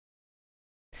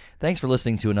Thanks for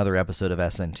listening to another episode of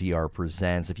SNTR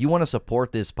Presents. If you want to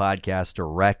support this podcast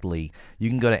directly, you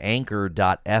can go to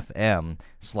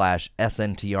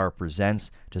anchor.fm/SNTR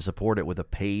Presents to support it with a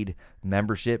paid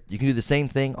membership. You can do the same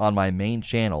thing on my main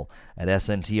channel at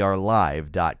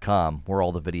SNTRlive.com, where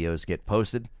all the videos get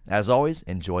posted. As always,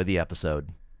 enjoy the episode.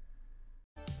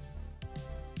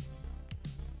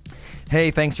 Hey,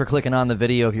 thanks for clicking on the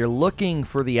video. If you're looking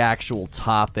for the actual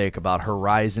topic about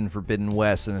Horizon Forbidden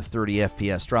West and the 30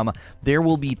 FPS drama, there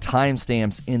will be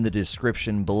timestamps in the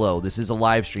description below. This is a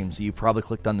live stream, so you probably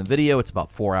clicked on the video. It's about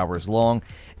 4 hours long,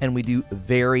 and we do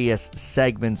various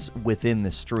segments within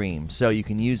the stream, so you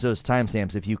can use those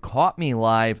timestamps. If you caught me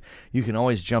live, you can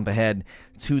always jump ahead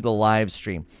to the live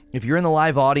stream. If you're in the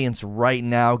live audience right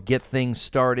now, get things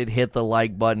started, hit the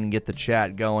like button, get the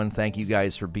chat going. Thank you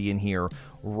guys for being here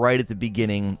right at the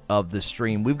beginning of the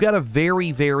stream. We've got a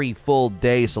very, very full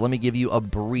day, so let me give you a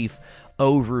brief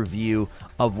overview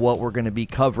of what we're going to be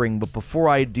covering. But before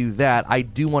I do that, I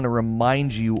do want to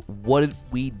remind you what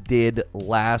we did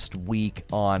last week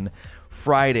on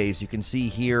Fridays. You can see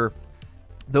here,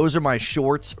 those are my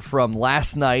shorts from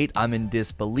last night. I'm in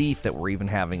disbelief that we're even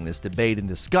having this debate and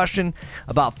discussion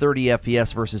about 30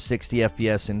 FPS versus 60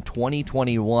 FPS in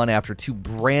 2021 after two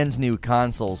brand new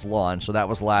consoles launched. So that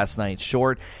was last night's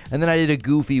short. And then I did a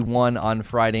goofy one on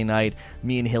Friday night.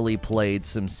 Me and Hilly played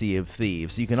some Sea of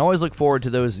Thieves. You can always look forward to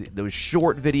those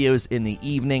short videos in the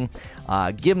evening.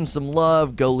 Give them some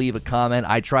love. Go leave a comment.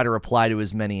 I try to reply to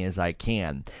as many as I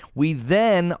can. We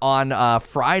then, on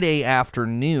Friday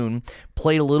afternoon,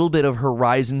 played a little bit of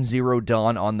Horizon Zero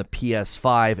Dawn on the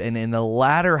PS5, and in the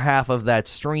latter half of that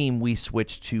stream, we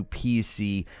switched to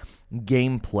PC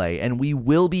gameplay, and we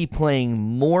will be playing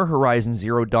more Horizon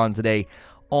Zero Dawn today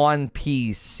on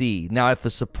PC. Now, if the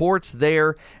support's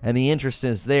there and the interest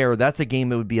is there, that's a game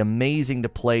that would be amazing to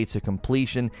play to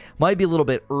completion. Might be a little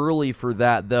bit early for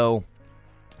that, though,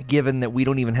 given that we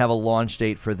don't even have a launch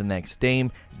date for the next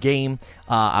game.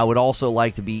 I would also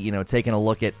like to be, taking a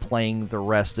look at playing the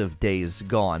rest of Days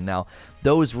Gone. Now,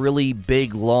 those really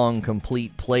big, long,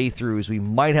 complete playthroughs we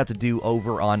might have to do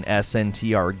over on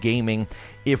SNTR Gaming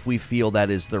if we feel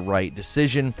that is the right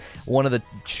decision. One of the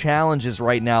challenges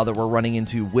right now that we're running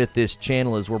into with this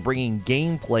channel is we're bringing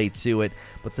gameplay to it,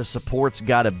 but the support's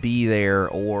got to be there,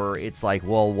 or it's like,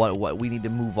 well, what we need to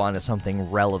move on to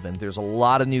something relevant. There's a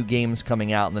lot of new games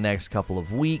coming out in the next couple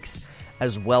of weeks,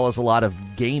 as well as a lot of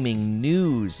gaming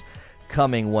news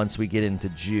coming once we get into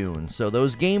June. So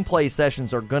those gameplay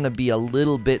sessions are going to be a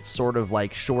little bit sort of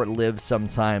like short-lived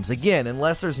sometimes. Again,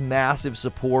 unless there's massive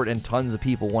support and tons of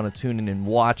people want to tune in and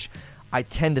watch, I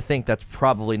tend to think that's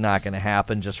probably not going to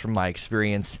happen just from my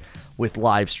experience with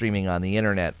live streaming on the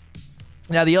internet.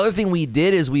 Now, the other thing we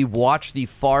did is we watched the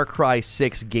Far Cry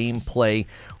 6 gameplay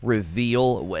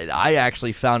reveal. I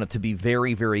actually found it to be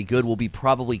very, very good. We'll be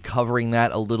probably covering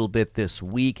that a little bit this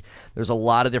week. There's a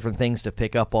lot of different things to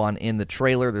pick up on in the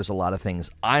trailer. There's a lot of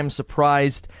things I'm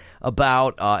surprised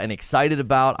about and excited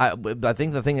about. I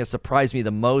think the thing that surprised me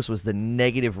the most was the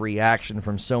negative reaction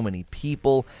from so many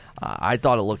people. I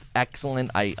thought it looked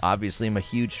excellent. I obviously am a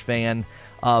huge fan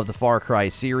of the Far Cry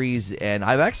series, and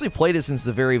I've actually played it since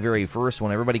the very, very first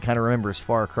one. Everybody kind of remembers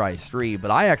Far Cry 3,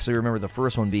 but I actually remember the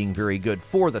first one being very good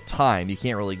for the time. You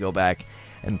can't really go back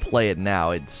and play it now.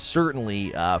 It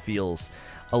certainly feels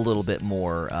a little bit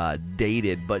more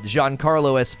dated, but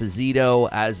Giancarlo Esposito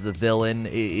as the villain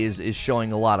is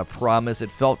showing a lot of promise.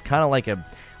 It felt kind of like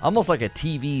almost like a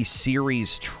TV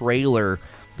series trailer,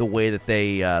 the way that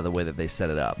they set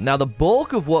it up. Now, the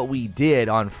bulk of what we did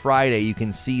on Friday, you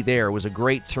can see there, was a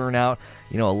great turnout.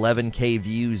 11K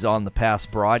views on the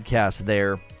past broadcast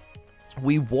there.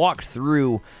 We walked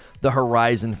through the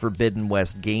Horizon Forbidden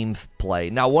West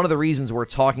gameplay. Now, one of the reasons we're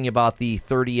talking about the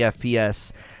 30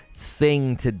 FPS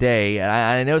thing today, and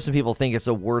I know some people think it's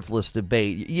a worthless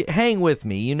debate. Hang with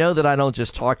me. You know that I don't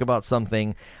just talk about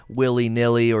something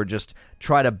willy-nilly or just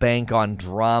try to bank on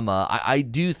drama. I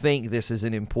do think this is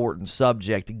an important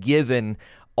subject, given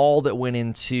all that went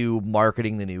into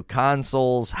marketing the new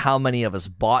consoles, how many of us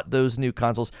bought those new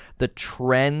consoles, the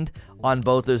trend on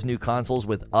both those new consoles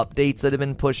with updates that have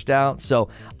been pushed out. So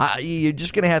you're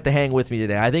just going to have to hang with me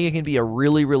today. I think it can be a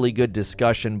really, really good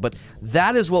discussion, but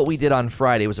that is what we did on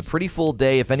Friday. It was a pretty full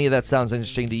day. If any of that sounds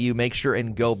interesting to you, make sure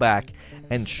and go back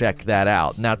and check that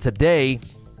out. Now, today,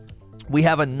 we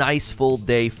have a nice full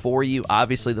day for you.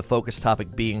 Obviously, the focus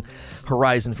topic being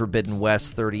Horizon Forbidden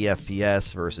West 30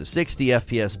 FPS versus 60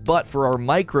 FPS. But for our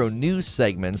micro news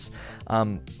segments,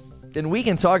 and we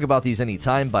can talk about these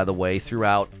anytime, by the way,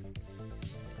 throughout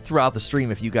the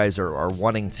stream if you guys are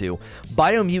wanting to.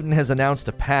 Biomutant has announced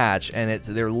a patch, and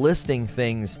they're listing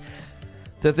things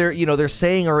that they're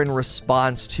saying are in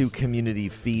response to community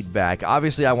feedback.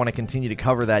 Obviously, I want to continue to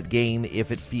cover that game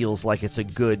if it feels like it's a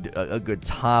good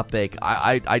topic.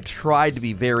 I tried to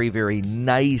be very, very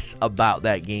nice about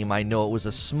that game. I know it was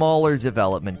a smaller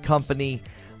development company,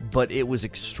 but it was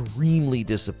extremely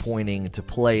disappointing to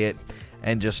play it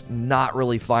and just not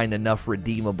really find enough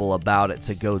redeemable about it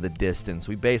to go the distance.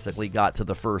 We basically got to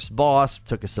the first boss.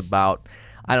 Took us about,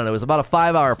 I don't know, it was about a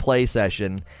 5-hour play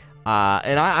session.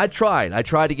 And I tried. I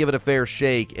tried to give it a fair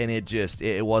shake, and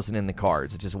it wasn't in the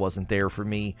cards. It just wasn't there for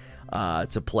me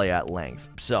to play at length.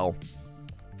 So,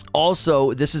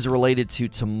 also, this is related to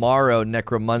tomorrow,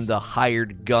 Necromunda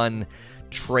Hired Gun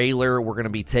trailer. We're going to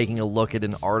be taking a look at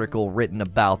an article written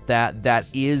about that. That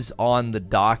is on the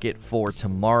docket for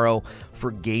tomorrow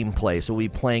for gameplay. So we'll be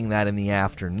playing that in the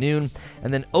afternoon.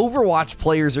 And then Overwatch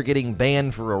players are getting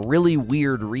banned for a really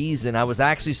weird reason. I was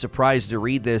actually surprised to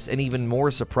read this, and even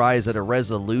more surprised that a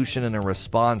resolution and a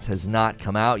response has not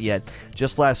come out yet.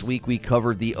 Just last week we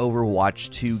covered the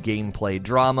Overwatch 2 gameplay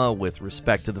drama with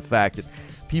respect to the fact that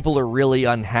people are really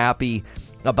unhappy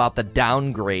about the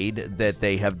downgrade that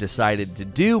they have decided to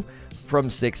do from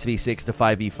 6v6 to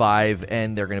 5v5,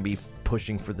 and they're going to be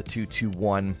pushing for the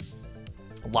 2-2-1.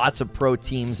 Lots of pro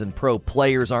teams and pro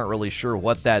players aren't really sure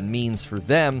what that means for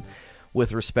them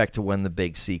with respect to when the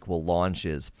big sequel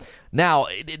launches. Now,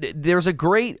 there's a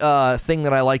great thing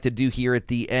that I like to do here at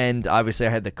the end. Obviously, I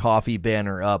had the coffee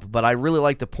banner up, but I really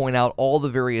like to point out all the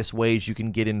various ways you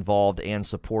can get involved and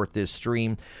support this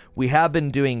stream. We have been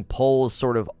doing polls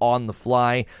sort of on the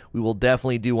fly. We will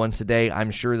definitely do one today. I'm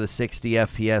sure the 60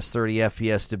 FPS, 30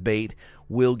 FPS debate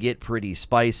will get pretty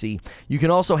spicy. You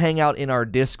can also hang out in our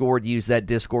Discord, use that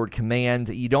Discord command.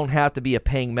 You don't have to be a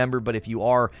paying member, but if you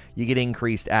are, you get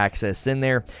increased access in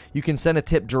there. You can send a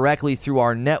tip directly through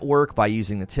our network by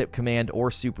using the tip command or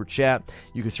super chat.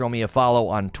 You can throw me a follow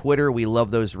on Twitter. We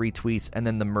love those retweets, and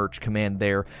then the merch command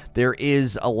there. There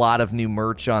is a lot of new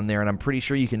merch on there, and I'm pretty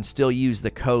sure you can still use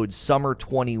the code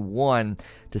SUMMER21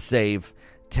 to save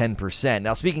 10%.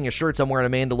 Now, speaking of shirts, I'm wearing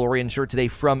a Mandalorian shirt today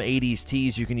from 80s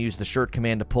Tees. You can use the shirt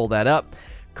command to pull that up.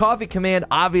 Coffee command,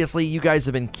 obviously, you guys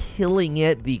have been killing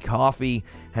it. The coffee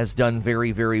has done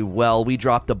very, very well. We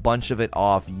dropped a bunch of it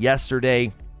off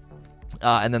yesterday.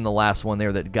 And then the last one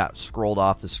there that got scrolled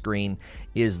off the screen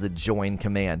is the join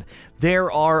command.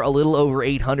 There are a little over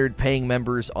 800 paying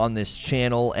members on this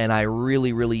channel, and I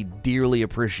really, really dearly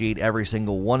appreciate every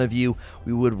single one of you.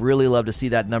 We would really love to see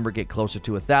that number get closer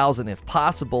to 1,000 if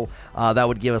possible. That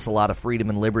would give us a lot of freedom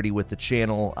and liberty with the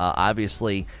channel.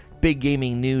 Obviously, big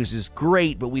gaming news is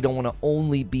great, but we don't want to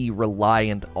only be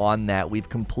reliant on that. We've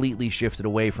completely shifted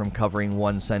away from covering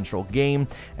one central game,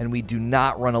 and we do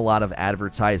not run a lot of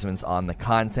advertisements on the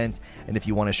content. And if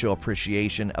you want to show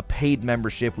appreciation, a paid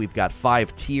membership, we've got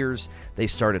 5 tiers. They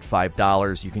start at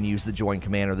 $5. You can use the join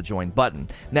command or the join button.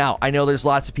 Now, I know there's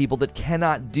lots of people that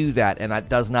cannot do that, and that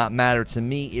does not matter to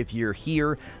me. If you're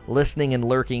here listening and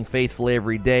lurking faithfully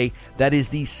every day, that is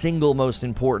the single most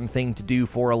important thing to do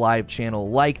for a live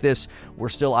channel like this. We're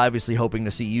still obviously hoping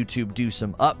to see YouTube do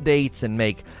some updates and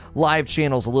make live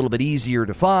channels a little bit easier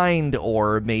to find,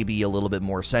 or maybe a little bit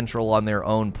more central on their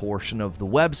own portion of the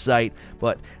website.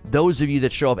 But those of you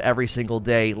that show up every single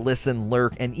day, listen,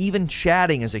 lurk, and even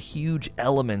chatting is a huge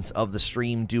element of the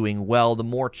stream doing well. The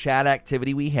more chat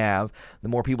activity we have, the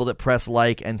more people that press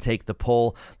like and take the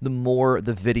poll, the more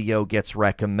the video gets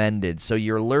recommended. So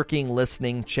you're lurking,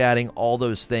 listening, chatting, all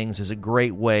those things is a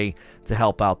great way to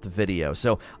help out the video.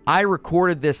 So I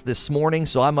recorded this morning,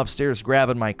 so I'm upstairs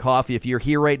grabbing my coffee. If you're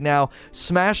here right now,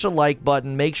 smash a like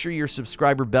button. Make sure your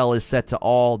subscriber bell is set to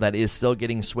all. That is still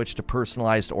getting switched to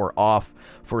personalized or off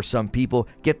for some people.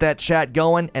 Get that chat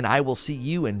going, and I will see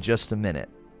you in just a minute.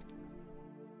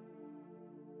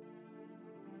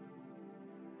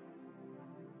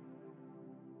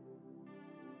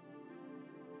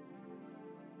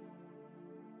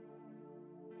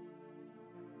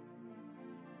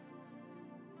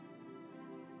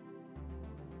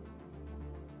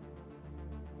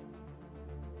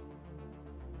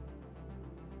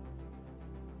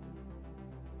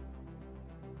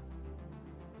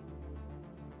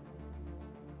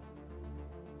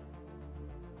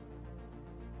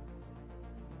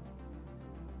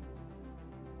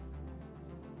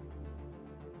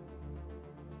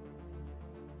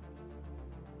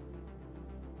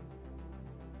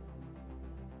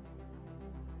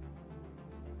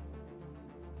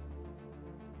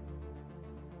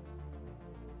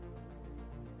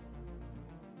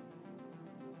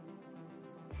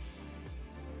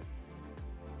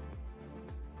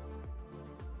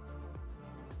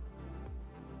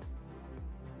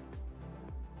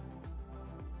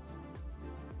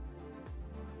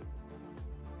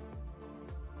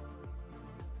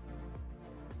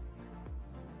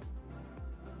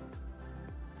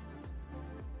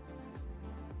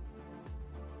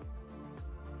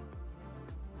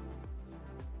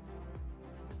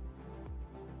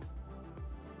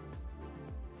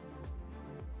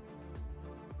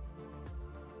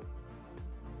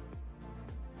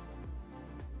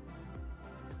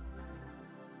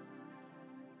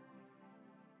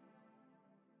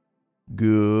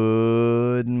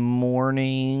 Good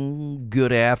morning,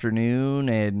 good afternoon,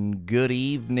 and good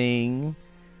evening.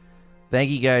 Thank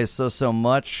you guys so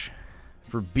much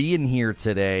for being here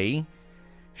today.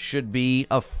 Should be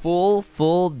a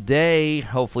full day.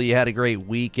 Hopefully you had a great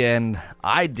weekend.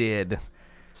 I did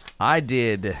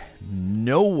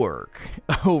no work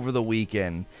over the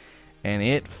weekend, and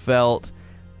it felt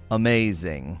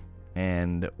amazing.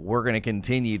 And we're going to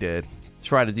continue to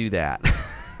try to do that.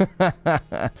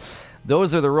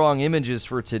 Those are the wrong images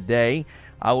for today.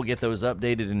 I will get those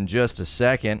updated in just a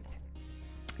second.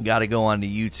 Got to go onto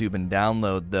YouTube and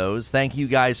download those. Thank you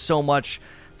guys so much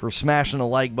for smashing the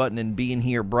like button and being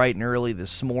here bright and early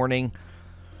this morning.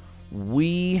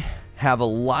 We have a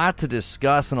lot to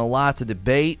discuss and a lot to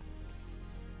debate,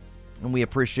 and we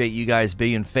appreciate you guys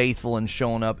being faithful and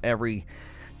showing up every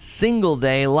single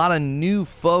day. A lot of new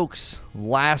folks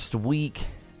last week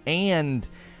and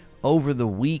over the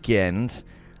weekend.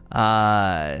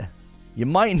 You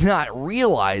might not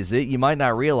realize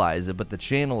it, but the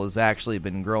channel has actually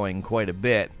been growing quite a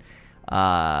bit.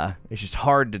 It's just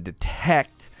hard to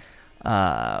detect.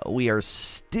 We are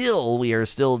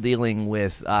still dealing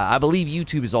with, I believe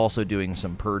YouTube is also doing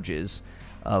some purges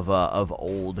of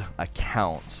old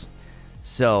accounts.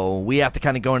 So we have to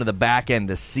kind of go into the back end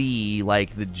to see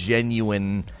like the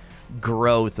genuine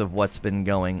growth of what's been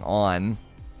going on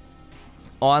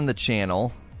the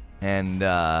channel. And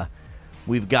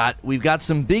we've got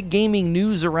some big gaming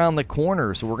news around the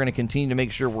corner, so we're going to continue to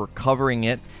make sure we're covering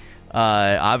it.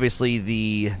 Obviously,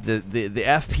 the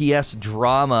FPS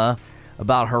drama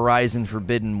about Horizon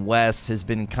Forbidden West has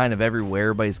been kind of everywhere.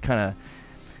 Everybody's kind of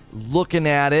looking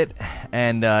at it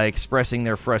and expressing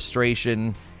their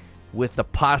frustration with the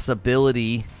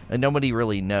possibility, and nobody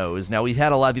really knows. Now, we've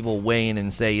had a lot of people weigh in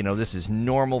and say, this is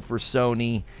normal for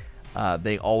Sony.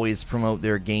 They always promote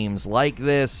their games like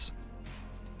this.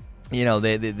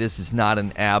 This is not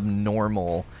an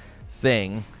abnormal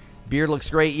thing. Beard looks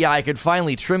great. Yeah, I could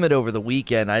finally trim it over the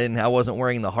weekend. I wasn't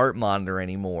wearing the heart monitor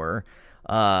anymore.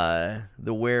 And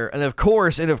of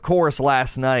course,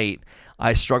 last night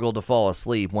I struggled to fall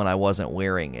asleep when I wasn't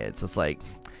wearing it. So it's like,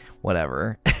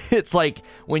 whatever. It's like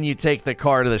when you take the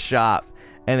car to the shop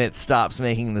and it stops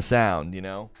making the sound.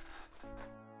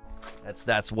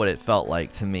 That's what it felt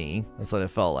like to me. That's what it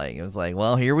felt like. It was like,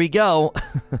 well, here we go.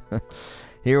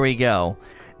 Here we go.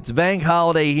 It's a bank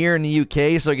holiday here in the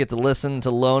UK, so I get to listen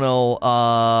to Lono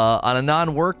on a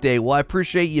non-work day. Well, I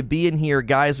appreciate you being here,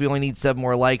 guys. We only need 7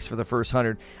 more likes for the first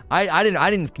 100. I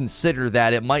didn't consider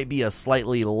that. It might be a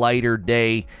slightly lighter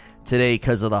day today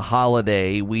because of the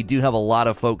holiday. We do have a lot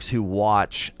of folks who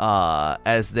watch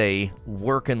as they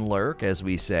work and lurk, as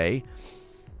we say.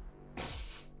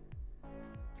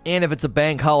 And if it's a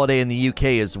bank holiday in the UK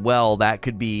as well, that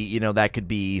could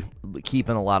be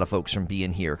keeping a lot of folks from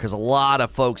being here, because a lot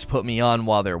of folks put me on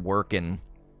while they're working.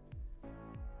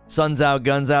 Sun's out,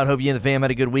 guns out. Hope you and the fam had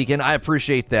a good weekend. I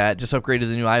appreciate that. Just upgraded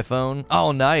the new iPhone.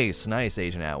 Oh, nice,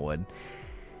 Agent Atwood.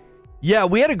 Yeah,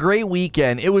 we had a great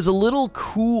weekend. It was a little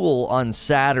cool on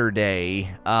Saturday,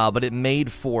 but it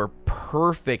made for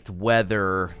perfect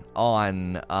weather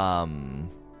on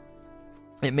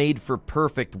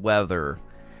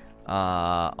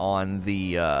on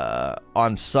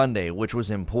Sunday, which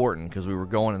was important because we were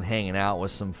going and hanging out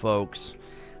with some folks.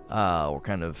 We're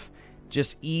kind of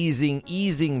just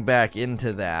easing back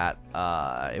into that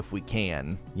if we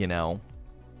can,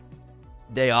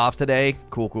 Day off today.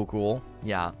 Cool.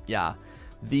 Yeah.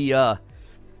 The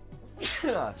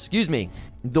excuse me.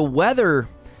 The weather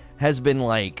has been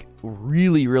like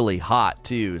really hot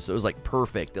too, so it was like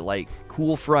perfect. The like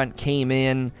cool front came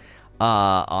in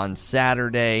on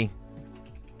Saturday.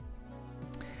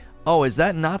 Oh, is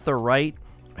that not the right?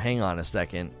 Hang on a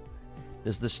second.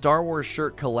 Does the Star Wars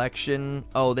shirt collection...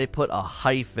 Oh, they put a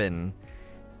hyphen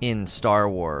in Star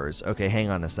Wars. Okay,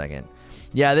 hang on a second.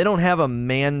 Yeah, they don't have a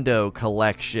Mando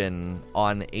collection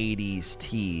on 80s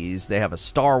Tees. They have a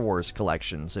Star Wars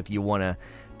collection. So if you want to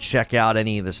check out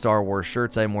any of the Star Wars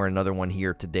shirts, I'm wearing another one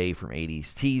here today from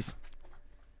 80s Tees.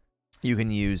 You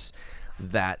can use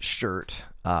that shirt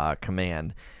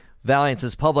command. Valiant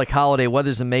says, public holiday,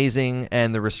 weather's amazing,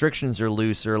 and the restrictions are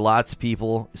looser. Lots of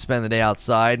people spend the day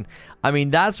outside. I mean,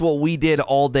 that's what we did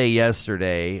all day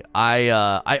yesterday. I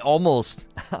almost,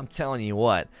 I'm telling you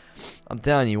what.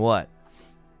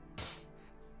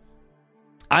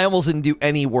 I almost didn't do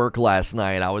any work last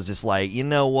night. I was just like, you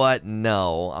know what?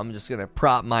 No, I'm just gonna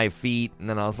prop my feet. And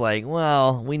then I was like,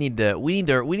 well, we need to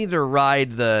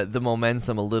ride the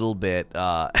momentum a little bit,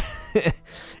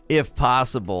 if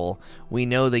possible. We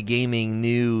know the gaming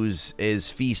news is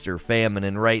feast or famine,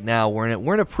 and right now we're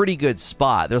in a pretty good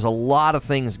spot. There's a lot of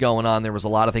things going on. There was a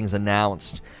lot of things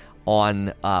announced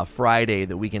on Friday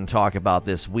that we can talk about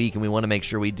this week, and we want to make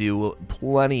sure we do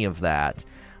plenty of that.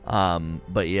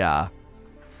 But yeah.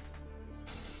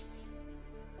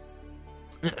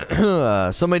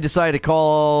 Somebody decided to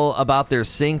call about their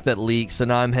sink that leaks, so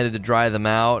now I'm headed to dry them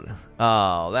out.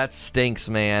 Oh, that stinks,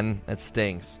 man. That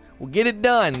stinks. Well, get it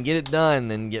done,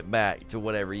 and get back to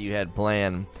whatever you had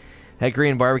planned. Had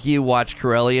Korean barbecue, watched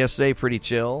Corelli yesterday, pretty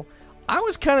chill. I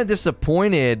was kind of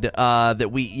disappointed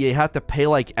that you have to pay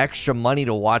like extra money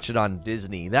to watch it on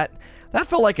Disney. That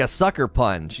felt like a sucker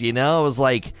punch, you know? It was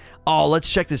like, oh,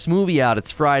 let's check this movie out.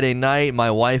 It's Friday night. My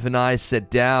wife and I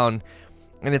sit down.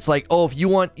 And it's like, oh, if you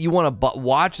want to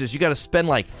watch this, you got to spend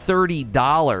like $30.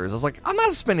 I was like, I'm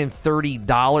not spending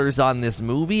 $30 on this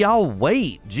movie. I'll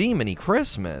wait. Jiminy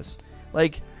Christmas.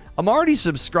 Like, I'm already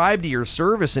subscribed to your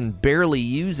service and barely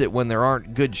use it when there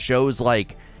aren't good shows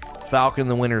like Falcon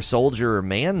the Winter Soldier or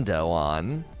Mando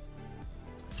on.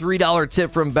 $3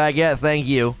 tip from Baguette. Thank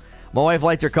you. My wife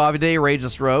liked her coffee today,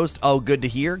 Rageless Roast. Oh, good to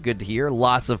hear. Good to hear.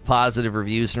 Lots of positive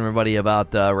reviews from everybody about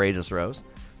Rageless Roast.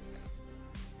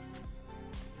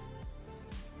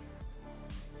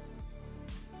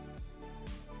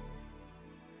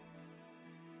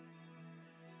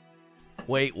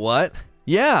 Wait, what?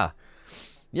 Yeah,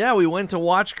 we went to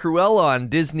watch Cruella on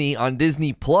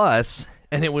Disney Plus,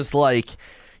 and it was like,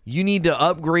 you need to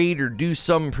upgrade or do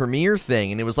some premiere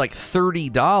thing, and it was like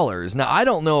 $30. Now, I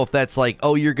don't know if that's like,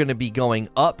 oh, you're going to be going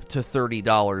up to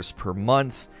 $30 per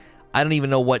month. I don't even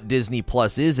know what Disney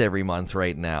Plus is every month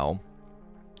right now.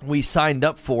 We signed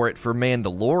up for it for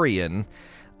Mandalorian,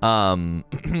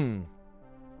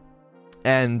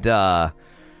 and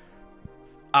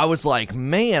I was like,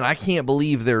 man, I can't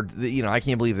believe they're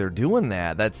doing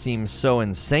that. That seems so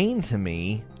insane to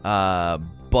me.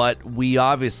 But we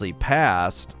obviously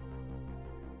passed,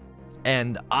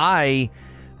 and we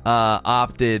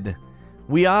opted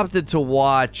to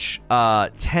watch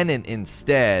Tenet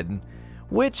instead,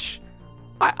 which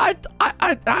I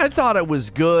thought it was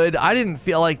good. I didn't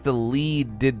feel like the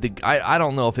lead did I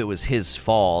don't know if it was his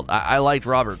fault. I liked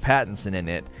Robert Pattinson in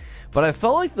it, but I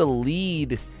felt like the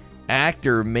lead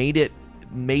actor made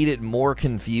it more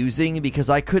confusing because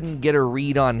I couldn't get a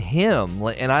read on him,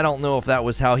 and I don't know if that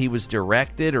was how he was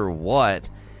directed or what.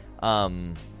 I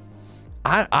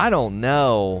don't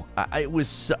know. I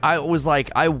was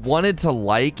like, I wanted to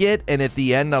like it, and at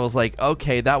the end I was like,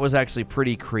 okay, that was actually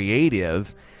pretty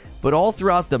creative. But all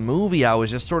throughout the movie I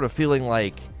was just sort of feeling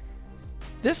like,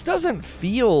 there's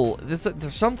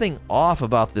something off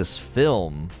about this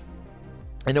film.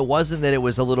 And it wasn't that it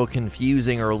was a little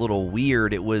confusing or a little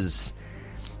weird. I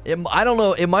don't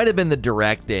know. It might have been the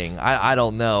directing. I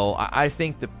don't know. I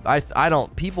think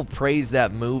people praise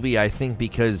that movie, I think,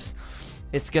 because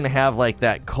it's going to have like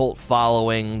that cult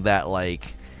following that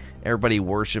like everybody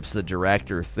worships the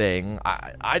director thing.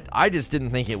 I just didn't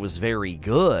think it was very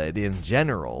good in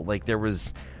general. Like there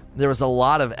was a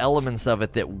lot of elements of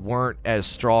it that weren't as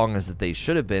strong as that they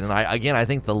should have been. And I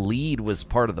think the lead was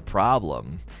part of the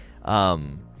problem. I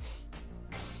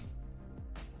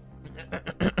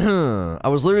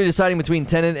was literally deciding between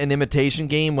Tenet and Imitation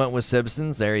Game. Went with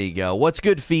Simpsons. There you go. What's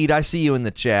good, Feed? I see you in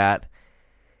the chat.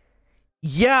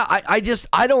 Yeah,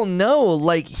 I don't know.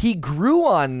 Like, he grew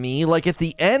on me. Like, at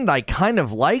the end, I kind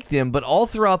of liked him, but all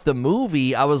throughout the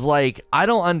movie, I was like, I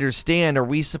don't understand. Are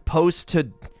we supposed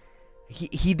to...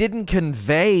 He didn't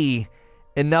convey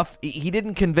enough. He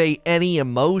didn't convey any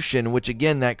emotion, which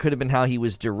again, that could have been how he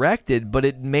was directed, but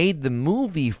it made the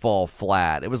movie fall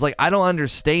flat. It was like, I don't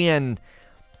understand,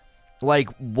 like,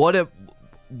 what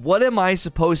am I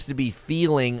supposed to be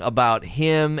feeling about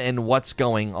him and what's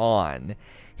going on?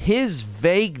 His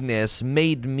vagueness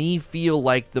made me feel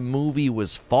like the movie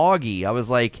was foggy. I was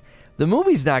like, the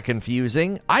movie's not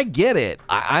confusing. I get it.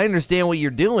 I understand what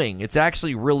you're doing. It's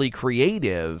actually really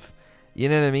creative. You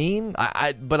know what I mean?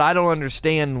 But I don't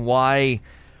understand why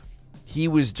he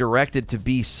was directed to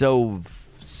be so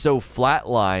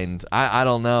flatlined. I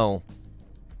don't know.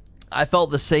 I felt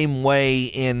the same way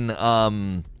in...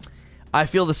 I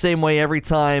feel the same way every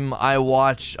time I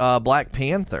watch Black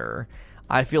Panther.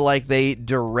 I feel like they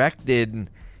directed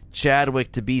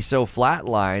Chadwick to be so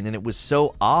flatlined, and it was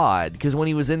so odd. Because when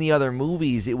he was in the other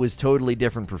movies, it was totally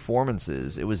different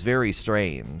performances. It was very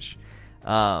strange.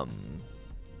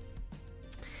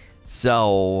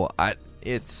 So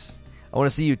I want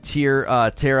to see you tear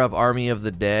up Army of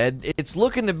the Dead. It's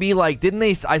looking to be like, didn't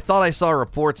they? I thought I saw a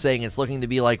report saying it's looking to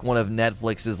be like one of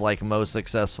Netflix's like most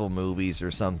successful movies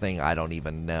or something. I don't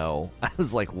even know. I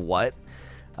was like, what?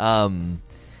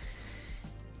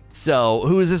 So,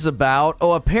 who is this about?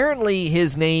 Oh, apparently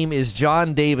his name is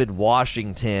John David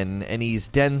Washington, and he's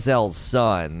Denzel's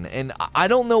son. And I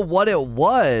don't know what it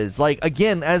was. Like,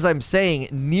 again, as I'm saying,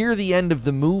 near the end of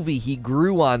the movie, he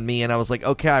grew on me, and I was like,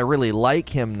 okay, I really like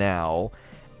him now.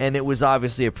 And it was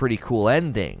obviously a pretty cool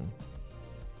ending.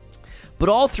 But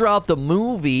all throughout the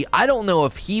movie, I don't know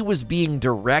if he was being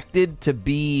directed to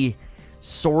be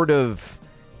sort of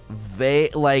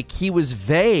vague. Like, he was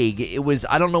vague. It was,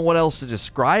 I don't know what else to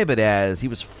describe it as. He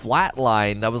was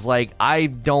flatlined. I was like, I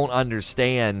don't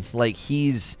understand. Like,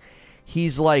 he's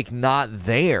like not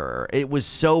there. It was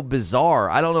so bizarre.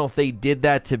 I don't know if they did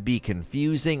that to be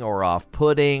confusing or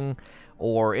off-putting,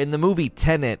 or in the movie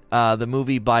Tenet, the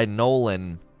movie by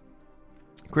Nolan,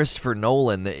 Christopher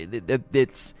Nolan,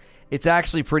 it's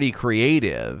actually pretty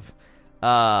creative.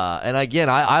 And again,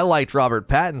 I liked Robert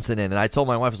Pattinson in it. And I told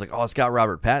my wife, I was like, oh, it's got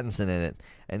Robert Pattinson in it.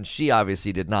 And she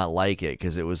obviously did not like it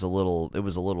because it was a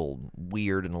little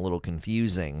weird and a little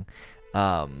confusing.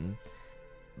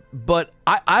 But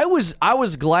I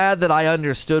was glad that I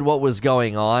understood what was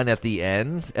going on at the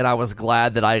end. And I was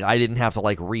glad that I didn't have to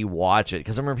like rewatch it.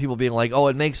 Because I remember people being like, oh,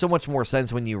 it makes so much more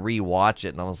sense when you rewatch it.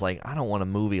 And I was like, I don't want a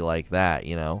movie like that,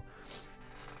 you know?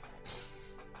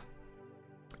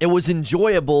 It was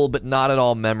enjoyable, but not at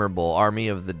all memorable. Army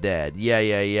of the Dead.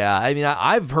 Yeah. I mean,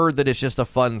 I've heard that it's just a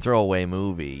fun throwaway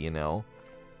movie, you know?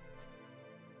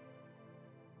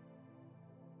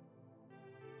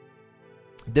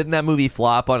 Didn't that movie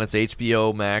flop on its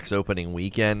HBO Max opening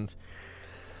weekend?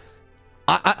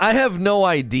 I have no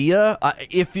idea.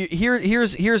 If you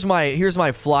here's my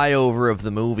flyover of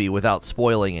the movie without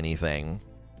spoiling anything.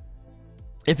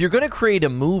 If you're going to create a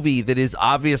movie that is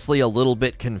obviously a little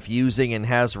bit confusing and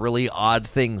has really odd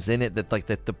things in it that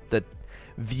the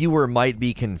viewer might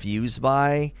be confused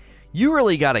by, you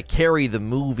really got to carry the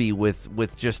movie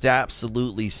with just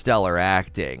absolutely stellar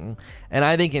acting. And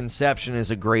I think Inception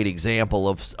is a great example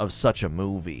of such a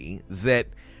movie that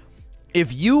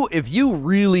if you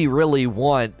really, really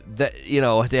want that, you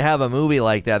know, to have a movie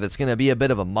like that that's going to be a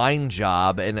bit of a mind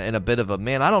job and a bit of a,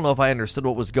 man, I don't know if I understood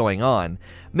what was going on.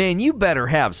 Man, you better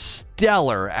have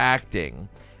stellar acting.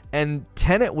 And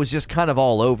Tenet was just kind of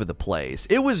all over the place.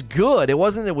 It was good. It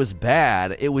wasn't it was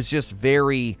bad. It was just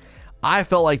very, I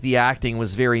felt like the acting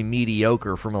was very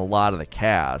mediocre from a lot of the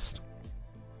cast,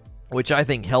 which I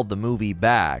think held the movie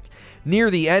back.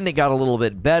 Near the end, it got a little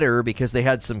bit better because they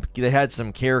had some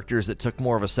characters that took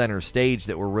more of a center stage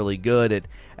that were really good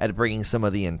at bringing some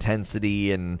of the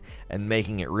intensity and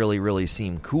making it really, really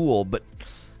seem cool. But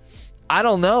I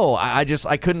don't know. I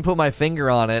couldn't put my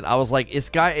finger on it. I was like,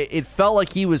 it felt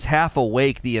like he was half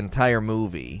awake the entire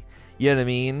movie. You know what I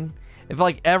mean? It felt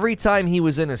like every time he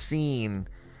was in a scene,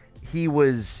 he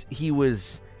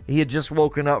had just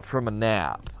woken up from a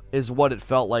nap. Is what it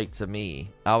felt like to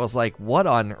me. I was like, what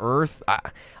on earth?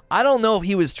 I don't know if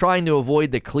he was trying to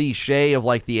avoid the cliche of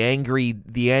like the angry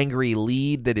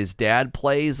lead that his dad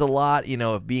plays a lot, you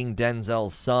know, of being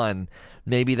Denzel's son.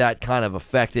 Maybe that kind of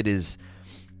affected his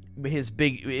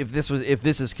big, if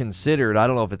this is considered, I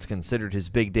don't know if it's considered his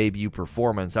big debut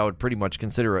performance. I would pretty much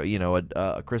consider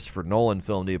a Christopher Nolan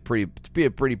film to be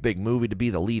a pretty big movie to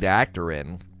be the lead actor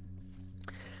in.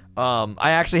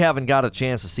 I actually haven't got a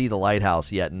chance to see The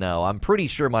Lighthouse yet, no. I'm pretty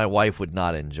sure my wife would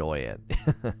not enjoy it.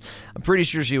 I'm pretty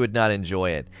sure she would not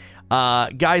enjoy it.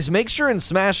 Guys, make sure and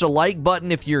smash the like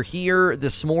button if you're here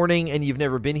this morning and you've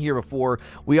never been here before.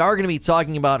 We are going to be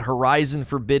talking about Horizon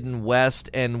Forbidden West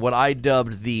and what I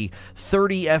dubbed the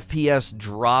 30 FPS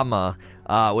drama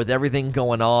with everything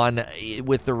going on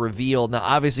with the reveal. Now,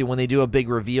 obviously, when they do a big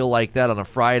reveal like that on a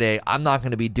Friday, I'm not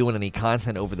going to be doing any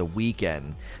content over the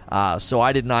weekend. So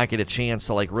I did not get a chance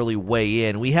to like really weigh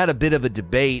in. We had a bit of a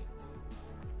debate.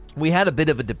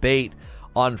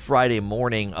 On Friday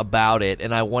morning about it,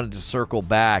 and I wanted to circle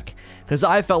back because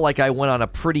I felt like I went on a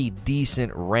pretty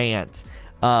decent rant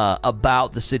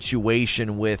about the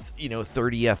situation with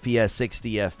 30 FPS,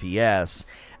 60 FPS.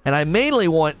 And I mainly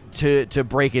want to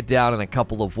break it down in a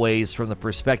couple of ways from the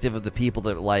perspective of the people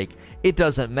that are like, it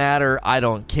doesn't matter, I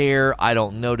don't care, I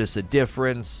don't notice a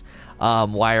difference,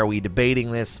 why are we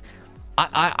debating this?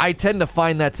 I tend to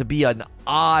find that to be an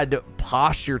odd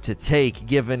posture to take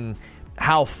given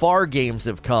how far games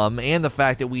have come and the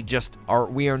fact that we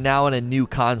are now in a new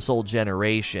console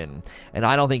generation. And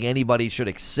I don't think anybody should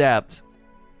accept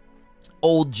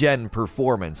old gen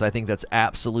performance. I think that's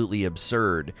absolutely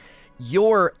absurd.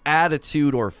 your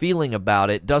attitude or feeling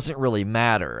about it doesn't really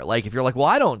matter. Like, if you're like, well,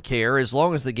 I don't care as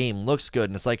long as the game looks good,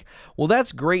 and it's like, well,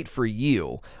 that's great for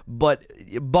you, but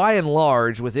by and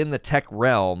large, within the tech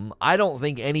realm, I don't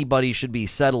think anybody should be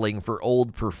settling for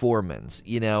old performance,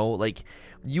 you know? Like,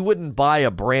 you wouldn't buy a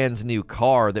brand new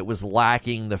car that was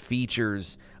lacking the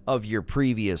features of your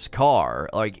previous car,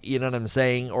 like, you know what I'm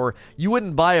saying? Or you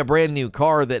wouldn't buy a brand new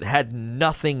car that had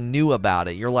nothing new about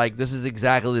it. You're like, this is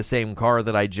exactly the same car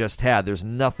that I just had. There's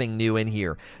nothing new in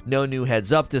here. No new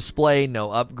heads-up display, no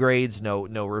upgrades,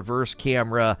 no reverse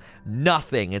camera,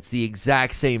 nothing. It's the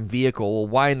exact same vehicle.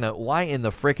 Well, why in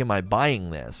the frick am I buying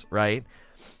this, right?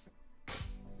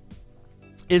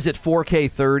 Is it 4K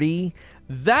 30?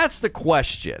 That's the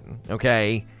question,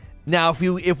 okay? Now,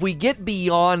 if we get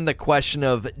beyond the question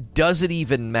of does it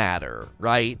even matter,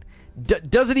 right?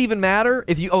 Does it even matter?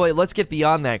 Wait, let's get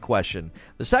beyond that question.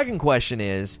 The second question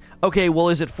is, okay, well,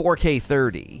 is it 4K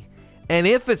 30? And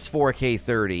if it's 4K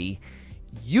 30,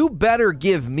 you better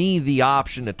give me the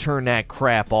option to turn that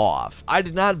crap off. I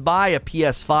did not buy a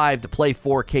PS5 to play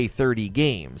 4K 30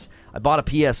 games. I bought a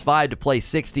PS5 to play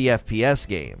 60 FPS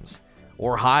games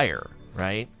or higher,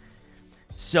 right?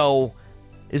 So,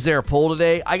 is there a poll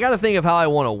today? I got to think of how I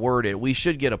want to word it. We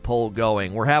should get a poll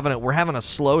going. We're having a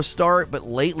slow start, but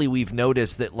lately we've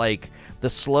noticed that, like, the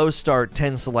slow start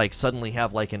tends to, like, suddenly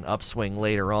have, like, an upswing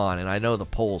later on, and I know the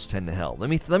polls tend to help. Let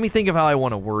me think of how I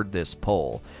want to word this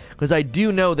poll, because I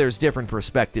do know there's different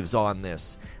perspectives on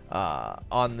this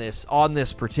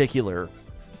particular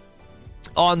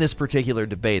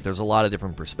debate. There's a lot of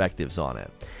different perspectives on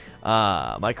it.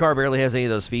 My car barely has any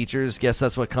of those features. Guess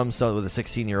that's what comes with a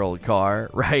 16-year-old car.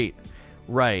 Right.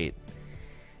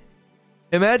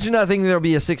 Imagine not thinking there'll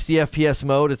be a 60 FPS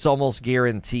mode. It's almost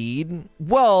guaranteed.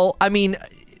 Well, I mean,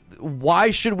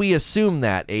 why should we assume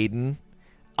that, Aiden?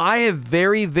 I've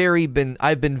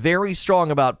been very strong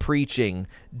about preaching,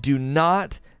 do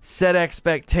not set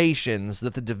expectations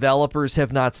that the developers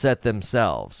have not set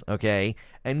themselves, okay?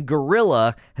 And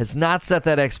Guerrilla has not set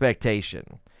that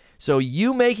expectation. So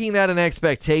you making that an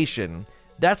expectation,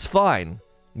 that's fine.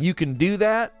 You can do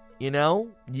that, you know?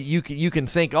 You can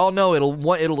think, oh no,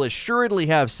 it'll assuredly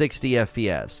have 60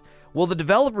 FPS. Well, the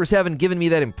developers haven't given me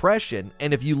that impression,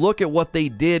 and if you look at what they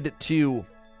did to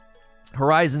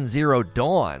Horizon Zero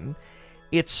Dawn,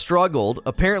 it struggled,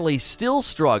 apparently still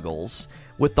struggles,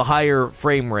 with the higher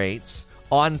frame rates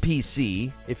on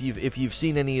PC. If you've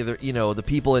seen any of the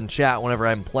people in chat whenever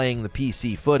I'm playing the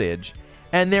PC footage,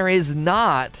 and there is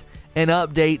not an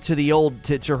update to the old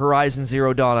to Horizon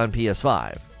Zero Dawn on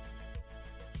PS5.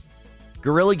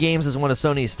 Guerrilla Games is one of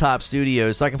Sony's top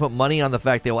studios, so I can put money on the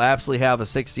fact they will absolutely have a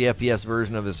 60 FPS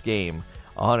version of this game,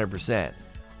 100%.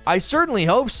 I certainly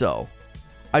hope so.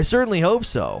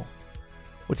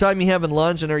 What time are you having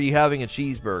lunch, and are you having a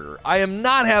cheeseburger? I am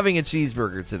not having a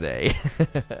cheeseburger today.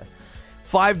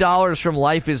 $5 from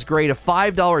Life is Great. A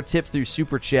 $5 tip through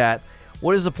Super Chat.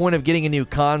 What is the point of getting a new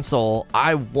console?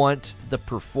 I want the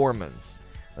performance.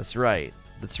 That's right.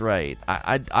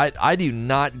 I do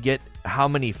not get how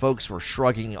many folks were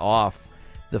shrugging off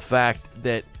the fact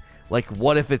that, like,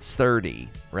 what if it's 30,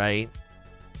 right?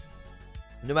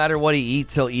 No matter what he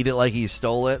eats, he'll eat it like he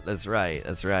stole it. That's right.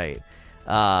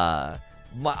 I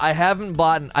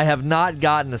have not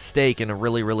gotten a steak in a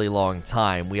really, really long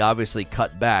time. We obviously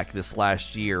cut back this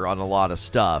last year on a lot of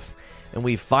stuff, and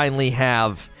we finally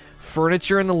have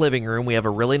furniture in the living room. We have a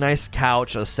really nice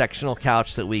couch, a sectional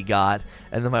couch that we got,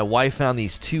 and then my wife found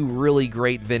these two really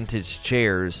great vintage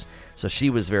chairs, so she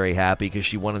was very happy because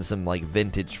she wanted some, like,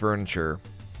 vintage furniture.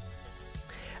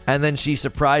 And then she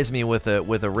surprised me with a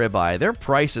ribeye. Their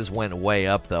prices went way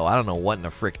up, though. I don't know what in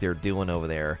the frick they're doing over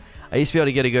there. I used to be able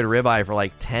to get a good ribeye for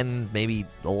like $10, maybe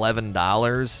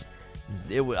 $11.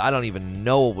 I don't even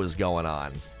know what was going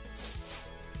on.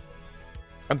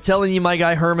 I'm telling you, my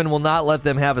guy Herman will not let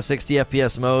them have a 60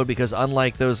 FPS mode because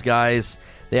unlike those guys,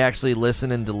 they actually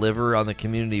listen and deliver on the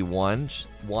community once.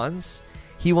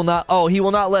 He will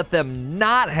not let them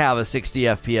not have a 60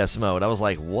 FPS mode. I was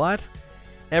like, what?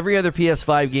 Every other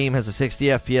PS5 game has a 60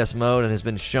 FPS mode and has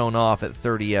been shown off at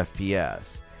 30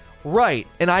 FPS. Right,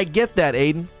 and I get that,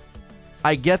 Aiden.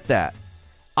 I get that.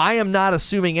 I am not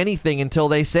assuming anything until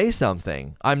they say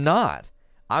something. I am not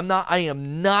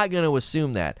going to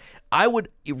assume that. I would,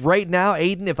 right now,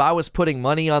 Aiden, if I was putting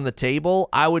money on the table,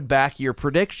 I would back your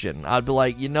prediction. I'd be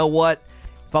like, you know what?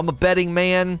 If I'm a betting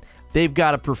man, they've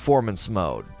got a performance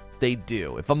mode. They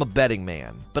do, if I'm a betting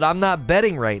man. But I'm not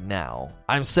betting right now.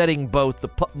 I'm setting both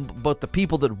the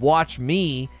people that watch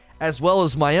me as well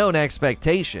as my own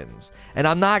expectations. And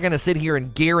I'm not going to sit here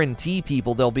and guarantee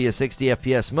people there'll be a 60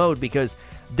 FPS mode because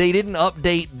they didn't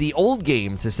update the old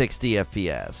game to 60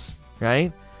 FPS,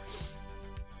 right?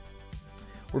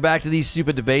 We're back to these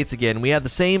stupid debates again. We had the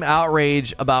same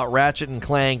outrage about Ratchet and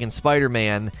Clank and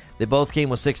Spider-Man. They both came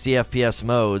with 60 FPS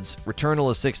modes.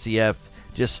 Returnal is 60F.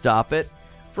 Just stop it.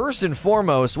 First and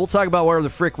foremost, we'll talk about whatever the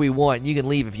frick we want, and you can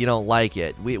leave if you don't like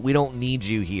it. We don't need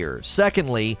you here.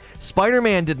 Secondly,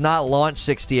 Spider-Man did not launch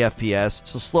 60 FPS,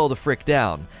 so slow the frick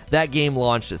down. That game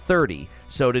launched at 30.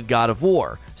 So did God of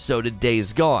War. So did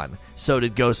Days Gone. So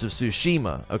did Ghost of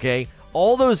Tsushima, okay?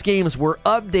 All those games were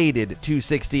updated to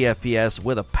 60 FPS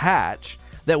with a patch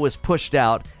that was pushed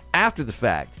out after the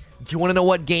fact. Do you want to know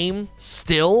what game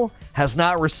still has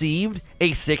not received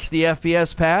a 60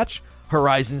 FPS patch?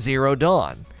 Horizon Zero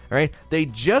Dawn, right? They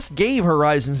just gave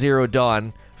Horizon Zero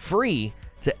Dawn free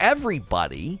to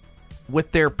everybody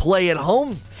with their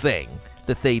play-at-home thing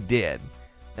that they did.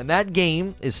 And that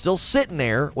game is still sitting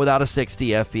there without a 60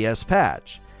 FPS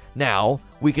patch. Now,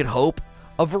 we could hope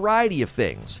a variety of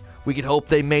things. We could hope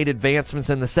they made advancements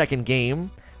in the second game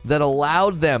that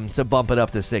allowed them to bump it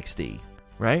up to 60,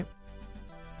 right?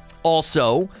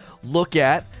 Also, look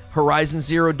at Horizon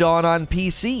Zero Dawn on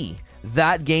PC.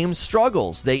 That game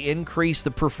struggles. They increase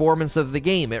the performance of the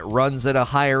game. It runs at a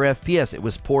higher FPS. It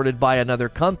was ported by another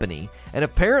company. And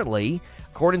apparently,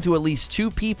 according to at least 2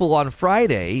 people on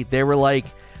Friday, they were like,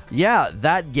 yeah,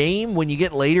 that game, when you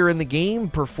get later in the game,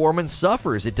 performance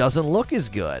suffers. It doesn't look as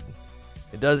good.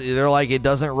 They're like, it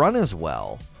doesn't run as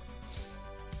well.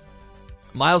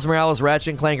 Miles Morales,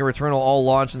 Ratchet & Clank, and Returnal all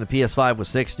launched in the PS5 with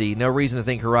 60. No reason to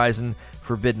think Horizon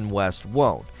Forbidden West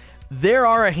won't. There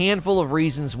are a handful of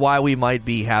reasons why we might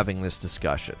be having this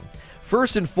discussion.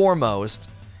 First and foremost,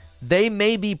 they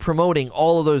may be promoting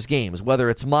all of those games, whether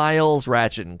it's Miles,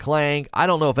 Ratchet and Clank. I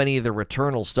don't know if any of the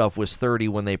Returnal stuff was 30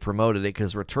 when they promoted it,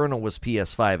 because Returnal was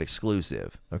PS5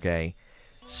 exclusive, okay?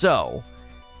 So,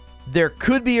 there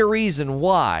could be a reason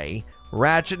why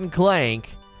Ratchet and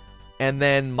Clank and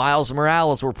then Miles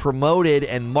Morales were promoted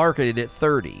and marketed at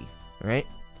 30, right?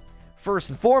 First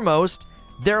and foremost,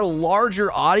 their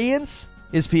larger audience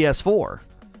is PS4.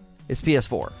 It's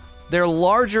PS4. Their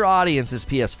larger audience is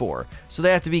PS4. So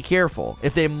they have to be careful.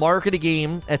 If they market a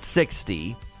game at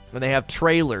 60, and they have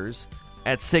trailers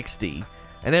at 60,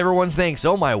 and everyone thinks,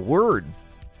 oh my word,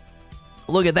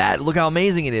 look at that, look how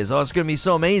amazing it is. Oh, it's going to be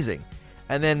so amazing.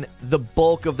 And then the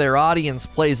bulk of their audience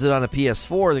plays it on a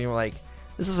PS4, they're like,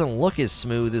 this doesn't look as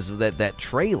smooth as that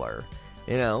trailer.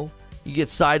 You know, you get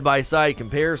side-by-side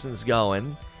comparisons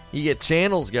going. You get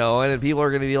channels going, and people are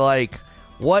going to be like,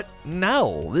 what?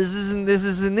 No, this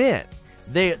isn't it.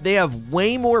 They have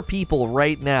way more people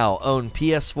right now own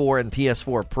PS4 and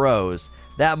PS4 Pros.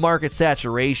 That market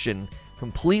saturation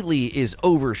completely is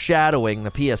overshadowing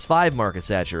the PS5 market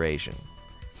saturation.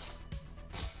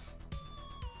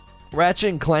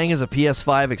 Ratchet & Clank is a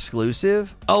PS5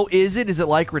 exclusive? Oh, is it? Is it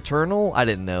like Returnal? I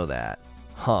didn't know that.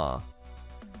 Huh.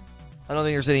 I don't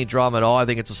think there's any drama at all. I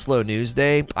think it's a slow news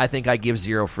day. I think I give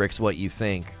zero fricks what you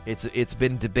think. It's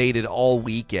been debated all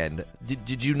weekend.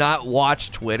 Did you not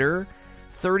watch Twitter?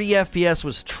 30 FPS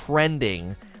was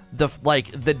trending the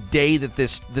day that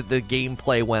the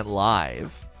gameplay went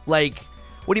live. Like,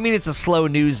 what do you mean it's a slow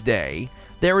news day?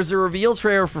 There was a reveal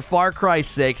trailer for Far Cry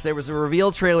 6. There was a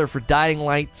reveal trailer for Dying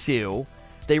Light 2.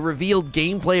 They revealed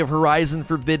gameplay of Horizon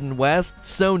Forbidden West.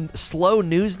 So, slow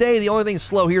news day? The only thing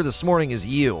slow here this morning is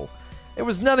you. There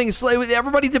was nothing slow.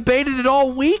 Everybody debated it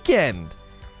all weekend.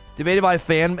 Debated by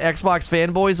Xbox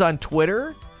fanboys on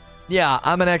Twitter? Yeah,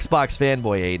 I'm an Xbox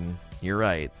fanboy, Aiden. You're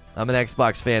right. I'm an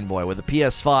Xbox fanboy with a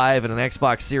PS5 and an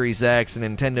Xbox Series X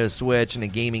and Nintendo Switch and a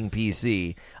gaming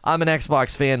PC. I'm an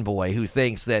Xbox fanboy who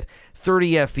thinks that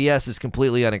 30 FPS is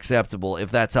completely unacceptable if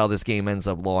that's how this game ends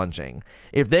up launching.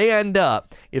 If they end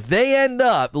up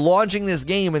launching this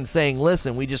game and saying,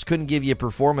 listen, we just couldn't give you a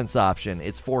performance option.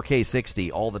 It's 4K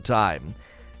 60 all the time.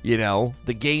 You know,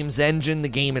 the game's engine, the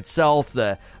game itself,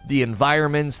 the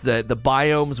environments, the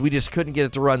biomes, we just couldn't get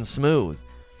it to run smooth.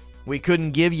 We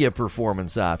couldn't give you a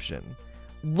performance option.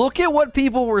 Look at what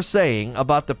people were saying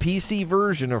about the PC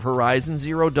version of Horizon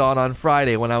Zero Dawn on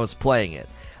Friday when I was playing it.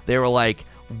 They were like,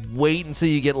 wait until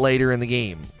you get later in the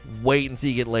game. Wait until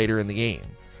you get later in the game.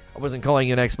 I wasn't calling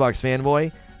you an Xbox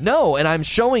fanboy. No, and I'm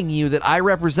showing you that I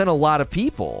represent a lot of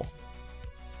people.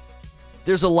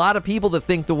 There's a lot of people that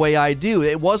think the way I do.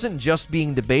 It wasn't just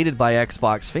being debated by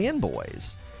Xbox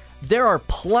fanboys. There are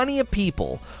plenty of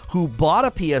people who bought a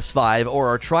PS5 or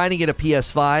are trying to get a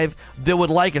PS5 that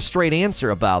would like a straight answer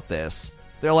about this.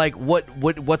 They're like,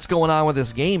 what's going on with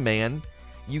this game, man?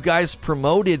 You guys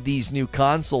promoted these new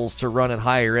consoles to run at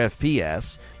higher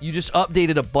FPS. You just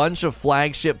updated a bunch of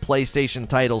flagship PlayStation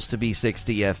titles to be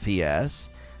 60 FPS.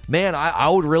 Man, I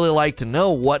would really like to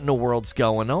know what in the world's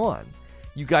going on.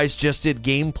 You guys just did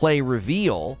gameplay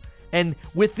reveal, and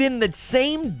within the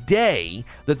same day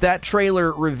that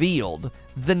trailer revealed,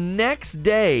 the next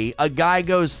day a guy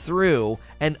goes through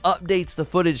and updates the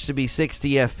footage to be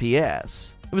 60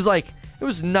 FPS. It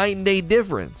was night and day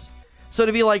difference. So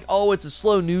to be like, oh, it's a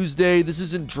slow news day, this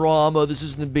isn't drama, this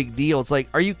isn't a big deal. It's like,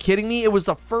 are you kidding me? It was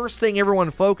the first thing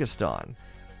everyone focused on.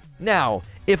 Now,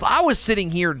 if I was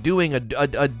sitting here doing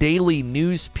a daily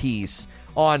news piece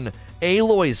on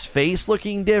Aloy's face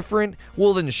looking different,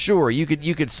 well then sure, you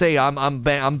could say I'm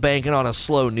banking on a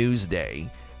slow news day.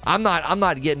 I'm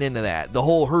not getting into that.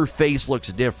 Her face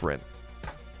looks different.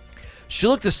 She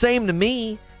looked the same to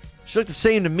me. She looked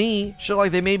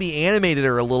like they maybe animated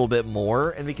her a little bit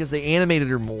more, and because they animated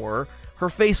her more, her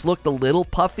face looked a little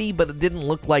puffy, but it didn't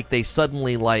look like they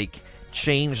suddenly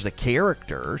changed the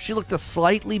character. She looked a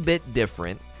slightly bit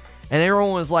different, and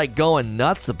everyone was going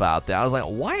nuts about that. I was like,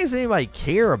 why does anybody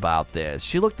care about this?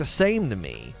 She looked the same to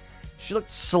me. She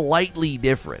looked slightly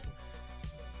different.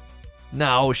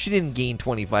 No, she didn't gain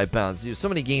 25 pounds. If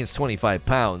somebody gains 25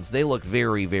 pounds, they look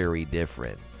very, very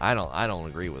different. I don't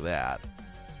agree with that.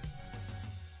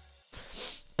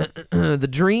 The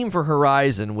dream for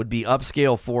Horizon would be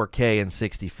upscale 4K and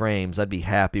 60 frames. I'd be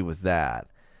happy with that.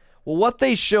 Well, what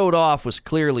they showed off was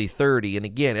clearly 30, and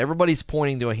again, everybody's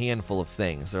pointing to a handful of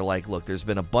things. They're like, look, there's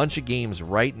been a bunch of games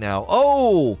right now.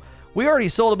 Oh, we already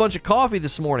sold a bunch of coffee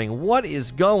this morning. What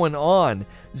is going on?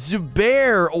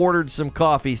 Zubair ordered some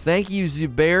coffee. Thank you,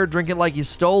 Zubair. Drink it like you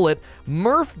stole it.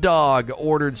 Murph Dog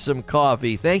ordered some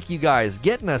coffee. Thank you, guys.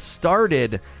 Getting us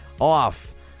started off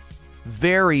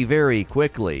very, very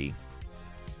quickly.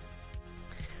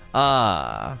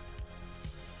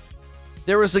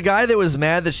 There was a guy that was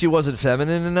mad that she wasn't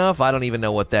feminine enough. I don't even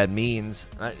know what that means.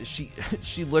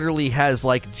 She literally has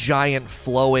giant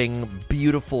flowing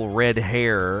beautiful red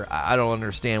hair. I don't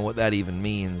understand what that even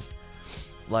means.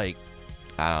 I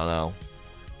don't know.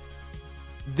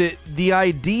 The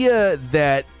idea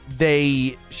that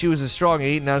she was a strong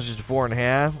 8, now she's a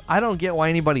 4.5. I don't get why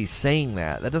anybody's saying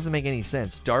that. That doesn't make any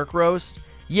sense. Dark Roast?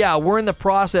 Yeah, we're in the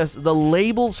process. The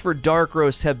labels for Dark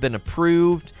Roast have been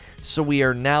approved, so we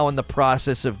are now in the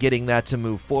process of getting that to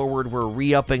move forward. We're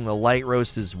re-upping the Light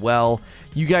Roast as well.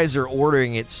 You guys are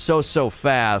ordering it so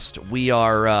fast.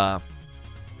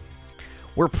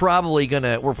 We're probably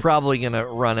gonna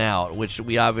run out, which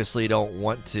we obviously don't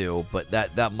want to, but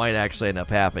that might actually end up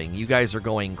happening. You guys are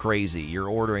going crazy. You're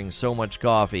ordering so much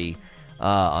coffee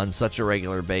on such a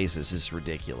regular basis. It's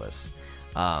ridiculous.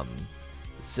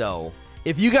 So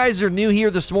if you guys are new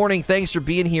here this morning, thanks for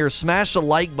being here. Smash the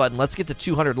like button. Let's get to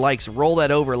 200 likes. Roll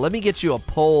that over. Let me get you a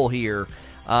poll here.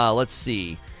 Let's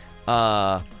see.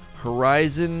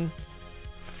 Horizon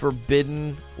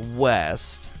Forbidden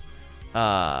West.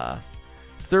 30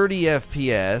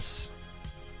 FPS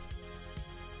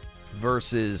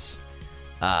versus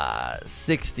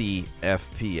 60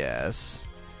 FPS.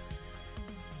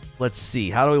 Let's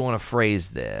see. How do we want to phrase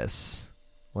this?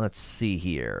 Let's see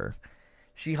here.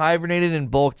 She hibernated and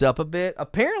bulked up a bit.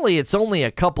 Apparently, it's only a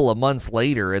couple of months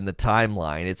later in the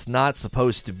timeline. It's not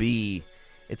supposed to be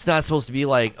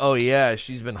like, oh yeah,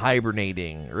 she's been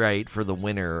hibernating, right, for the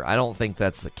winter. I don't think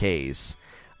that's the case.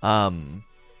 I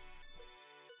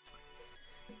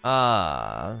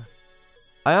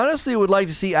honestly would like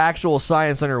to see actual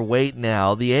science on her weight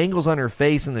now. The angles on her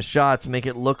face in the shots make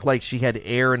it look like she had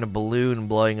air in a balloon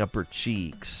blowing up her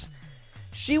cheeks.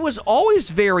 She was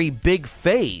always very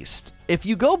big-faced. If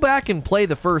you go back and play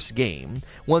the first game,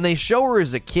 when they show her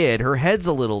as a kid, her head's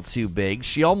a little too big.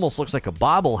 She almost looks like a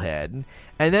bobblehead.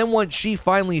 And then once she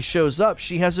finally shows up,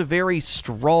 she has a very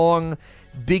strong,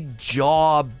 big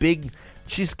jaw,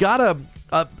 she's got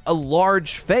a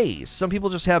large face. Some people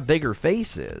just have bigger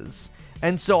faces.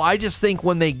 And so I just think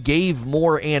when they gave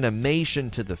more animation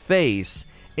to the face,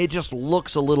 it just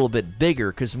looks a little bit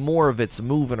bigger because more of it's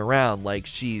moving around. Like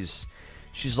she's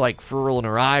furrowing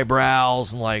her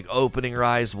eyebrows and opening her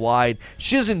eyes wide.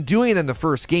 She isn't doing it in the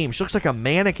first game. She looks like a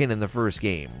mannequin in the first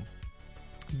game.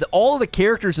 All of the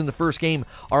characters in the first game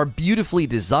are beautifully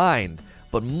designed,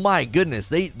 but my goodness,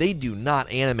 they do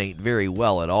not animate very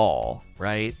well at all,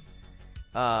 right?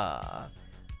 I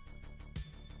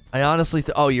honestly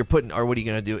oh, you're putting, or what are you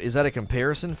going to do? Is that a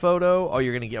comparison photo? Oh, what are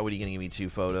you going to give me 2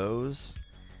 photos?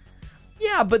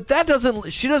 Yeah, but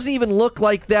she doesn't even look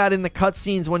like that in the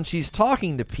cutscenes when she's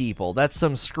talking to people. That's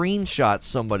some screenshot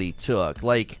somebody took.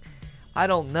 I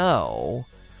don't know.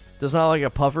 There's not a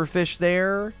pufferfish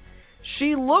there.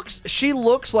 She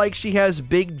looks like she has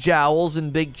big jowls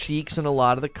and big cheeks in a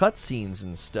lot of the cutscenes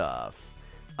and stuff.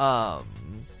 I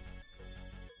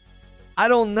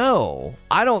don't know.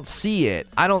 I don't see it.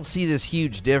 I don't see this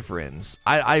huge difference.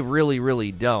 I really,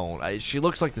 really don't. She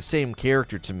looks like the same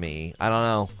character to me. I don't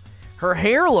know. Her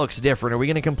hair looks different. Are we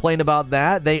going to complain about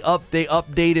that? They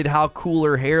updated how cool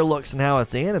her hair looks and how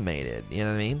it's animated. You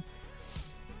know what I mean?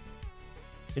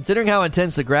 Considering how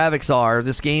intense the graphics are,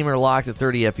 this game are locked at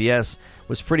 30 FPS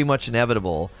was pretty much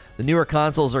inevitable. The newer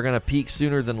consoles are going to peak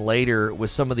sooner than later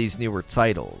with some of these newer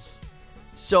titles.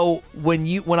 So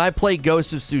when I play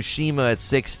Ghost of Tsushima at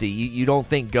 60, you don't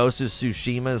think Ghost of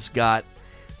Tsushima's got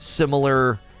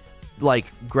similar like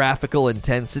graphical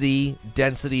intensity,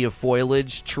 density of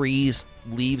foliage, trees,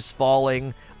 leaves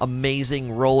falling,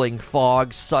 amazing rolling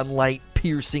fog, sunlight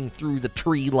piercing through the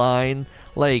tree line?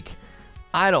 Like,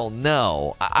 I don't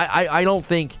know. I don't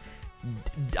think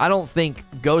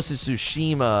Ghost of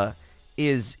Tsushima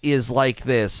is like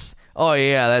this. Oh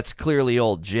yeah, that's clearly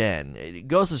old gen.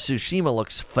 Ghost of Tsushima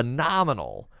looks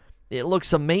phenomenal. It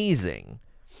looks amazing.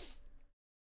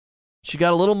 She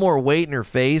got a little more weight in her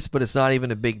face, but it's not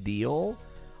even a big deal.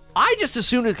 I just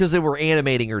assumed it because they were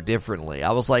animating her differently.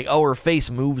 I was like, oh, her face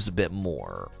moves a bit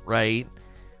more, right?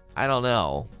 I don't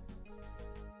know.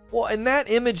 Well, and that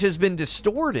image has been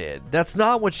distorted. That's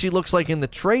not what she looks like in the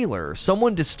trailer.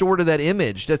 Someone distorted that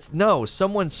image.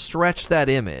 Someone stretched that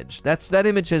image. That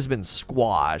image has been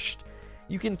squashed.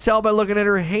 You can tell by looking at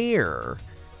her hair.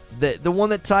 The one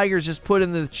that Tiger's just put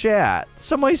in the chat.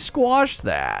 Somebody squashed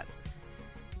that.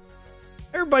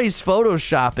 Everybody's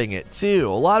photoshopping it, too.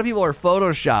 A lot of people are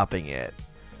photoshopping it.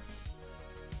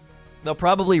 They'll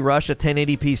probably rush a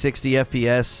 1080p 60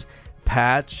 FPS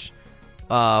patch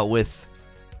with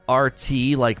RT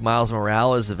like Miles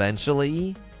Morales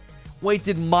eventually. Wait,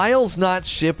 did Miles not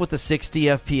ship with the 60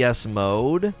 FPS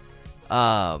mode?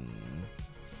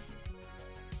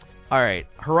 Alright,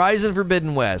 Horizon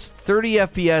Forbidden West, 30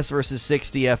 FPS versus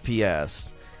 60 FPS.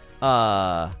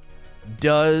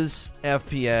 Does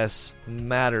FPS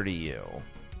matter to you?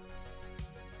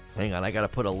 Hang on, I gotta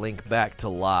put a link back to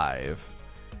live.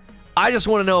 I just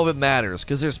want to know if it matters,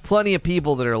 because there's plenty of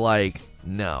people that are like,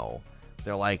 no.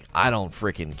 They're like, I don't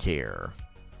freaking care.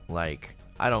 Like,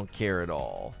 I don't care at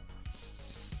all.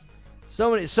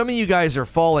 Some of you guys are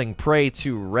falling prey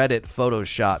to Reddit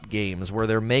Photoshop games where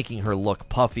they're making her look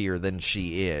puffier than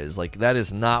she is. Like, that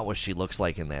is not what she looks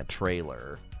like in that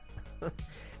trailer.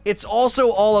 It's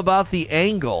also all about the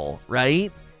angle,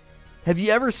 right? Have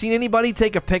you ever seen anybody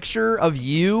take a picture of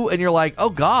you and you're like,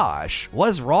 oh gosh, what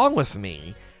is wrong with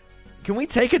me? Can we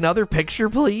take another picture,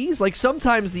 please? Like,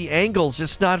 sometimes the angle's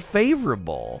just not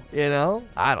favorable, you know?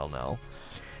 I don't know.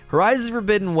 Horizon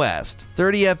Forbidden West,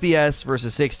 30 FPS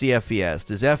versus 60 FPS.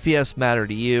 Does FPS matter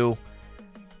to you?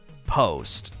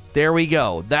 Post. There we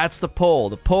go. That's the poll.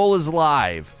 The poll is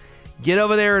live. Get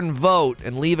over there and vote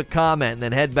and leave a comment and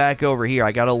then head back over here.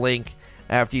 I got a link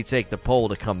after you take the poll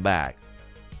to come back.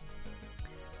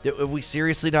 Have we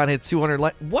seriously not hit 200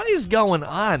 likes? What is going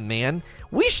on, man?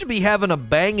 We should be having a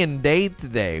banging day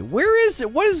today. Where is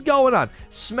it? What is going on?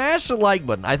 Smash the like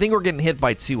button. I think we're getting hit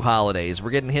by two holidays.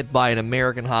 We're getting hit by an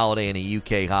American holiday and a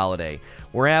UK holiday.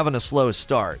 We're having a slow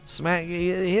start.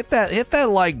 Hit that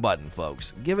like button,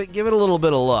 folks. Give it a little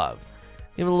bit of love.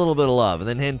 Give it a little bit of love,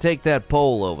 and then take that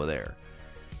poll over there.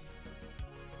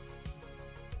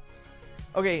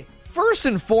 Okay, first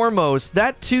and foremost,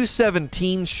 that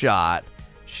 217 shot,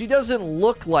 she doesn't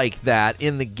look like that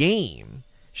in the game.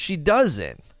 She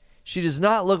doesn't. She does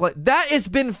not look like that. It's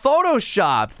been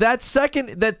photoshopped. That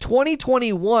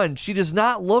 2021, she does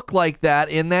not look like that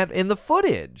in the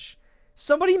footage.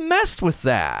 Somebody messed with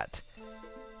that.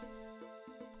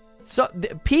 So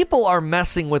people are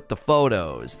messing with the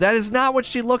photos. That is not what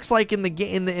she looks like in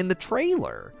the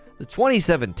trailer. The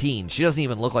 2017, she doesn't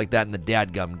even look like that in the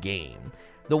dadgum game.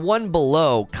 The one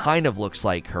below kind of looks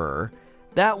like her.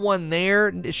 That one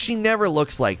there, she never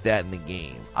looks like that in the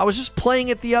game. I was just playing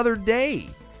it the other day.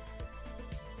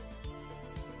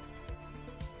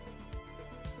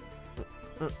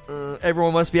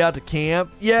 Everyone must be out to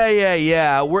camp.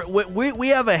 Yeah. We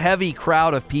have a heavy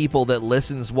crowd of people that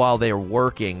listens while they're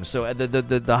working, so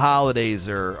the holidays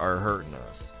are hurting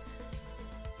us.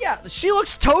 Yeah, she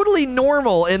looks totally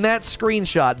normal in that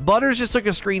screenshot. Butters just took a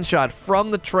screenshot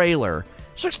from the trailer.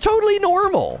 She looks totally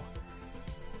normal.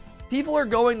 People are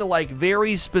going to like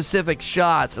very specific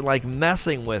shots and like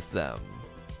messing with them.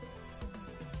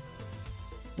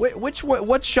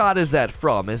 What shot is that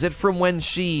from? Is it from when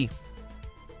she...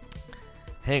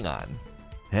 Hang on.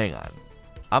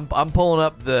 I'm pulling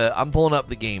up the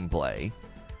gameplay.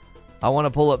 I want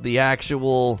to pull up the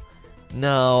actual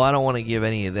No, I don't want to give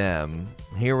any of them.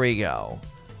 Here we go.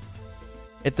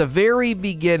 At the very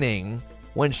beginning,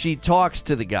 when she talks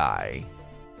to the guy.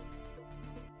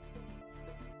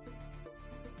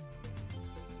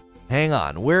 Hang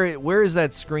on. Where is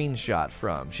that screenshot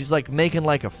from? She's like making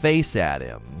like a face at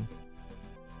him.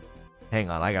 Hang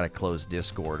on. I got to close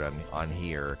Discord on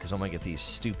here because I'm going to get these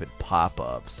stupid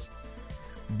pop-ups.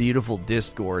 Beautiful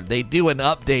Discord. They do an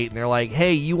update and they're like,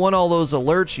 hey, you want all those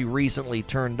alerts you recently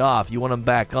turned off. You want them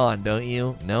back on, don't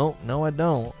you? No, I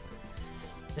don't.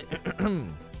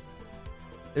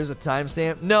 There's a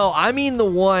timestamp. No, I mean the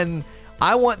one...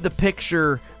 I want the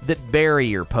picture that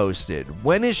Barrier posted.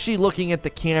 When is she looking at the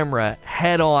camera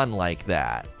head on like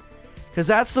that? Because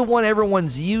that's the one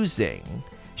everyone's using.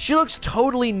 She looks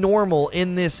totally normal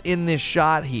in this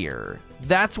shot here.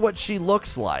 That's what she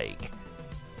looks like.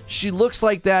 She looks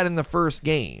like that in the first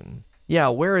game. Yeah,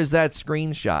 where is that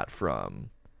screenshot from?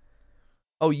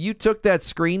 Oh, you took that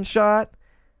screenshot?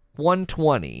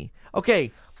 120.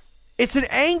 Okay. It's an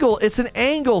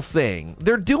angle thing.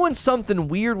 They're doing something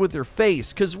weird with her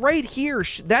face, because right here,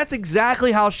 that's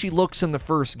exactly how she looks in the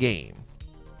first game.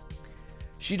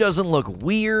 She doesn't look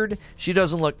weird. She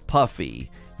doesn't look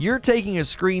puffy. You're taking a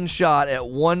screenshot at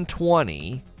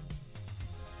 120.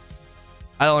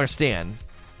 I don't understand.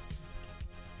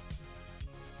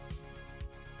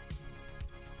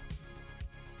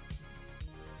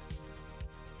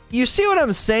 You see what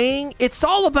I'm saying? It's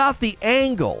all about the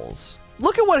angles.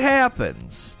 Look at what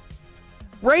happens.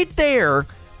 Right there,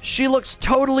 she looks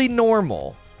totally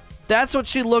normal. That's what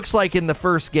she looks like in the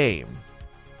first game.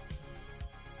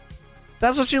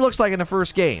 That's what she looks like in the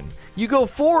first game. You go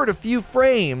forward a few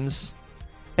frames,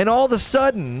 and all of a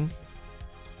sudden,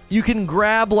 you can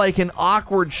grab like an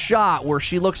awkward shot where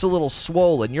she looks a little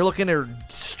swollen. You're looking at her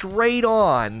straight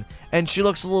on, and she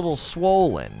looks a little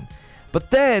swollen.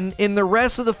 But then, in the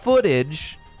rest of the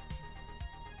footage...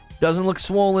 doesn't look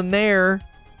swollen there.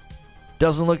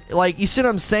 Doesn't look like... You see what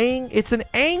I'm saying? It's an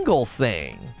angle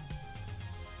thing.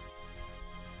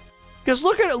 Because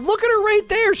look at her right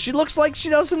there. She looks like she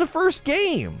does in the first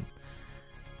game.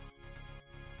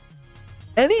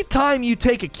 Anytime you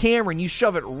take a camera and you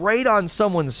shove it right on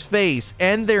someone's face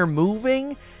and they're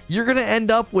moving, you're going to end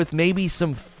up with maybe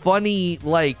some funny,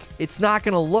 like, it's not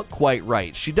going to look quite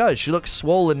right. She does. She looks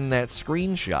swollen in that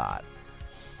screenshot.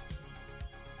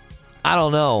 I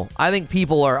don't know. I think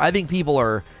people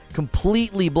are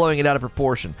completely blowing it out of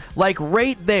proportion. Like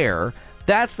right there,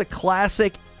 that's the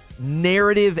classic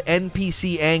narrative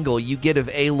NPC angle you get of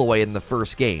Aloy in the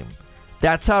first game.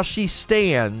 That's how she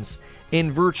stands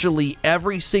in virtually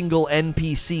every single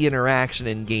NPC interaction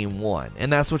in Game 1.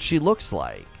 And that's what she looks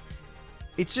like.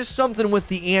 It's just something with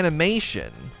the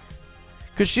animation.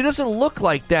 Because she doesn't look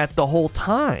like that the whole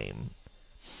time.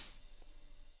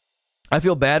 I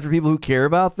feel bad for people who care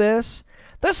about this.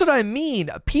 That's what I mean.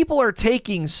 People are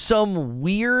taking some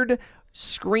weird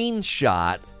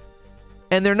screenshot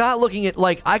and they're not looking at,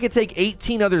 like, I could take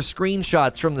 18 other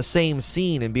screenshots from the same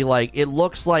scene and be like, it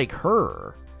looks like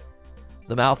her.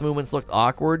 The mouth movements looked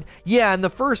awkward. Yeah, in the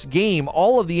first game,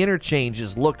 all of the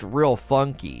interchanges looked real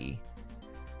funky.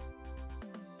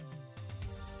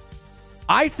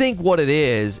 I think what it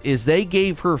is they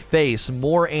gave her face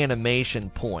more animation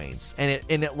points, and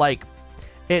it like,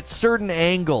 at certain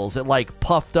angles, it like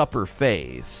puffed up her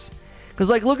face. Because,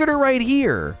 like, look at her right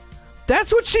here.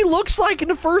 That's what she looks like in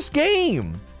the first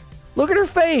game. Look at her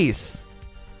face.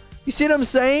 You see what I'm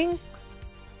saying?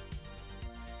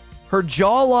 Her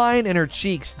jawline and her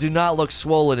cheeks do not look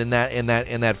swollen in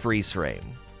that freeze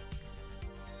frame.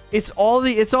 It's all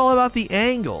about the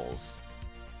angles.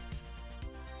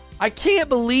 I can't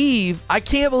believe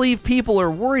people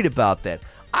are worried about that.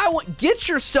 Get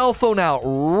your cell phone out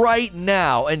right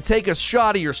now and take a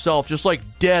shot of yourself just like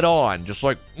dead on, just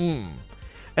like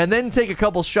and then take a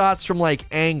couple shots from like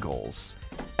angles,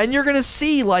 and you're gonna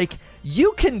see like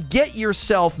you can get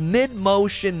yourself mid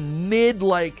motion, mid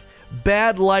like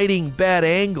bad lighting, bad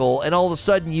angle, and all of a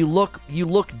sudden you look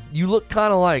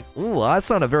kind of like, ooh, that's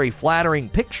not a very flattering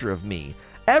picture of me.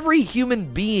 Every human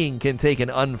being can take an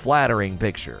unflattering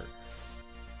picture.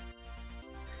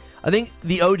 I think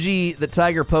the OG that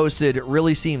Tiger posted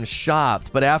really seems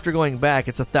shocked, but after going back,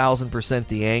 it's 1,000%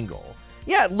 the angle.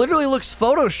 Yeah, it literally looks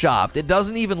photoshopped. It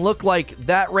doesn't even look like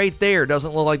that right there.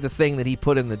 Doesn't look like the thing that he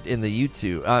put in the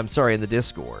YouTube. I'm sorry, in the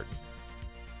Discord.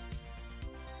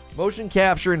 Motion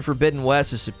capture in Forbidden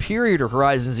West is superior to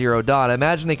Horizon Zero Dawn. I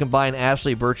imagine they combine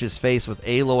Ashley Birch's face with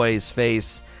Aloy's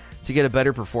face to get a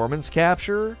better performance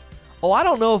capture. Oh, I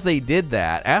don't know if they did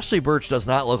that. Ashley Birch does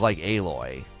not look like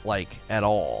Aloy, like, at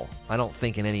all. I don't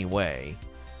think in any way.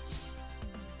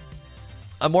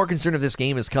 I'm more concerned if this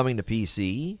game is coming to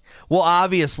PC. Well,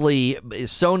 obviously,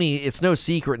 Sony, it's no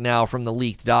secret now from the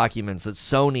leaked documents that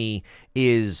Sony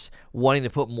is wanting to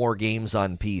put more games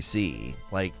on PC.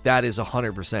 Like, that is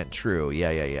 100% true.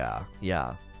 Yeah.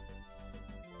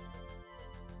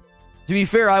 To be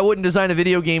fair, I wouldn't design a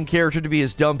video game character to be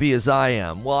as dumpy as I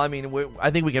am. Well, I mean, I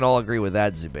think we can all agree with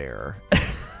that, Zubair.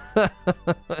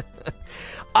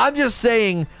 I'm just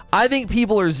saying, I think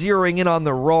people are zeroing in on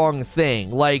the wrong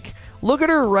thing. Like, look at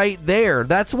her right there.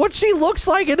 That's what she looks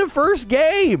like in the first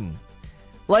game.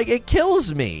 Like, it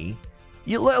kills me.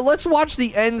 Let's watch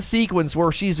the end sequence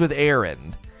where she's with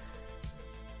Aaron.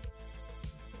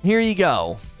 Here you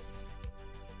go.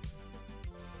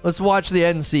 Let's watch the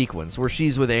end sequence where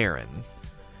she's with Aaron.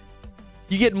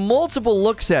 You get multiple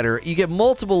looks at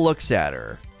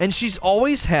her. And she's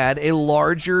always had a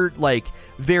larger, like,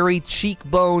 very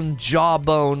cheekbone,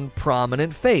 jawbone,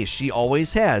 prominent face. She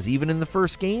always has. Even in the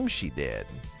first game, she did.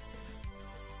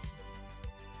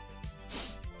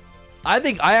 I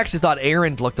actually thought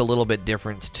Aaron looked a little bit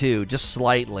different, too. Just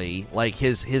slightly. Like,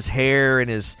 his hair and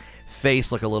his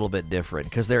face look a little bit different.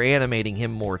 Because they're animating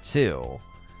him more, too.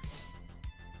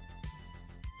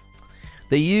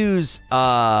 They use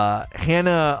Hannah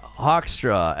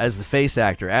Hoekstra as the face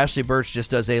actor. Ashley Birch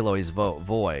just does Aloy's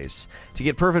voice. To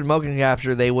get perfect motion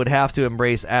capture, they would have to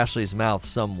embrace Ashley's mouth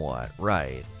somewhat.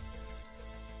 Right.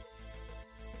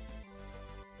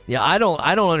 Yeah, I don't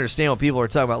understand what people are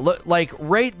talking about. Look, like,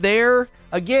 right there,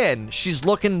 again, she's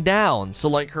looking down. So,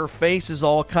 like, her face is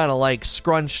all kind of, like,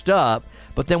 scrunched up.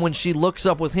 But then when she looks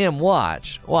up with him,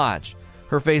 watch.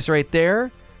 Her face right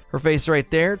there.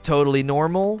 Totally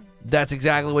normal. That's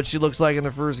exactly what she looks like in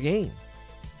the first game.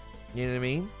 You know what I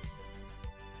mean?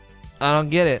 I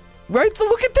don't get it. Right?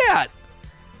 Look at that.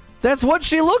 That's what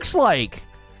she looks like.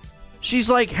 She's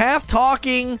like half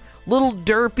talking, little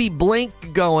derpy blink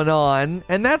going on,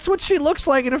 and that's what she looks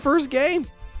like in the first game.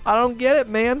 I don't get it,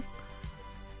 man.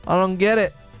 I don't get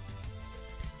it.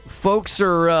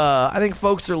 I think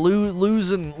folks are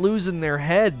losing their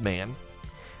head, man.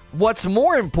 What's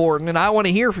more important, and I want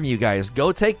to hear from you guys,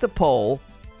 go take the poll.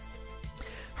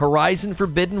 Horizon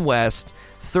Forbidden West,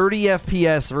 30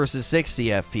 FPS versus 60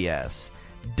 FPS.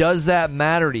 Does that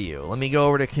matter to you? Let me go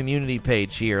over to community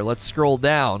page here. Let's scroll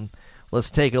down. Let's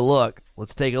take a look.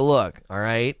 All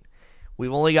right?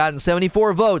 We've only gotten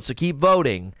 74 votes, so keep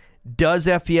voting. Does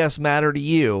FPS matter to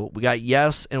you? We got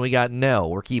yes and we got no.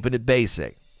 We're keeping it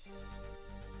basic.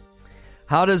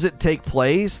 How does it take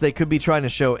place? They could be trying to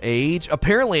show age.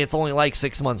 Apparently, it's only like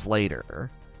 6 months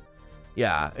later.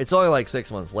 Yeah, it's only like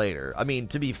 6 months later. I mean,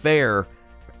 to be fair,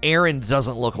 Aaron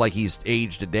doesn't look like he's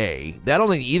aged a day. I don't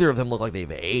think either of them look like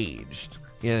they've aged.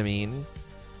 You know what I mean?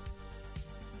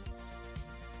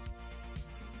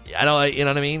 You know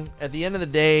what I mean? At the end of the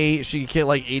day, she could kill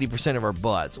like 80% of our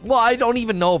butts. Well, I don't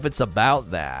even know if it's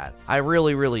about that. I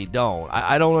really, really don't.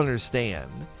 I don't understand.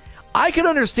 I could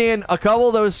understand a couple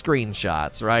of those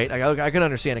screenshots, right? I could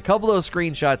understand a couple of those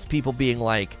screenshots, people being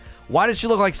like, why did she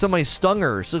look like somebody stung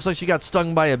her? She looks like she got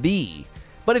stung by a bee.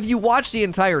 But if you watch the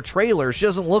entire trailer, she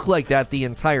doesn't look like that the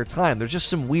entire time. There's just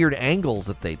some weird angles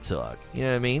that they took. You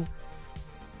know what I mean?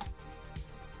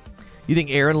 You think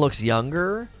Aaron looks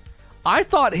younger? I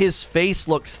thought his face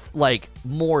looked like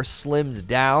more slimmed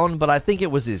down, but I think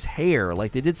it was his hair.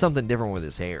 Like they did something different with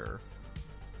his hair.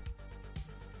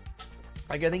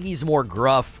 Like I think he's more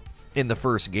gruff in the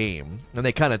first game, and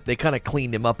they kind of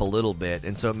cleaned him up a little bit,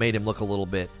 and so it made him look a little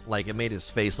bit like it made his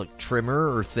face look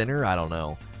trimmer or thinner. I don't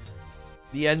know.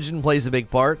 The engine plays a big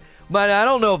part, but I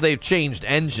don't know if they've changed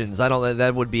engines. I don't.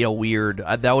 That would be a weird.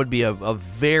 That would be a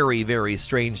very, very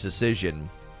strange decision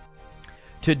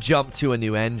to jump to a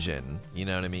new engine. You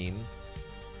know what I mean?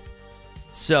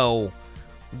 So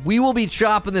we will be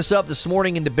chopping this up this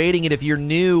morning and debating it. If you're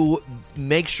new,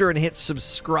 make sure and hit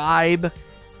subscribe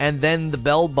and then the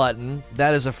bell button.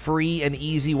 That is a free and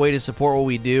easy way to support what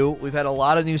we do. We've had a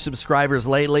lot of new subscribers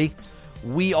lately.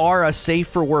 We are a safe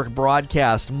for work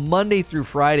broadcast Monday through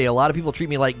Friday. A lot of people treat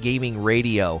me like gaming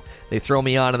radio. They throw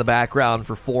me on in the background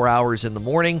for 4 hours in the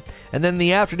morning, and then in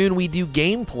the afternoon we do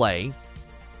gameplay.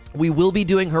 We will be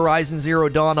doing Horizon Zero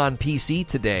Dawn on PC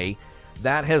today.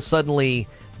 That has suddenly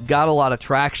got a lot of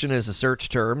traction as a search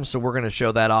term, so we're going to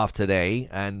show that off today.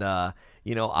 And,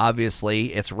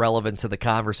 obviously it's relevant to the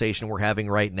conversation we're having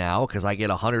right now because I get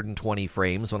 120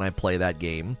 frames when I play that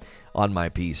game on my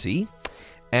PC.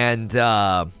 And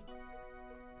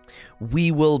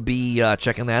we will be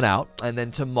checking that out. And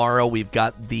then tomorrow we've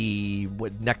got the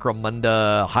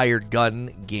Necromunda Hired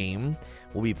Gun game.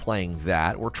 We'll be playing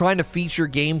that. We're trying to feature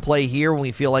gameplay here when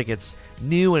we feel like it's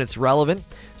new and it's relevant.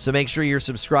 So make sure you're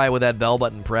subscribed with that bell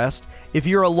button pressed. If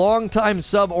you're a long-time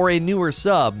sub or a newer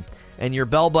sub and your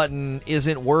bell button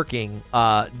isn't working,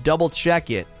 double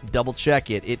check it.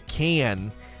 It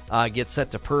can get set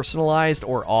to personalized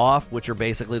or off, which are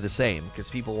basically the same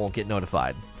because people won't get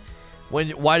notified.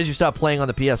 Why did you stop playing on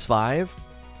the PS5?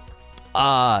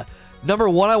 Number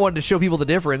one, I wanted to show people the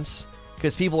difference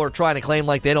because people are trying to claim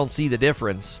like they don't see the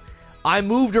difference. I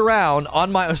moved around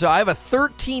on so I have a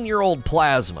 13-year-old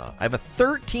plasma. I have a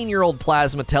 13-year-old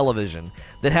plasma television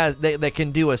that can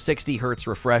do a 60 hertz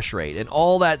refresh rate, and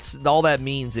all that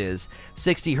means is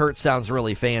 60 hertz sounds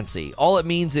really fancy. All it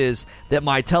means is that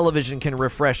my television can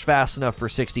refresh fast enough for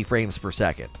 60 frames per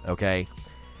second. Okay,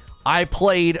 I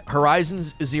played Horizon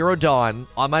Zero Dawn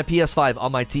on my PS5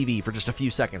 on my TV for just a few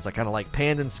seconds. I kind of like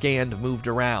panned and scanned, moved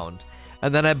around,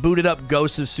 and then I booted up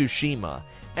Ghost of Tsushima,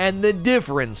 and the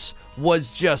difference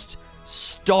was just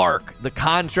stark. The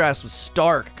contrast was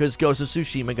stark because Ghost of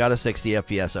Tsushima got a 60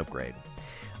 FPS upgrade.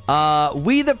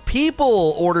 We the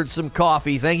People ordered some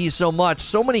coffee. Thank you so much.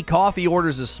 So many coffee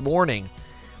orders this morning.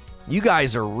 You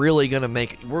guys are really going to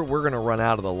make it. We're going to run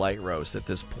out of the light roast at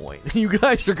this point. You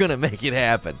guys are going to make it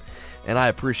happen, and I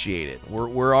appreciate it.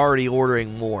 We're already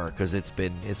ordering more because it's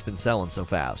been selling so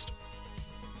fast.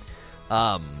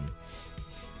 I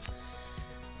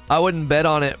wouldn't bet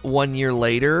on it 1 year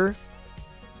later.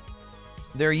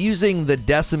 They're using the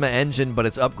Decima engine, but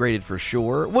it's upgraded for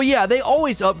sure. Well, yeah, they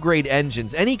always upgrade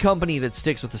engines. Any company that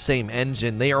sticks with the same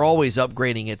engine, they are always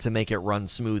upgrading it to make it run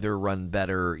smoother, run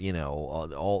better, you know,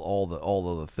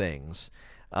 all of the things.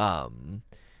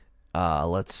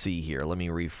 Let's see here. Let me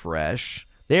refresh.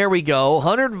 There we go.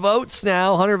 100 votes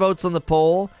now. 100 votes on the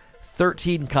poll.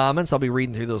 13 comments. I'll be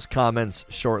reading through those comments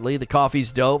shortly. The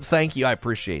coffee's dope. Thank you. I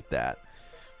appreciate that.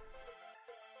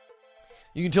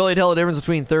 You can totally tell the difference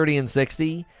between 30 and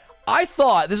 60.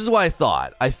 This is what I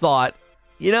thought. I thought,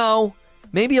 you know,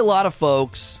 maybe a lot of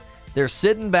folks, they're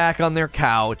sitting back on their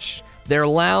couch, they're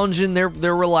lounging, they're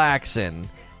relaxing,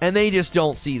 and they just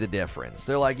don't see the difference.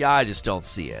 They're like, yeah, I just don't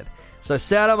see it. So I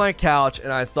sat on my couch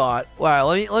and I thought, wow,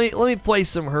 let me play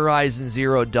some Horizon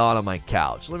Zero Dawn on my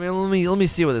couch. Let me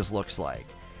see what this looks like.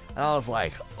 And I was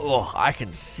like, oh, I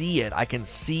can see it. I can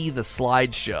see the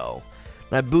slideshow.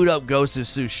 And I boot up Ghost of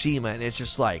Tsushima, and it's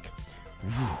just like,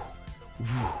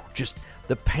 just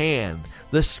the pan,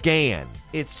 the scan.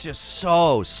 It's just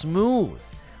so smooth.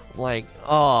 I'm like,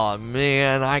 oh,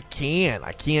 man, I can't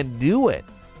do it.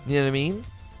 You know what I mean?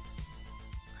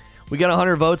 We got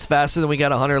 100 votes faster than we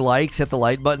got 100 likes. Hit the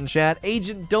like button, chat.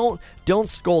 Agent, don't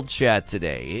scold chat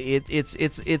today.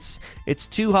 It's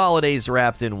two holidays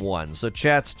wrapped in one. So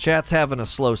chat's having a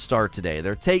slow start today.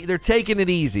 They're taking it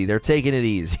easy. They're taking it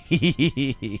easy.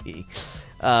 You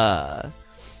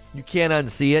can't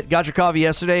unsee it. Got your coffee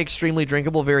yesterday. Extremely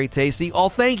drinkable, very tasty. Oh,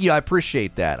 thank you. I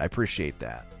appreciate that.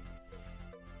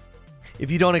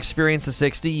 If you don't experience a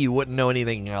 60, you wouldn't know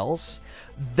anything else.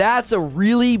 That's a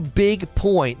really big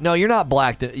point. No, you're not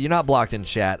blocked. You're not blocked in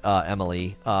chat,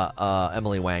 Emily.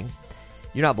 Emily Wang.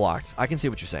 You're not blocked. I can see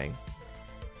what you're saying.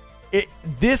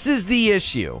 This is the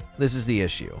issue.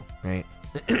 Right?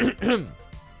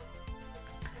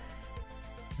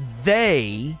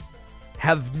 They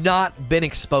have not been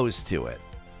exposed to it.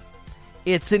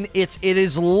 It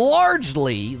is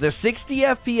largely the 60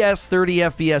 FPS, 30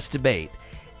 FPS debate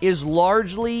is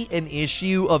largely an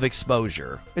issue of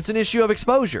exposure. It's an issue of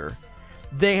exposure.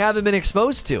 They haven't been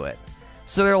exposed to it.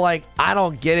 So they're like, I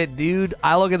don't get it, dude.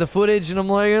 I look at the footage and I'm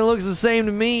like, it looks the same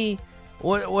to me.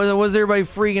 What's everybody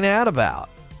freaking out about?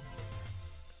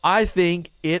 I think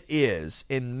it is,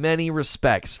 in many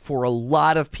respects, for a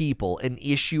lot of people, an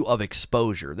issue of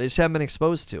exposure. They just haven't been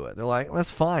exposed to it. They're like,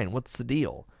 that's fine. What's the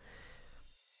deal?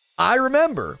 I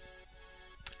remember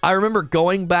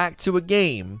going back to a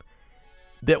game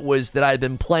that I had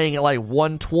been playing at like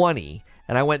 120,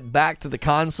 and I went back to the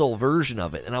console version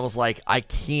of it, and I was like, I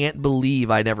can't believe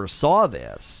I never saw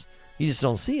this. You just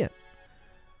don't see it.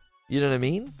 You know what I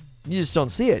mean? You just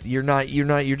don't see it. You're not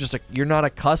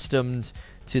accustomed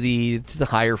to the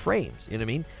higher frames. You know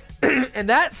what I mean? And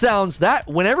that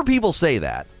whenever people say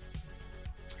that,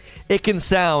 it can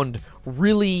sound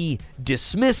really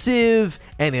dismissive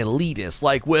and elitist,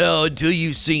 like, well, until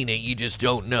you've seen it, you just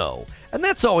don't know. And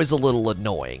that's always a little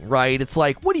annoying, right? It's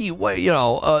like,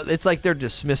 it's like they're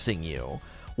dismissing you.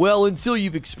 Well, until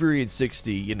you've experienced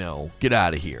 60, get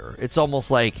out of here. It's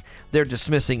almost like they're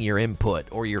dismissing your input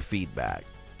or your feedback.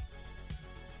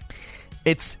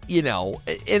 It's, and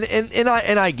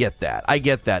I get that. I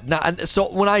get that. Now, so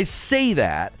when I say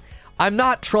that, I'm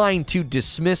not trying to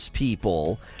dismiss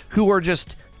people who are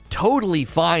just totally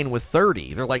fine with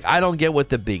 30. They're like, I don't get what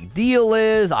the big deal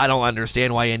is. I don't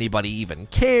understand why anybody even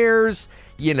cares,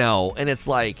 you know. And it's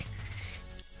like,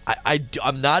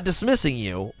 I'm not dismissing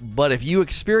you, but if you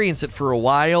experience it for a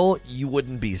while, you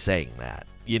wouldn't be saying that,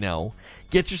 you know.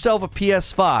 Get yourself a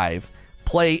PS5,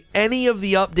 play any of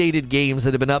the updated games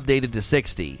that have been updated to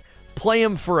 60, play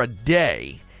them for a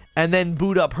day, and then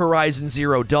boot up Horizon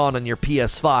Zero Dawn on your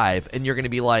PS5, and you're going to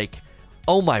be like,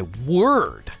 oh my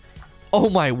word. Oh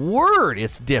my word,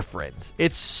 it's different.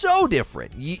 It's so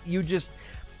different. You just,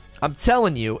 I'm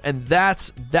telling you, and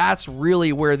that's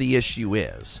really where the issue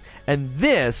is. And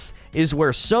this is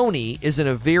where Sony is in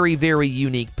a very, very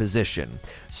unique position.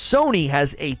 Sony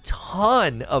has a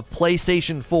ton of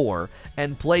PlayStation 4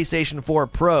 and PlayStation 4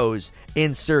 Pros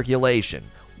in circulation.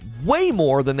 Way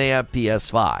more than they have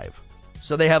PS5.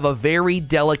 So they have a very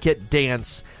delicate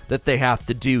dance that they have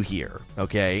to do here,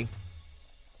 okay?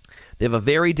 They have a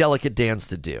very delicate dance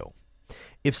to do.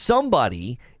 If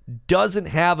somebody doesn't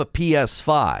have a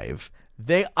PS5,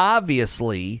 they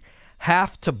obviously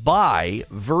have to buy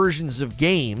versions of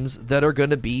games that are going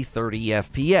to be 30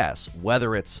 FPS,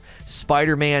 whether it's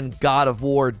Spider-Man, God of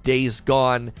War, Days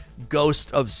Gone,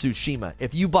 Ghost of Tsushima.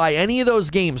 If you buy any of those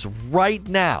games right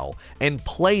now and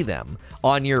play them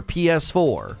on your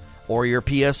PS4 or your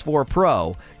PS4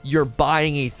 Pro, you're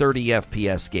buying a 30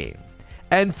 FPS game.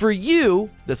 And for you,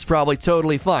 that's probably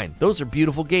totally fine. Those are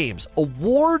beautiful games.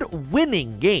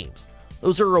 Award-winning games.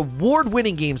 Those are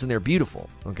award-winning games, and they're beautiful,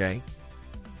 okay?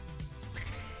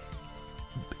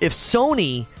 If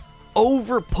Sony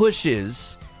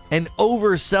over-pushes and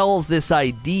oversells this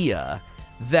idea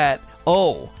that,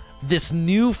 oh, this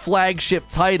new flagship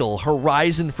title,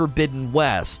 Horizon Forbidden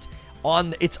West,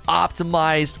 it's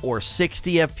optimized or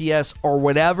 60 FPS or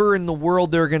whatever in the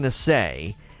world they're going to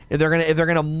say, if they're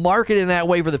gonna market it in that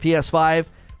way for the PS5,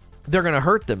 they're gonna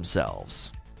hurt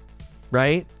themselves,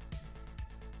 right?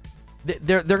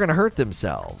 They're gonna hurt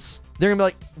themselves. They're gonna be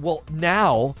like, well,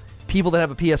 now people that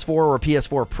have a PS4 or a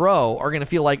PS4 Pro are gonna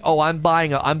feel like, oh, I'm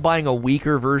buying a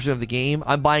weaker version of the game.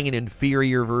 I'm buying an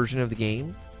inferior version of the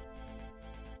game.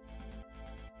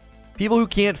 People who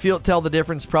can't tell the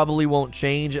difference probably won't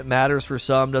change. It matters for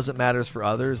some, doesn't matter for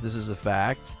others. This is a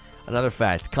fact. Another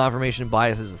fact: confirmation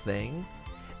bias is a thing.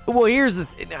 Well, here's the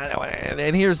thing,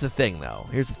 though.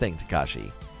 Here's the thing,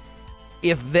 Takashi.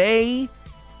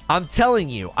 I'm telling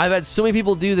you, I've had so many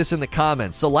people do this in the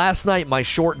comments. So last night, my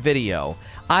short video,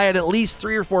 I had at least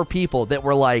 3 or 4 people that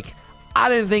were like, I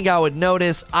didn't think I would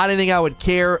notice, I didn't think I would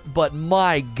care, but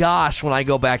my gosh, when I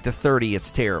go back to 30,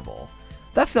 it's terrible.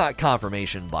 That's not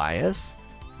confirmation bias.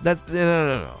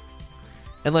 No.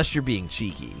 Unless you're being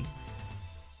cheeky.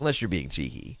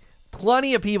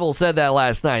 Plenty of people said that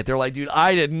last night. They're like, dude,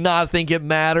 I did not think it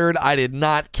mattered. I did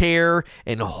not care.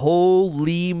 And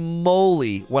holy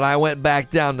moly, when I went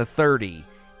back down to 30,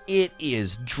 it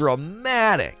is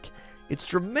dramatic. It's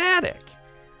dramatic.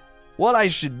 What I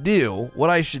should do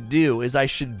is I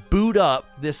should boot up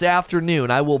this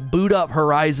afternoon. I will boot up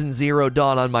Horizon Zero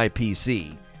Dawn on my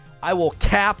PC. I will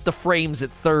cap the frames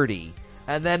at 30,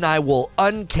 and then I will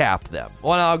uncap them.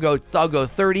 Well, I'll go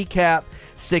 30 cap,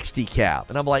 60 cap.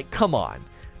 And I'm like, come on.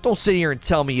 Don't sit here and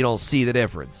tell me you don't see the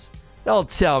difference. Don't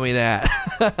tell me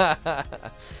that.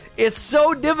 It's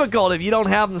so difficult if you don't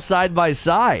have them side by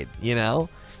side, you know?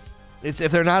 If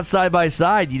they're not side by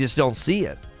side, you just don't see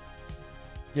it.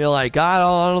 You're like, I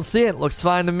don't see it. Looks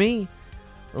fine to me.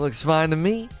 It looks fine to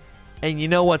me. And you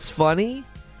know what's funny?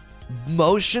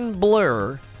 Motion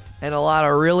blur and a lot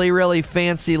of really, really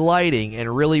fancy lighting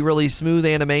and really, really smooth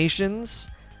animations.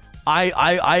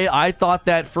 I thought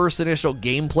that first initial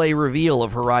gameplay reveal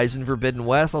of Horizon Forbidden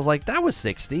West, I was like, that was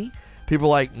 60. People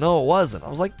were like, no, it wasn't. I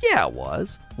was like, yeah, it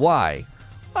was. Why?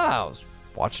 Well, I was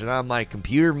watching it on my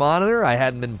computer monitor. I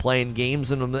hadn't been playing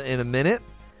games in a minute.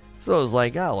 So I was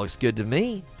like, oh, it looks good to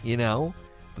me, you know?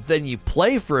 But then you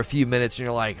play for a few minutes and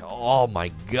you're like, oh my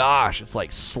gosh, it's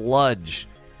like sludge.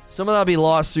 Some of that'll be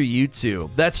lost through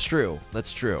YouTube. That's true.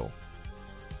 That's true.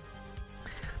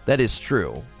 That is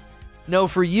true. No,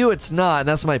 for you it's not, and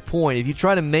that's my point. If you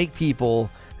try to make people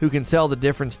who can tell the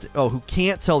difference, who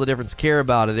can't tell the difference care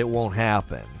about it, it won't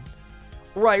happen.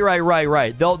 Right.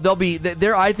 They'll be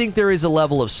there. I think there is a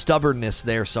level of stubbornness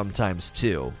there sometimes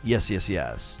too. Yes.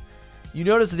 You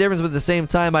notice the difference, but at the same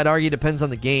time, I'd argue it depends on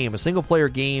the game. A single-player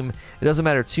game, it doesn't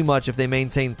matter too much if they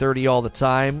maintain 30 all the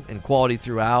time and quality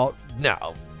throughout.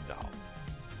 No.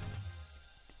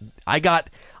 I got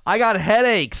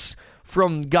headaches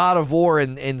from God of War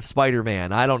and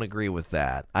Spider-Man. I don't agree with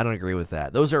that.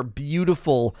 Those are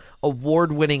beautiful,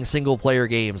 award-winning single-player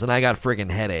games, and I got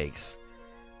friggin' headaches.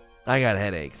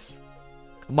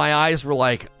 My eyes were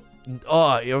like,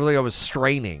 it was like I was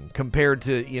straining compared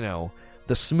to,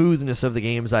 the smoothness of the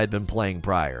games I'd been playing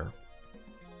prior.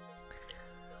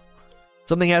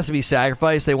 Something has to be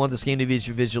sacrificed. They want this game to be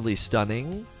visually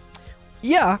stunning.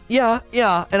 Yeah.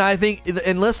 And I think,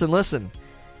 and listen.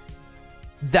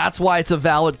 That's why it's a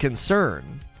valid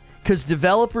concern. Because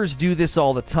developers do this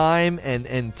all the time,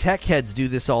 and tech heads do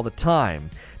this all the time.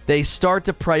 They start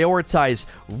to prioritize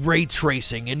ray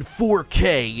tracing and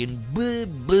 4K and blah,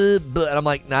 blah, blah. And I'm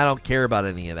like, nah, I don't care about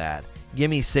any of that. Give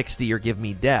me 60 or give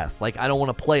me death. Like, I don't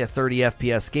want to play a 30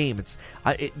 FPS game.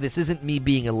 This isn't me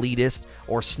being elitist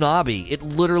or snobby. It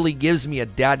literally gives me a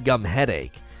dadgum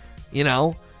headache.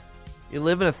 You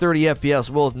live in a 30 FPS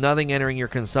world with nothing entering your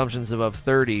consumptions above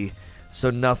 30, so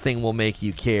nothing will make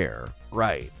you care.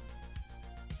 Right.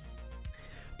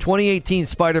 2018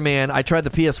 Spider-Man, I tried the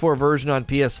PS4 version on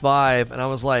PS5, and I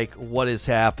was like, what is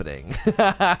happening?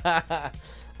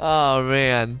 Oh,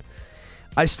 man.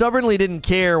 I stubbornly didn't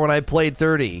care when I played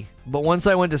 30, but once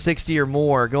I went to 60 or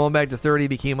more, going back to 30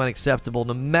 became unacceptable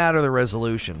no matter the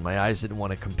resolution. My eyes didn't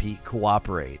want to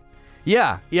cooperate.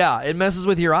 Yeah, it messes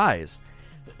with your eyes.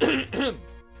 It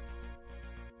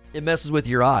messes with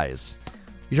your eyes.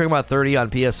 You talking about 30 on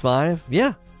PS5?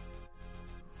 Yeah.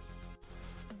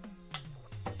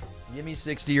 Give me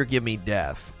 60 or give me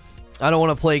death. I don't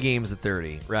want to play games at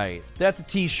 30, right? That's a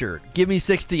t-shirt. Give me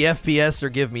 60 FPS or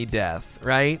give me death,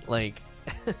 right? Like,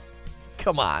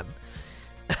 come on.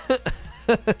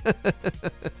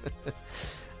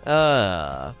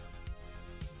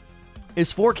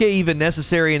 Is 4K even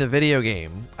necessary in a video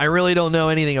game? I really don't know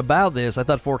anything about this. I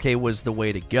thought 4K was the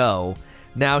way to go.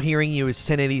 Now hearing you is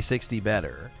 1080 60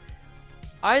 better.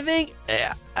 I think,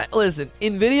 listen,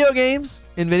 in video games,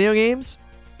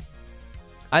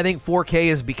 I think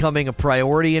 4K is becoming a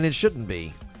priority, and it shouldn't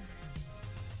be.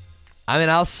 I mean,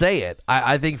 I'll say it.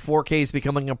 I think 4K is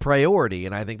becoming a priority,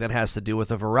 and I think that has to do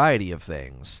with a variety of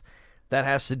things. That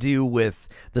has to do with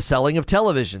the selling of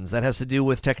televisions. That has to do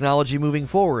with technology moving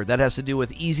forward. That has to do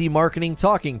with easy marketing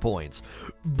talking points.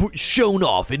 Shown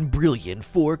off in brilliant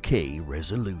 4K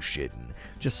resolution.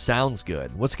 Just sounds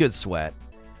good. What's good, Sweat?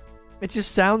 It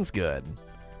just sounds good.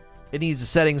 It needs the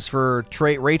settings for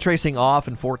ray tracing off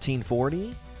in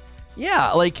 1440.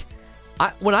 Yeah, like,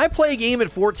 when I play a game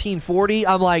at 1440,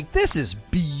 I'm like, this is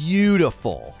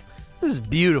beautiful. This is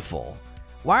beautiful.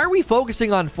 Why are we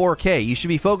focusing on 4K? You should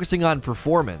be focusing on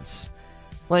performance.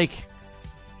 Like,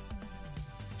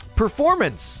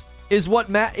 performance is what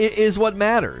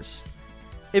matters.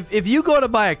 If you go to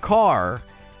buy a car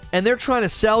and they're trying to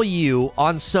sell you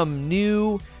on some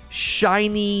new,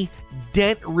 shiny,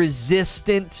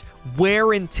 dent-resistant,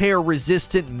 wear and tear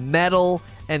resistant metal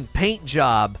and paint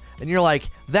job, and you're like,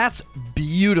 that's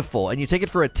beautiful, and you take it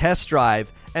for a test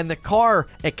drive, and the car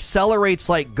accelerates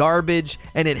like garbage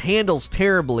and it handles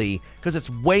terribly because it's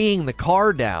weighing the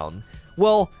car down,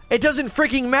 well, it doesn't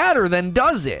freaking matter then,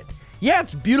 does it? Yeah,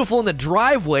 it's beautiful in the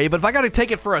driveway, but if I gotta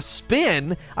take it for a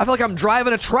spin, I feel like I'm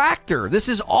driving a tractor. This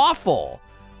is awful.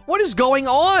 What is going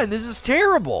on? This is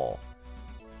terrible.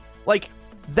 Like,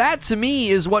 that to me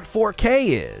is what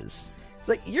 4K is. It's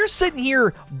like you're sitting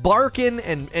here barking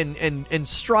and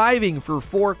striving for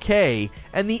 4K,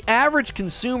 and the average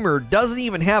consumer doesn't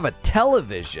even have a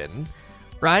television,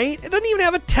 right? It doesn't even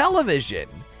have a television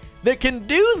that can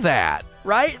do that,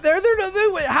 right?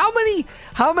 How many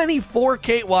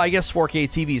 4K? Well, I guess 4K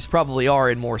TVs probably are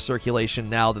in more circulation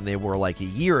now than they were like a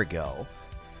year ago.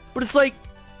 But it's like,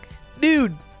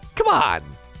 dude, come on,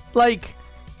 like.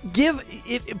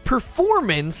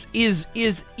 Performance is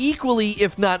equally,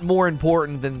 if not more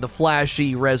important than the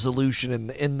flashy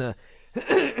resolution and the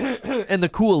and the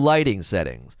cool lighting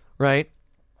settings, right?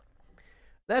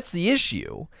 That's the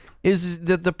issue, is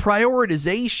that the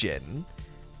prioritization,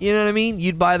 you know what I mean?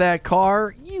 You'd buy that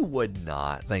car? You would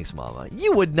not. Thanks, Mama.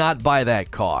 You would not buy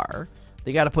that car.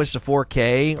 They got to push to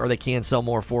 4K or they can't sell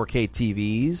more 4K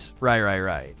TVs.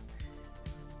 Right.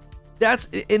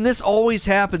 And this always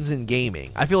happens in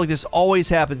gaming. I feel like this always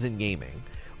happens in gaming.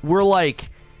 We're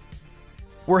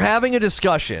having a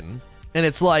discussion, and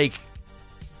it's like,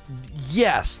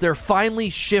 yes, they're finally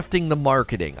shifting the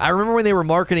marketing. I remember when they were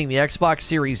marketing the Xbox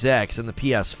Series X and the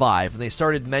PS5, and they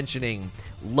started mentioning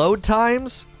load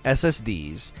times,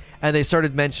 SSDs, and they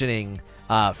started mentioning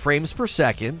frames per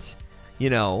second,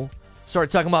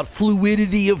 started talking about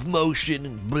fluidity of motion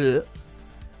and bleh.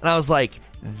 And I was like,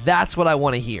 that's what I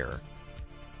want to hear.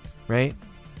 Right?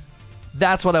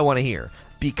 That's what I want to hear.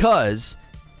 Because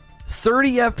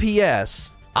 30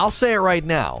 FPS, I'll say it right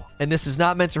now, and this is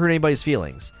not meant to hurt anybody's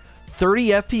feelings, 30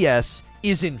 FPS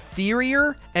is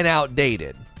inferior and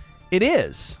outdated. It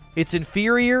is. It's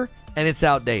inferior and it's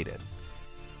outdated.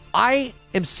 I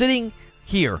am sitting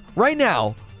here right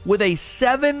now with a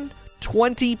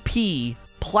 720p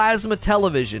plasma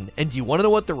television, and do you want to know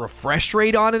what the refresh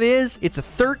rate on it is? It's a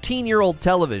 13-year-old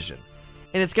television,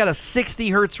 and it's got a 60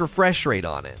 hertz refresh rate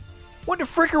on it. What the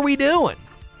frick are we doing?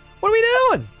 What are we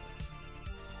doing?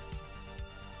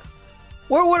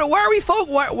 Why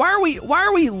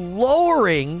are we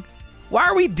lowering? Why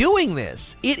are we doing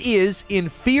this? It is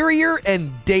inferior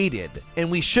and dated,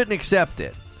 and we shouldn't accept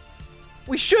it.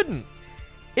 We shouldn't.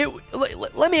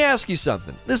 Let me ask you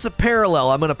something. This is a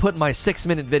parallel I'm going to put in my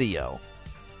 6-minute video.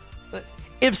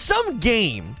 If some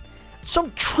game,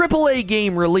 some AAA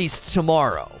game released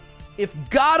tomorrow, if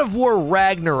God of War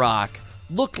Ragnarok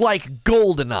looked like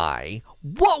GoldenEye,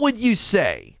 what would you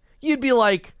say? You'd be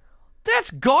like,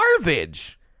 that's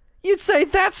garbage. You'd say,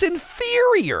 that's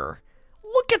inferior.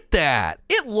 Look at that.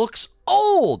 It looks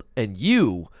old. And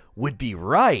you would be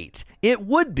right. It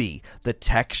would be. The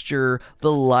texture,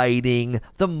 the lighting,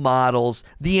 the models,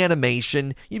 the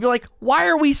animation. You'd be like, why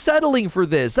are we settling for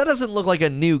this? That doesn't look like a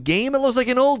new game. It looks like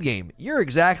an old game. You're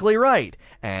exactly right.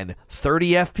 And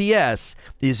 30 FPS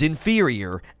is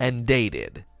inferior and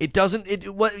dated.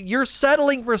 You're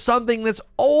settling for something that's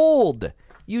old.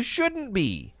 You shouldn't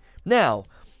be. Now,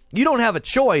 you don't have a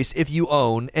choice if you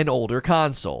own an older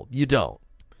console. You don't.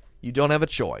 You don't have a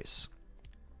choice.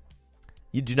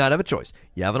 You do not have a choice.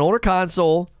 You have an older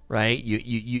console, right?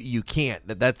 You can't.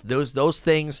 Those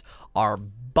things are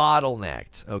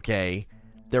bottlenecked, okay?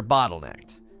 They're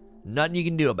bottlenecked. Nothing you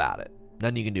can do about it.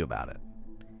 Nothing you can do about it.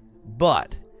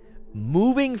 But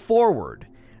moving forward,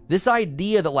 this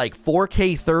idea that like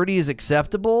 4K 30 is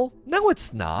acceptable, no,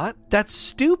 it's not. That's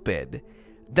stupid.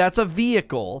 That's a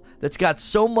vehicle that's got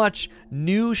so much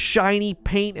new shiny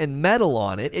paint and metal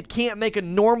on it, it can't make a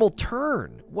normal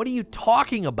turn. What are you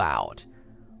talking about?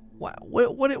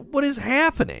 What is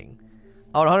happening?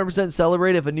 I would 100%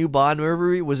 celebrate if a new Bond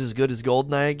movie was as good as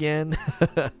GoldenEye again.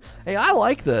 Hey, I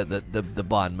like the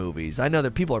Bond movies. I know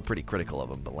that people are pretty critical of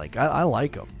them, but like I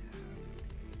like them.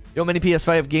 You know how many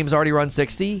PS5 games already run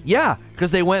 60? Yeah,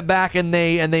 because they went back and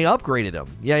they upgraded them.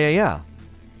 Yeah.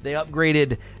 They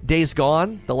upgraded Days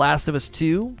Gone, The Last of Us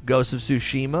 2, Ghost of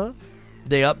Tsushima.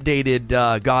 They updated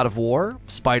God of War,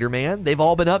 Spider-Man. They've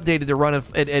all been updated to run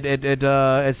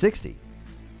at 60.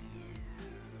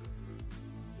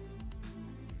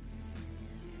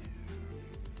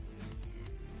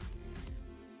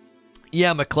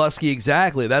 Yeah, McCluskey,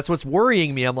 exactly. That's what's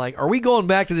worrying me. I'm like, are we going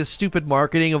back to this stupid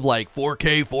marketing of like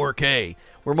 4K?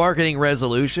 We're marketing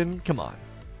resolution? Come on.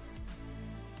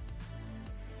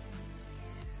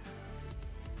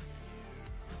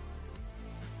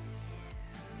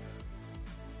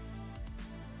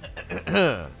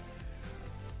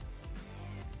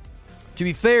 To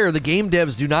be fair, the game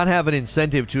devs do not have an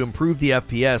incentive to improve the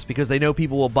FPS because they know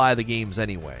people will buy the games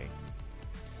anyway.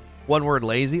 One word,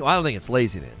 lazy? Well, I don't think it's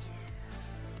laziness.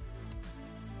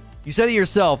 You said it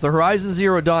yourself, the Horizon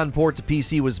Zero Dawn port to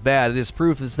PC was bad. It is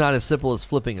proof it's not as simple as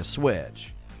flipping a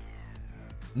switch.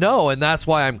 No, and that's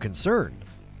why I'm concerned.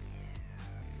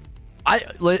 I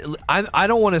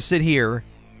don't want to sit here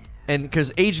and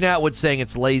because Agent Atwood's saying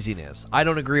it's laziness. I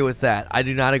don't agree with that. I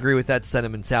do not agree with that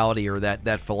sentimentality or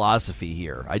that philosophy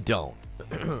here. I don't.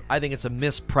 I think it's a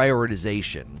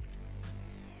misprioritization.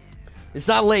 It's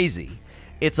not lazy.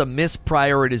 It's a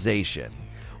misprioritization.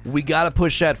 We got to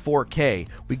push that 4K.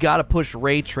 We got to push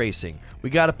ray tracing. We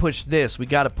got to push this. We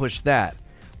got to push that.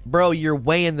 Bro, you're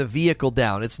weighing the vehicle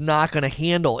down. It's not going to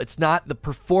handle. It's not. The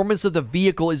performance of the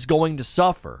vehicle is going to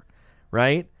suffer,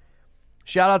 right?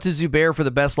 Shout out to Zubair for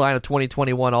the best line of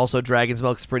 2021. Also, Dragon's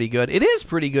Milk is pretty good. It is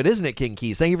pretty good, isn't it, King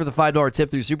Keys? Thank you for the $5 tip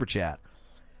through Super Chat.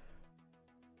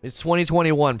 It's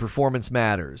 2021. Performance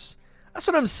matters. That's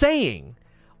what I'm saying.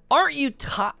 Aren't you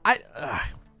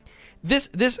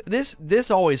This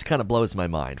always kind of blows my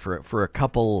mind for a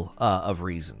couple of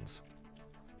reasons.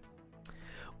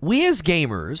 We as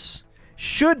gamers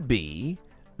should be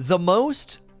the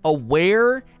most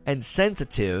aware and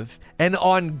sensitive and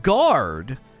on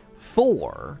guard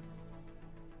for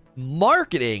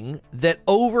marketing that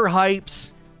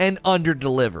overhypes and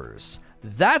underdelivers.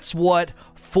 That's what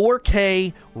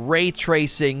 4K ray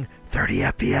tracing 30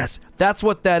 FPS. That's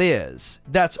what that is.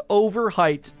 That's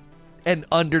overhyped and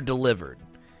underdelivered.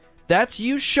 That's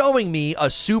you showing me a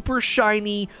super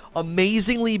shiny,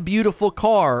 amazingly beautiful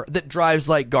car that drives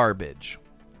like garbage.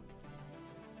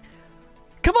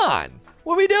 Come on.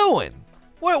 What are we doing?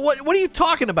 What are you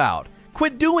talking about?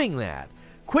 Quit doing that.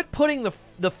 Quit putting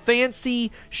the fancy,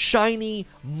 shiny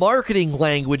marketing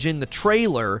language in the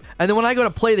trailer, and then when I go to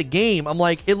play the game, I'm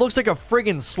like, it looks like a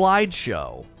friggin'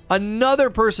 slideshow. Another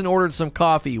person ordered some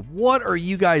coffee. What are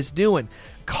you guys doing?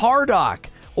 Cardock,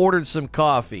 ordered some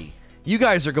coffee. You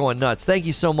guys are going nuts. Thank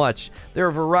you so much. There are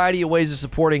a variety of ways of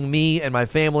supporting me and my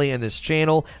family and this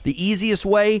channel. The easiest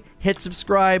way, hit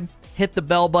subscribe, hit the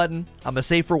bell button. I'm a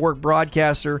Safe for Work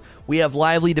broadcaster. We have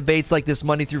lively debates like this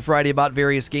Monday through Friday about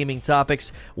various gaming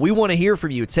topics. We want to hear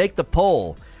from you. Take the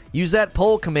poll. Use that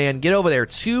poll command. Get over there.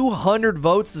 200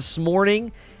 votes this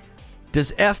morning.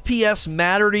 Does FPS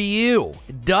matter to you?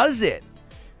 Does it?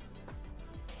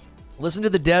 Listen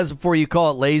to the devs before you call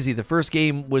it lazy. The first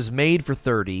game was made for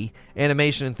 30,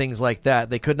 animation and things like that.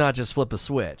 They could not just flip a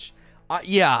switch.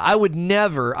 Yeah, I would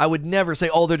never say,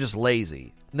 oh, they're just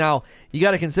lazy. Now, you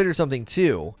got to consider something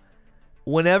too.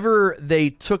 Whenever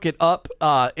they took it up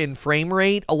in frame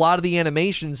rate, a lot of the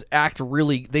animations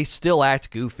they still act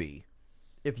goofy.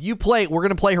 If you play, we're going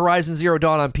to play Horizon Zero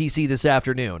Dawn on PC this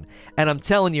afternoon, and I'm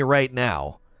telling you right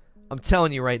now,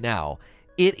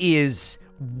 it is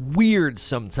weird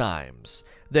sometimes.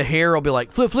 The hair will be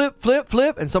like flip, flip, flip,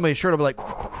 flip, and somebody's shirt will be like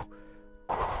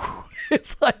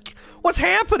it's like, what's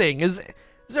happening? Is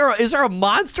there a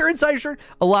monster inside your shirt?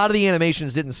 A lot of the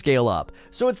animations didn't scale up.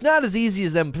 So it's not as easy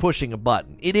as them pushing a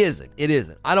button. It isn't.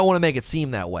 I don't want to make it seem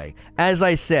that way. As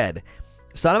I said,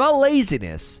 it's not about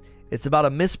laziness. It's about a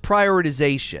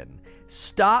misprioritization.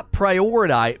 Stop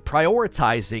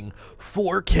prioritizing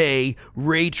 4K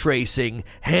ray tracing,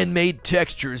 handmade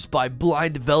textures by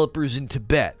blind developers in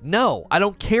Tibet. No, I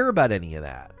don't care about any of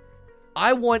that.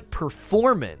 I want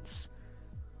performance.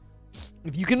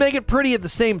 If you can make it pretty at the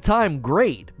same time,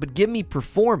 great, but give me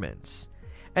performance.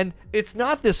 And it's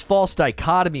not this false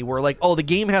dichotomy where like, oh, the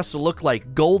game has to look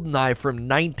like GoldenEye from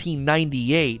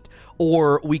 1998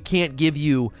 or we can't give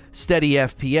you steady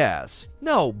FPS.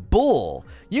 No, bull.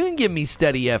 You can give me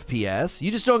steady FPS.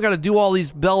 You just don't got to do all these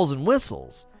bells and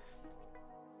whistles.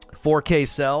 4K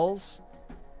cells?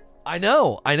 I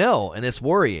know, and it's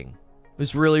worrying.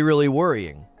 It's really, really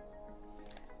worrying.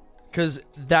 Because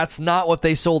that's not what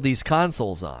they sold these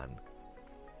consoles on.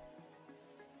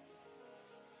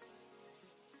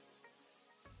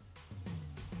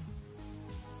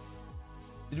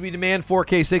 Did we demand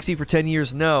 4K 60 for 10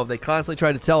 years? No. They constantly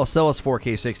tried to sell us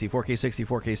 4K 60, 4K 60,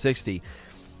 4K 60.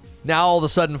 Now all of a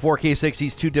sudden 4K 60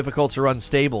 is too difficult or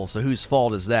unstable, so whose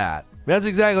fault is that? That's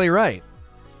exactly right.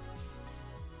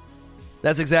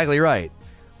 That's exactly right.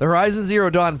 The Horizon Zero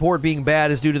Dawn port being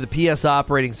bad is due to the PS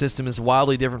operating system is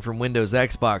wildly different from Windows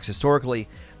Xbox. Historically,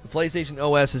 the PlayStation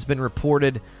OS has been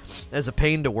reported as a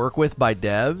pain to work with by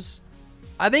devs.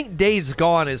 I think Days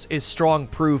Gone is strong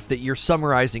proof that you're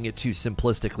summarizing it too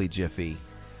simplistically, Jiffy.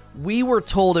 We were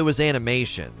told it was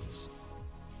animations.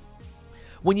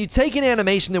 When you take an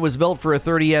animation that was built for a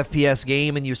 30 FPS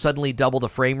game and you suddenly double the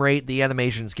frame rate, the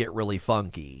animations get really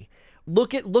funky.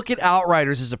 Look at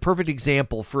Outriders as a perfect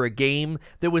example for a game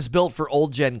that was built for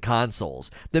old-gen consoles.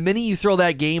 The minute you throw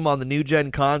that game on the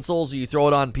new-gen consoles or you throw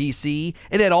it on PC,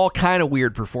 it had all kind of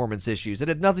weird performance issues. It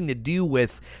had nothing to do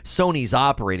with Sony's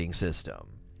operating system.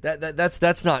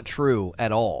 That's not true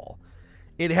at all.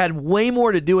 It had way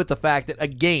more to do with the fact that a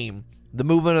game, the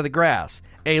movement of the grass,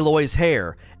 Aloy's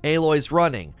hair, Aloy's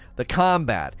running, the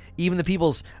combat, even the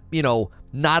people's,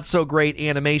 not so great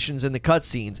animations in the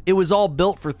cutscenes, it was all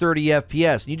built for 30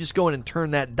 FPS. And you just go in and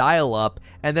turn that dial up,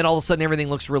 and then all of a sudden everything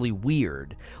looks really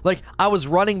weird. Like, I was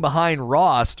running behind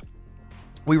Rost.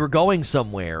 We were going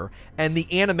somewhere, and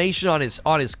the animation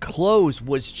on his clothes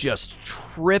was just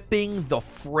tripping the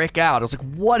frick out. I was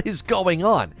like, what is going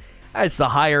on? It's the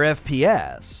higher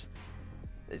FPS.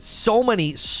 So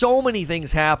many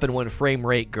things happen when frame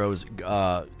rate goes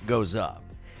up.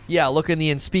 Yeah, look in the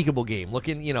Unspeakable game. Look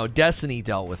in, Destiny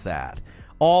dealt with that.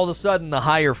 All of a sudden, the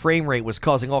higher frame rate was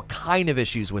causing all kind of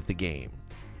issues with the game.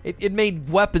 It made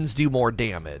weapons do more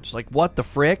damage. Like, what the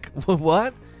frick?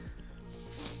 What?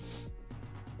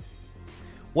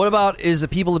 What about is the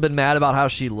people have been mad about how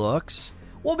she looks?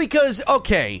 Well, because,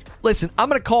 okay, listen, I'm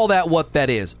going to call that what that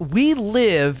is. We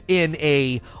live in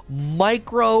a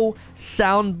micro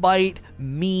soundbite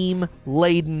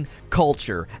meme-laden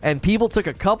culture, and people took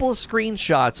a couple of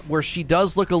screenshots where she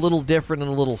does look a little different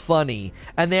and a little funny,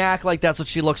 and they act like that's what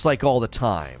she looks like all the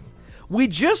time. We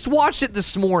just watched it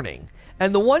this morning,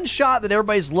 and the one shot that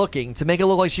everybody's looking to make it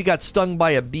look like she got stung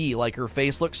by a bee, like her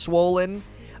face looks swollen,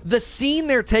 the scene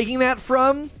they're taking that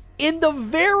from, in the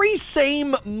very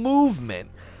same movement,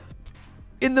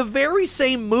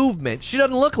 she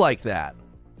doesn't look like that.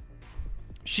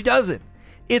 She doesn't.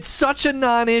 It's such a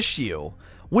non-issue.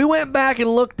 We went back and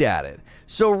looked at it.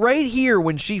 So right here,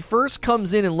 when she first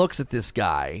comes in and looks at this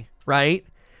guy, right?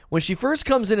 When she first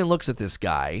comes in and looks at this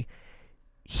guy,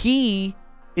 he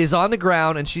is on the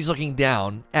ground and she's looking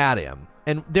down at him.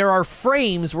 And there are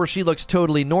frames where she looks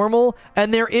totally normal,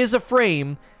 and there is a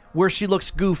frame where she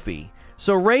looks goofy.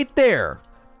 So right there,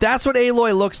 that's what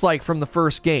Aloy looks like from the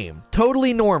first game.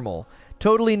 Totally normal.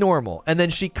 Totally normal. And then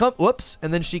she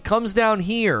comes down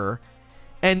here,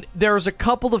 and there's a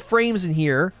couple of frames in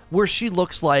here where she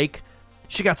looks like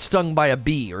she got stung by a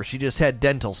bee or she just had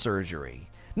dental surgery.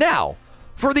 Now,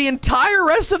 for the entire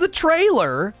rest of the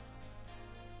trailer,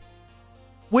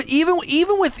 even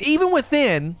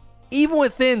within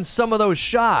some of those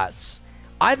shots,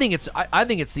 I think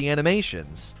it's the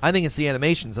animations. I think it's the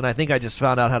animations, and I think I just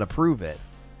found out how to prove it.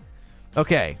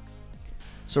 Okay.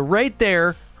 So right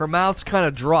there, her mouth's kind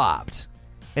of dropped,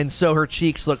 and so her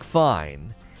cheeks look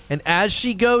fine. And as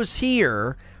she goes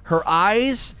here, her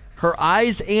eyes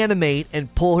animate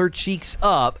and pull her cheeks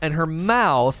up, and her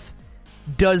mouth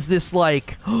does this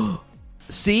like,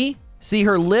 see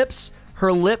her lips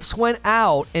went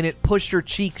out and it pushed her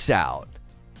cheeks out.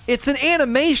 It's an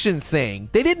animation thing.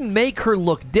 They didn't make her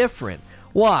look different.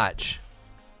 Watch.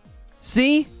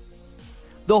 See?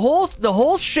 The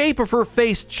whole shape of her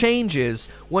face changes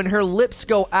when her lips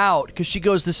go out, because she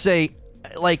goes to say,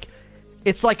 like,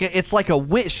 she's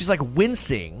like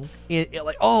wincing,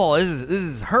 like, oh, this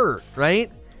is hurt, right?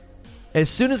 As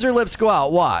soon as her lips go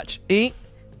out, watch, and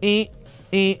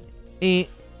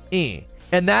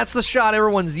that's the shot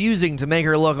everyone's using to make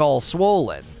her look all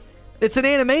swollen. It's an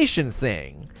animation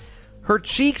thing. Her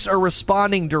cheeks are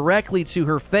responding directly to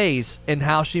her face and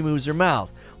how she moves her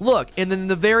mouth. Look, and then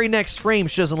the very next frame,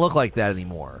 she doesn't look like that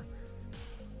anymore.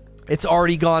 It's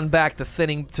already gone back to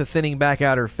thinning back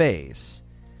out her face.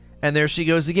 And there she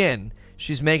goes again.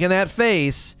 She's making that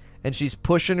face, and she's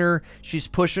pushing her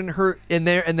in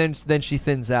there, and then she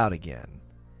thins out again.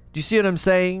 Do you see what I'm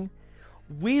saying?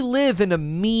 We live in a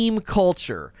meme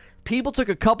culture. People took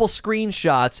a couple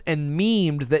screenshots and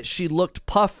memed that she looked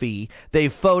puffy. They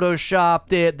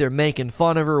photoshopped it. They're making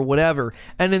fun of her, whatever.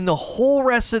 And in the whole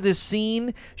rest of this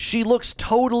scene, she looks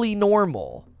totally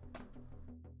normal.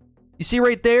 You see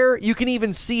right there? You can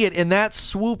even see it in that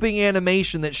swooping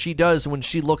animation that she does when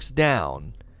she looks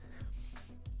down.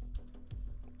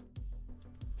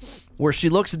 Where she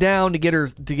looks down to get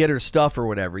her stuff or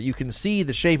whatever. You can see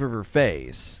the shape of her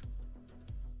face.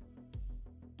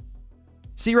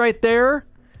 See right there?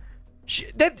 She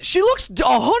looks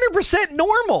 100%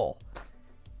 normal.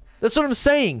 That's what I'm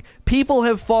saying. People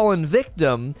have fallen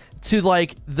victim to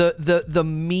like the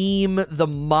meme, the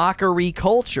mockery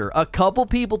culture. A couple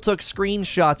people took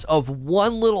screenshots of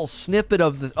one little snippet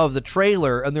of the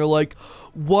trailer, and they're like,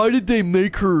 why did they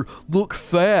make her look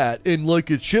fat and like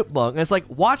a chipmunk? And it's like,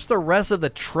 watch the rest of the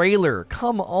trailer.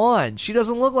 Come on. She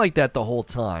doesn't look like that the whole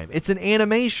time. It's an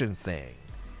animation thing.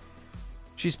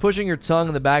 She's pushing her tongue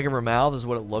in the back of her mouth is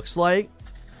what it looks like.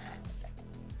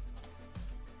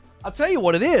 I'll tell you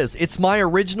what it is. It's my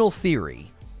original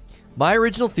theory. My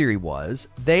original theory was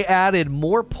they added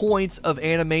more points of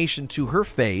animation to her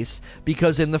face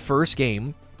because in the first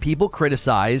game, people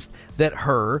criticized that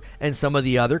her and some of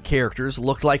the other characters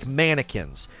looked like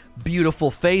mannequins. Beautiful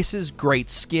faces,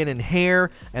 great skin and hair,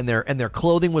 and their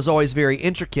clothing was always very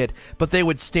intricate, but they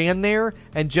would stand there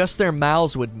and just their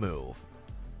mouths would move.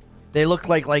 They look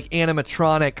like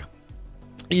animatronic.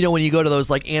 You know when you go to those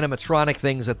like animatronic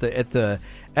things at the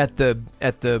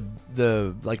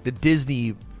like the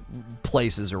Disney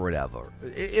places or whatever.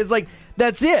 It's like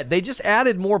that's it. They just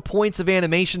added more points of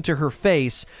animation to her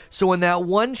face. So in that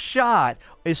one shot,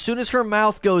 as soon as her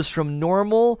mouth goes from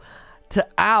normal to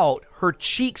out, her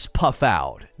cheeks puff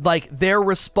out. Like they're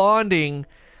responding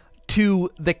to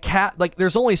the like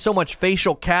there's only so much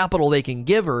facial capital they can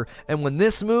give her, and when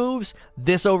this moves,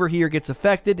 this over here gets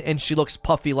affected and she looks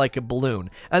puffy like a balloon.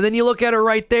 And then you look at her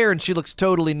right there and she looks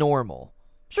totally normal.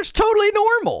 She looks totally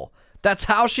normal. That's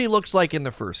how she looks like in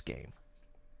the first game.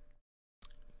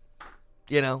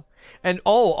 You know? And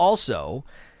also,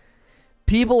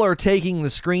 people are taking the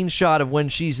screenshot of when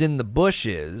she's in the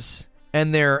bushes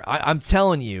and I'm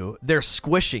telling you, they're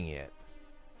squishing it.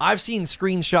 I've seen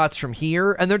screenshots from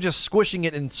here, and they're just squishing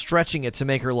it and stretching it to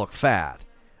make her look fat.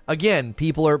 Again,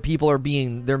 people are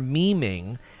they're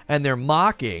memeing and they're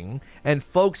mocking, and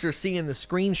folks are seeing the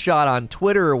screenshot on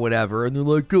Twitter or whatever, and they're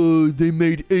like, oh, they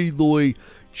made Aloy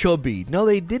chubby. No,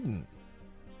 they didn't.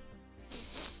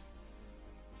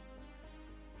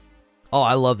 Oh,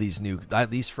 I love these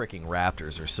these freaking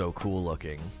raptors are so cool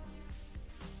looking.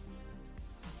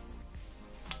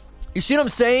 You see what I'm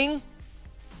saying?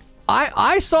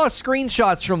 I saw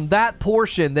screenshots from that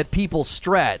portion that people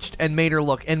stretched and made her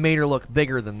look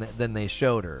bigger than they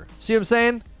showed her. See what I'm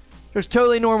saying? There's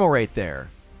totally normal right there.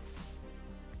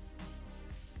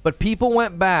 But people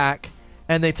went back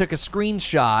and they took a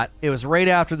screenshot. It was right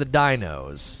after the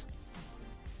dinos.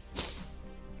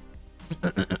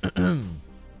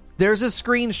 There's a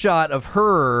screenshot of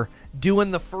her doing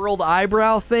the furrowed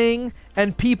eyebrow thing,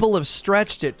 and people have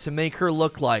stretched it to make her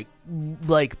look like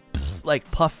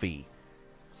puffy.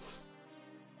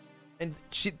 And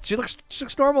she looks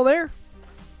normal there.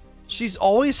 She's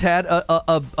always had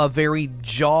a very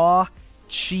jaw,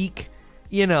 cheek,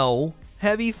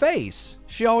 heavy face.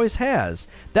 She always has.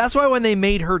 That's why when they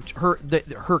made her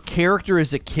character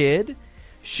as a kid,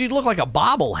 she looked like a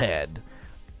bobblehead.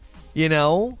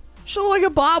 She looked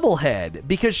like a bobblehead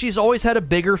because she's always had a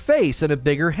bigger face and a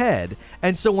bigger head.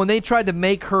 And so when they tried to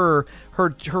make her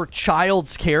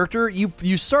child's character,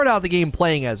 you start out the game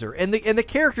playing as her, and the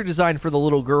character design for the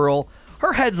little girl,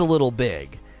 her head's a little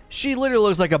big. She literally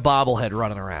looks like a bobblehead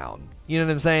running around. You know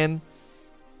what I'm saying?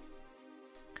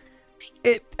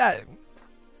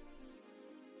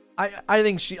 I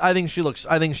think she looks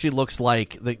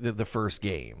like the first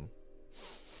game.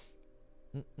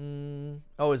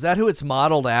 Oh, is that who it's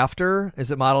modeled after?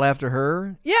 Is it modeled after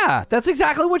her? Yeah, that's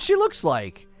exactly what she looks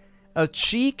like. A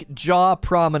cheek, jaw,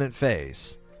 prominent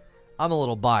face. I'm a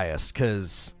little biased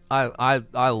because I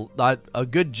a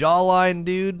good jawline,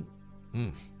 dude.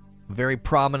 Very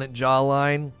prominent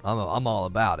jawline. I'm all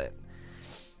about it.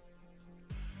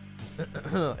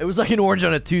 It was like an orange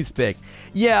on a toothpick.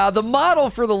 Yeah, the model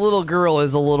for the little girl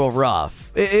is a little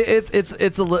rough. It's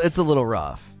a little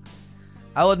rough.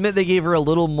 I'll admit they gave her a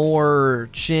little more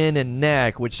chin and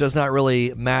neck, which does not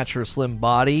really match her slim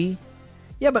body.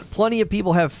 Yeah, but plenty of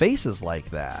people have faces like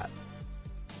that.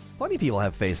 Plenty of people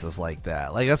have faces like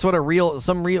that. Like that's what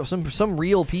some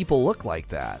real people look like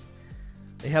that.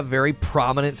 They have very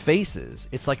prominent faces.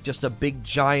 It's like just a big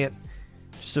giant,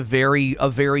 just a very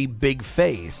big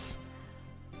face.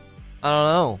 I don't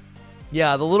know.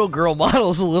 Yeah, the little girl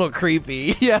model's a little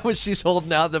creepy. Yeah, when she's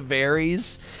holding out the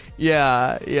berries.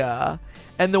 Yeah.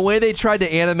 And the way they tried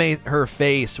to animate her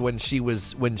face when she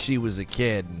was a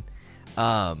kid,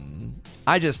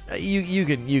 you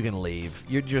can leave.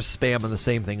 You're just spamming the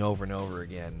same thing over and over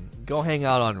again. Go hang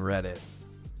out on Reddit.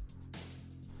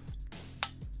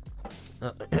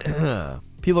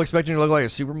 People expecting her to look like a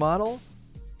supermodel?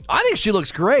 I think she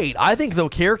looks great. I think the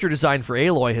character design for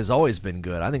Aloy has always been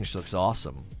good. I think she looks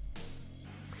awesome.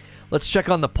 Let's check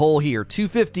on the poll here.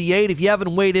 258. If you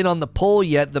haven't weighed in on the poll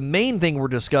yet, the main thing we're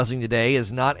discussing today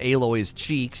is not Aloy's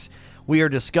cheeks. We are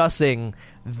discussing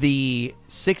the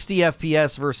 60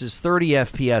 FPS versus 30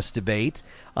 FPS debate.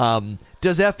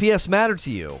 Does FPS matter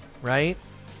to you, right?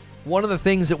 One of the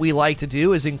things that we like to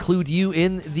do is include you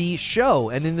in the show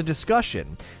and in the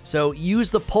discussion. So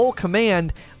use the poll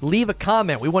command, leave a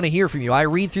comment. We want to hear from you. I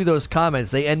read through those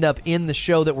comments. They end up in the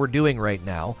show that we're doing right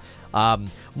now.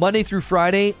 Monday through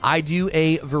Friday, I do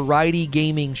a variety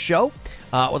gaming show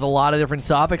with a lot of different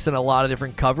topics and a lot of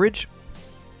different coverage.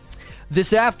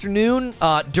 This afternoon,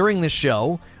 during the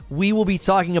show, we will be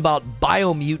talking about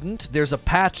Biomutant. There's a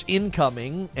patch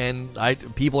incoming, and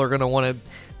people are going to want to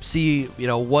see,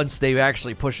 once they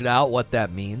actually push it out, what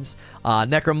that means.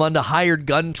 Necromunda Hired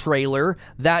Gun trailer.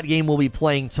 That game will be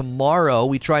playing tomorrow.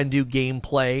 We try and do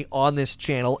gameplay on this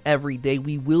channel every day.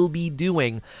 We will be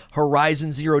doing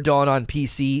Horizon Zero Dawn on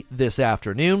PC this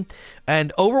afternoon.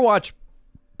 And Overwatch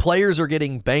players are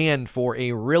getting banned for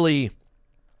a really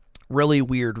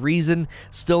weird reason.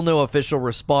 Still no official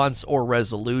response or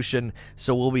resolution,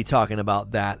 so we'll be talking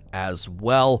about that as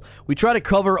well. We try to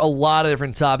cover a lot of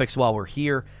different topics while we're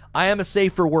here. I am a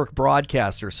safe for work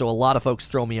broadcaster, so a lot of folks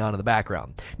throw me on in the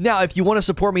background. Now, if you want to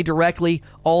support me directly,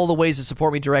 all the ways to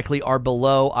support me directly are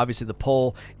below. Obviously, the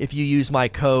poll. If you use my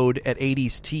code at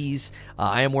 80s Tees,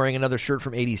 I am wearing another shirt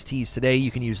from 80s Tees today.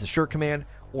 You can use the shirt command,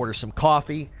 order some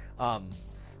coffee.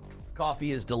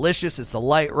 Coffee is delicious. It's a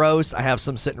light roast. I have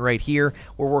some sitting right here.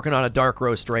 We're working on a dark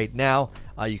roast right now.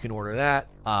 You can order that.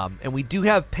 And we do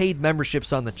have paid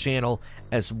memberships on the channel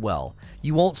as well.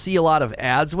 You won't see a lot of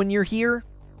ads when you're here,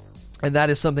 and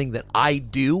that is something that I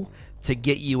do to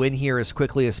get you in here as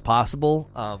quickly as possible.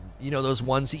 Those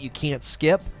ones that you can't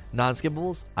skip,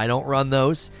 non-skippables, I don't run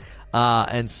those.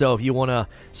 And so if you want to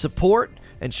support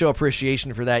and show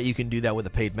appreciation for that, you can do that with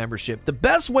a paid membership. The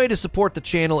best way to support the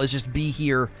channel is just be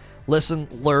here, listen,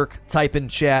 lurk, type in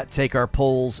chat, take our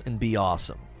polls, and be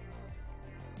awesome.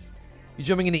 You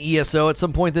jumping into ESO at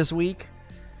some point this week?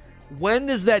 When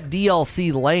does that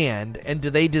DLC land, and do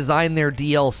they design their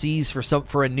DLCs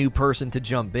for a new person to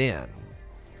jump in?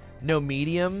 No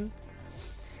medium?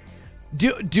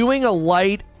 Doing a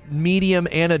light, medium,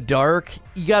 and a dark,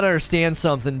 you gotta understand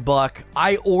something, Buck.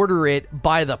 I order it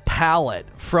by the pallet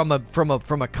from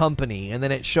a company, and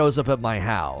then it shows up at my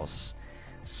house.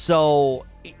 So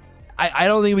I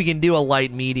don't think we can do a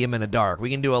light, medium, and a dark.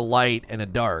 We can do a light and a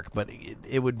dark, but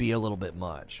it would be a little bit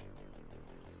much.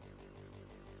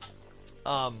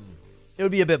 It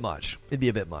would be a bit much. It'd be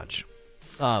a bit much.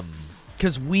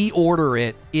 Because we order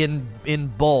it in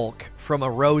bulk from a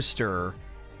roaster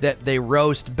that they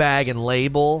roast, bag, and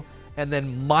label, and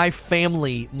then my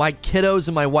family, my kiddos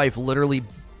and my wife literally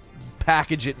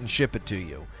package it and ship it to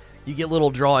you. You get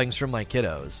little drawings from my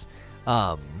kiddos.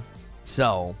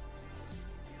 So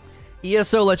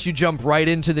ESO lets you jump right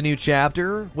into the new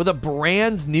chapter with a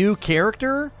brand new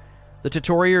character. The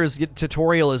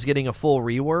tutorial is getting a full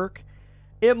rework.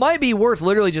 It might be worth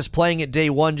literally just playing it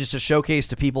day one just to showcase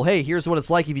to people, hey, here's what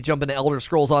it's like if you jump into Elder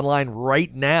Scrolls Online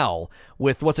right now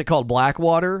with, what's it called,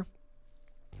 Blackwater.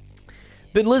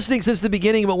 Been listening since the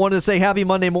beginning, but wanted to say happy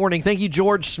Monday morning. Thank you,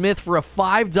 George Smith, for a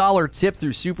 $5 tip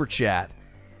through Super Chat.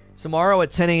 Tomorrow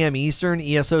at 10 a.m. Eastern,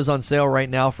 ESO's on sale right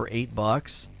now for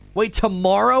 $8. Wait,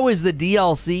 tomorrow is the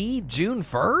DLC? June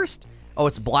 1st? Oh,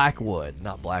 it's Blackwood,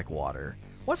 not Blackwater.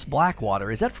 What's Blackwater?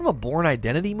 Is that from a Bourne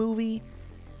Identity movie?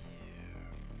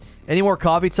 Any more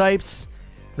coffee types?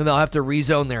 Then they'll have to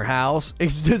rezone their house.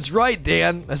 It's right,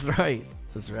 Dan. That's right.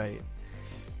 That's right.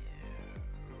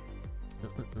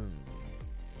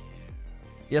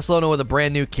 Yes, Lona with a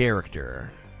brand new character.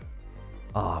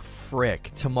 Aw,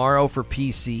 frick. Tomorrow for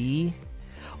PC?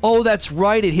 Oh, that's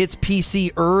right. It hits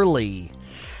PC early.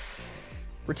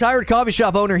 Retired coffee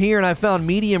shop owner here, and I found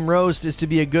medium roast is to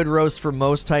be a good roast for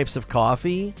most types of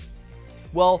coffee.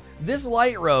 Well, this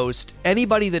light roast,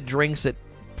 anybody that drinks it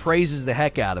praises the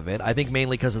heck out of it. I think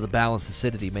mainly because of the balanced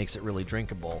acidity makes it really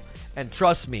drinkable. And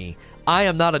trust me, I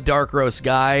am not a dark roast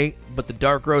guy, but the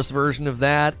dark roast version of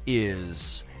that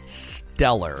is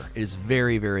stellar. It is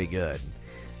very, very good.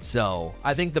 So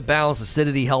I think the balanced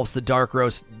acidity helps the dark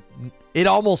roast. It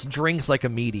almost drinks like a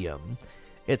medium.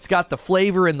 It's got the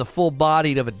flavor and the full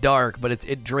bodied of a dark, but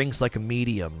it drinks like a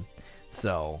medium.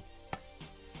 So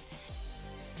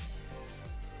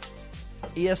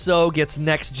ESO gets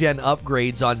next-gen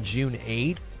upgrades on June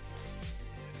 8th.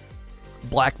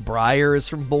 Blackbriar is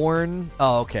from Bourne.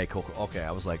 Oh, okay, cool. Okay,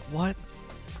 I was like, what?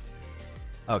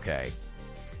 Okay.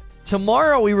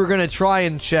 Tomorrow we were going to try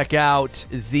and check out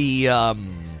the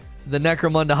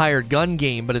Necromunda Hired Gun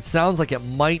game, but it sounds like it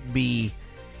might be...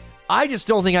 I just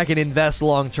don't think I can invest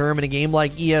long-term in a game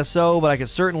like ESO, but I could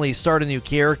certainly start a new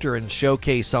character and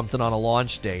showcase something on a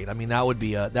launch date. I mean, that would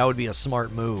be a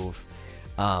smart move.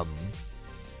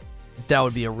 That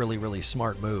would be a really, really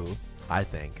smart move, I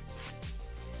think.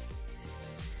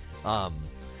 A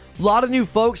lot of new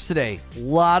folks today. A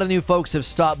lot of new folks have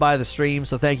stopped by the stream,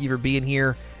 so thank you for being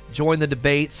here. Join the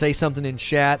debate. Say something in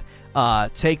chat.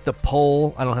 Take the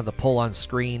poll. I don't have the poll on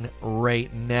screen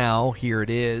right now. Here it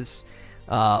is.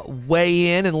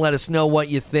 Weigh in and let us know what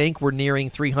you think. We're nearing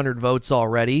 300 votes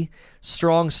already.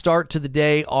 Strong start to the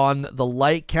day on the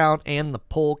like count and the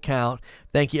poll count.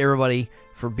 Thank you, everybody,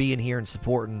 for being here and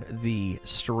supporting the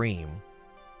stream.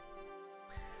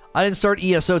 I didn't start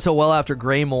ESO till well after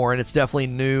Greymore, and it's definitely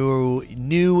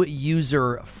new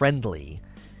user friendly.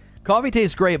 Coffee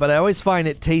tastes great, but I always find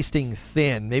it tasting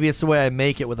thin. Maybe it's the way I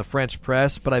make it with a French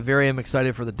press, but I very am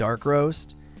excited for the dark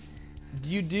roast.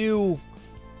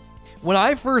 When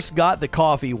I first got the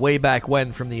coffee way back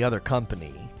when from the other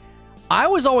company, I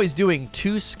was always doing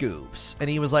 2 scoops, and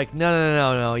he was like,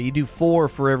 no, you do 4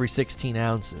 for every 16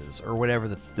 ounces, or whatever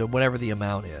the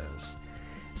amount is.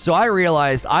 So I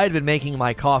realized I had been making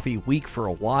my coffee weak for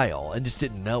a while and just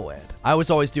didn't know it. I was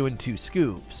always doing 2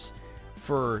 scoops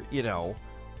for 16,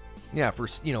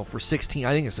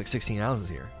 I think it's like 16 ounces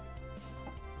here.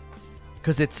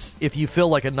 Because if you fill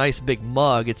like a nice big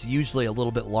mug, it's usually a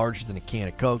little bit larger than a can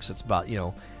of Coke, so it's about,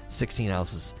 16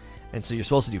 ounces. And so you're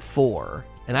supposed to do 4.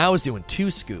 And I was doing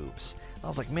 2 scoops. I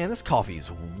was like, man, this coffee is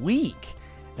weak.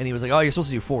 And he was like, oh, you're supposed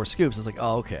to do 4 scoops. I was like,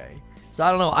 oh, okay. So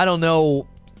I don't know.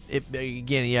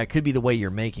 It could be the way you're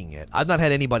making it. I've not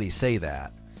had anybody say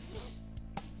that.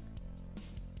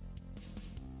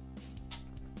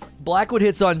 Blackwood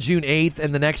hits on June 8th,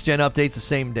 and the next gen update's the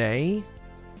same day.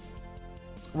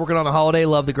 Working on a holiday,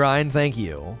 love the grind, thank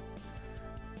you.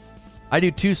 I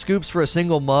do 2 scoops for a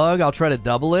single mug. I'll try to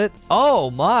double it.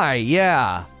 Oh my,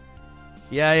 yeah.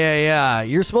 Yeah.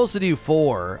 You're supposed to do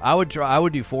 4. I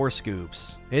would do 4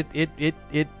 scoops.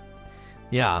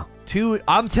 Yeah. 2.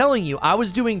 I'm telling you, I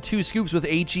was doing 2 scoops with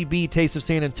HEB Taste of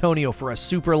San Antonio for a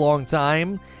super long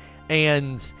time,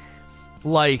 and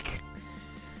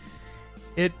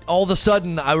all of a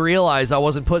sudden, I realized I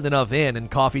wasn't putting enough in, and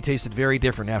coffee tasted very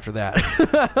different after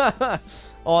that.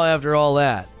 After all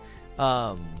that.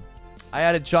 I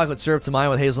added chocolate syrup to mine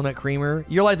with hazelnut creamer.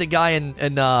 You're like the guy in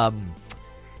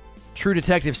True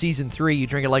Detective Season 3. You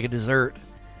drink it like a dessert.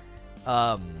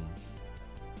 A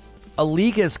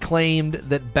leak has claimed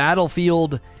that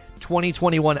Battlefield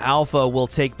 2021 alpha will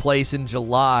take place in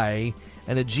July,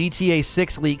 and a GTA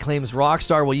 6 leak claims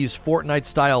Rockstar will use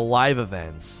Fortnite-style live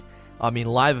events. I mean,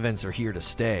 live events are here to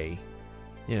stay.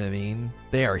 You know what I mean?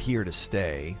 They are here to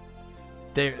stay.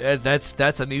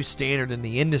 That's a new standard in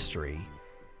the industry.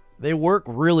 They work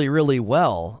really, really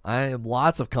well.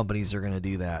 Lots of companies are going to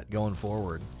do that going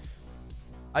forward.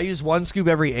 I use 1 scoop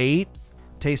every 8.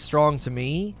 Tastes strong to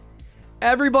me.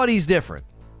 Everybody's different,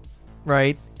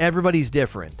 right? Everybody's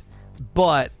different.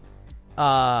 But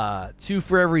 2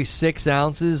 for every 6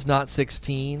 ounces, not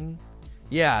 16.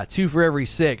 Yeah, 2 for every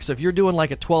 6. So if you're doing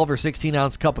like a 12 or 16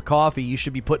 ounce cup of coffee, you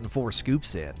should be putting 4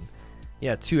 scoops in.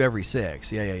 Yeah, 2 every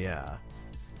 6. Yeah.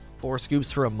 4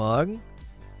 scoops for a mug?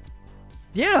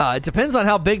 Yeah, it depends on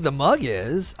how big the mug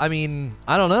is. I mean,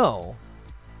 I don't know.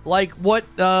 Like what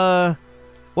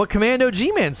Commando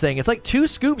G-Man's saying. It's like 2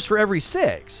 scoops for every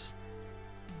 6.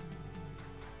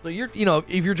 So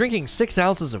if you're drinking 6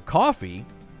 ounces of coffee,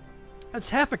 that's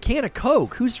half a can of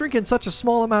Coke. Who's drinking such a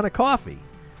small amount of coffee?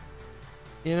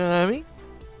 You know what I mean?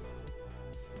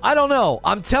 I don't know.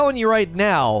 I'm telling you right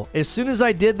now, as soon as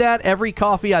I did that, every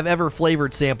coffee I've ever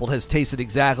flavored sampled has tasted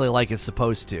exactly like it's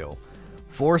supposed to.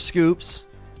 4 scoops.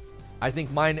 I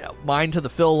think mine to the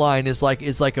fill line is like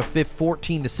a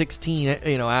 14 to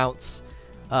 16 ounce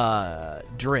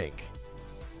drink.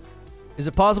 Is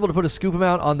it possible to put a scoop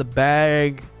amount on the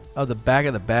back of the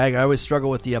bag? I always struggle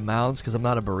with the amounts because I'm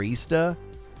not a barista.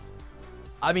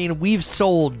 I mean, we've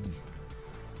sold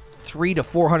 300 to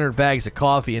 400 bags of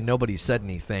coffee and nobody said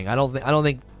anything. I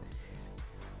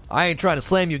ain't trying to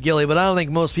slam you, Gilly, but I don't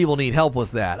think most people need help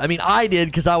with that. I mean, I did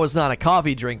because I was not a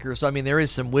coffee drinker, so I mean, there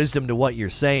is some wisdom to what you're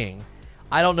saying.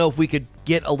 I don't know if we could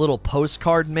get a little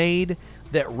postcard made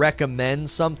that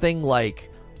recommends something like,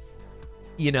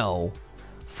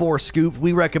 4 scoops.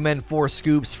 We recommend 4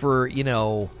 scoops for,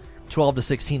 12 to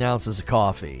 16 ounces of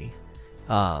coffee.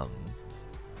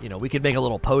 We could make a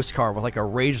little postcard with like a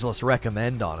rageless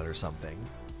recommend on it or something.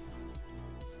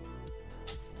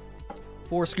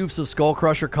 4 scoops of Skull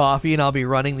Crusher coffee, and I'll be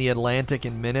running the Atlantic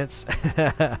in minutes.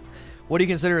 What do you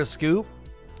consider a scoop?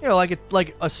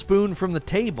 Like a spoon from the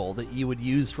table that you would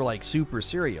use for like soup or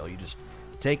cereal. You just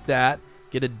take that,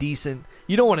 get a decent...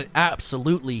 You don't want it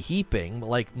absolutely heaping, but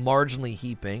like marginally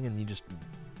heaping, and you just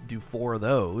do 4 of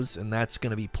those, and that's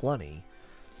going to be plenty.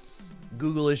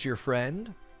 Google is your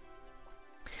friend.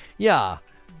 Yeah,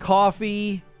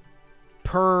 coffee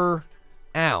per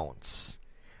ounce.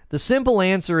 The simple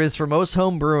answer is, for most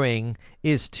home brewing,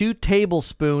 is 2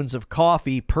 tablespoons of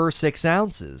coffee per 6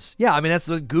 ounces. Yeah, I mean, that's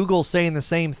Google saying the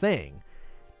same thing.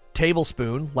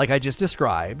 Tablespoon, like I just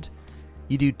described.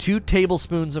 You do 2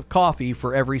 tablespoons of coffee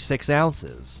for every 6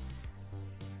 ounces.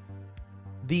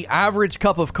 The average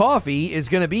cup of coffee is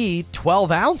going to be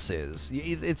 12 ounces.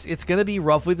 It's going to be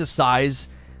roughly the size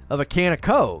of a can of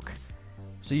Coke.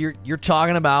 So you're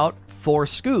talking about 4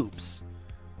 scoops.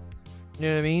 You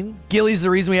know what I mean? Gilly's the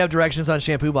reason we have directions on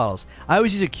shampoo bottles. I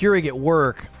always use a Keurig at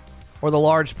work or the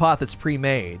large pot that's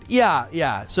pre-made.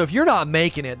 Yeah. So if you're not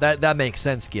making it, that makes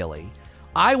sense, Gilly.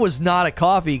 I was not a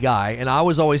coffee guy, and I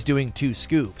was always doing 2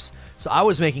 scoops. So I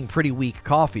was making pretty weak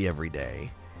coffee every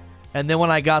day. And then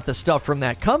when I got the stuff from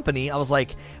that company, I was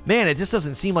like, man, it just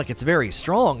doesn't seem like it's very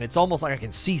strong. It's almost like I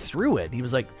can see through it. He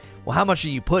was like, well, how much are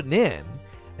you putting in?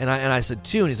 And I said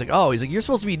 2, and he's like, you're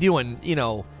supposed to be doing,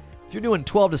 if you're doing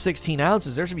 12 to 16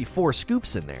 ounces, there should be 4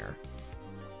 scoops in there.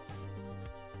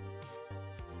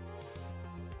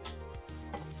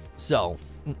 So,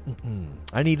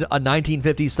 I need a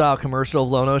 1950s style commercial of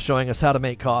Lono showing us how to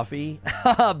make coffee.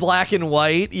 Black and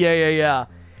white. Yeah.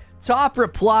 Top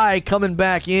Reply coming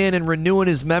back in and renewing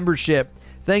his membership.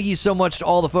 Thank you so much to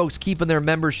all the folks keeping their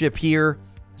membership here.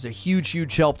 It's a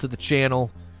huge help to the channel.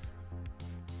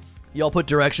 Y'all put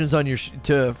directions on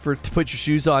to put your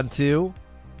shoes on too.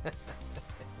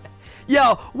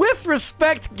 Yo, with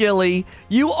respect, Gilly,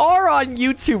 you are on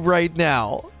YouTube right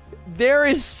now. There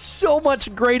is so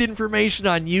much great information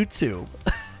on YouTube.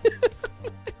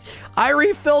 I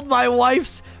refilled my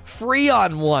wife's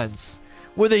Freon once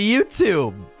with a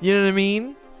YouTube. You know what I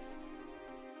mean?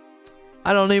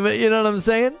 I don't even, you know what I'm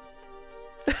saying?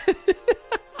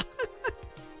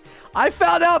 I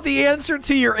found out the answer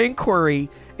to your inquiry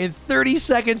in 30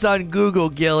 seconds on Google,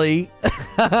 Gilly.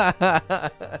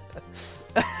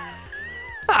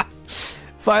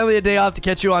 Finally a day off to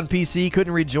catch you on PC.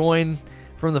 Couldn't rejoin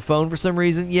from the phone for some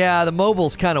reason. Yeah, the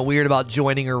mobile's kind of weird about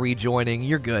joining or rejoining.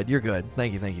 You're good.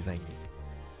 Thank you.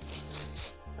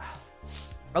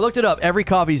 I looked it up. Every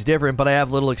coffee's different, but I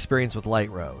have little experience with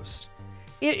light roast.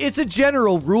 It's a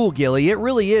general rule, Gilly. It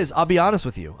really is. I'll be honest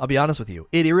with you.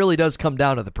 It really does come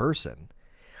down to the person.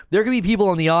 There could be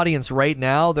people in the audience right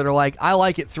now that are like, I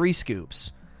like it 3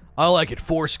 scoops. I like it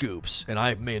 4 scoops.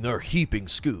 And they're heaping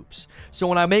scoops. So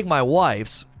when I make my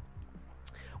wife's,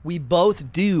 we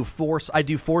both do I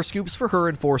do 4 scoops for her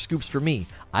and 4 scoops for me.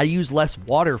 I use less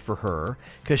water for her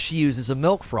because she uses a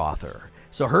milk frother.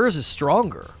 So hers is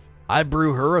stronger. I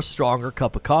brew her a stronger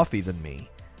cup of coffee than me.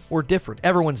 We're different.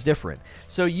 Everyone's different.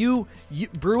 So you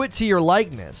brew it to your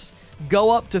likeness. Go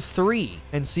up to 3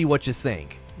 and see what you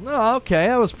think. Oh, okay,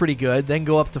 that was pretty good. Then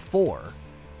go up to 4.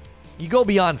 You go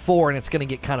beyond 4 and it's going to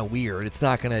get kind of weird. It's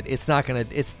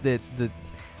the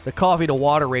coffee to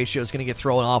water ratio is going to get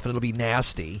thrown off and it'll be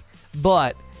nasty.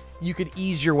 But you could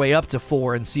ease your way up to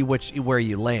 4 and see where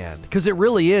you land. Because it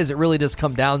really does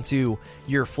come down to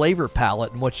your flavor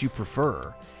palette and what you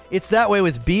prefer. It's that way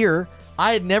with beer.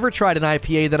 I had never tried an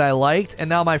IPA that I liked, and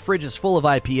now my fridge is full of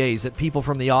IPAs that people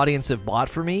from the audience have bought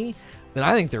for me, and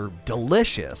I think they're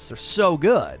delicious. They're so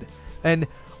good. And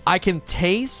I can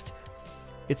taste...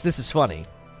 This is funny.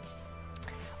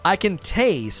 I can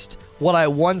taste what I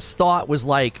once thought was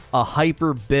like a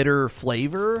hyper bitter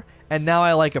flavor, and now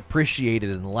I appreciate it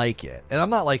and like it. And I'm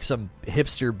not like some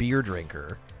hipster beer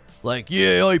drinker. Like,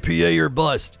 yeah, IPA or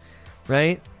bust.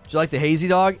 Right? Did you like the Hazy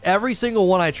Dog? Every single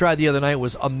one I tried the other night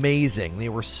was amazing. They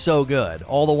were so good.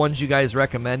 All the ones you guys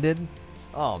recommended,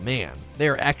 oh man,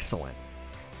 they're excellent.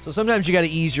 So sometimes you got to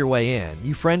ease your way in.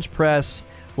 You French press,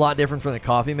 a lot different from the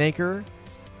coffee maker.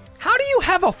 How do you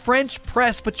have a French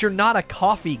press but you're not a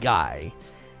coffee guy?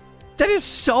 That is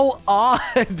so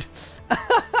odd.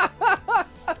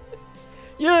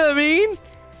 You know what I mean?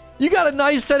 You got a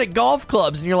nice set of golf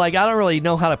clubs and you're like, I don't really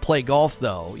know how to play golf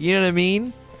though. You know what I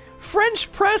mean?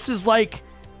 French press is like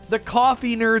the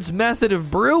coffee nerd's method of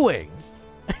brewing.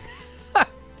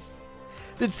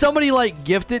 Did somebody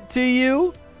gift it to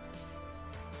you?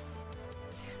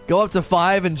 Go up to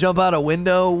 5 and jump out a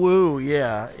window? Woo,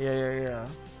 yeah.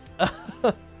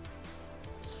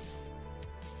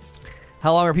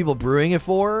 How long are people brewing it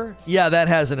for? Yeah, that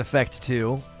has an effect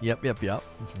too. Yep.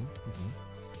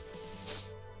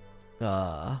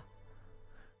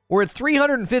 We're at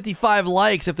 355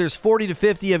 likes. If there's 40 to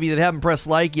 50 of you that haven't pressed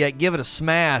like yet, give it a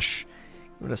smash.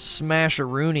 Give it a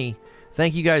smash-a-rooney.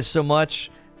 Thank you guys so much.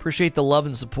 Appreciate the love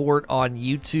and support on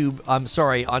YouTube.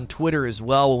 On Twitter as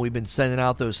well, when we've been sending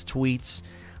out those tweets,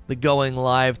 the going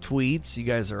live tweets. You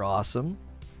guys are awesome.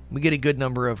 We get a good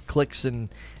number of clicks and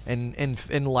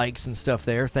likes and stuff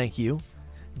there. Thank you.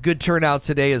 Good turnout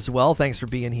today as well. Thanks for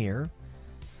being here.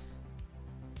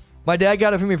 My dad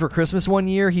got it for me for Christmas one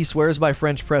year. He swears by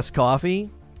French press coffee.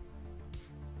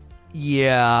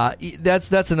 Yeah,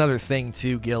 that's another thing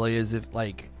too, Gilly, is if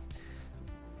are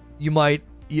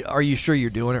you sure you're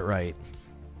doing it right?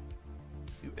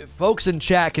 Folks in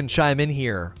chat can chime in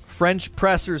here. French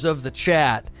pressers of the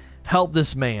chat, help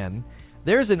this man.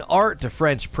 There's an art to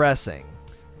French pressing.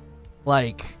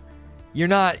 You're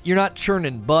not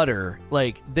churning butter.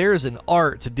 There's an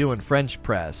art to doing French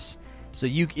press. So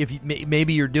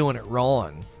maybe you're doing it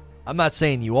wrong. I'm not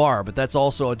saying you are, but that's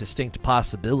also a distinct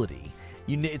possibility.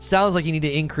 It sounds like you need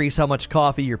to increase how much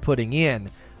coffee you're putting in,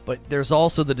 but there's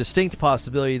also the distinct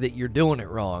possibility that you're doing it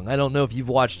wrong. I don't know if you've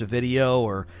watched a video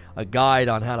or a guide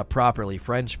on how to properly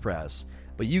French press,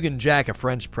 but you can jack a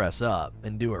French press up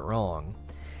and do it wrong.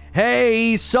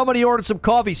 Hey, somebody ordered some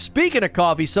coffee. Speaking of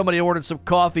coffee, somebody ordered some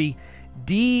coffee.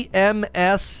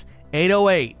 DMS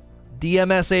 808.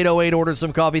 DMS 808 ordered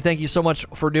some coffee. Thank you so much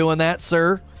for doing that,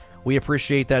 sir. We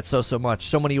appreciate that so much.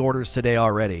 So many orders today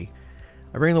already.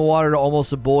 I bring the water to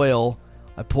almost a boil.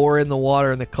 I pour in the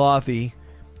water and the coffee.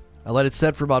 I let it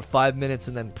set for about 5 minutes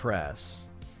and then press.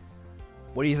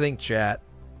 What do you think, chat?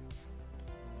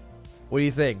 What do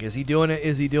you think? Is he doing it?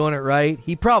 Is he doing it right?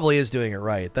 He probably is doing it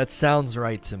right. That sounds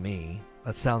right to me.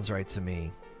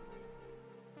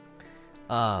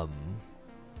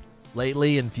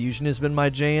 Lately, infusion has been my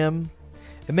jam.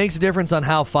 It makes a difference on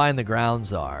how fine the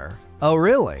grounds are. Oh,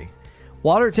 really?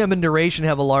 Water temp and duration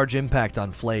have a large impact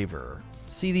on flavor.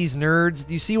 See these nerds?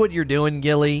 Do you see what you're doing,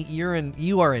 Gilly?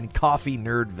 You are in coffee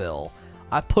nerdville.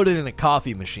 I put it in a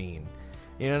coffee machine.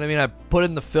 You know what I mean? I put it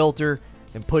in the filter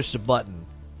and push the button.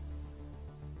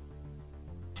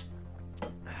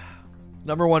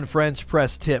 Number 1 French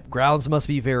press tip. Grounds must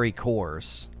be very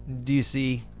coarse. Do you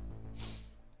see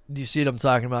what I'm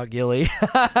talking about, Gilly?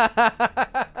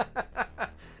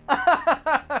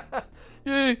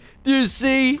 Do you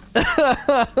see?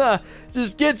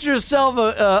 Just get yourself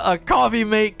a coffee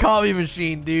mate coffee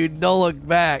machine, dude. Don't look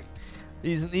back.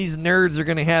 These nerds are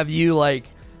gonna have you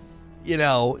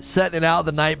setting it out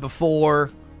the night before.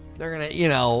 They're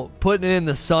gonna putting it in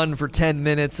the sun for 10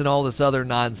 minutes and all this other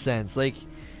nonsense.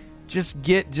 Just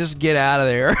get out of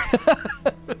there.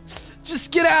 Just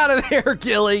get out of there,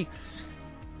 Gilly.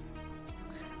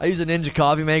 I use a Ninja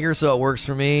coffee maker, so it works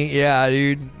for me. Yeah,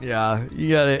 dude. Yeah, you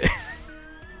got it.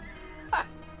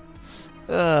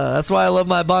 That's why I love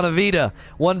my Bonavita.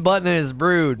 One button and it's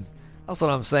brewed. That's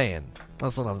what I'm saying.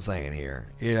 That's what I'm saying here.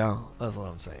 You know, that's what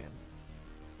I'm saying.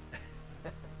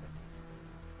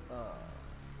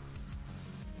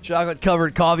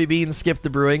 Chocolate-covered coffee beans, skip the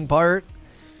brewing part.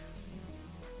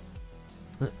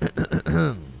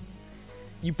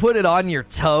 You put it on your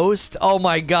toast? Oh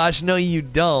my gosh, no you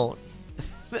don't.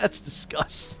 That's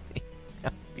disgusting.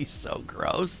 That would be so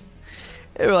gross.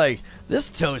 They were like, this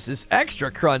toast is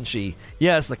extra crunchy.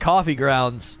 Yes, the coffee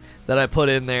grounds that I put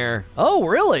in there. Oh,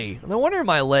 really? No wonder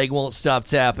my leg won't stop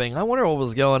tapping. I wonder what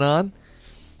was going on.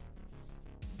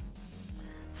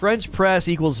 French press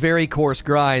equals very coarse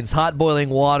grinds. Hot boiling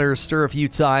water, stir a few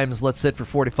times, let sit for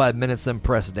 45 minutes, then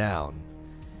press down.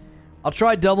 I'll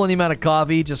try doubling the amount of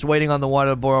coffee, just waiting on the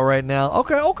water to boil right now.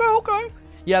 Okay.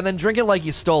 Yeah, and then drink it like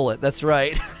you stole it. That's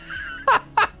right.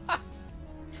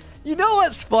 You know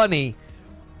what's funny?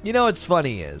 You know what's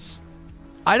funny is,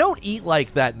 I don't eat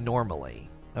like that normally,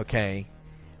 okay?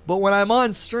 But when I'm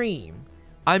on stream,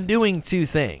 I'm doing two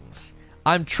things.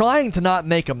 I'm trying to not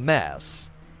make a mess,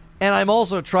 and I'm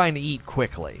also trying to eat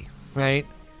quickly, right?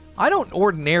 I don't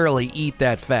ordinarily eat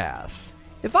that fast.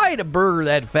 If I ate a burger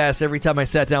that fast every time I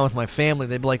sat down with my family,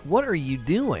 they'd be like, what are you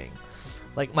doing?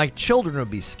 Like, my children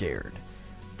would be scared.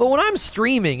 But when I'm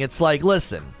streaming, it's like,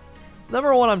 listen,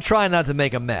 number one, I'm trying not to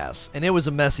make a mess, and it was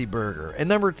a messy burger. And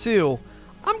number two,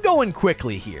 I'm going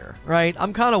quickly here, right?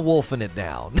 I'm kind of wolfing it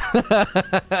down.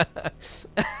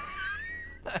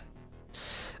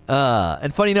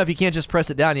 And funny enough, you can't just press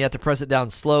it down. You have to press it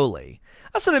down slowly.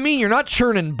 That's what I mean. You're not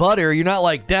churning butter. You're not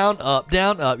like down, up,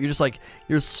 down, up. You're just like,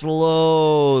 you're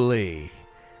slowly.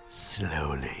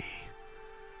 Slower,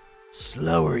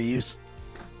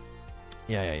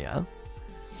 Yeah.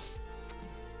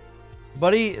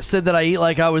 Buddy said that I eat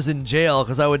like I was in jail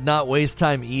because I would not waste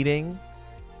time eating.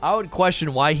 I would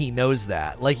question why he knows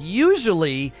that. Like,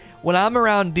 usually, when I'm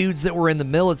around dudes that were in the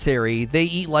military, they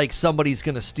eat like somebody's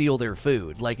going to steal their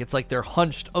food. Like, it's like they're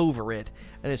hunched over it,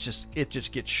 and it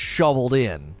just gets shoveled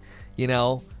in, you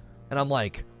know? And I'm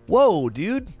like, whoa,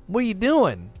 dude, what are you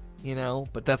doing? You know?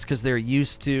 But that's because they're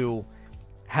used to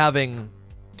having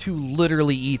to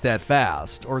literally eat that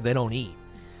fast, or they don't eat.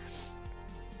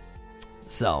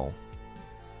 So,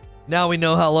 now we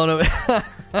know how long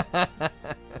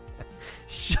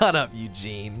Shut up,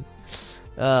 Eugene.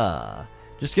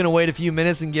 Just gonna wait a few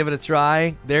minutes and give it a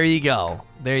try. There you go.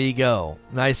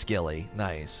 Nice, Gilly.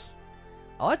 Nice.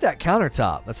 I like that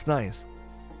countertop. That's nice.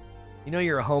 You know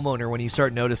you're a homeowner when you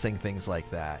start noticing things like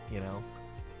that, you know?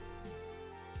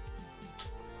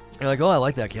 You're like, oh, I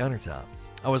like that countertop.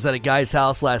 I was at a guy's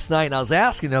house last night, and I was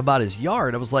asking him about his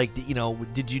yard. I was like, you know,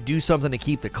 did you do something to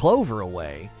keep the clover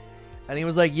away? And he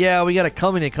was like, yeah, we got a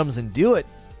company that comes and do it.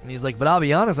 And he's like, but I'll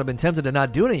be honest, I've been tempted to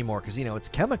not do it anymore because, you know, it's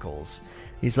chemicals.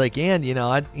 He's like, and, you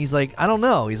know, he's like, I don't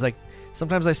know. He's like,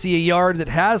 sometimes I see a yard that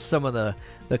has some of the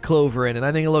clover in it, and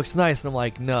I think it looks nice. And I'm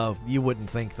like, no, you wouldn't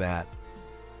think that.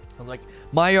 I was like,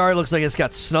 my yard looks like it's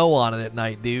got snow on it at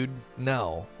night, dude.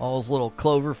 No. All those little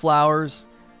clover flowers.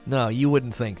 No, you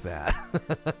wouldn't think that.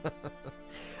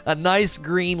 A nice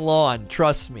green lawn.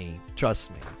 Trust me.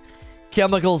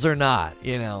 Chemicals or not,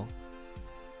 you know.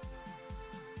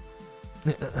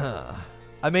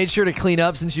 I made sure to clean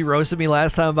up since you roasted me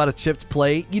last time about a chipped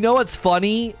plate. You know what's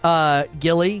funny,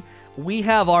 Gilly? We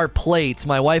have our plates.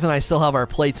 My wife and I still have our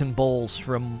plates and bowls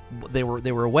from they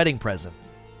were a wedding present,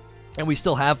 and we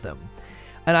still have them.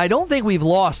 And I don't think we've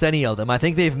lost any of them. I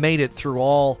think they've made it through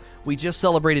all. We just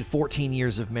celebrated 14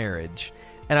 years of marriage,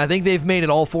 and I think they've made it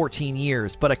all 14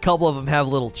 years. But a couple of them have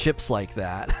little chips like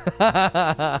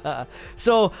that.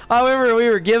 So I remember we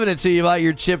were giving it to you about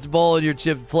your chipped bowl and your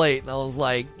chipped plate, and I was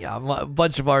like, yeah, a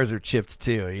bunch of ours are chipped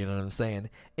too. You know what I'm saying?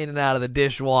 In and out of the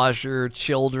dishwasher,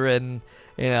 children,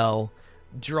 you know,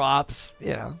 drops.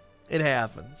 You know, it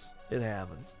happens.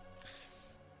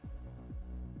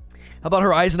 How about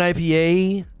Horizon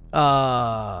IPA?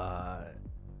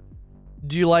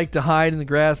 Do you like to hide in the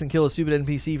grass and kill a stupid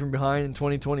NPC from behind in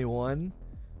 2021?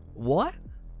 What?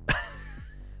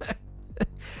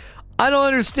 I don't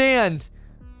understand.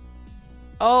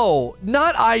 Oh,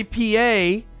 not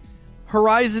IPA.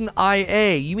 Horizon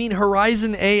IA. You mean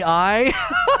Horizon AI?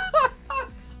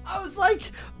 I was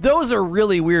like, those are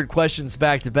really weird questions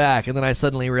back to back, and then I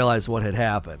suddenly realized what had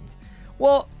happened.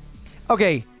 Well,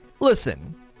 okay,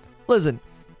 listen.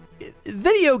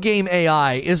 Video game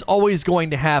AI is always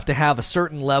going to have a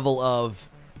certain level of,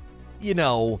 you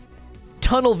know,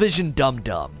 tunnel vision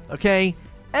dum-dum, okay?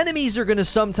 Enemies are going to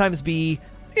sometimes be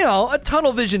a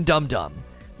tunnel vision dum-dum.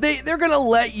 They're going to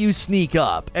let you sneak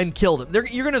up and kill them.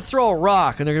 You're going to throw a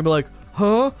rock, and they're going to be like,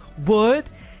 huh? What?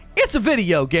 It's a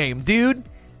video game, dude.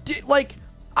 Like,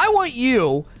 I want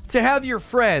you to have your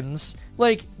friends,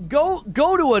 like, go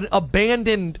to an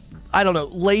abandoned, I don't know,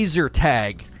 laser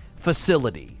tag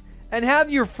facility and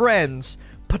have your friends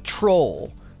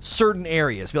patrol certain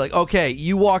areas. Be like, okay,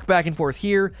 you walk back and forth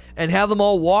here, and have them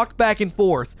all walk back and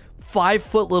forth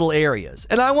 5-foot little areas.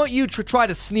 And I want you to try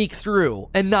to sneak through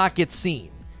and not get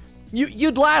seen.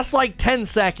 You'd last like 10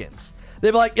 seconds.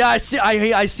 They'd be like, yeah, I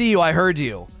see you, I heard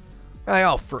you.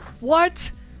 Oh, for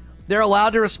what? They're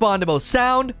allowed to respond to both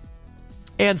sound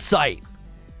and sight.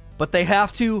 But they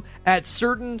have to, at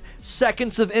certain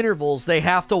seconds of intervals, they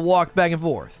have to walk back and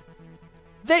forth.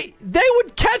 They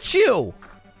would catch you.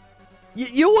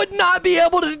 You would not be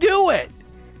able to do it.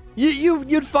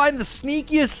 You'd find the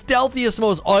sneakiest, stealthiest,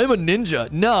 most, I'm a ninja.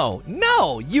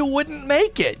 No, you wouldn't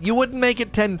make it. You wouldn't make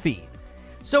it 10 feet.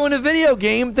 So in a video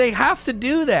game, they have to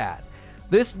do that.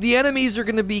 The enemies are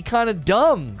going to be kind of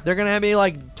dumb. They're going to be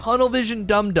like tunnel vision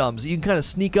dum-dums that you can kind of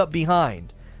sneak up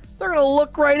behind. They're going to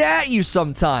look right at you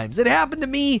sometimes. It happened to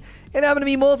me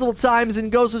multiple times in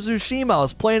Ghost of Tsushima. I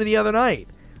was playing it the other night.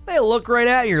 They look right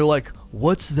at you. You're like,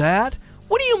 what's that?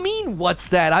 What do you mean, what's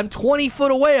that? I'm 20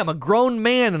 foot away. I'm a grown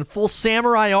man in full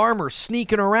samurai armor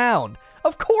sneaking around.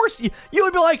 Of course, you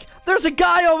would be like, there's a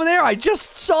guy over there. I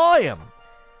just saw him.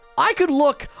 I could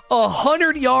look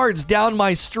 100 yards down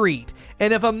my street,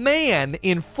 and if a man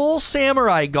in full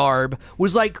samurai garb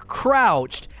was like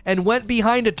crouched and went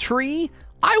behind a tree,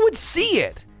 I would see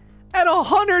it at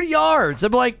 100 yards.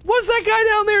 I'd be like, what's that guy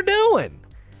down there doing?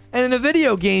 And in a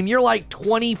video game, you're like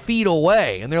 20 feet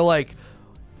away, and they're like,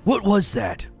 what was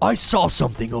that? I saw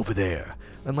something over there.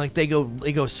 And like they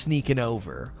go sneaking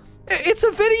over. It's a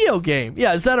video game.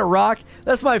 Yeah, is that a rock?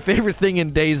 That's my favorite thing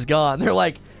in Days Gone. They're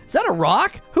like, is that a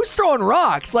rock? Who's throwing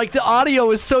rocks? Like, the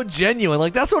audio is so genuine.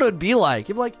 Like, that's what it would be like.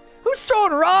 You'd be like, who's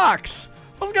throwing rocks?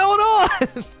 What's going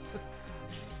on?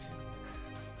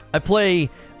 I play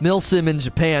Milsim in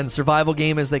Japan, survival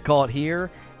game as they call it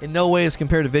here. In no way as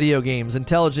compared to video games.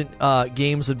 Intelligent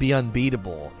games would be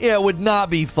unbeatable. Yeah, it would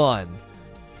not be fun.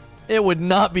 It would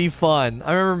not be fun.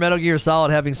 I remember Metal Gear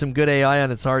Solid having some good AI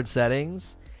on its hard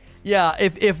settings. Yeah,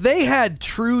 if they had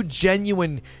true,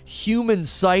 genuine human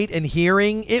sight and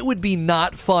hearing, it would be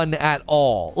not fun at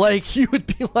all. Like, you would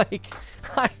be like,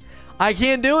 I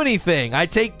can't do anything. I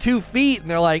take 2 feet,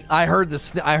 and they're like, I heard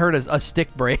a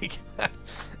stick break.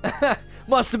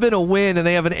 Must have been a wind, and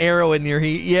they have an arrow in your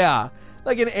heat. Yeah,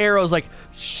 like an arrow's like,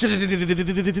 and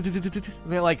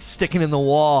they're like sticking in the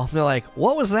wall. And they're like,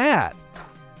 what was that?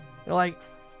 They're like,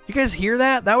 you guys hear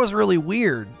that? That was really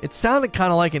weird. It sounded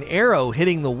kind of like an arrow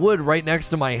hitting the wood right next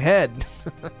to my head.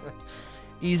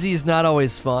 Easy is not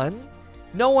always fun.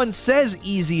 No one says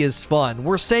easy is fun.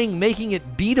 We're saying making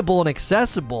it beatable and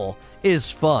accessible is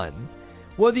fun.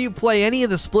 Whether you play any of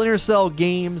the Splinter Cell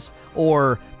games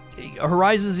or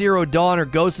Horizon Zero Dawn or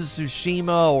Ghost of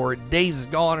Tsushima or Days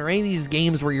Gone or any of these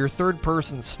games where you're third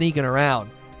person sneaking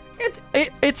around,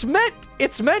 it's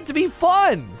meant to be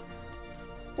fun.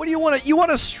 What do you want to... You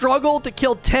want to struggle to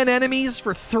kill 10 enemies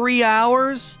for 3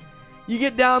 hours? You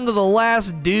get down to the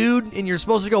last dude, and you're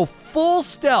supposed to go full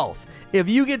stealth. If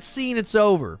you get seen, it's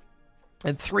over.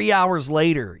 And 3 hours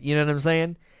later, you know what I'm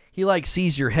saying? He, like,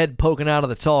 sees your head poking out of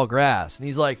the tall grass, and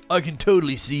he's like, I can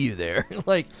totally see you there.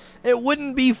 Like, it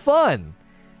wouldn't be fun.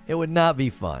 It would not be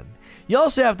fun. You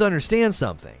also have to understand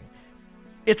something.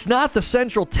 It's not the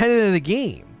central tenet of the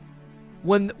game.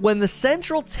 When the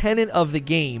central tenet of the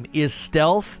game is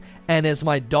stealth, and as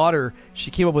my daughter,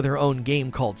 she came up with her own game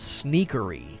called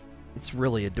Sneakery. It's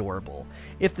really adorable.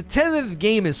 If the tenet of the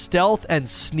game is stealth and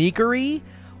sneakery,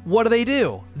 what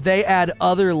do? They add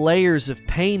other layers of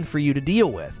pain for you to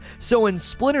deal with. So in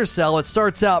Splinter Cell, it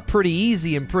starts out pretty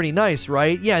easy and pretty nice,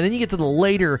 right? Yeah, and then you get to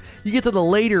the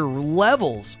later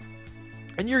levels,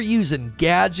 and you're using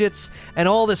gadgets and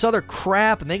all this other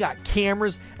crap, and they got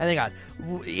cameras, and they got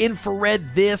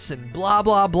infrared this and blah,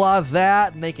 blah, blah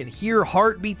that, and they can hear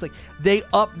heartbeats. Like, they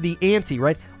up the ante,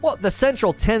 right? Well, the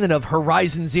central tenet of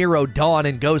Horizon Zero Dawn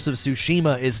and Ghost of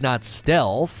Tsushima is not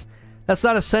stealth. That's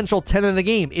not a central tenet of the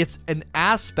game. It's an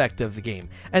aspect of the game,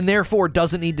 and therefore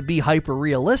doesn't need to be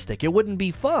hyper-realistic. It wouldn't be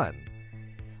fun.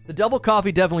 The double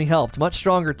coffee definitely helped. Much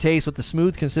stronger taste with the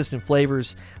smooth, consistent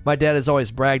flavors my dad has always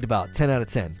bragged about. 10 out of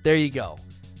 10. There you go.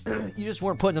 You just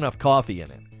weren't putting enough coffee in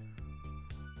it.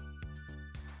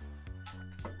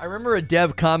 I remember a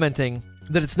dev commenting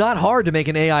that it's not hard to make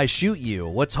an AI shoot you.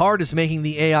 What's hard is making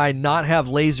the AI not have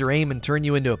laser aim and turn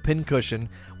you into a pincushion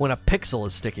when a pixel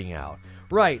is sticking out.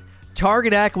 Right.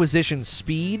 Target acquisition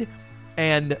speed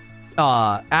and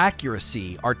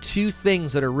accuracy are two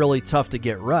things that are really tough to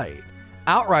get right.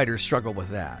 Outriders struggle with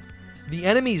that. The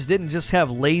enemies didn't just have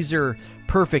laser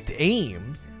perfect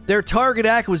aim. Their target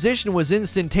acquisition was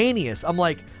instantaneous. I'm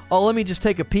like, oh, let me just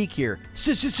take a peek here.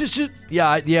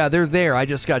 Yeah, they're there. I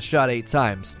just got shot 8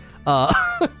 times.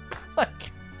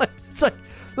 It's like,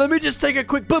 let me just take a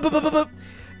quick boop, boop, boop, boop, boop.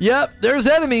 Yep, there's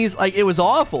enemies. Like, it was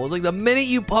awful. It was like the minute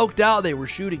you poked out, they were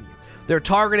shooting you. Their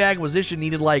target acquisition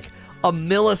needed like a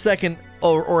millisecond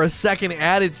or a second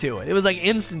added to it. It was like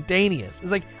instantaneous.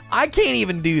 It's like, I can't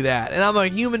even do that. And I'm a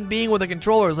human being with a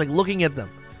controller. It's like looking at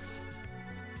them.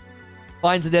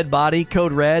 Finds a dead body,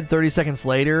 code red, 30 seconds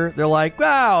later. They're like,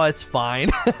 wow, it's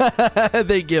fine.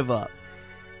 They give up.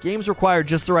 Games require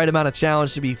just the right amount of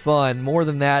challenge to be fun. More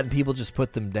than that, and people just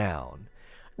put them down.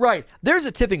 Right. There's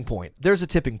a tipping point.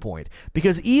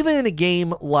 Because even in a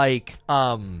game like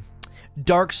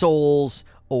Dark Souls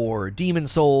or Demon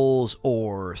Souls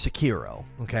or Sekiro,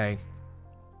 okay,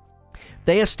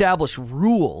 they establish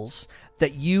rules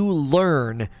that you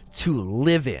learn to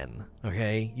live in,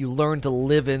 okay? You learn to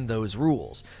live in those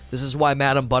rules. This is why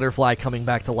Madame Butterfly coming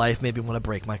back to life made me want to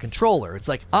break my controller. It's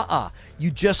like, you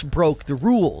just broke the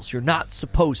rules. You're not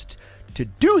supposed to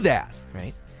do that,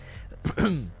 right?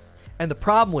 And the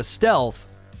problem with stealth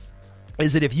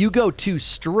is that if you go too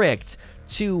strict,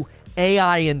 too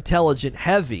AI intelligent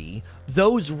heavy,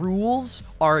 those rules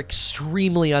are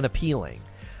extremely unappealing.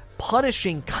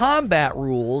 Punishing combat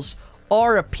rules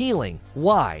are appealing.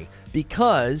 Why?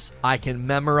 Because I can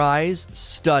memorize,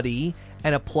 study,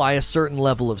 and apply a certain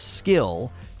level of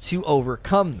skill to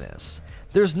overcome this.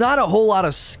 There's not a whole lot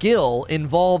of skill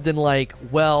involved in like,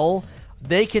 well,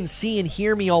 they can see and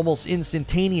hear me almost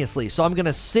instantaneously, so I'm going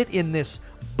to sit in this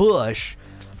bush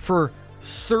for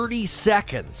 30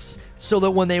 seconds so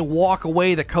that when they walk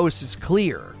away, the coast is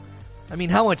clear. I mean,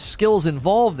 how much skill's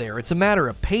involved there? It's a matter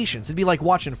of patience. It'd be like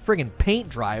watching friggin' paint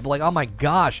dry. I'd be like, oh my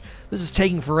gosh, this is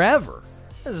taking forever.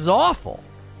 This is awful,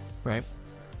 right?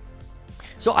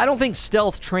 So I don't think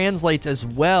stealth translates as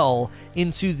well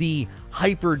into the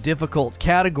hyper-difficult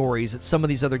categories that some of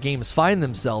these other games find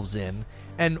themselves in.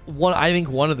 And I think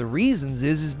one of the reasons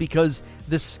is because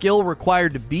the skill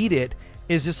required to beat it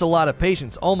is just a lot of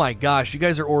patience. Oh my gosh, you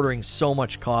guys are ordering so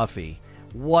much coffee.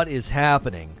 What is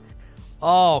happening?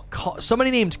 Oh,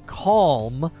 somebody named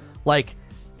Calm, like,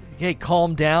 hey,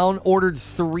 calm down, ordered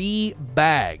 3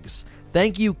 bags.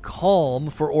 Thank you, Calm,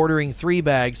 for ordering 3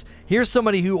 bags. Here's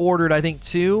somebody who ordered, I think,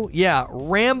 2. Yeah,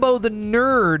 Rambo the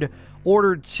Nerd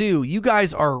ordered 2. You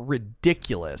guys are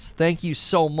ridiculous. Thank you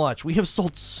so much. We have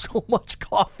sold so much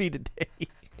coffee today.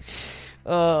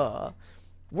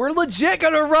 We're legit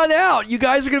going to run out. You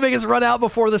guys are going to make us run out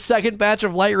before the second batch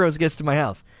of Light Rose gets to my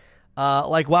house.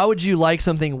 Like, why would you like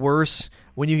something worse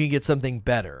when you can get something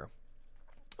better?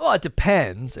 Well, it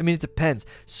depends. I mean, it depends.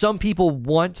 Some people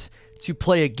want to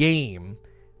play a game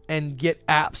and get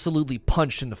absolutely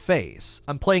punched in the face.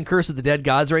 I'm playing Curse of the Dead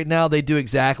Gods right now. They do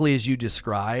exactly as you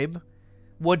describe.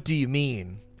 What do you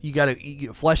mean? You gotta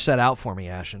flesh that out for me,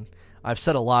 Ashen. I've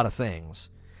said a lot of things.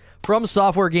 From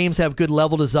Software games have good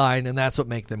level design, and that's what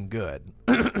makes them good.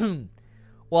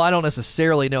 Well, I don't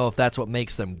necessarily know if that's what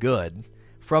makes them good.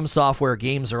 From Software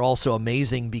games are also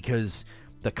amazing because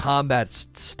the combat's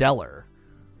stellar.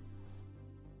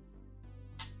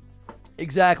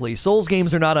 Exactly. Souls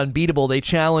games are not unbeatable. They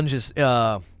challenge is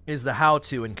the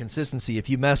how-to and consistency. If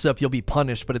you mess up, you'll be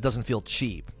punished, but it doesn't feel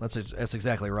cheap. That's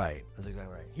exactly right. That's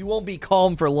exactly right. You won't be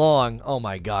calm for long. Oh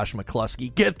my gosh,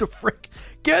 McCluskey, get the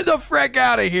frick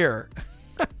out of here.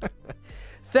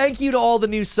 Thank you to all the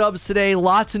new subs today.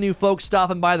 Lots of new folks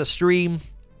stopping by the stream.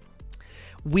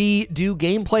 We do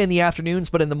gameplay in the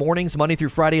afternoons, but in the mornings, Monday through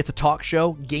Friday, it's a talk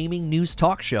show, gaming news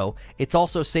talk show. It's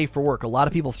also safe for work. A lot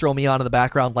of people throw me on in the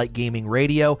background like gaming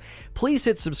radio. Please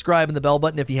hit subscribe and the bell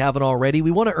button if you haven't already.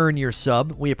 We want to earn your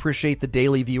sub. We appreciate the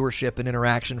daily viewership and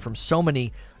interaction from so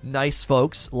many nice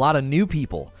folks. A lot of new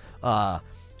people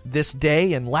this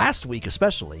day and last week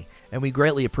especially, and we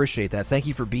greatly appreciate that. Thank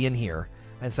you for being here,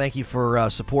 and thank you for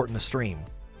supporting the stream.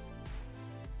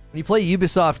 When you play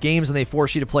Ubisoft games and they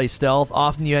force you to play stealth,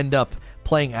 often you end up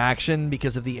playing action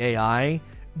because of the AI.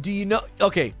 Do you know?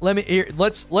 Okay,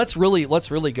 let's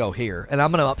really go here, and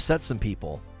I'm going to upset some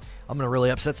people. I'm going to really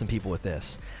upset some people with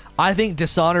this. I think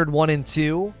Dishonored 1 and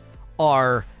 2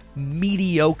 are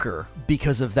mediocre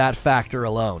because of that factor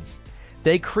alone.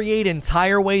 They create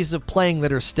entire ways of playing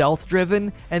that are stealth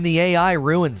driven, and the AI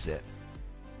ruins it.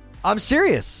 I'm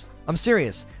serious.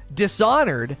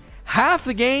 Dishonored, half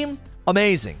the game,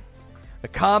 amazing. The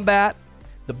combat,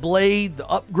 the blade, the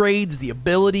upgrades, the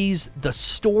abilities, the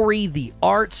story, the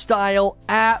art style,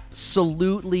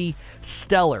 absolutely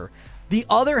stellar. The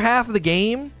other half of the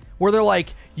game, where they're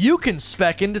like, you can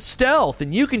spec into stealth,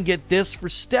 and you can get this for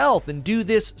stealth, and do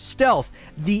this stealth.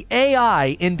 The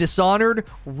AI in Dishonored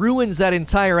ruins that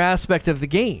entire aspect of the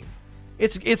game.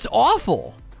 It's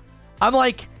awful. I'm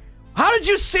like, how did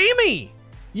you see me?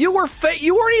 You weren't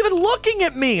even looking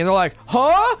at me. And they're like,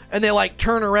 huh? And they like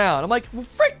turn around. I'm like, well,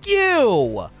 frick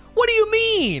you. What do you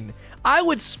mean? I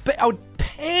would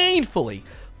painfully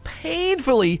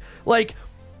like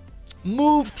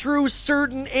move through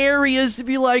certain areas to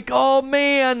be like, oh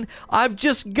man, I've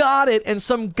just got it. And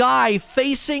some guy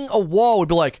facing a wall would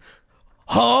be like,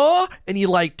 huh? And you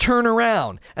like turn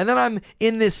around. And then I'm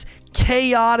in this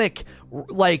chaotic,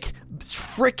 like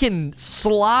freaking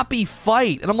sloppy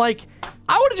fight. And I'm like,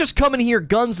 I would have just come in here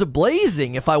guns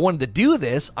a-blazing if I wanted to do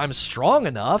this. I'm strong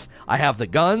enough. I have the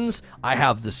guns. I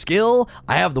have the skill.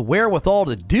 I have the wherewithal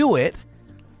to do it.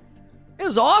 It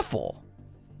was awful.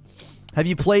 Have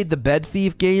you played the Bed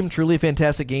Thief game? Truly a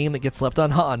fantastic game that gets slept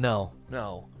on?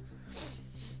 No.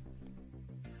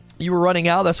 You were running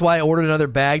out. That's why I ordered another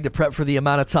bag to prep for the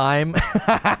amount of time.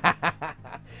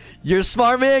 You're a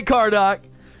smart man, Cardoc.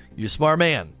 You're a smart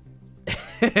man.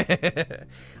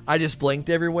 I just blinked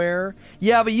everywhere.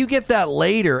 Yeah, but you get that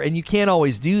later, and you can't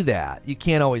always do that.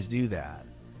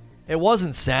 It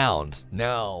wasn't sound.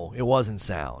 No, it wasn't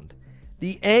sound.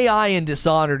 The AI in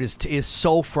Dishonored is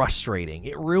so frustrating.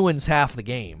 It ruins half the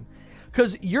game.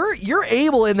 Because you're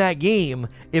able in that game,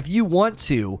 if you want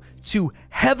to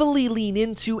heavily lean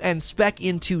into and spec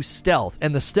into stealth.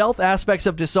 And the stealth aspects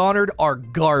of Dishonored are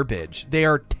garbage. They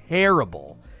are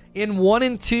terrible. In 1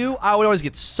 and 2, I would always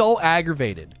get so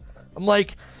aggravated. I'm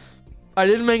like, I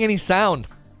didn't make any sound.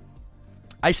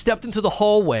 I stepped into the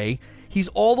hallway. He's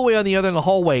all the way on the other end of the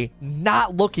hallway,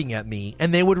 not looking at me,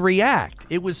 and they would react.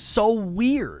 It was so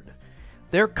weird.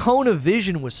 Their cone of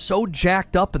vision was so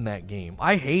jacked up in that game.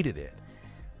 I hated it.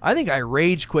 I think I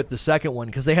rage quit the second one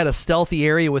because they had a stealthy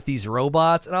area with these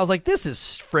robots, and I was like, this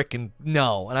is freaking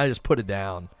no, and I just put it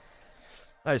down.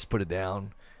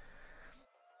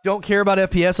 Don't care about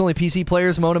FPS. Only PC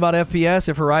players moan about FPS.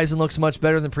 If Horizon looks much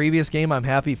better than previous game, I'm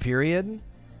happy, period.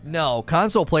 No,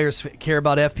 console players care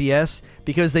about FPS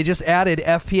because they just added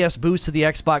FPS Boost to the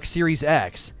Xbox Series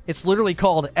X. It's literally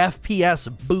called FPS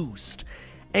Boost.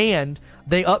 And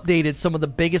they updated some of the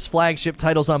biggest flagship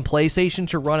titles on PlayStation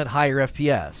to run at higher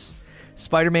FPS.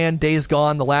 Spider-Man, Days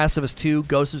Gone, The Last of Us 2,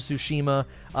 Ghost of Tsushima,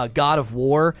 God of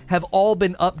War have all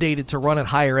been updated to run at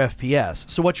higher FPS.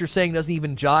 So what you're saying doesn't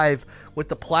even jive with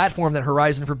the platform that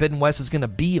Horizon Forbidden West is going to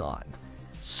be on.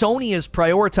 Sony is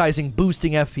prioritizing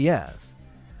boosting FPS.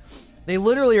 They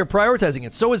literally are prioritizing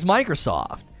it. So is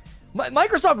Microsoft.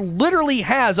 Microsoft literally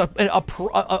has a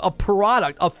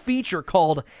product, a feature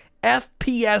called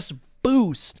FPS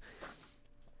Boost.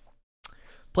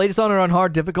 Play Dishonored on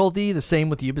hard difficulty, the same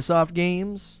with Ubisoft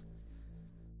games.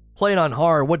 Play it on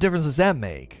hard. What difference does that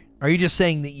make? Are you just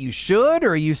saying that you should,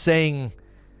 or are you saying,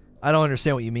 I don't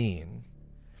understand what you mean?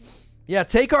 Yeah,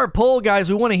 take our poll, guys.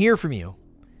 We want to hear from you.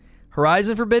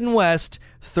 Horizon Forbidden West,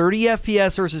 30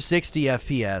 FPS versus 60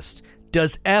 FPS.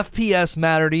 Does FPS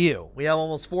matter to you? We have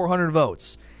almost 400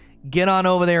 votes. Get on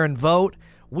over there and vote.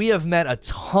 We have met a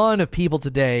ton of people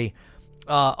today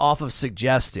off of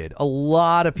suggested. A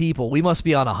lot of people. We must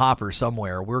be on a hopper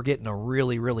somewhere. We're getting a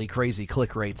really, really crazy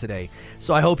click rate today.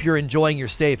 So I hope you're enjoying your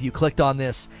stay. If you clicked on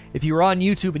this, if you were on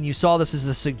YouTube and you saw this as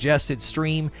a suggested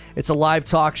stream, it's a live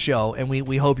talk show, and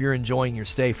we hope you're enjoying your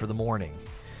stay for the morning.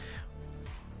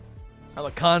 I'm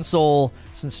a console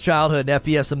since childhood.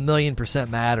 FPS 1,000,000%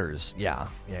 matters. Yeah.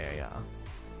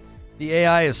 The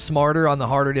AI is smarter on the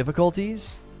harder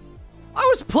difficulties. I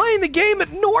was playing the game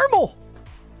at normal.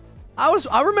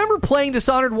 I remember playing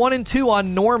Dishonored 1 and 2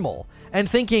 on normal and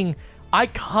thinking, I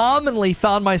commonly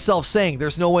found myself saying,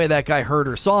 there's no way that guy heard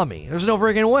or saw me. There's no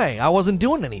friggin' way. I wasn't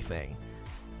doing anything.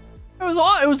 It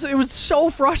was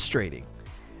so frustrating.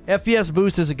 FPS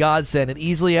Boost is a godsend. It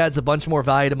easily adds a bunch more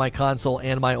value to my console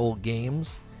and my old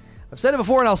games. I've said it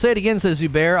before and I'll say it again, says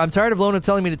Zubair. I'm tired of Lona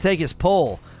telling me to take his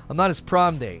poll. I'm not his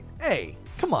prom date. Hey,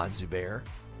 come on, Zubair.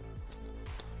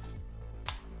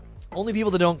 Only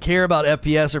people that don't care about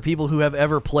FPS are people who have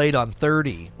ever played on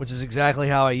 30, which is exactly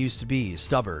how I used to be,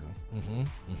 stubborn.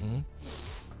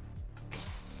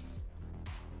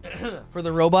 For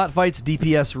the robot fights,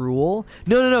 DPS rule.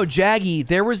 No, Jaggy,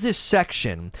 there was this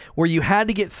section where you had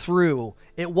to get through.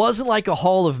 It wasn't like a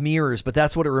hall of mirrors, but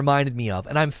that's what it reminded me of.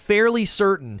 And I'm fairly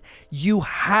certain you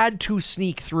had to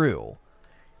sneak through.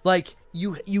 Like,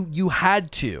 you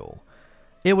had to.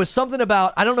 It was something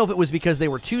about, I don't know if it was because they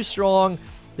were too strong,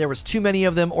 there was too many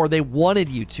of them, or they wanted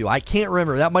you to. I can't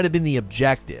remember. That might have been the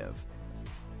objective.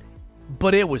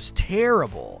 But it was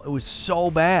terrible. It was so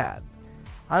bad.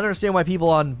 I don't understand why people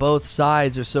on both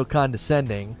sides are so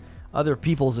condescending. Other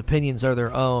people's opinions are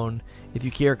their own. If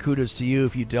you care, kudos to you.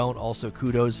 If you don't, also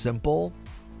kudos. Simple.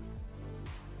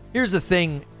 Here's the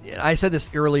thing. I said this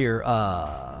earlier,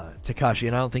 Tekashi,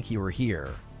 and I don't think you were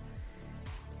here.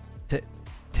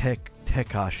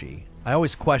 Tekashi. I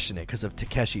always question it because of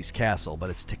Takeshi's Castle, but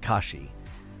it's Tekashi.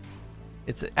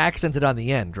 It's accented on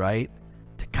the end, right?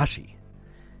 Tekashi.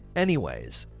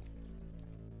 Anyways,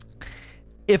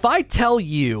 if I tell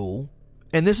you,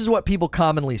 and this is what people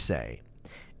commonly say,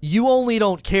 you only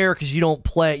don't care because you don't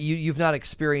play, you've not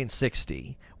experienced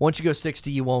 60. Once you go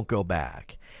 60, you won't go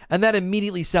back. And that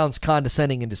immediately sounds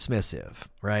condescending and dismissive,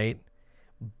 right?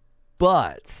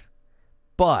 But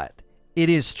it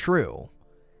is true.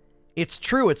 It's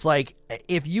true. It's like,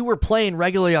 if you were playing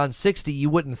regularly on 60, you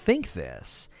wouldn't think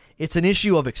this. It's an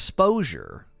issue of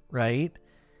exposure, right?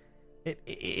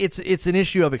 It's an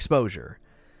issue of exposure.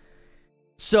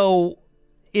 So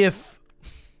if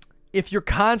you're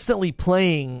constantly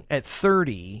playing at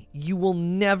 30, you will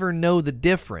never know the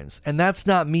difference. And that's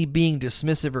not me being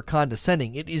dismissive or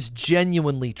condescending. It is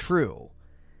genuinely true.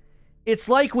 It's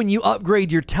like when you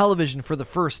upgrade your television for the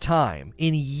first time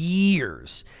in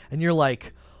years, and you're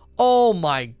like, oh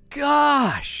my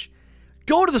gosh,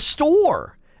 go to the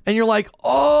store. And you're like,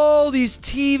 oh, these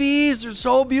TVs are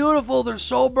so beautiful. They're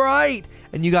so bright.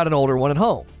 And you got an older one at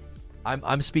home.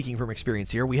 I'm speaking from experience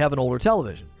here. We have an older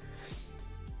television.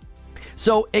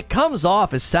 So it comes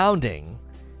off as sounding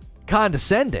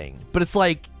condescending, but it's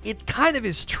like, it kind of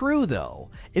is true though.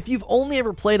 If you've only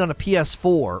ever played on a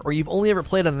PS4 or you've only ever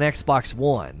played on an Xbox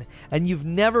One and you've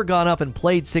never gone up and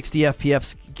played 60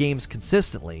 FPS games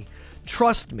consistently,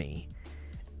 trust me,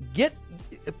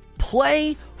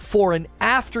 play for an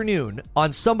afternoon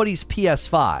on somebody's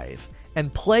PS5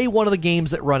 and play one of the games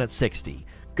that run at 60.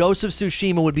 Ghost of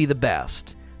Tsushima would be the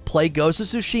best. Play Ghost of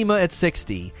Tsushima at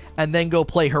 60 and then go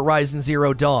play Horizon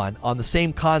Zero Dawn on the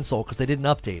same console because they didn't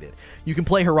update it. You can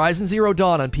play Horizon Zero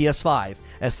Dawn on PS5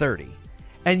 at 30.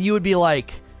 And you would be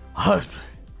like,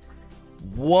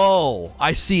 whoa,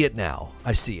 I see it now.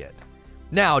 I see it.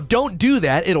 Now, don't do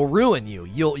that. It'll ruin you.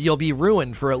 You'll be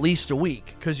ruined for at least a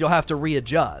week because you'll have to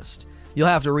readjust.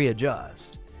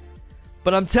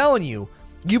 But I'm telling you,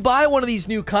 you buy one of these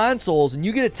new consoles and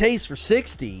you get a taste for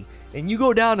 60 and you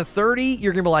go down to 30,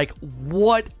 you're going to be like,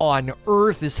 what on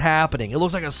earth is happening? It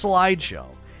looks like a slideshow.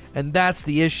 And that's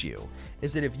the issue,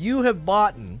 is that if you have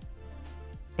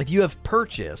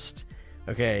purchased,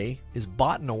 okay, is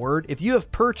bought a word? If you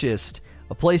have purchased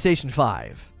a PlayStation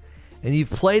 5 and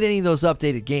you've played any of those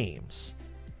updated games,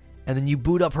 and then you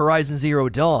boot up Horizon Zero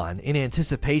Dawn in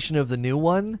anticipation of the new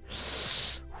one,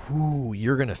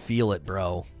 you're going to feel it,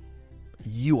 bro.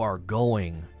 You are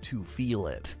going to feel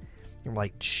it. You're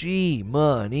like, gee,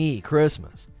 money,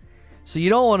 Christmas. So you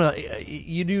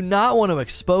do not want to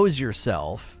expose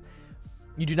yourself.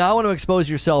 You do not want to expose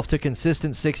yourself to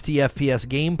consistent 60 FPS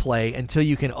gameplay until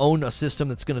you can own a system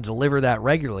that's going to deliver that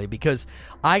regularly. Because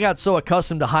I got so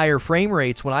accustomed to higher frame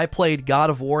rates when I played God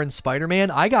of War and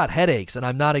Spider-Man, I got headaches, and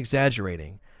I'm not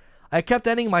exaggerating. I kept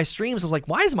ending my streams. I was like,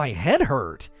 why is my head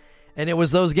hurt? And it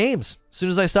was those games. As soon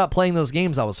as I stopped playing those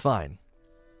games, I was fine.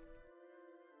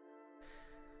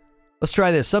 Let's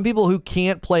try this. Some people who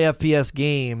can't play FPS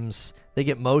games, they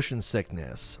get motion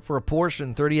sickness. For a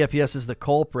portion, 30 FPS is the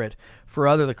culprit. For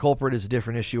other, the culprit is a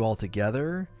different issue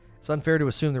altogether. It's unfair to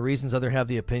assume the reasons others have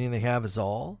the opinion they have is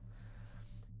all.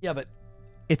 Yeah, but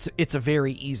it's a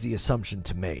very easy assumption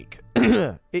to make.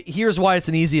 Here's why it's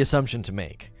an easy assumption to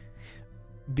make.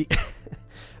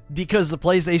 Because the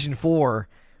PlayStation 4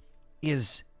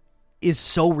 is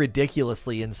so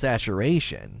ridiculously in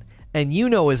saturation. And you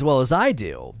know as well as I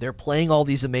do, they're playing all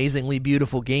these amazingly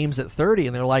beautiful games at 30,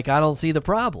 and they're like, I don't see the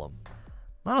problem.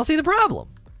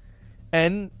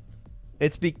 And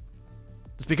it's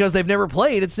because they've never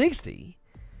played at 60.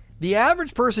 The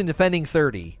average person defending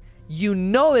 30, you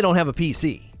know they don't have a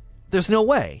PC. There's no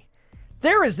way.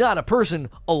 There is not a person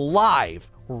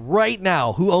alive right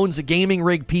now who owns a gaming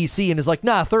rig PC and is like,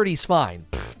 nah, 30's fine.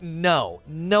 No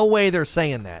way they're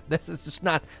saying that. That's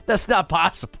not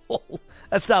possible.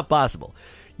 That's not possible.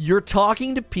 You're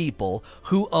talking to people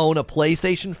who own a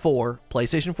PlayStation 4,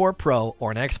 PlayStation 4 Pro,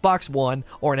 or an Xbox One,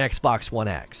 or an Xbox One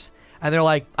X. And they're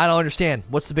like, I don't understand.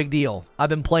 What's the big deal? I've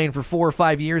been playing for 4 or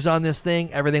 5 years on this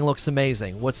thing. Everything looks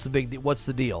amazing. What's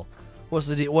the deal? What's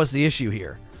the issue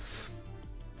here?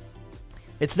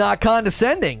 It's not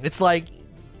condescending. It's like,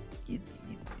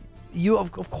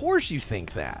 of course you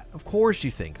think that. Of course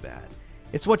you think that.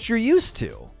 It's what you're used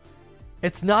to.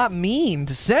 It's not mean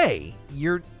to say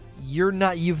you've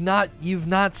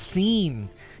not seen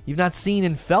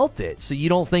and felt it, so you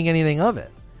don't think anything of it.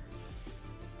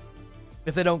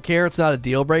 If they don't care, it's not a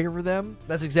deal breaker for them.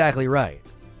 That's exactly right.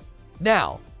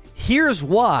 Now, here's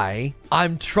why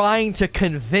I'm trying to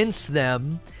convince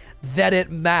them that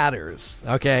it matters,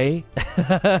 okay?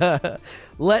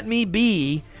 Let me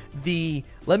be the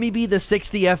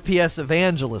 60 FPS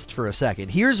evangelist for a second.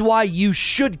 Here's why you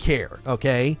should care,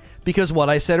 okay? Because what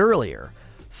I said earlier,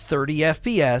 30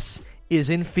 FPS is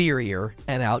inferior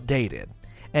and outdated.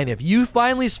 And if you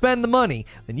finally spend the money,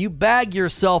 then you bag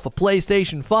yourself a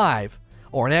PlayStation 5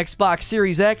 or an Xbox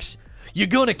Series X, you're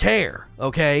gonna care,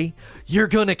 okay? You're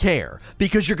gonna care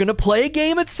because you're gonna play a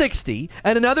game at 60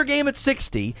 and another game at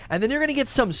 60, and then you're gonna get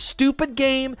some stupid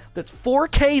game that's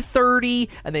 4K 30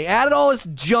 and they added all this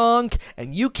junk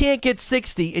and you can't get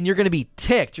 60 and you're gonna be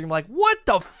ticked. You're gonna be like, what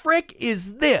the frick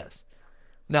is this?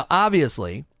 Now,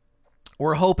 obviously,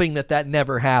 we're hoping that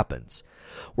never happens.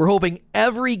 We're hoping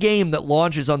every game that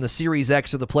launches on the Series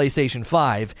X or the PlayStation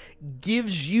 5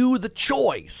 gives you the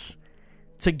choice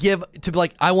to be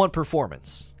like, I want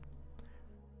performance.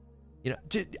 You know,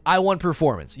 I want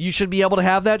performance. You should be able to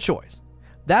have that choice.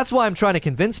 That's why I'm trying to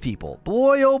convince people.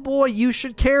 Boy, oh boy, you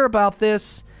should care about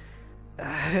this.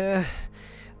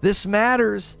 This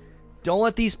matters. Don't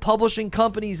let these publishing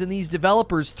companies and these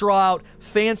developers throw out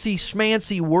fancy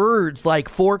schmancy words like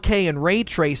 4K and ray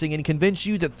tracing and convince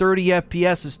you that 30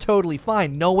 FPS is totally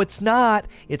fine. No, it's not.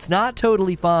 It's not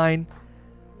totally fine.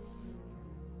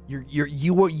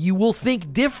 You will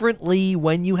think differently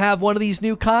when you have one of these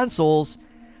new consoles.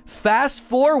 Fast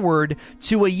forward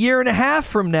to a year and a half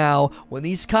from now when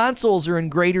these consoles are in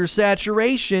greater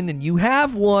saturation and you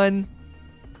have one,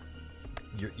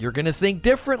 you're going to think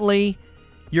differently.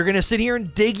 You're going to sit here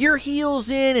and dig your heels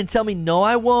in and tell me, no,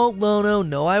 I won't, Lono,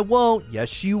 no, I won't.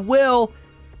 Yes, you will.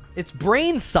 It's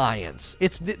brain science.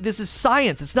 This is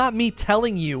science. It's not me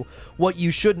telling you what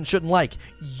you should and shouldn't like.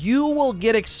 You will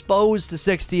get exposed to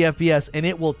 60 FPS and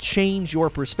it will change your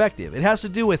perspective. It has to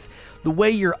do with the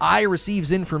way your eye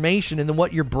receives information and then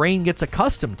what your brain gets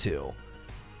accustomed to.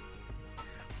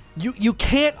 You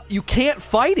can't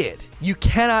fight it. You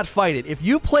cannot fight it. If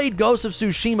you played Ghost of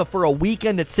Tsushima for a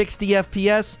weekend at 60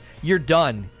 FPS, you're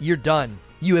done. You're done.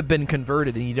 You have been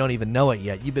converted and you don't even know it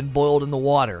yet. You've been boiled in the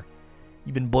water.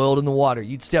 You've been boiled in the water.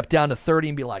 You'd step down to 30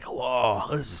 and be like, whoa,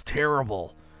 this is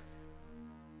terrible.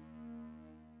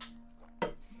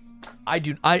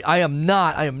 I'm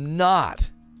not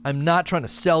trying to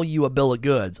sell you a bill of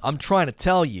goods. I'm trying to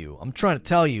tell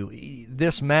you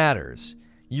this matters.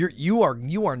 You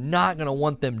are not going to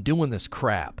want them doing this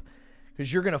crap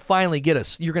because you're going to finally get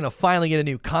a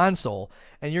new console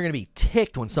and you're going to be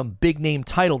ticked when some big name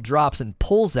title drops and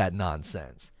pulls that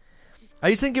nonsense. I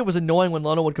used to think it was annoying when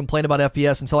Lono would complain about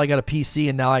FPS until I got a PC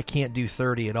and now I can't do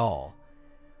 30 at all.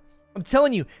 I'm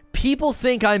telling you, people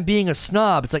think I'm being a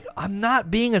snob. It's like, I'm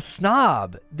not being a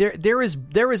snob. There is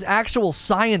actual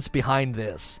science behind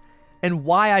this and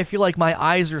why I feel like my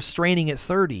eyes are straining at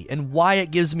 30 and why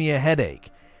it gives me a headache.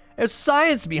 There's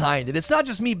science behind it. It's not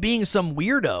just me being some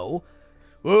weirdo.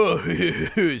 Oh,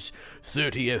 here's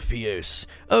 30 FPS.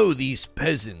 Oh, these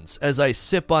peasants, as I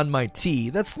sip on my tea.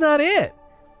 That's not it.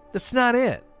 That's not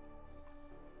it.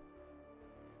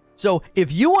 So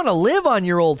if you want to live on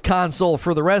your old console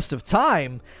for the rest of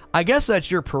time, I guess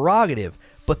that's your prerogative.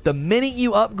 But the minute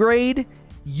you upgrade,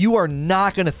 you are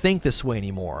not going to think this way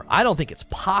anymore. I don't think it's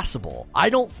possible. I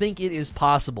don't think it is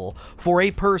possible for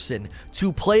a person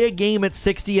to play a game at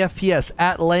 60 FPS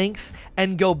at length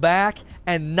and go back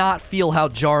and not feel how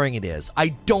jarring it is. I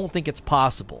don't think it's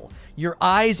possible. Your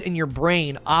eyes and your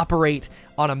brain operate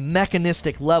on a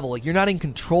mechanistic level. You're not in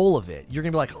control of it. You're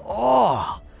going to be like,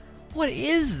 oh, what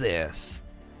is this?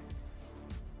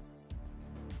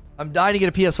 I'm dying to get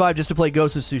a PS5 just to play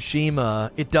Ghost of Tsushima.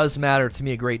 It does matter to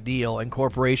me a great deal, and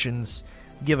corporations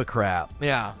give a crap.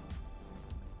 Yeah.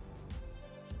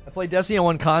 I play Destiny on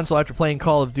one console after playing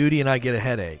Call of Duty, and I get a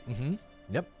headache.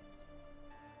 Yep.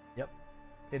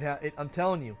 I'm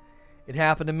telling you, it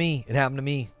happened to me. It happened to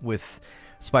me with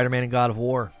Spider-Man and God of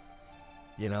War.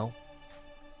 You know?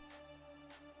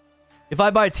 If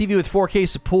I buy a TV with 4K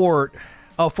support,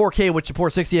 4K which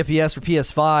supports 60 FPS for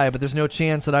PS5, but there's no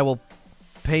chance that I will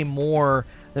pay more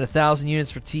than 1,000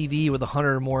 units for TV with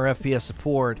 100 or more FPS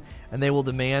support, and they will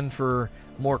demand for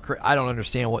more. I don't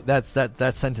understand what that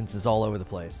sentence is all over the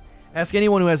place. Ask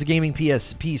anyone who has a gaming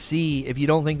PC if you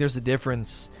don't think there's a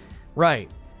difference, right?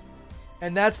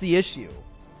 And that's the issue.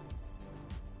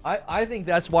 I think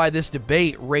that's why this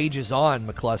debate rages on,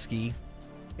 McCluskey,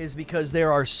 is because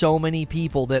there are so many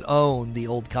people that own the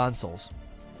old consoles.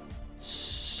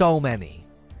 So many.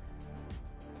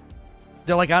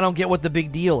 They're like, I don't get what the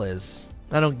big deal is.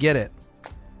 I don't get it.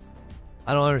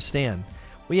 I don't understand.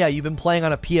 Well, yeah, you've been playing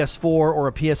on a PS4 or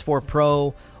a PS4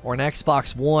 Pro or an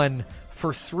Xbox One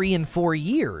for 3 and 4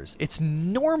 years. It's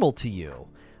normal to you.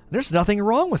 There's nothing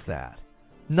wrong with that.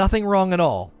 Nothing wrong at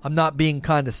all. I'm not being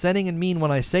condescending and mean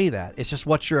when I say that. It's just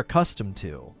what you're accustomed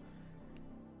to.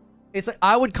 It's like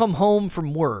I would come home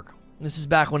from work. This is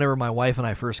back whenever my wife and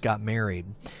I first got married.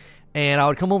 And I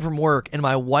would come home from work and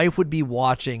my wife would be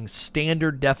watching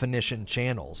standard definition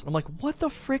channels. I'm like, what the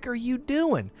frick are you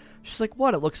doing? She's like,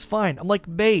 what? It looks fine. I'm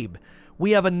like, babe,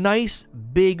 we have a nice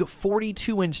big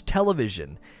 42-inch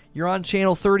television. You're on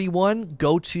channel 31,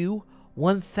 go to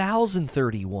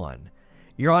 1031.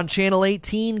 You're on channel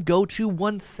 18, go to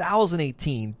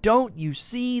 1018. Don't you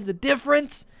see the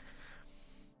difference?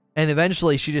 And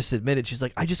eventually she just admitted, she's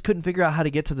like, I just couldn't figure out how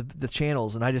to get to the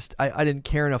channels, and I didn't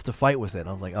care enough to fight with it.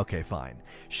 I was like, okay, fine.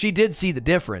 She did see the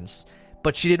difference,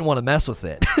 but she didn't want to mess with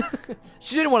it.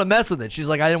 She didn't want to mess with it. She's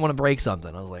like, I didn't want to break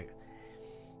something. I was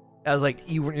like,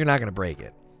 you're not going to break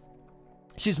it.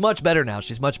 She's much better now.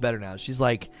 She's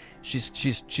like,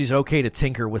 she's okay to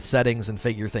tinker with settings and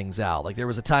figure things out. Like, there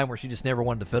was a time where she just never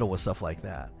wanted to fiddle with stuff like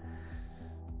that.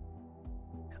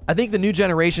 I think the new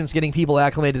generation's getting people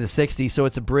acclimated to 60, so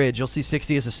it's a bridge. You'll see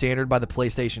 60 as a standard by the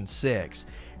PlayStation 6.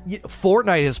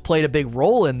 Fortnite has played a big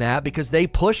role in that because they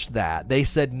pushed that. They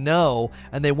said no,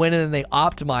 and they went in and they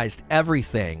optimized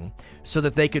everything so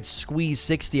that they could squeeze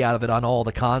 60 out of it on all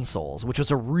the consoles, which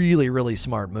was a really, really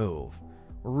smart move.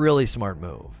 Really smart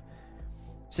move.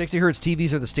 60 hertz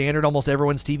TVs are the standard. Almost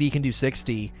everyone's TV can do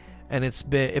 60, and if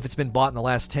it's been bought in the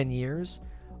last 10 years.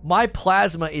 My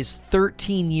plasma is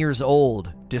 13 years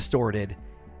old, distorted,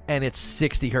 and it's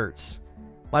 60 hertz.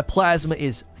 My plasma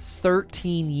is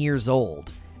 13 years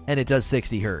old, and it does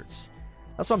 60 hertz.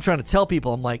 That's what I'm trying to tell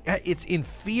people. I'm like, it's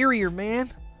inferior,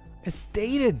 man. It's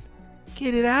dated.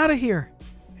 Get it out of here.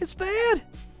 It's bad.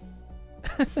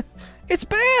 It's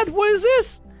bad. What is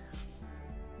this?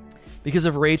 Because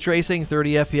of ray tracing,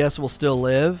 30 FPS will still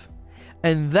live.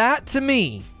 And that to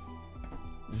me,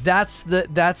 that's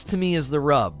to me is the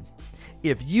rub.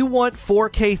 If you want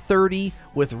 4K 30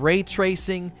 with ray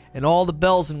tracing and all the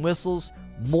bells and whistles,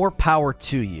 more power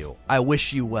to you. I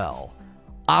wish you well.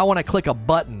 I want to click a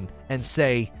button and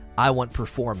say, I want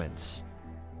performance.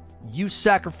 You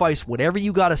sacrifice whatever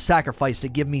you got to sacrifice to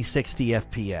give me 60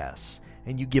 FPS,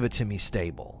 and you give it to me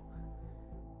stable.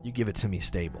 You give it to me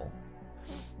stable.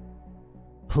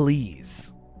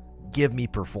 Please give me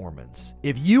performance.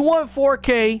 If you want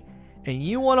 4K and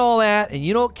you want all that and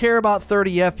you don't care about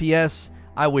 30 FPS,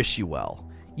 I wish you well.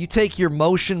 You take your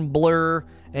motion blur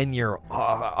and your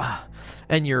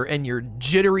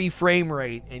jittery frame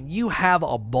rate and you have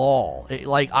a ball.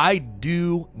 I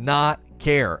do not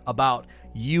care about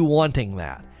you wanting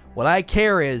that. What I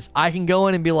care is I can go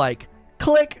in and be like,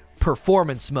 click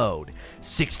performance mode,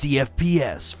 60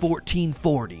 FPS,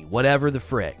 1440, whatever the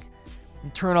frick.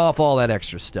 And turn off all that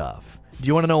extra stuff. Do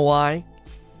you want to know why?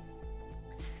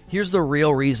 Here's the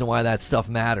real reason why that stuff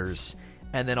matters,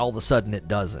 and then all of a sudden it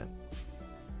doesn't.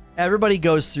 Everybody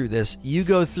goes through this. You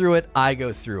go through it, I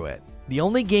go through it. The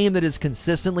only game that has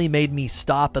consistently made me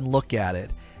stop and look at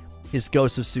it is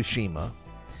Ghost of Tsushima.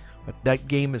 But that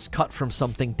game is cut from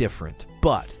something different.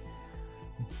 But,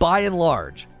 by and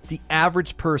large, the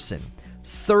average person,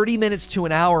 30 minutes to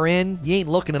an hour in, you ain't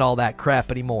looking at all that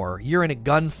crap anymore. You're in a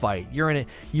gunfight. You're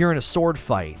in a sword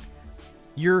fight.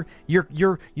 You're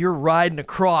riding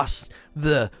across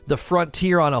the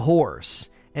frontier on a horse.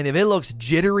 And if it looks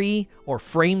jittery or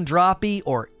frame droppy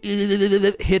or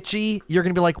hitchy, you're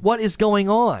going to be like, what is going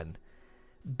on?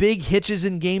 Big hitches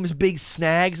in games, big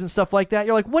snags and stuff like that.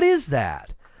 You're like, what is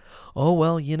that? Oh,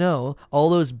 well, you know, all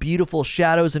those beautiful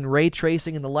shadows and ray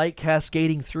tracing and the light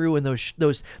cascading through and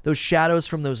those shadows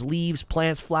from those leaves,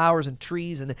 plants, flowers, and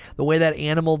trees and the way that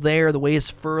animal there, the way his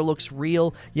fur looks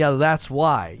real. Yeah, that's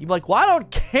why. You're like, well, I don't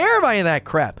care about any of that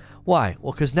crap. Why?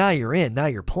 Well, because now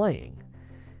you're playing.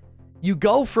 You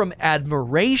go from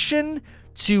admiration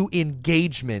to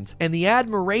engagement, and the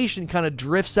admiration kind of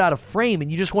drifts out of frame,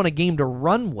 and you just want a game to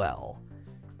run well.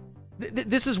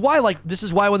 This is why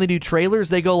when they do trailers,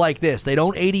 they go like this. They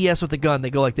don't ADS with the gun.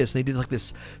 They go like this. They do like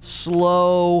this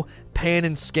slow pan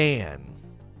and scan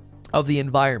of the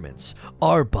environments.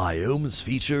 Our biomes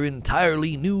feature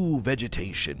entirely new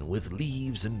vegetation with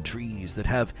leaves and trees that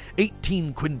have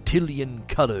 18 quintillion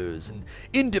colors and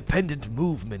independent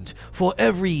movement for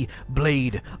every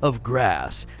blade of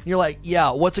grass. And you're like,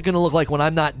 yeah, what's it going to look like when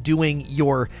I'm not doing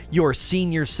your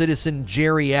senior citizen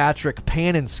geriatric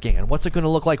pan and scan? What's it going to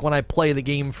look like when I play the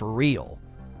game for real?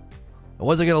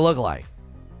 What's it going to look like?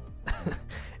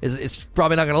 It's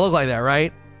probably not going to look like that,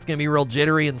 right? It's going to be real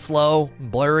jittery and slow and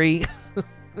blurry.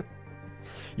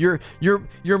 You're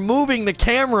moving the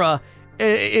camera.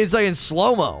 It's like in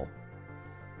slow-mo.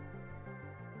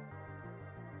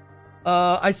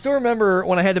 I still remember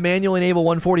when I had to manually enable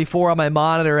 144 on my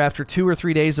monitor after 2 or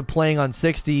 3 days of playing on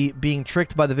 60, being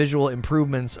tricked by the visual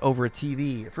improvements over a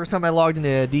TV. First time I logged into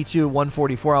D2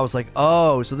 144, I was like,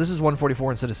 oh, so this is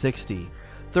 144 instead of 60.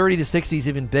 30 to 60 is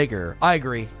even bigger. I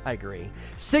agree.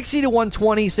 60 to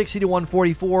 120, 60 to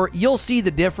 144, you'll see the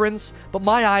difference, but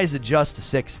my eyes adjust to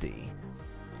 60.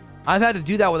 I've had to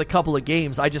do that with a couple of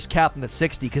games. I just cap them at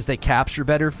 60 because they capture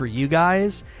better for you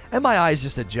guys, and my eyes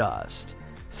just adjust.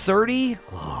 30,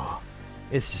 oh,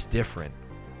 it's just different.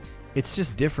 It's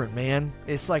just different, man.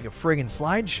 It's like a friggin'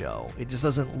 slideshow. It just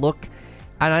doesn't look,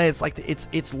 and it's like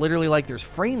it's literally like there's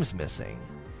frames missing.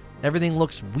 Everything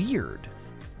looks weird.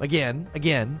 Again,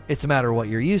 it's a matter of what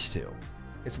you're used to.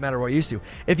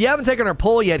 If you haven't taken our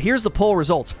poll yet, here's the poll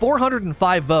results.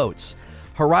 405 votes.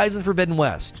 Horizon Forbidden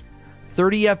West,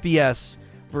 30 FPS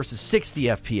versus 60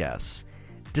 FPS.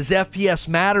 Does FPS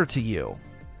matter to you?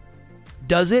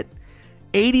 Does it?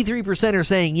 83% are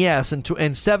saying yes, and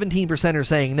 17% are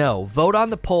saying no. Vote on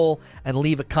the poll and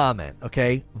leave a comment,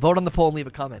 okay? Vote on the poll and leave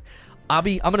a comment. I'm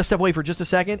going to step away for just a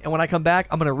second, and when I come back,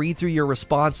 I'm going to read through your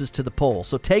responses to the poll.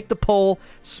 So take the poll,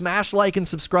 smash like, and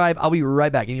subscribe. I'll be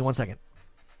right back. Give me 1 second.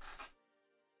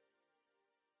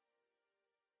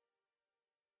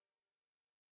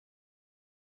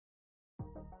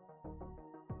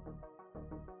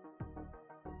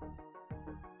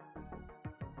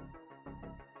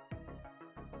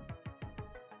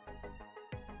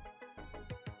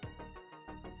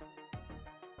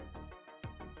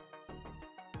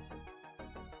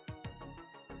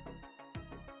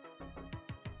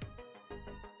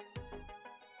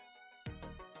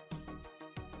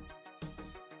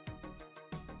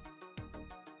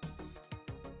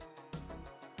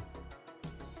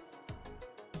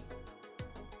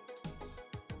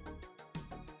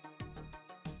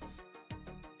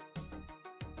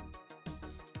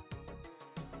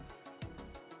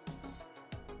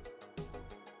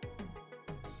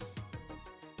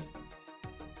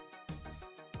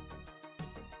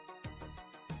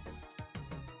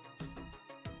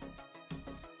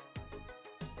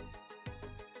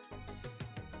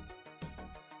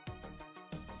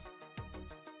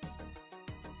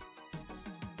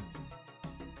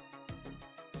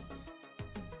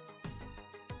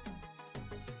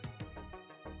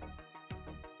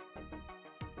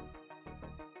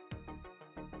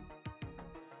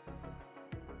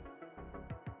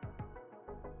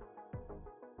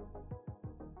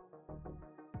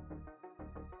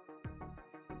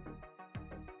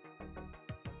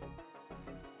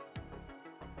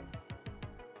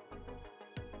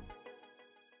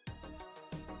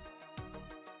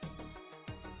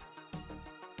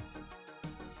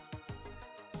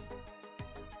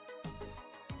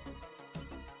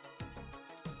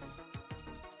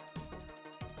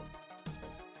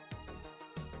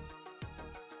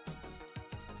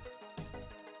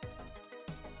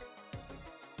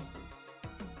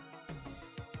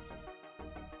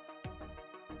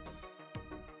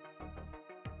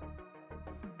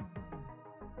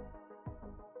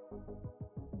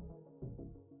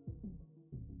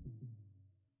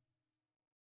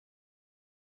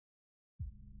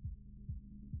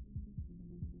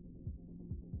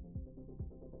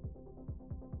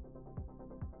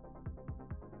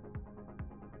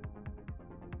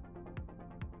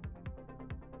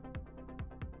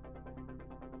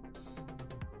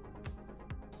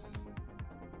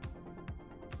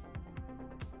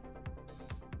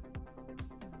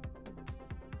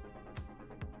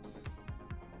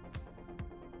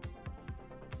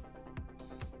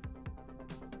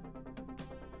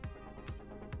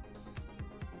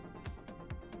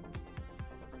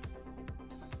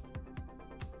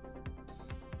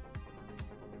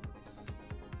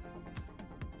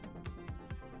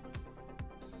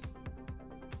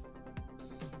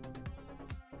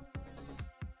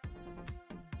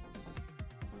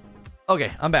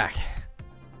 Okay, I'm back.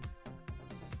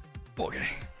 Okay.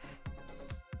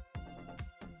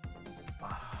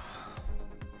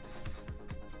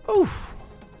 Oof.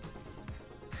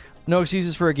 No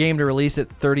excuses for a game to release at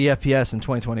 30 FPS in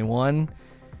 2021.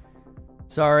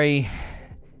 Sorry.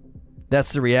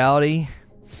 That's the reality.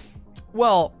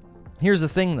 Well, here's the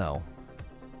thing, though.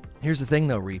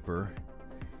 Reaper.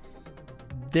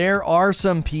 There are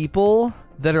some people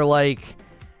that are like,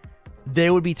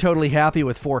 they would be totally happy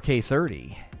with 4K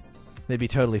 30. They'd be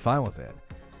totally fine with it.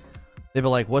 They'd be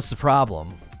like, what's the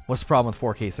problem? What's the problem with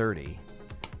 4K 30?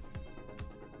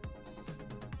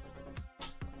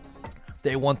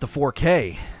 They want the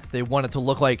 4K. They want it to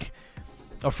look like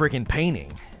a freaking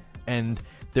painting. And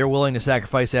they're willing to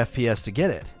sacrifice FPS to get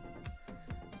it.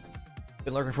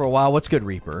 Been lurking for a while. What's good,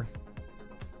 Reaper?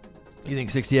 You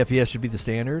think 60 FPS should be the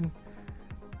standard?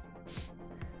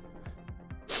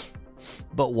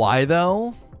 But why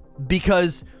though?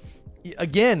 Because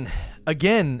again,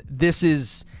 this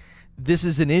is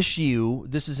an issue.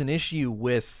 This is an issue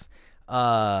with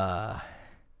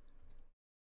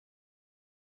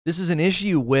this is an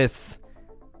issue with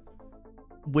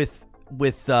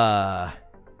the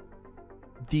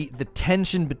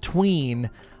tension between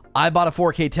I bought a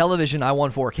 4K television, I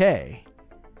want 4K,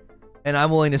 and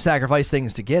I'm willing to sacrifice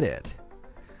things to get it.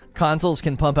 Consoles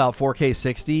can pump out 4K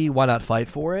 60, why not fight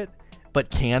for it? But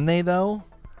can they though?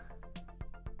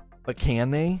 But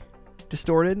can they?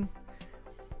 Distorted?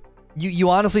 You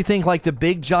honestly think like the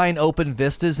big giant open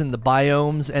vistas and the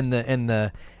biomes and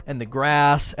the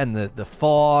grass and the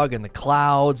fog and the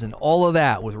clouds and all of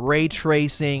that with ray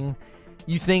tracing,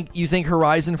 you think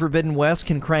Horizon Forbidden West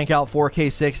can crank out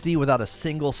 4K 60 without a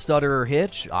single stutter or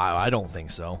hitch? I don't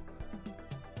think so.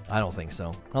 I don't think so.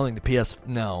 I don't think the PS...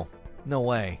 No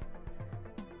way.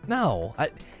 No.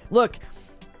 Look,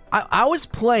 I was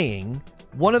playing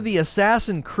one of the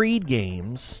Assassin's Creed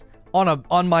games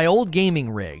on my old gaming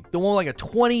rig, the one with like a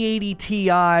 2080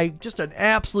 Ti, just an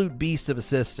absolute beast of a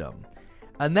system.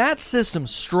 And that system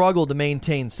struggled to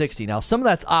maintain 60. Now, some of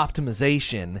that's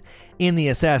optimization in the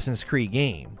Assassin's Creed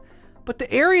game, but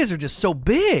the areas are just so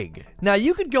big. Now,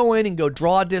 you could go in and go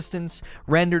draw distance,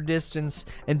 render distance,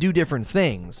 and do different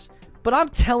things, but I'm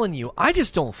telling you, I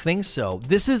just don't think so.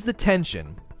 This is the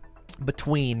tension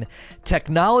between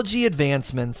technology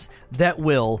advancements that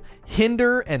will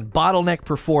hinder and bottleneck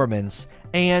performance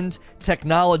and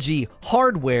technology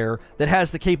hardware that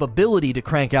has the capability to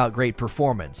crank out great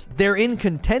performance. They're in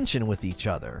contention with each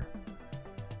other.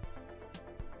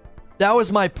 That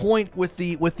was my point with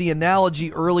the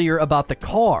analogy earlier about the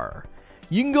car.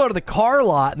 You can go to the car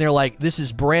lot and they're like, this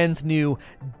is brand new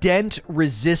dent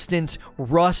resistant,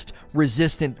 rust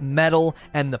resistant metal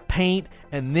and the paint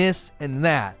and this and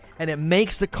that. And it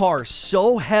makes the car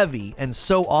so heavy and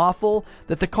so awful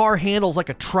that the car handles like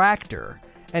a tractor.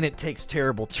 And it takes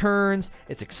terrible turns.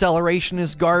 Its acceleration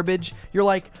is garbage. You're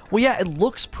like, well, yeah, it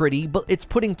looks pretty, but it's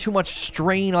putting too much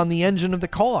strain on the engine of the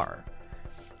car.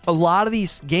 A lot of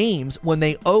these games, when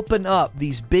they open up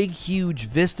these big, huge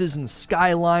vistas and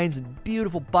skylines and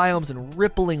beautiful biomes and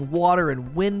rippling water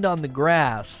and wind on the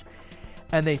grass,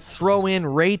 and they throw in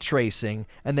ray tracing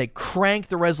and they crank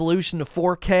the resolution to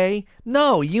 4K,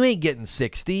 no, you ain't getting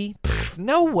 60. Pfft,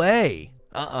 no way.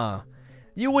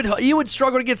 You would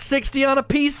struggle to get 60 on a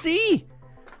PC.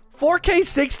 4K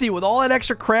 60 with all that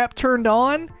extra crap turned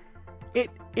on,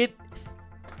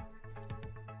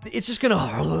 it's just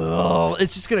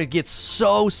gonna get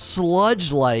so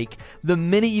sludge-like the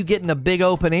minute you get in a big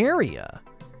open area.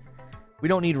 We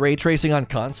don't need ray tracing on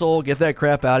console. Get that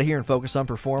crap out of here and focus on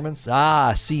performance.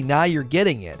 See, now you're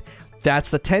getting it. That's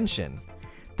the tension.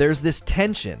 There's this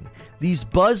tension. These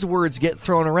buzzwords get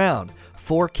thrown around.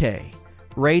 4K,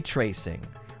 ray tracing.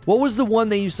 What was the one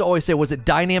they used to always say? Was it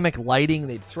dynamic lighting?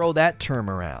 They'd throw that term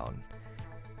around.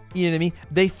 You know what I mean?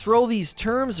 They throw these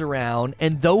terms around,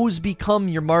 and those become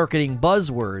your marketing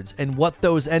buzzwords. And what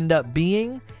those end up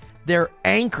being, they're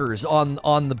anchors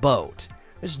on the boat.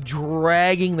 Just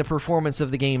dragging the performance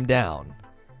of the game down.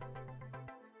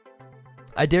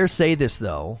 I dare say this,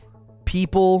 though.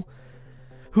 People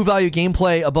who value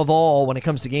gameplay above all when it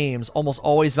comes to games almost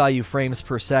always value frames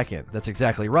per second. That's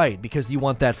exactly right, because you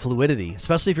want that fluidity,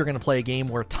 especially if you're going to play a game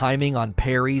where timing on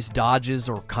parries, dodges,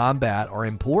 or combat are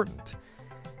important.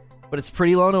 But it's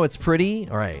pretty, Lono? It's pretty?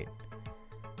 All right.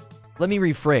 Let me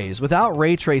rephrase. Without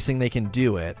ray tracing, they can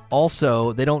do it.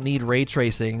 Also, they don't need ray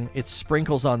tracing. It's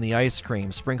sprinkles on the ice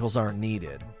cream. Sprinkles aren't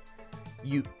needed.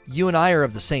 You and I are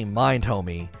of the same mind,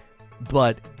 homie.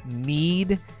 But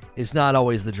need is not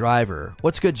always the driver.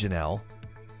 What's good, Janelle?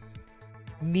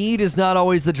 Need is not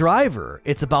always the driver.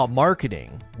 It's about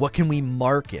marketing. What can we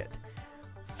market?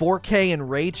 4K and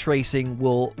ray tracing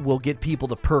will get people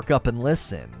to perk up and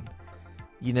listen.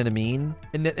 You know what I mean?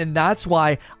 And that's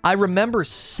why I remember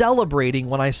celebrating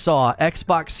when I saw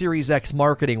Xbox Series X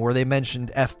marketing where they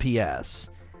mentioned FPS.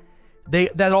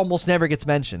 That almost never gets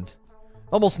mentioned.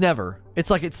 Almost never.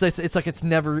 It's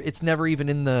never even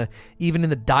in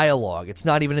the dialogue. It's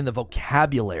not even in the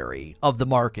vocabulary of the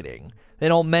marketing. They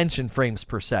don't mention frames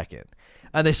per second.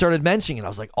 And they started mentioning it. I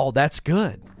was like, "Oh, that's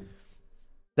good.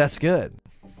 That's good."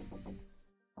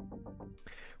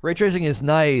 Ray tracing is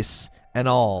nice and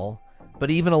all, but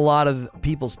even a lot of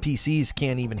people's PCs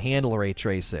can't even handle ray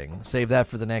tracing. Save that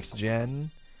for the next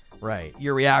gen. Right.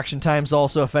 Your reaction time's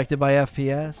also affected by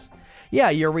FPS. Yeah,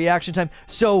 your reaction time.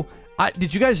 So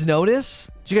Did you guys notice?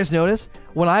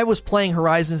 When I was playing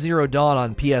Horizon Zero Dawn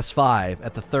on PS5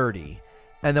 at the 30,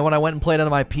 and then when I went and played on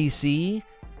my PC,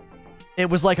 it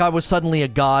was like I was suddenly a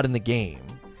god in the game.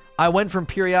 I went from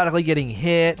periodically getting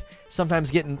hit,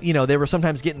 sometimes getting, they were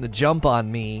sometimes getting the jump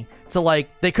on me, to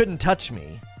like, they couldn't touch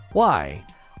me. Why?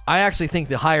 I actually think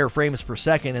the higher frames per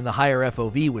second and the higher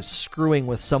FOV was screwing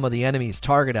with some of the enemy's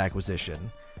target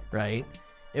acquisition, right?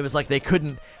 It was like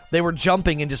they were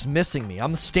jumping and just missing me.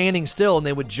 I'm standing still and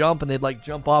they would jump and they'd like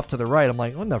jump off to the right. I'm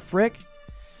like, what the frick?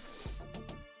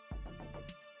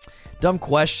 Dumb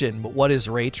question, but what is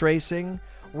ray tracing?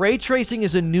 Ray tracing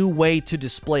is a new way to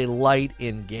display light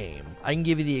in game. I can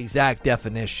give you the exact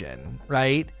definition,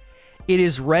 right? It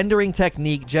is rendering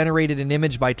technique generated an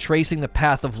image by tracing the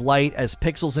path of light as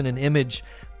pixels in an image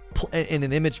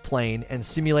plane and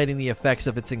simulating the effects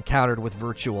of its encountered with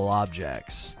virtual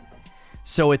objects.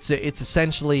 So it's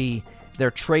essentially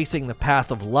they're tracing the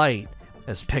path of light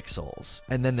as pixels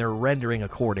and then they're rendering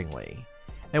accordingly.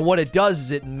 And what it does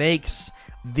is it makes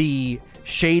the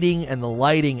shading and the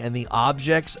lighting and the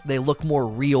objects, they look more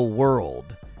real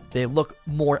world. They look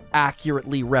more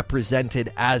accurately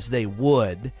represented as they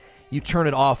would. You turn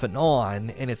it off and on,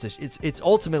 and it's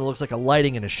ultimately looks like a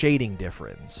lighting and a shading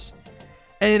difference.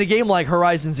 And in a game like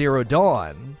Horizon Zero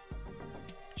Dawn,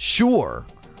 sure,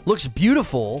 looks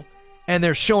beautiful, and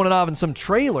they're showing it off in some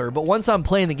trailer, but once I'm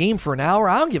playing the game for an hour,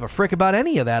 I don't give a frick about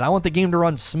any of that. I want the game to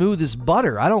run smooth as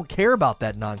butter. I don't care about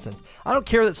that nonsense. I don't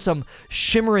care that some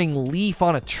shimmering leaf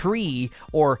on a tree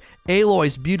or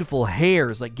Aloy's beautiful hair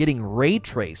is like getting ray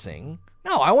tracing.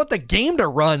 No, I want the game to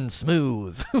run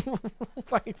smooth.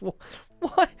 Like,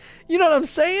 what? You know what I'm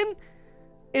saying?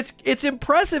 It's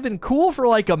impressive and cool for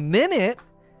like a minute.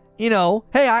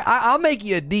 Hey, I'll make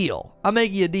you a deal.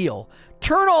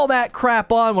 Turn all that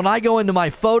crap on when I go into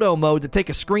my photo mode to take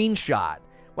a screenshot.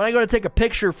 When I go to take a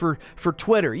picture for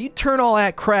Twitter, you turn all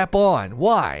that crap on.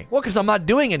 Why? Well, because I'm not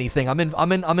doing anything. I'm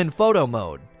in photo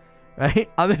mode,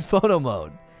 right? I'm in photo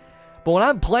mode. But when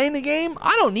I'm playing the game,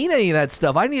 I don't need any of that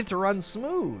stuff. I need it to run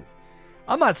smooth.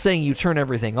 I'm not saying you turn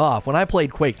everything off. When I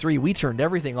played Quake 3, we turned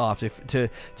everything off to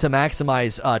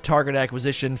maximize target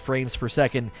acquisition, frames per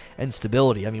second, and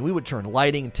stability. I mean, we would turn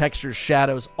lighting, textures,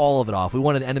 shadows, all of it off. We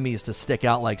wanted enemies to stick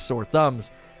out like sore thumbs.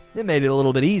 It made it a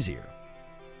little bit easier.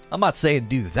 I'm not saying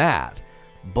do that,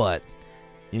 but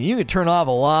you can turn off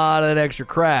a lot of that extra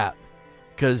crap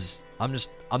because I'm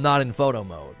not in photo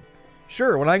mode.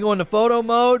 Sure, when I go into photo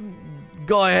mode,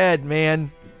 go ahead,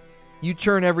 man. You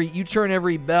turn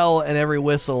every bell and every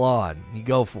whistle on. You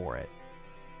go for it.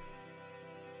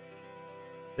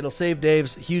 It'll save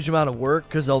Dave's huge amount of work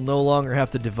because they'll no longer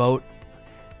have to devote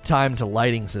time to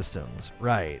lighting systems.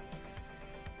 Right.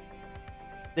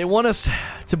 They want us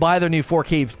to buy their new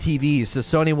 4K TVs, so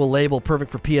Sony will label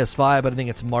perfect for PS5, but I think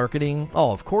it's marketing.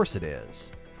 Oh, of course it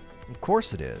is. Of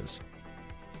course it is.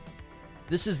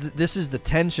 This is the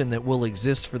tension that will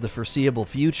exist for the foreseeable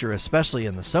future, especially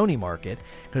in the Sony market,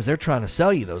 because they're trying to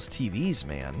sell you those TVs,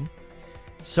 man.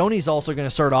 Sony's also going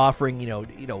to start offering,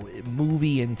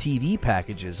 movie and TV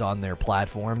packages on their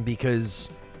platform because,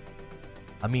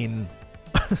 I mean,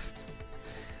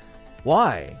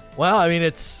 why? Well, I mean,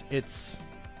 it's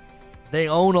they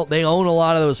own a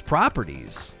lot of those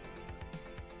properties.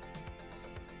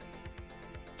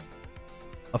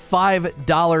 A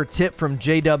 $5 tip from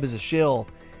J-Dub is a shill.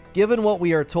 Given what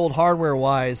we are told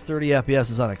hardware-wise, 30 FPS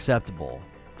is unacceptable.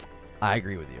 I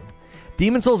agree with you.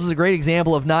 Demon's Souls is a great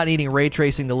example of not needing ray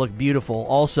tracing to look beautiful.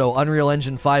 Also, Unreal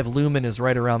Engine 5 Lumen is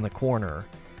right around the corner.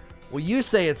 Well, you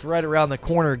say it's right around the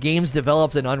corner. Games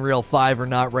developed in Unreal 5 are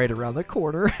not right around the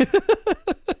corner.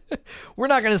 We're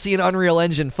not going to see an Unreal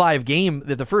Engine 5 game.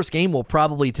 The first game will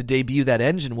probably to debut that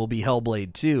engine will be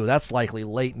Hellblade 2. That's likely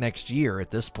late next year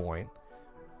at this point.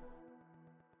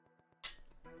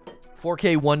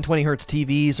 4K 120Hz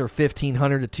TVs are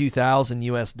 $1,500 to $2,000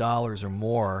 US dollars or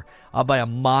more. I'll buy a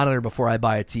monitor before I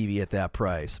buy a TV at that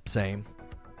price. Same.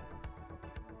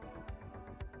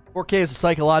 4K is a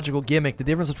psychological gimmick. The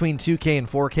difference between 2K and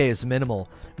 4K is minimal.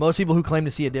 Most people who claim to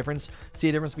see a difference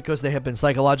because they have been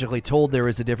psychologically told there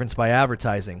is a difference by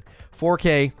advertising.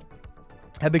 4K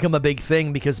have become a big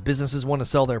thing because businesses want to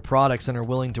sell their products and are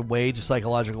willing to wage a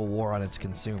psychological war on its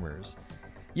consumers.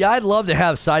 Yeah, I'd love to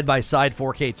have side-by-side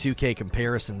 4K, 2K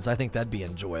comparisons. I think that'd be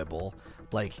enjoyable.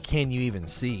 Like, can you even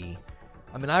see?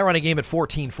 I mean, I run a game at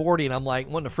 1440, and I'm like,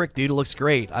 what the frick, dude? It looks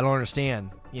great. I don't understand,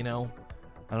 I don't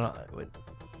know.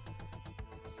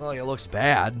 Well, it looks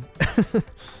bad.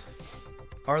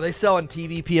 Are they selling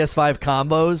TV PS5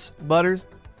 combos, Butters?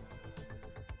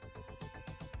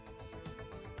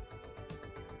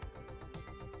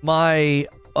 My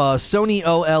Sony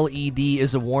OLED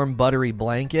is a warm, buttery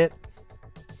blanket.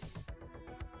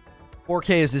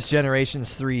 4K is this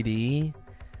generation's 3D.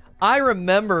 I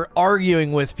remember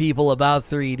arguing with people about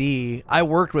 3D. I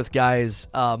worked with guys.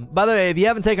 By the way, if you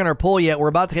haven't taken our poll yet, we're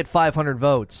about to hit 500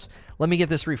 votes. Let me get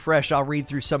this refreshed. I'll read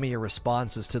through some of your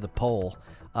responses to the poll.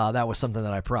 That was something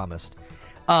that I promised.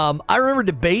 I remember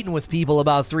debating with people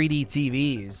about 3D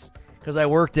TVs because I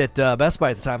worked at Best Buy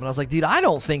at the time, and I was like, dude, I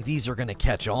don't think these are going to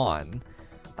catch on.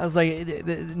 I was like,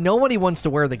 nobody wants to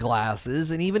wear the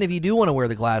glasses, and even if you do want to wear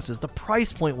the glasses, the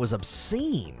price point was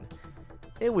obscene.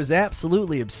 It was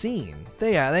absolutely obscene.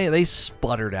 They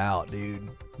sputtered out,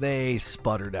 dude. They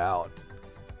sputtered out.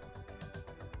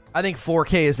 I think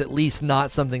 4K is at least not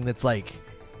something that's like,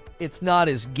 it's not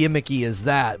as gimmicky as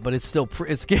that, but it's still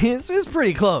it's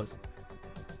pretty close.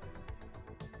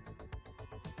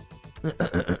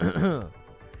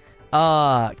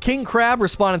 King Crab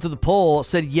responded to the poll,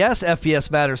 said, yes, FPS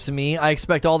matters to me. I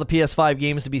expect all the PS5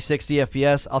 games to be 60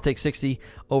 FPS. I'll take 60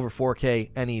 over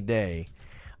 4K any day.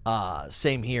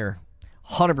 Same here.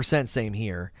 100% same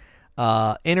here.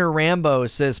 Inner Rambo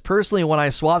says, personally, when I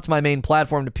swapped my main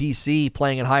platform to PC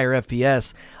playing at higher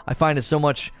FPS, I find it so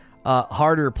much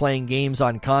harder playing games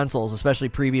on consoles, especially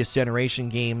previous generation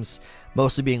games,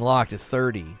 mostly being locked at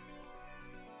 30.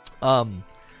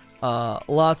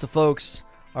 Lots of folks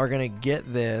are going to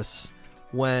get this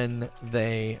when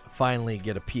they finally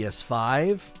get a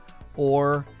PS5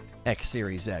 or X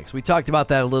Series X. We talked about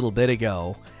that a little bit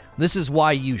ago. This is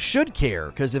why you should care,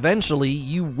 because eventually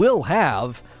you will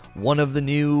have one of the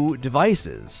new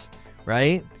devices,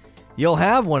 right? You'll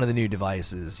have one of the new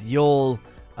devices. You'll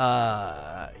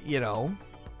have a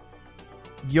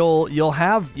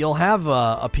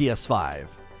PS5.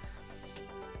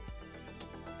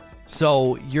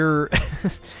 So you're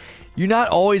not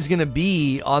always going to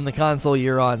be on the console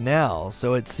you're on now.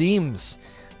 So it seems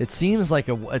like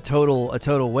a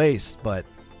total waste, but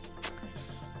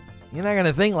you're not going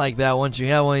to think like that once you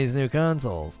have one of these new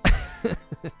consoles.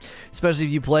 Especially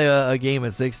if you play a game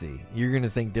at 60. You're going to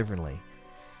think differently.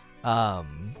 How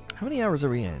many hours are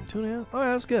we in? 2.5? Oh,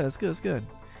 that's good. That's good.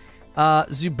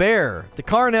 Zubair, the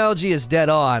car analogy is dead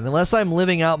on. Unless I'm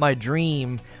living out my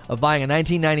dream of buying a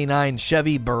 1999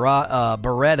 Chevy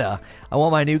Beretta, I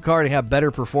want my new car to have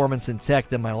better performance and tech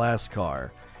than my last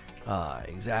car.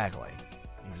 Exactly.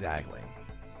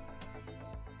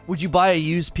 Would you buy a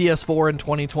used PS4 in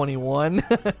 2021?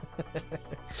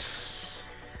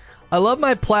 I love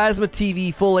my Plasma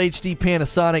TV Full HD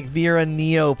Panasonic Vera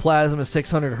Neo Plasma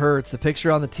 600 Hertz. The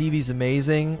picture on the TV is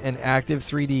amazing, and active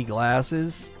 3D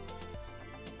glasses.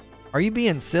 Are you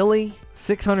being silly?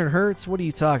 600 Hertz? What are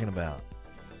you talking about?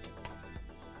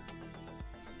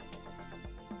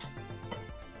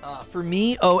 For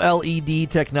me, OLED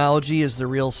technology is the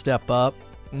real step up.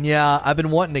 Yeah, I've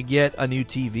been wanting to get a new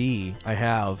TV. I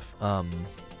have.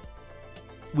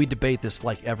 We debate this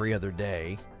like every other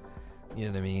day. You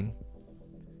know what I mean?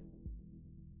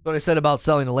 What I said about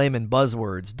selling to layman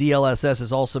buzzwords. DLSS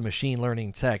is also machine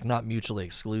learning tech, not mutually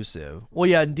exclusive. Well,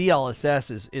 yeah, and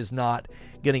DLSS is not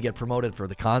going to get promoted for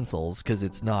the consoles because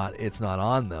it's not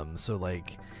on them. So,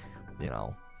 like, you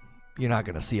know, you're not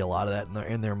going to see a lot of that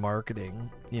in their marketing,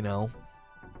 you know.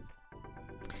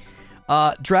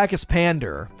 Dracus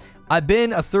Pander. I've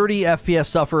been a 30 FPS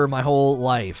sufferer my whole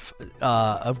life,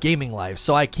 of gaming life,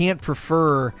 so I can't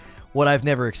prefer what I've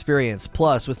never experienced.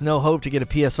 Plus, with no hope to get a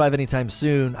PS5 anytime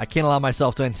soon, I can't allow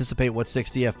myself to anticipate what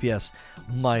 60 FPS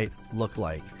might look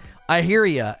like. I hear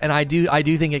you, and I do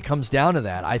think it comes down to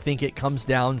that. I think it comes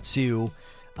down to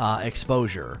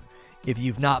exposure. If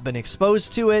you've not been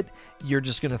exposed to it, you're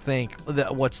just going to think,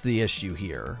 what's the issue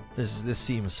here? This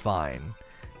seems fine.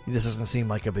 This doesn't seem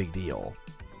like a big deal.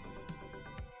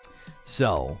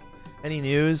 So, any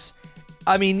news?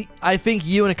 I mean, I think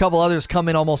you and a couple others come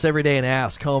in almost every day and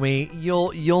ask, homie.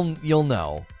 You'll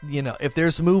know. You know, if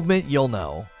there's movement, you'll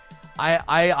know.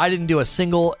 I didn't do a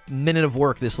single minute of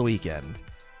work this weekend.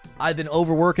 I've been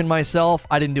overworking myself.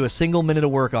 I didn't do a single minute of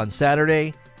work on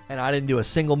Saturday, and I didn't do a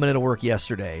single minute of work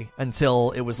yesterday until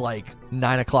it was like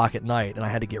 9 o'clock at night, and I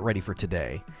had to get ready for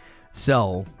today.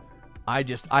 So, I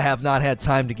have not had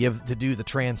time to do the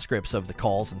transcripts of the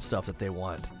calls and stuff that they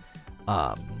want.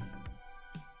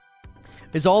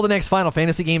 Is all the next Final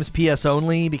Fantasy games PS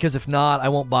only? Because if not, I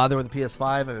won't bother with the PS5.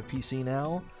 I have a PC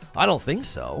now. I don't think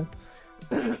so.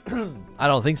 I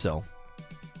don't think so.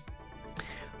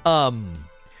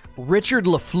 Richard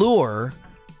LaFleur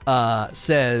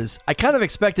says, I kind of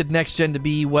expected next gen to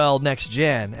be, well, next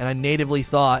gen, and I naively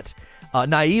thought 60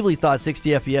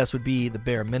 FPS would be the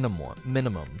bare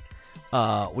minimum.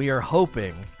 We are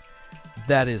hoping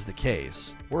that is the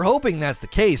case. We're hoping that's the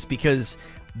case because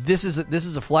this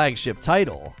is a flagship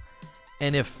title,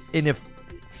 and if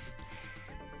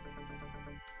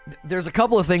there's a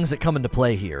couple of things that come into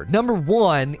play here. Number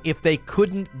one, if they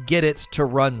couldn't get it to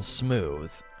run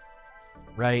smooth,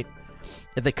 right?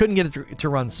 If they couldn't get it to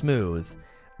run smooth,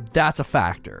 that's a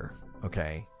factor,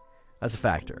 okay? That's a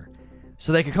factor.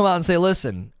 So they could come out and say,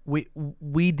 listen,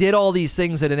 we did all these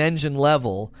things at an engine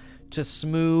level to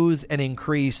smooth and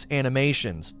increase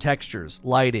animations, textures,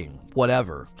 lighting,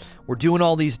 whatever. We're doing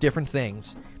all these different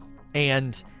things,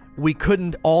 and we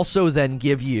couldn't also then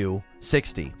give you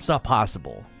 60. It's not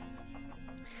possible.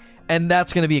 And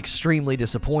that's going to be extremely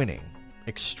disappointing.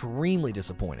 Extremely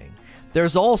disappointing.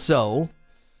 There's also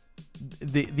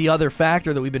the other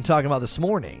factor that we've been talking about this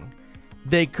morning.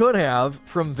 They could have,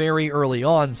 from very early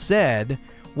on, said,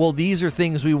 well, these are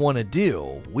things we want to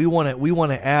do. We want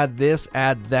to add this,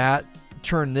 add that,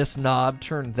 turn this knob,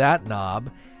 turn that knob,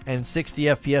 and 60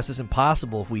 FPS isn't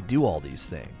possible if we do all these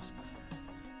things.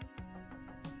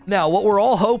 Now, what we're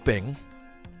all hoping,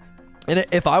 and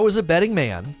if I was a betting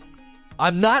man,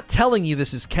 I'm not telling you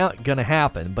this is going to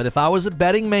happen, but if I was a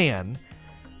betting man,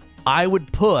 I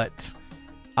would put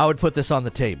this on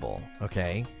the table,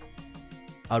 okay?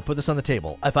 I would put this on the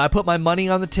table. If I put my money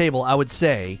on the table, I would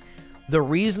say the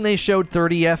reason they showed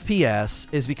 30 FPS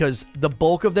is because the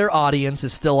bulk of their audience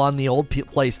is still on the old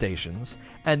PlayStations,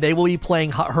 and they will be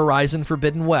playing Horizon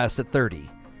Forbidden West at 30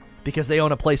 because they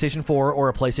own a PlayStation 4 or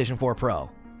a PlayStation 4 Pro,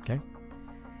 okay?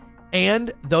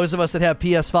 And those of us that have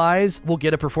PS5s will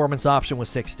get a performance option with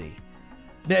 60.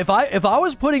 Now, if I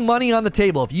was putting money on the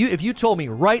table, if you told me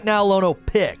right now, Lono,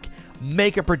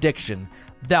 make a prediction,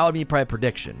 that would be my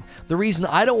prediction. The reason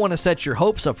I don't want to set your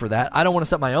hopes up for that, I don't want to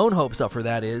set my own hopes up for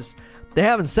that, is they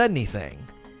haven't said anything.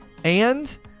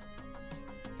 And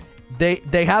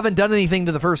they haven't done anything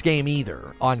to the first game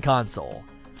either on console.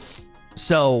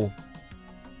 So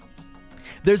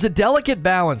there's a delicate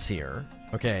balance here,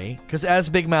 okay? Because as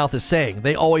Big Mouth is saying,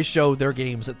 they always show their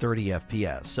games at 30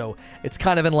 FPS. So it's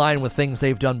kind of in line with things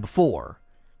they've done before,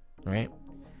 right?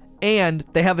 And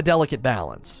they have a delicate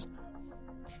balance.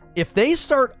 If they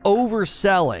start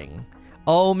overselling,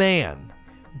 oh man,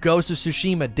 Ghost of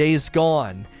Tsushima, Days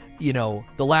Gone, The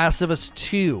Last of Us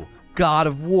 2, God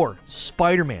of War,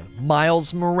 Spider-Man,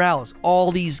 Miles Morales,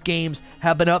 all these games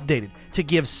have been updated to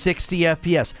give 60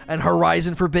 FPS, and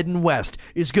Horizon Forbidden West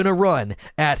is going to run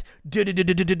at 60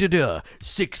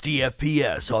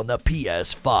 FPS on the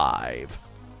PS5.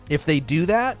 If they do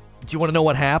that, do you want to know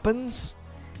what happens?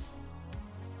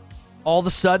 All of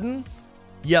a sudden,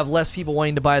 you have less people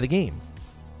wanting to buy the game.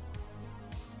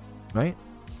 Right?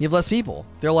 You have less people.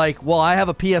 They're like, well, I have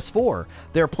a PS4.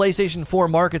 Their PlayStation 4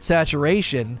 market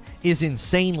saturation is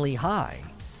insanely high.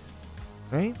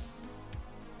 Right?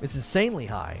 It's insanely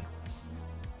high.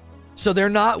 So they're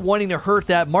not wanting to hurt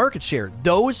that market share.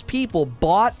 Those people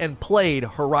bought and played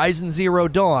Horizon Zero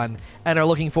Dawn and are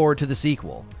looking forward to the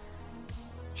sequel.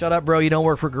 Shut up, bro. You don't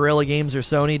work for Guerrilla Games or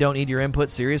Sony. Don't need your input.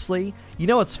 Seriously? You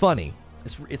know what's funny?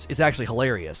 It's actually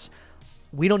hilarious.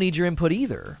 We don't need your input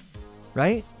either,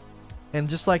 right? And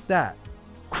just like that,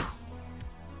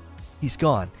 he's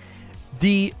gone.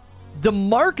 The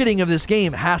marketing of this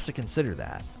game has to consider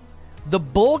that. The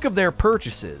bulk of their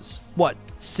purchases,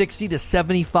 60 to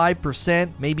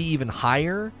 75%, maybe even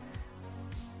higher,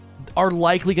 are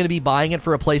likely going to be buying it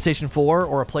for a PlayStation 4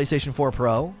 or a PlayStation 4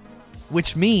 Pro,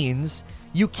 which means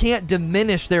you can't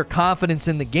diminish their confidence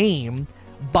in the game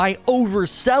by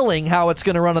overselling how it's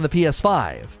going to run on the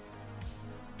PS5.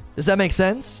 Does that make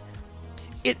sense?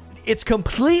 It's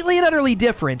completely and utterly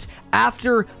different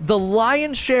after the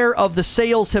lion's share of the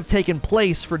sales have taken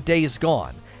place for Days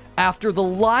Gone. After the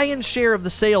lion's share of the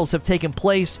sales have taken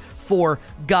place for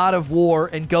God of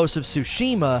War and Ghost of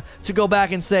Tsushima, to go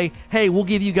back and say, hey, we'll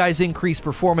give you guys increased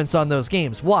performance on those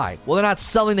games. Why? Well, they're not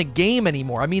selling the game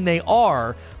anymore. I mean, they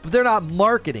are, but they're not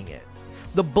marketing it.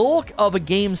 The bulk of a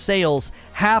game's sales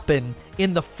happen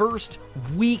in the first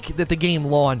week that the game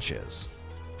launches.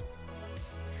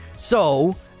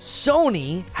 So,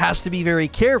 Sony has to be very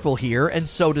careful here, and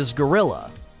so does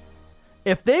Guerrilla.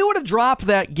 If they would have dropped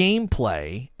that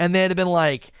gameplay, and they'd have been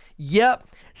like, yep,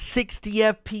 60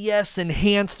 FPS,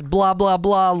 enhanced, blah, blah,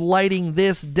 blah, lighting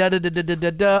this,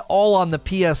 da-da-da-da-da-da, all on the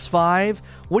PS5,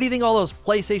 what do you think all those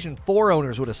PlayStation 4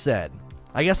 owners would have said?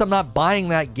 I guess I'm not buying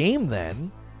that game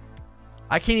then.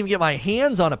 I can't even get my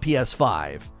hands on a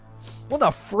PS5. What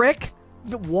the frick?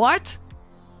 What?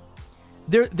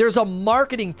 There's a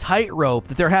marketing tightrope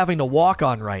that they're having to walk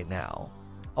on right now.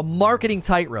 A marketing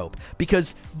tightrope.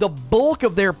 Because the bulk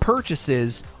of their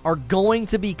purchases are going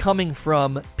to be coming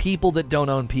from people that don't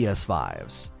own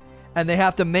PS5s. And they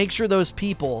have to make sure those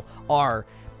people are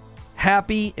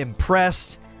happy,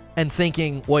 impressed, and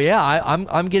thinking, well, yeah,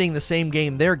 I'm getting the same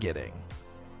game they're getting.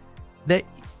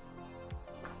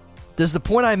 Does the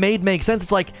point I made make sense?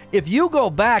 It's like, if you go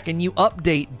back and you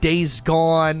update Days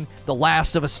Gone, The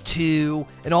Last of Us 2,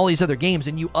 and all these other games,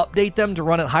 and you update them to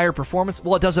run at higher performance,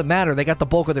 well, it doesn't matter. They got the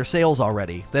bulk of their sales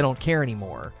already. They don't care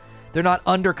anymore. They're not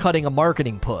undercutting a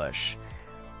marketing push.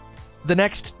 The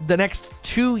next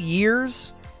 2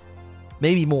 years,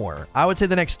 maybe more, I would say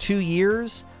the next 2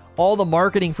 years, all the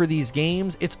marketing for these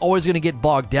games, it's always going to get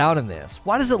bogged down in this.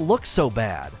 Why does it look so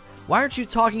bad? Why aren't you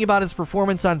talking about its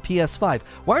performance on PS5?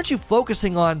 Why aren't you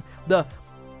focusing on the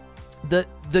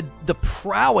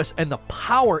prowess and the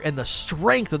power and the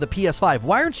strength of the PS5?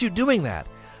 Why aren't you doing that?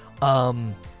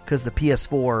 Because the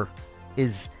PS4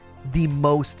 is the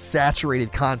most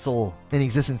saturated console in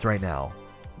existence right now.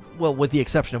 Well, with the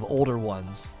exception of older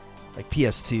ones like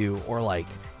PS2 or like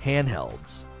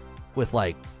handhelds with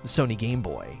like the Sony Game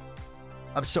Boy.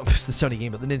 The Sony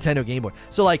Game Boy, the Nintendo Game Boy.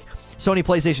 So like Sony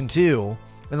PlayStation 2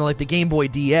 and then like the Game Boy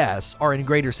DS are in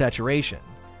greater saturation.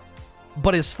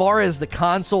 But as far as the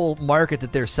console market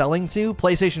that they're selling to,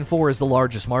 PlayStation 4 is the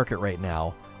largest market right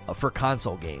now for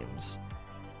console games.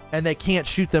 And they can't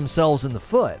shoot themselves in the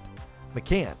foot. They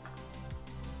can't.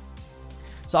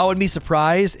 So I would be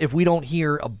surprised if we don't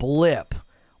hear a blip.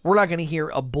 We're not going to hear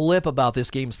a blip about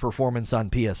this game's performance on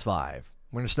PS5.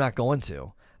 We're just not going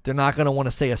to. They're not going to want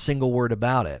to say a single word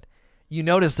about it. You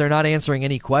notice they're not answering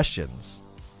any questions.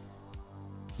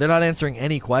 They're not answering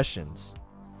any questions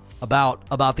about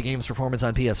the game's performance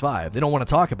on PS5. They don't want to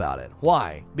talk about it.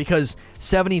 Why? Because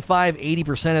 75-80%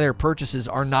 of their purchases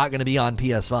are not going to be on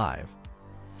PS5.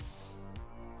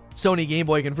 Sony Game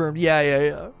Boy confirmed,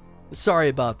 yeah. Sorry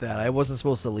about that. I wasn't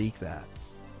supposed to leak that.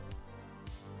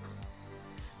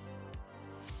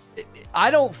 I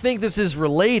don't think this is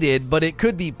related, but it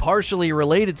could be partially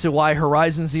related to why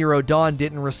Horizon Zero Dawn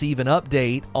didn't receive an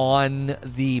update on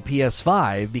the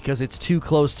PS5, because it's too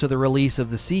close to the release of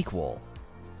the sequel.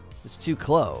 It's too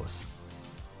close.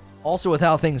 Also, with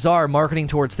how things are, marketing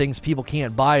towards things people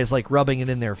can't buy is like rubbing it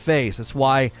in their face. That's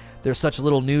why there's such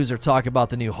little news or talk about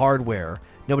the new hardware.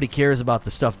 Nobody cares about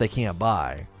the stuff they can't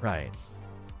buy. Right.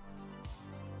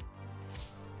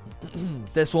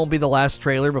 This won't be the last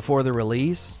trailer before the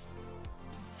release.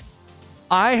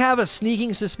 I have a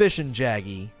sneaking suspicion,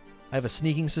 Jaggy. I have a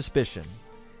sneaking suspicion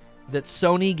that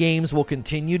Sony games will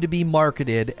continue to be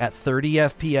marketed at 30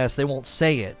 FPS. They won't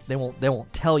say it. They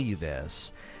won't tell you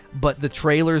this. But the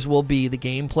trailers will be, the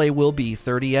gameplay will be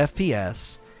 30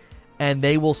 FPS, and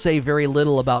they will say very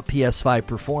little about PS5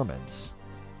 performance.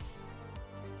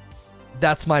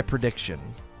 That's my prediction.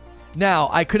 Now,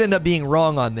 I could end up being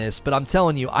wrong on this, but I'm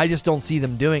telling you, I just don't see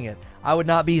them doing it. I would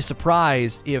not be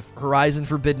surprised if Horizon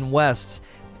Forbidden West,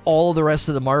 all the rest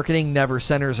of the marketing never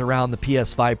centers around the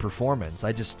PS5 performance.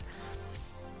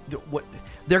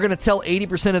 They're going to tell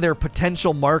 80% of their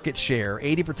potential market share,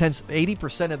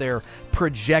 80% of their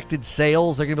projected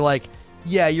sales. They're going to be like,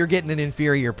 yeah, you're getting an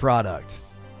inferior product.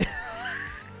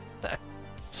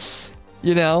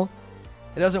 You know?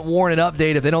 It doesn't warrant an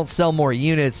update if they don't sell more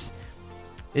units.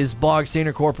 Is bog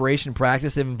standard corporation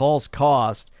practice. It involves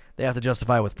cost. They have to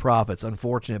justify with profits.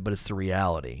 Unfortunate, but it's the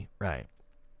reality. Right.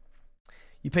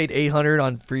 You paid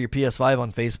 $800 for your PS5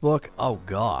 on Facebook? Oh,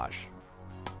 gosh.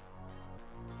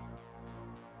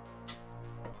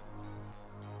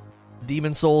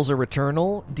 Demon Souls or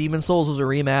Returnal? Demon Souls was a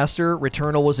remaster.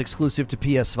 Returnal was exclusive to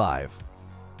PS5.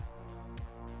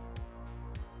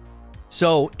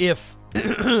 So if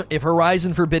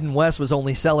Horizon Forbidden West was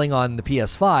only selling on the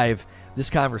PS5, this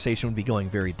conversation would be going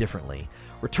very differently.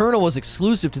 Returnal was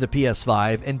exclusive to the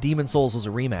PS5, and Demon Souls was a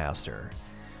remaster.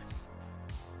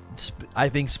 I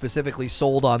think specifically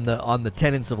sold on the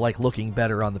tenets of like looking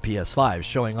better on the PS5,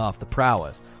 showing off the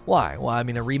prowess. Why? Well, I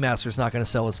mean, a remaster is not going to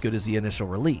sell as good as the initial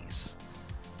release.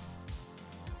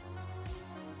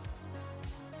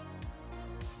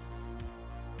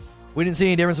 We didn't see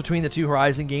any difference between the two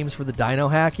Horizon games for the dino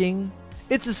hacking.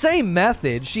 It's the same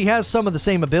method. She has some of the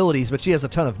same abilities, but she has a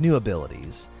ton of new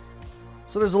abilities.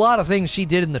 So there's a lot of things she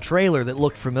did in the trailer that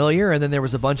looked familiar, and then there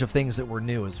was a bunch of things that were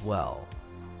new as well.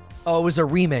 Oh, it was a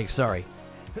remake, sorry.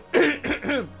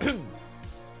 You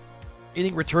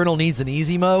think Returnal needs an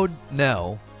easy mode?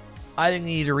 No. I think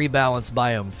they need to rebalance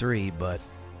Biome 3, but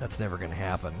that's never going to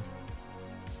happen.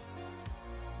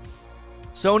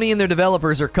 Sony and their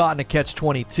developers are caught in a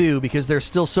catch-22 because they're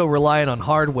still so reliant on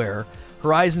hardware.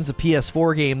 Horizon's a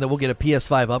PS4 game that will get a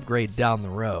PS5 upgrade down the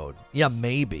road. Yeah,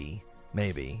 maybe.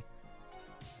 Maybe.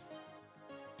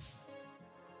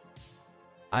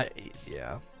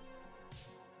 Yeah.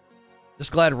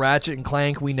 Just glad Ratchet and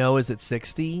Clank we know is at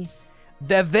 60.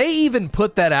 Have they even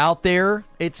put that out there?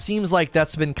 It seems like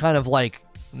that's been kind of like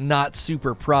not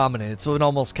super prominent. It's been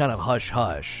almost kind of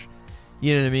hush-hush.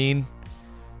 You know what I mean?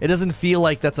 It doesn't feel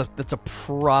like that's a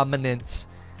prominent...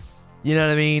 You know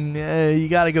what I mean? You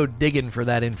got to go digging for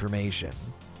that information.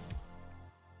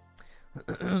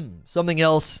 Something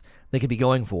else they could be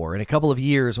going for. In a couple of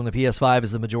years, when the PS5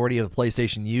 is the majority of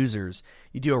PlayStation users,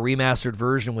 you do a remastered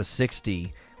version with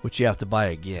 60, which you have to buy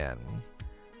again.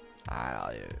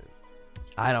 I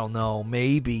don't know.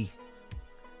 Maybe.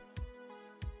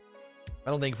 I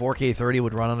don't think 4K 30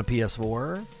 would run on a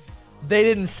PS4. They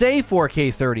didn't say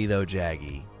 4K 30 though,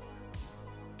 Jaggy.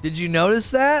 Did you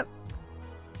notice that?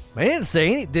 They didn't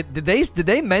say any. Did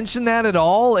they mention that at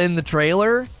all in the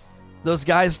trailer? Those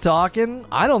guys talking?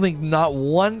 I don't think not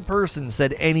one person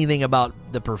said anything about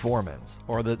the performance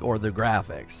or the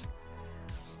graphics.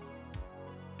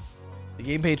 The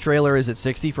gameplay trailer is at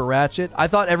 60 for Ratchet. I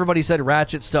thought everybody said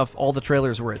Ratchet stuff, all the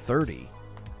trailers were at 30.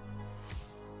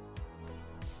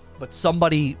 But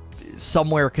somebody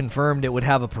somewhere confirmed it would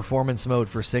have a performance mode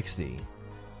for 60.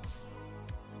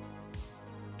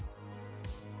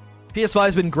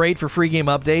 PS5's been great for free game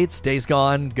updates. Days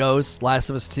Gone, Ghost, Last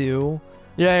of Us 2.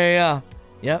 Yeah.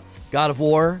 Yep. God of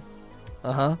War.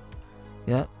 Uh-huh.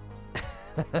 Yeah.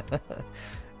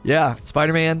 Yeah.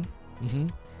 Spider-Man. Mm-hmm.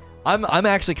 I'm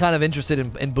actually kind of interested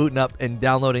in booting up and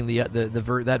downloading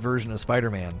that version of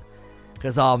Spider-Man.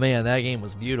 Because, oh man, that game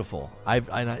was beautiful.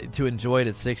 To enjoy it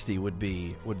at 60 would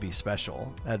be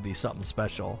special. That'd be something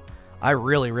special. I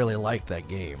really, really liked that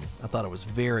game. I thought it was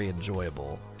very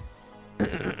enjoyable.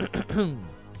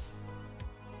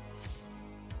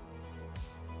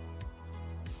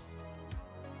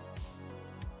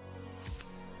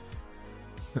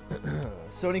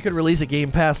 Sony could release a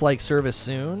Game Pass-like service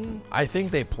soon. I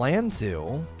think they plan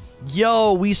to.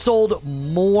 Yo, we sold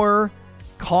more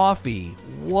coffee.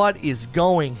 What is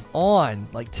going on?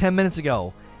 Like 10 minutes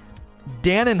ago.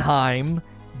 Dannenheim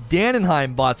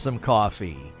bought some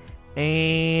coffee.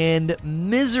 And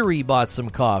Misery bought some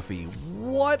coffee.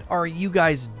 What are you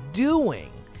guys doing?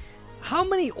 How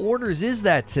many orders is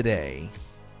that today?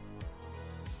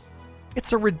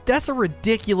 That's a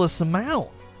ridiculous amount.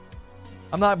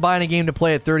 I'm not buying a game to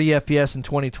play at 30 FPS in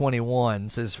 2021,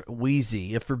 says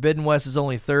Wheezy. If Forbidden West is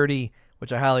only 30,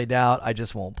 which I highly doubt, I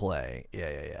just won't play.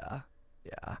 Yeah.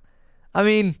 I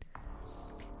mean,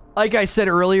 like I said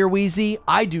earlier, Wheezy,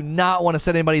 I do not want to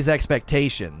set anybody's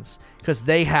expectations because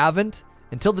they haven't.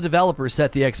 Until the developers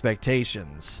set the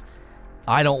expectations,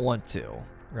 I don't want to,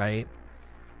 right?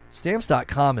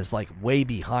 Stamps.com is like way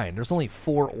behind. There's only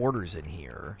 4 orders in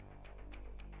here.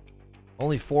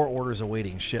 Only 4 orders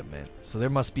awaiting shipment, so there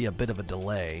must be a bit of a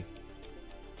delay.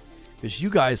 Because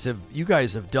you guys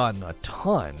have done a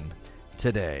ton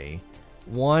today.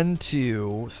 1,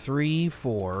 2, 3,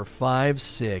 4, 5,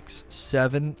 6,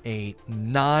 7, 8,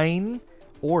 9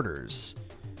 orders.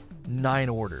 9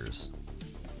 orders.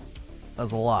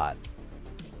 That's a lot.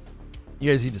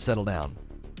 You guys need to settle down.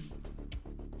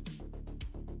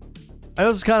 I know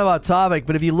this is kind of off topic,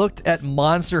 but if you looked at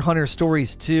Monster Hunter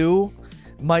Stories 2,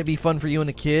 might be fun for you and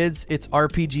the kids. It's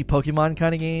RPG Pokemon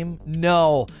kind of game.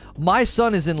 No, my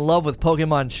son is in love with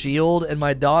Pokemon Shield, and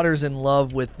my daughter's in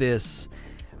love with this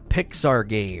Pixar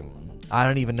game. I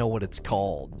don't even know what it's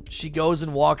called. She goes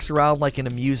and walks around like an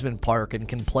amusement park and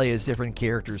can play as different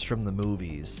characters from the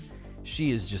movies.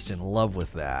 She is just in love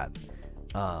with that.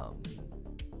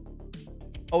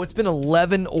 It's been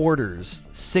 11 orders,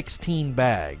 16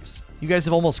 bags. You guys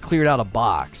have almost cleared out a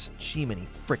box. Jiminy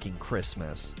freaking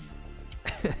Christmas.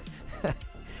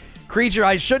 Creature,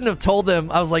 I shouldn't have told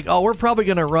them. I was like, we're probably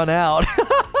going to run out.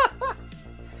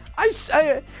 I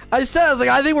said, I was like,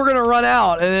 I think we're going to run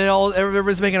out. And then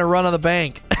everybody's making a run on the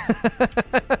bank.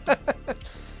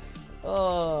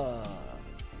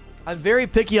 I'm very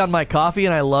picky on my coffee,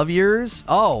 and I love yours.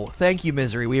 Oh, thank you,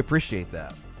 Misery. We appreciate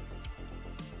that.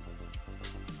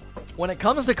 When it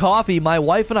comes to coffee, my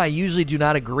wife and I usually do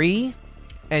not agree.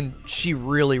 And she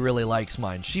really, really likes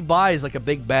mine. She buys like a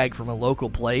big bag from a local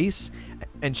place,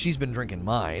 and she's been drinking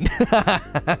mine.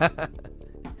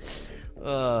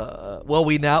 Well,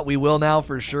 we will now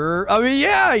for sure. I mean,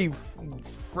 yeah, you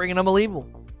friggin' unbelievable.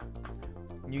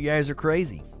 You guys are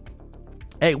crazy.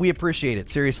 Hey, we appreciate it.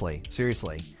 Seriously.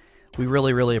 We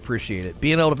really, really appreciate it.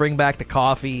 Being able to bring back the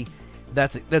coffee,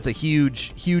 that's a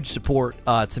huge, huge support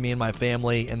to me and my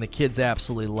family, and the kids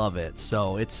absolutely love it.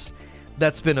 So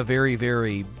that's been a very,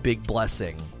 very big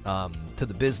blessing to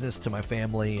the business, to my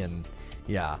family, and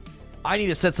yeah. I need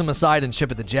to set some aside and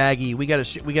ship it to Jaggy. We gotta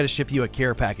ship you a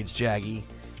care package, Jaggy.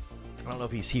 I don't know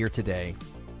if he's here today.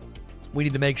 We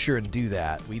need to make sure and do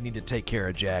that. We need to take care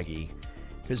of Jaggy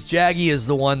Because Jaggy is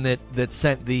the one that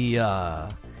sent the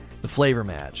flavor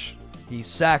match. He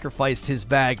sacrificed his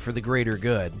bag for the greater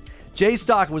good.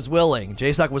 J-Stock was willing.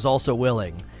 J-Stock was also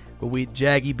willing. But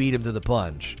Jaggy beat him to the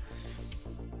punch.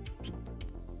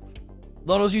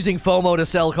 Lono's using FOMO to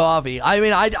sell coffee. I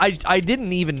mean, I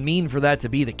didn't even mean for that to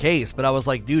be the case, but I was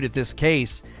like, dude, at this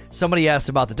case, somebody asked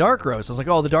about the dark roast. I was like,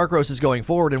 oh, the dark roast is going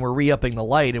forward, and we're re-upping the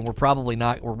light, and we're probably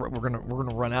not. We're gonna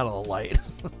run out of the light.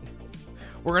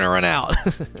 We're gonna run out.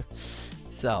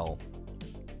 So,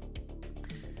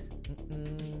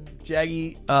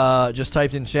 Jaggy just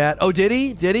typed in chat. Oh, did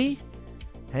he? Did he?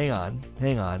 Hang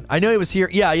on. I know he was here.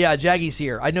 Yeah, Jaggy's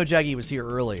here. I know Jaggy was here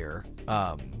earlier.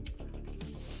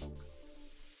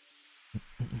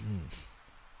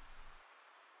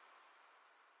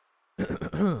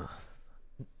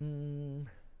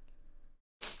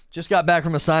 Just got back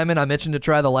from assignment. I'm itching to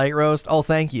try the light roast. Oh,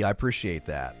 thank you. I appreciate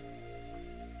that.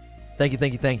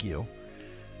 Thank you.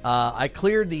 I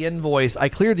cleared the invoice.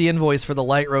 For the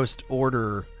light roast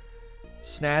order.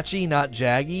 Snatchy, not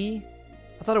Jaggy.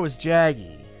 I thought it was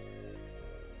Jaggy.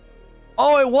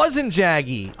 Oh, it wasn't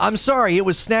Jaggy. I'm sorry. It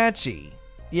was Snatchy.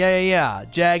 Yeah.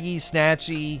 Jaggy,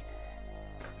 Snatchy,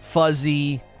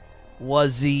 Fuzzy,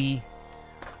 Wuzzy.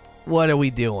 What are we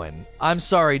doing? I'm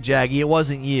sorry, Jaggy. It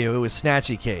wasn't you. It was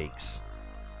Snatchy Cakes.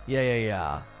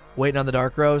 Yeah. Waiting on the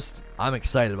dark roast? I'm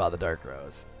excited about the dark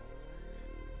roast.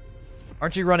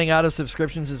 Aren't you running out of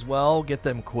subscriptions as well? Get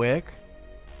them quick.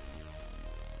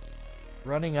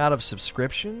 Running out of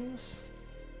subscriptions?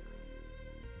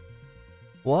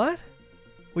 What?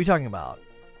 What are you talking about?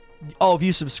 Oh, if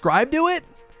you subscribe to it?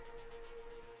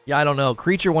 Yeah, I don't know.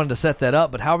 Creature wanted to set that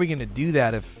up, but how are we going to do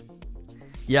that if...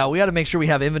 Yeah, we got to make sure we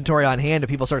have inventory on hand if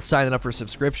people start signing up for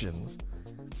subscriptions.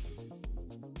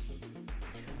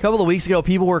 A couple of weeks ago,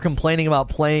 people were complaining about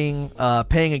paying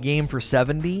a game for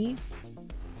 $70.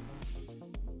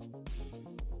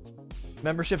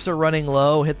 Memberships are running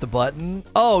low. Hit the button.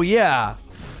 Oh, yeah.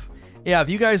 Yeah, if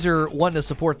you guys are wanting to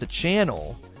support the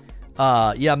channel,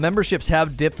 yeah, memberships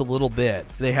have dipped a little bit.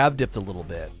 They have dipped a little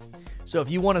bit. So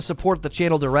if you want to support the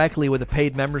channel directly with a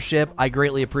paid membership, I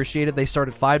greatly appreciate it. They start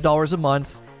at $5 a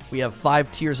month. We have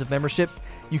 5 tiers of membership.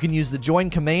 You can use the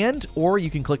join command, or you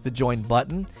can click the join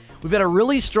button. We've had a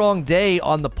really strong day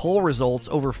on the poll results.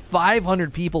 Over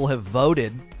 500 people have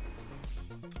voted.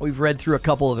 We've read through a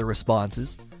couple of the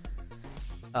responses.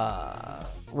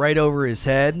 Right over his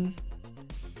head.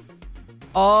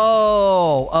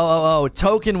 Oh.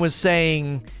 Token was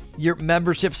saying your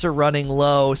memberships are running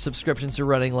low, subscriptions are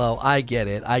running low. I get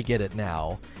it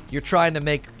now. You're trying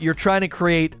to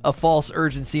create a false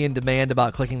urgency and demand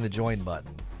about clicking the join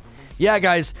button. Yeah,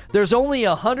 guys, there's only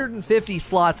 150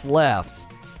 slots left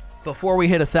before we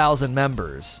hit 1,000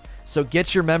 members. So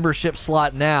get your membership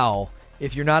slot now.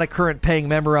 If you're not a current paying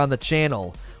member on the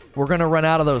channel, we're going to run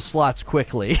out of those slots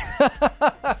quickly.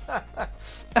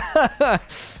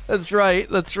 That's right.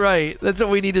 That's what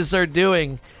we need to start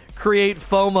doing. Create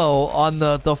FOMO on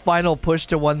the final push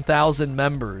to 1,000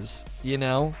 members, you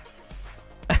know?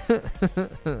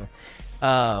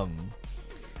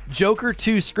 Joker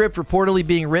 2 script reportedly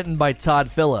being written by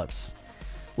Todd Phillips.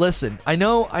 Listen, I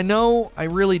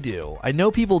really do. I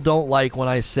know people don't like when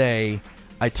I say,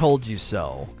 I told you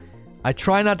so. I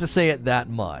try not to say it that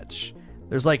much.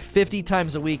 There's like 50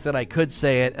 times a week that I could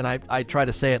say it, and I try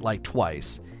to say it like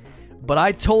twice. But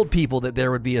I told people that there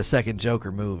would be a second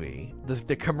Joker movie.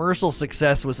 The commercial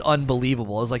success was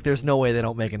unbelievable. I was like, there's no way they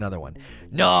don't make another one.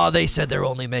 No, they said they're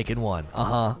only making one.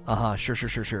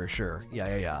 Sure.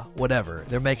 Yeah. Whatever.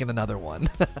 They're making another one.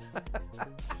 I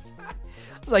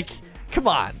was like, come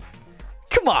on.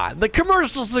 The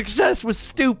commercial success was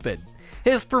stupid.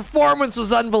 His performance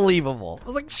was unbelievable. I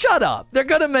was like, shut up. They're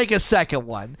going to make a second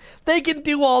one. They can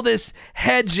do all this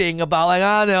hedging about like,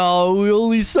 I know, we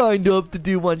only signed up to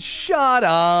do one. Shut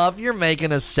up. You're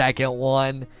making a second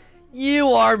one. You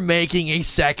are making a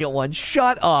second one.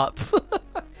 Shut up.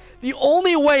 The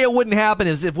only way it wouldn't happen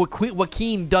is if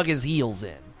Joaquin dug his heels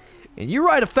in. And you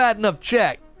write a fat enough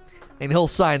check, and he'll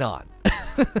sign on.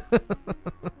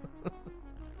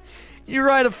 You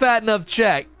write a fat enough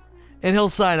check, and he'll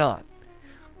sign on.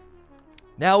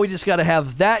 Now we just got to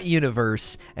have that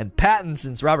universe and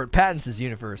Robert Pattinson's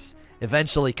universe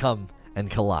eventually come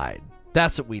and collide.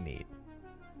 That's what we need.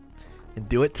 And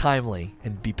do it timely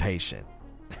and be patient.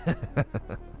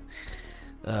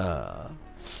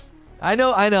 I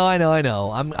know.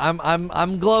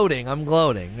 I'm gloating.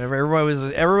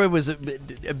 Everybody was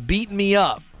beating me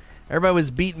up. Everybody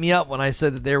was beating me up when I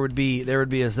said that there would be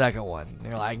a second one.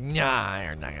 They're like, nah,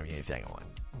 there's not gonna be a second one.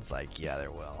 It's like, yeah,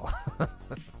 there will.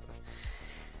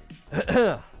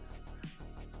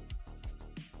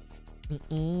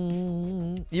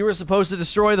 You were supposed to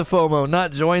destroy the FOMO,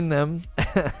 not join them.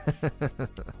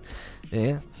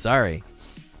 Yeah, sorry.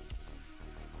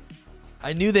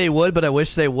 I knew they would, but I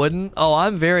wish they wouldn't. Oh,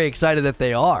 I'm very excited that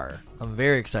they are. I'm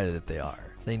very excited that they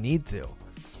are. They need to.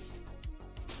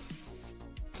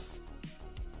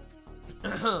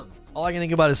 All I can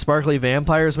think about is sparkly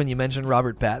vampires when you mention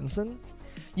Robert Pattinson.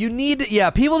 You need to, yeah,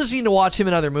 people just need to watch him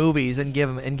in other movies and give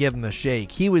him a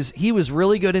shake. He was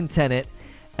really good in Tenet,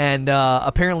 and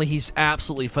apparently he's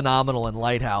absolutely phenomenal in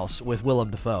Lighthouse with Willem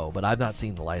Dafoe, but I've not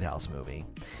seen the Lighthouse movie.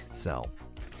 So,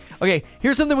 okay,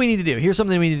 here's something we need to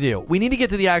do. We need to get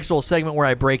to the actual segment where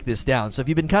I break this down. So if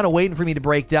you've been kind of waiting for me to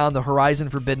break down the Horizon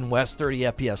Forbidden West 30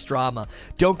 FPS drama,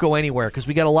 don't go anywhere because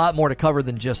we got a lot more to cover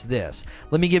than just this.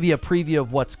 Let me give you a preview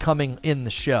of what's coming in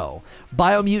the show.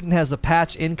 Biomutant has a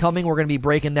patch incoming. We're going to be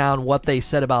breaking down what they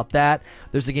said about that.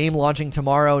 There's a game launching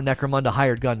tomorrow, Necromunda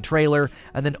Hired Gun trailer,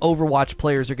 and then Overwatch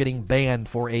players are getting banned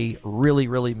for a really,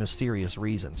 really mysterious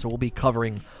reason. So we'll be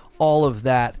covering all of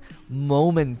that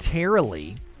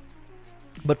momentarily.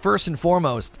 But first and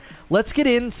foremost, let's get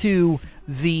into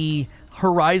the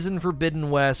Horizon Forbidden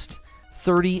West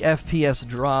 30 FPS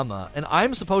drama. And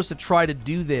I'm supposed to try to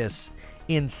do this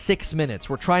in 6 minutes.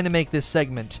 We're trying to make this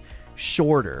segment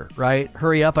shorter, right?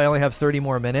 Hurry up, I only have 30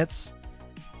 more minutes.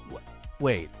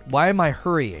 Wait, why am I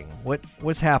hurrying?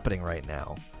 What's happening right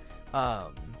now?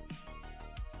 I'm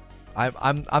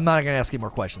not going to ask any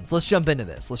more questions. Let's jump into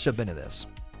this.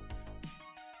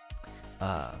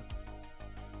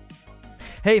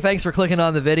 Hey, thanks for clicking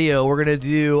on the video. We're going to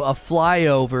do a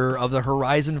flyover of the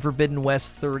Horizon Forbidden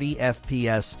West 30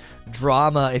 FPS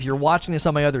drama. If you're watching this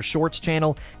on my other shorts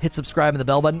channel, hit subscribe and the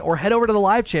bell button, or head over to the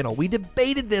live channel. We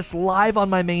debated this live on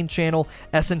my main channel,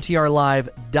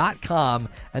 sntrlive.com,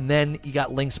 and then you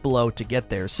got links below to get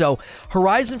there. So,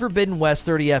 Horizon Forbidden West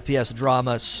 30 FPS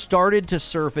drama started to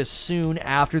surface soon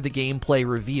after the gameplay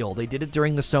reveal. They did it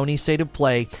during the Sony State of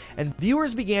Play, and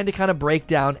viewers began to kind of break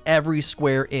down every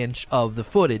square inch of the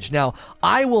footage. Now,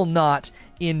 I will not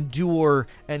endure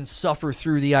and suffer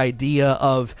through the idea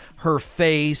of her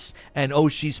face and, oh,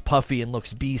 she's puffy and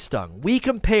looks bee-stung. We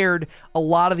compared a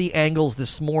lot of the angles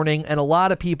this morning, and a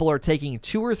lot of people are taking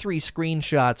 2 or 3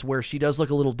 screenshots where she does look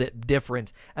a little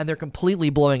different, and they're completely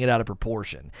blowing it out of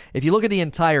proportion. If you look at the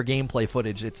entire gameplay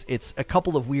footage, it's a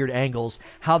couple of weird angles.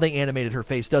 How they animated her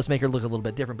face does make her look a little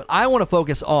bit different, but I want to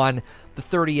focus on the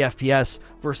 30 FPS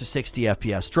versus 60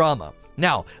 FPS drama.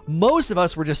 Now, most of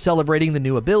us were just celebrating the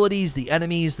new abilities, the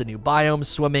enemies, the new biomes,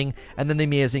 swimming, and then the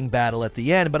amazing battle at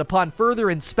the end. But upon further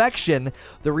inspection,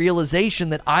 the realization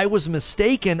that I was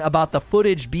mistaken about the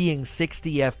footage being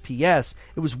 60 FPS,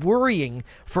 it was worrying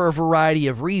for a variety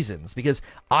of reasons, because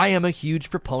I am a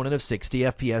huge proponent of 60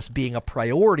 FPS being a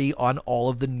priority on all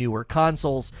of the newer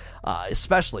consoles,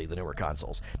 especially the newer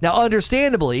consoles. Now,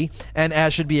 understandably, and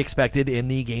as should be expected in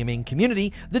the gaming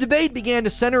community, the debate began to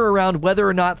center around whether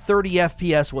or not 30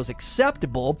 FPS was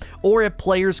acceptable, or if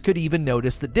players could even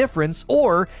notice the difference,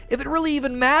 or if it really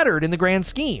even mattered in the grand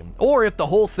scheme, or if the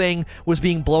whole thing was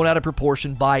being blown out of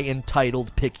proportion by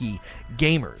entitled, picky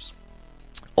gamers.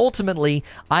 Ultimately,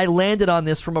 I landed on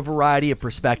this from a variety of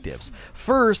perspectives.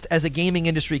 First, as a gaming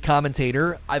industry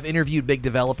commentator, I've interviewed big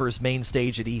developers main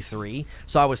stage at E3,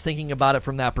 so I was thinking about it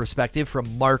from that perspective,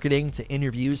 from marketing to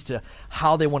interviews to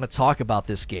how they want to talk about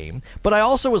this game. But I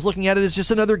also was looking at it as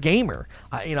just another gamer.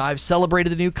 I've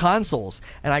celebrated the new consoles,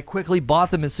 and I quickly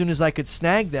bought them as soon as I could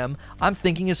snag them. I'm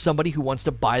thinking as somebody who wants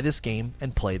to buy this game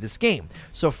and play this game.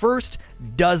 So first,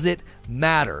 does it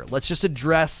matter? Let's just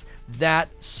address that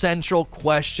central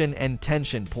question and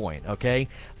tension point, okay?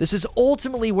 This is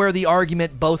ultimately where the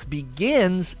argument both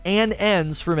begins and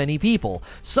ends for many people.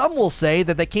 Some will say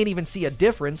that they can't even see a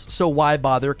difference, so why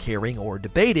bother caring or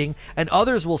debating? And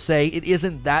others will say it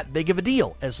isn't that big of a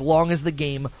deal, as long as the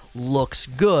game looks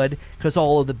good, because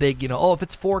all of the big, if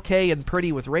it's 4K and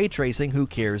pretty with ray tracing, who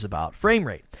cares about frame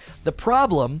rate? The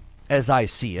problem, as I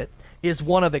see it, is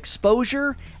one of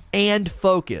exposure and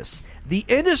focus. The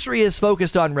industry is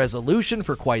focused on resolution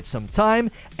for quite some time,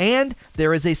 and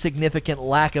there is a significant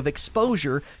lack of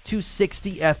exposure to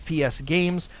 60 FPS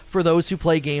games for those who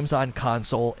play games on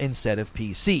console instead of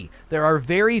PC. There are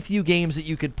very few games that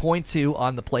you could point to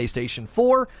on the PlayStation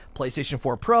 4, PlayStation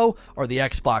 4 Pro, or the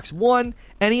Xbox One.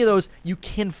 Any of those, you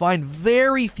can find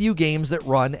very few games that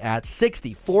run at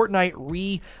 60.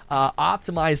 Fortnite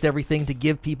optimized everything to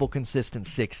give people consistent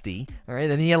 60. All right,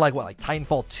 then he had like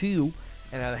Titanfall 2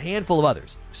 and a handful of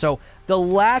others. So the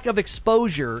lack of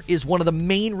exposure is one of the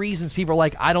main reasons people are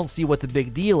like, I don't see what the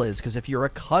big deal is, because if you're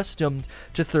accustomed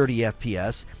to 30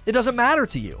 FPS, it doesn't matter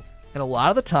to you. And a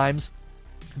lot of the times,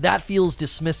 that feels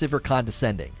dismissive or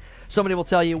condescending. Somebody will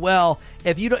tell you, well,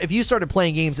 if you started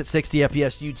playing games at 60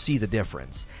 FPS, you'd see the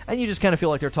difference. And you just kind of feel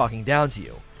like they're talking down to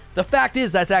you. The fact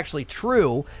is that's actually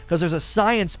true, because there's a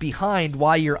science behind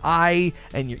why your eye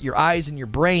and your eyes and your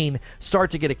brain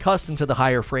start to get accustomed to the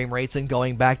higher frame rates, and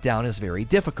going back down is very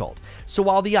difficult. So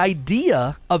while the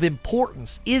idea of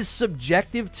importance is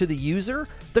subjective to the user,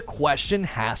 the question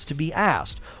has to be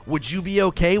asked. Would you be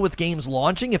okay with games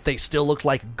launching if they still looked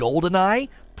like GoldenEye?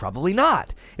 Probably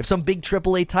not. If some big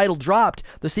AAA title dropped,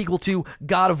 the sequel to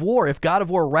God of War, if God of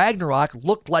War Ragnarok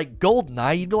looked like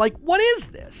GoldenEye, you'd be like, what is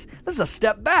this? This is a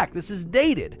step back. This is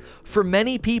dated. For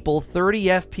many people, 30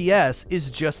 FPS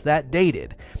is just that,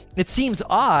 dated. It seems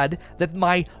odd that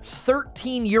my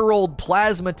 13-year-old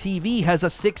plasma TV has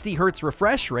a 60 hertz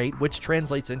refresh rate, which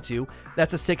translates into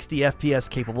that's a 60 FPS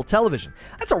capable television.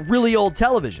 That's a really old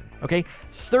television, okay?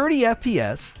 30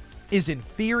 FPS is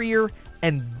inferior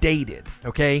and dated,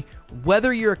 okay?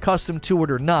 Whether you're accustomed to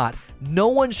it or not, no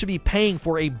one should be paying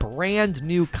for a brand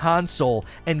new console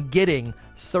and getting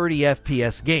 30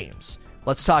 FPS games.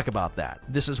 Let's talk about that.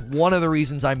 This is one of the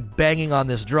reasons I'm banging on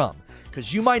this drum,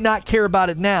 because you might not care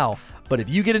about it now, but if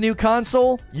you get a new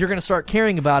console, you're going to start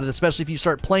caring about it, especially if you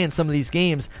start playing some of these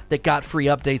games that got free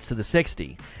updates to the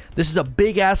 60. This is a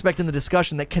big aspect in the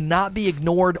discussion that cannot be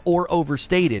ignored or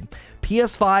overstated.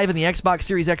 PS5 and the Xbox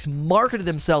Series X marketed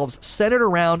themselves centered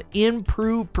around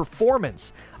improved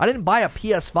performance. I didn't buy a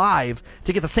PS5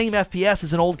 to get the same FPS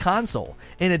as an old console.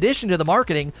 In addition to the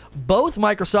marketing, both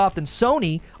Microsoft and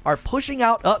Sony are pushing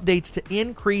out updates to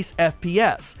increase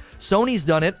FPS. Sony's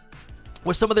done it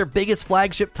with some of their biggest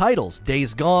flagship titles: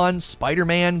 Days Gone,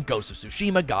 Spider-Man, Ghost of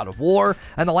Tsushima, God of War,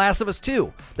 and The Last of Us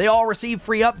 2. They all received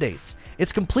free updates.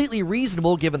 It's completely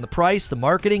reasonable, given the price, the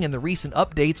marketing, and the recent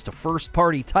updates to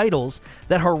first-party titles,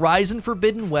 that Horizon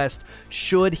Forbidden West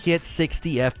should hit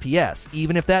 60 FPS,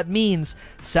 even if that means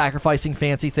sacrificing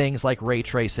fancy things like ray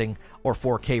tracing or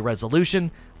 4K resolution,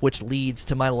 which leads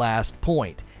to my last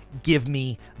point. Give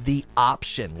me the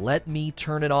option. Let me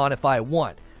turn it on if I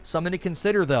want. Something to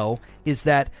consider, though, is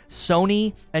that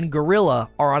Sony and Guerrilla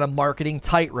are on a marketing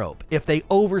tightrope. If they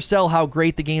oversell how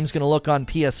great the game's going to look on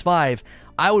PS5,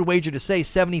 I would wager to say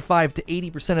 75 to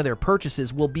 80% of their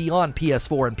purchases will be on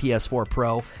PS4 and PS4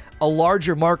 Pro. A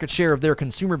larger market share of their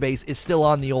consumer base is still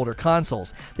on the older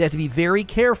consoles. They have to be very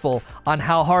careful on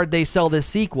how hard they sell this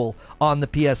sequel on the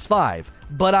PS5.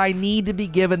 But I need to be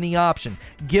given the option.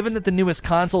 Given that the newest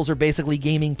consoles are basically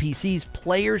gaming PCs,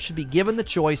 players should be given the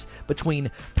choice between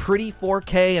pretty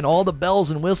 4K and all the bells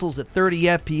and whistles at 30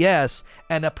 FPS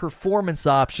and a performance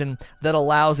option that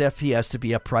allows FPS to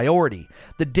be a priority.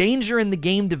 The danger in the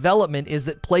game development is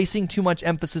that placing too much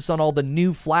emphasis on all the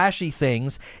new flashy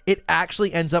things, it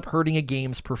actually ends up hurting a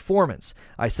game's performance.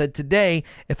 I said today,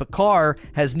 if a car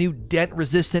has new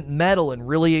dent-resistant metal and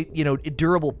really,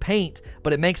 durable paint,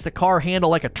 but it makes the car handle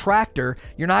like a tractor,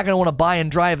 you're not going to want to buy and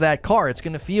drive that car. It's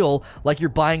going to feel like you're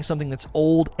buying something that's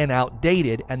old and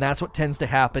outdated, and that's what tends to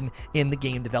happen in the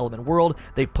game development world.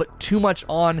 They put too much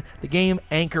on the game,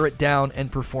 anchor it down,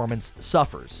 and performance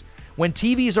suffers. When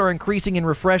TVs are increasing in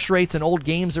refresh rates and old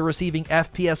games are receiving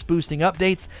FPS boosting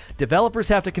updates, developers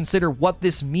have to consider what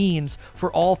this means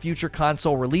for all future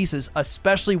console releases,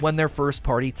 especially when they're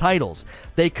first-party titles.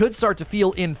 They could start to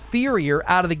feel inferior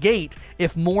out of the gate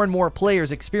if more and more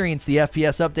players experience the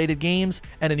FPS updated games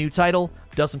and a new title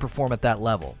doesn't perform at that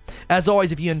level. As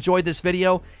always, if you enjoyed this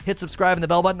video, hit subscribe and the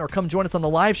bell button, or come join us on the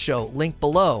live show, link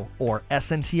below, or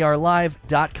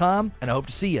sntrlive.com, and I hope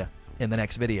to see you in the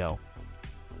next video.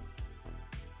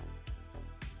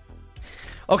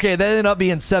 Okay, that ended up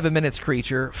being 7 minutes,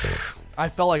 creature. I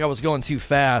felt like I was going too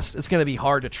fast. It's going to be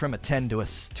hard to trim a 10 to a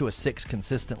 6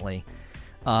 consistently.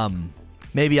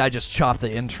 Maybe I just chop the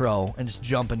intro and just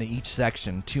jump into each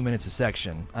section, 2 minutes a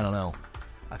section. I don't know.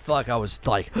 I feel like I was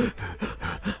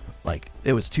like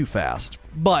it was too fast.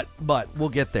 But we'll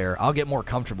get there. I'll get more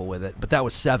comfortable with it. But that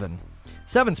was 7.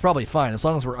 7's probably fine as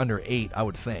long as we're under 8, I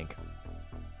would think.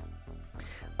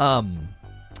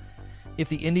 If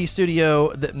the indie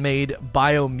studio that made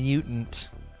Biomutant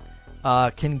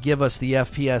can give us the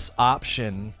FPS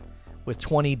option with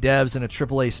 20 devs in a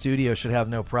AAA studio, should have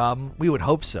no problem. We would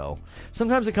hope so.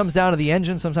 Sometimes it comes down to the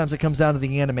engine, sometimes it comes down to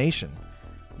the animation.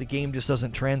 The game just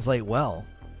doesn't translate well.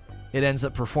 It ends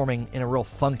up performing in a real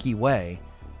funky way.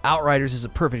 Outriders is a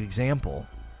perfect example.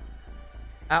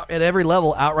 At every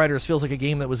level, Outriders feels like a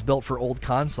game that was built for old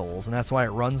consoles, and that's why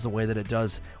it runs the way that it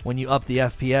does. When you up the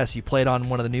FPS, you play it on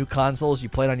one of the new consoles, you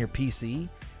play it on your PC. It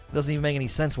doesn't even make any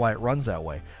sense why it runs that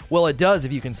way. Well, it does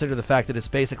if you consider the fact that it's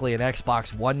basically an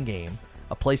Xbox One game,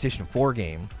 a PlayStation 4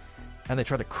 game, and they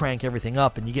try to crank everything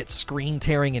up, and you get screen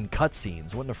tearing and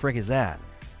cutscenes. What in the frick is that?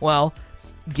 Well,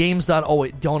 games don't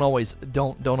always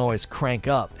crank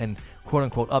up and quote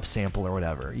unquote upsample or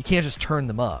whatever. You can't just turn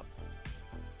them up.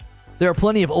 There are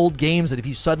plenty of old games that if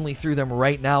you suddenly threw them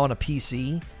right now on a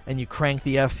PC and you crank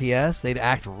the FPS, they'd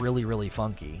act really, really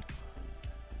funky.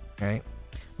 Right?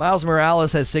 Miles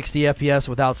Morales has 60 FPS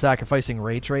without sacrificing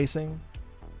ray tracing.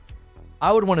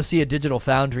 I would want to see a Digital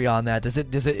Foundry on that. Is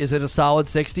it a solid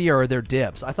 60 or are there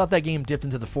dips? I thought that game dipped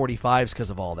into the 45s because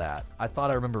of all that. I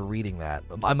thought I remember reading that.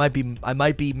 I might be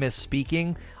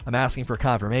misspeaking. I'm asking for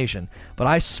confirmation. But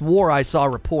I swore I saw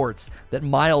reports that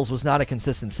Miles was not a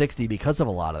consistent 60 because of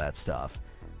a lot of that stuff.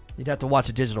 You'd have to watch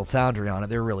a Digital Foundry on it.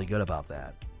 They're really good about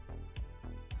that.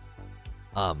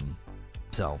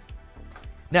 So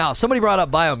now somebody brought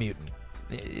up Biomutant.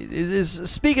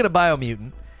 Speaking of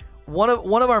Biomutant, one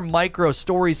of our micro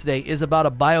stories today is about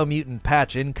a Biomutant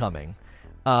patch incoming,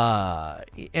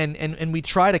 and we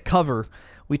try to cover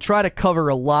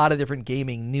a lot of different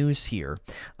gaming news here.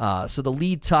 So the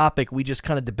lead topic we just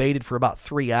kind of debated for about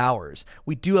 3 hours.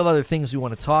 We do have other things we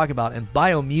want to talk about, and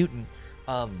Biomutant.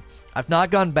 I've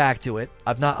not gone back to it.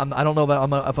 I don't know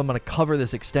if I'm going to cover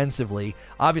this extensively.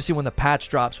 Obviously, when the patch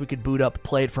drops, we could boot up,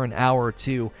 play it for an hour or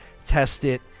two, test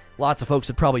it. Lots of folks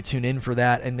would probably tune in for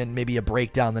that, and then maybe a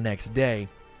breakdown the next day.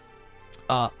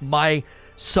 My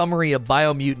summary of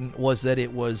Biomutant was that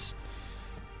it was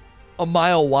a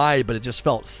mile wide, but it just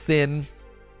felt thin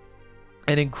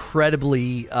and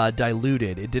incredibly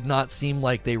diluted. It did not seem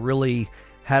like they really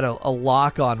had a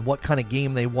lock on what kind of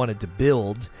game they wanted to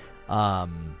build.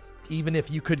 Even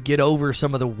if you could get over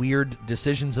some of the weird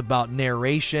decisions about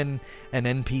narration and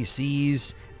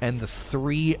NPCs and the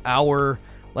 3-hour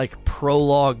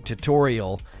prologue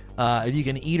tutorial, if you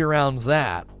can eat around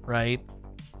that, right?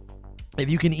 If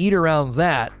you can eat around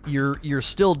that, you're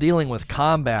still dealing with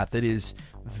combat that is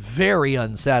very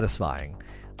unsatisfying.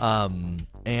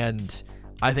 And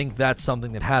I think that's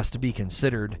something that has to be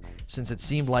considered, since it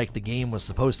seemed like the game was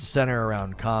supposed to center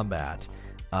around combat.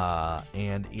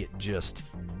 And it just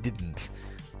didn't.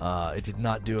 It did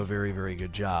not do a very, very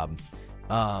good job.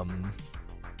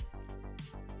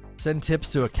 Send tips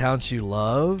to accounts you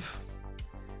love.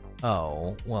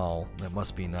 Oh, well, that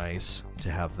must be nice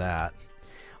to have that.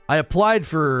 I applied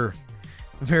for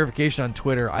verification on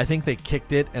Twitter. I think they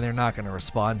kicked it and they're not going to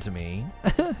respond to me.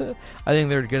 I think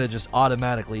they're going to just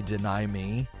automatically deny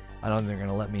me. I don't think they're going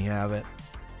to let me have it.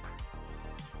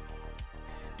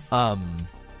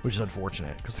 Which is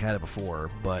unfortunate because I had it before,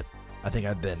 but I think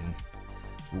I've been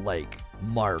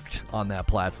marked on that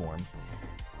platform.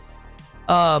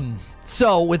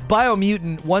 So with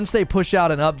Biomutant, once they push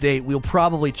out an update, we'll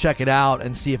probably check it out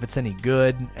and see if it's any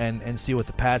good and see what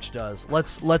the patch does.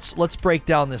 Let's break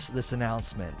down this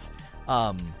announcement.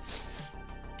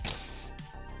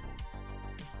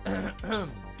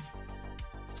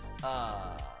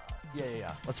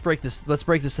 Yeah. Let's break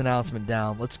this announcement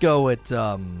down. Let's go at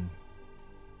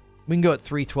we can go at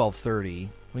 3:12:30.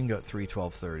 We can go at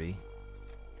 3:12:30.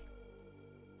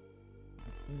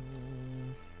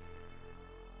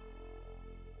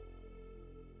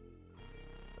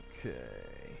 Okay.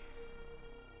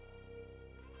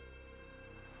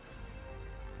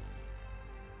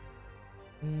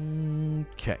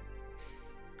 Okay.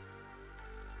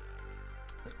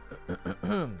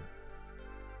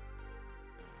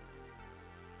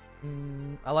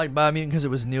 I like Biomutant because it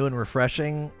was new and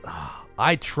refreshing.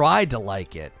 I tried to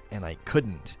like it, and I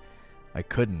couldn't.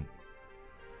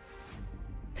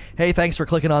 Hey, thanks for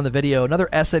clicking on the video. Another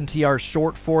SNTR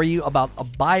short for you about a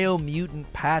Biomutant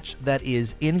patch that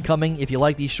is incoming. If you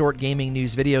like these short gaming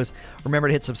news videos, remember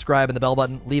to hit subscribe and the bell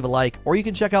button, leave a like, or you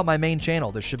can check out my main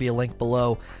channel. There should be a link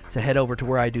below to head over to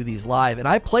where I do these live. And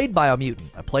I played Biomutant.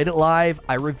 I played it live.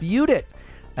 I reviewed it.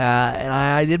 And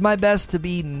I did my best to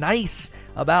be nice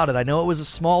about it. I know it was a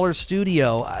smaller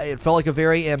studio. It felt like a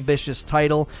very ambitious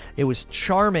title. It was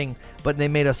charming, but they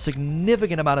made a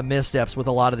significant amount of missteps with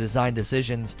a lot of design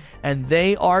decisions, and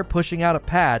they are pushing out a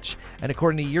patch. And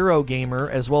according to Eurogamer,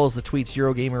 as well as the tweets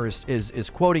Eurogamer is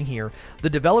quoting here, the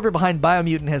developer behind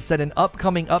Biomutant has said an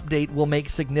upcoming update will make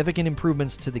significant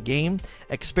improvements to the game.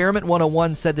 Experiment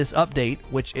 101 said this update,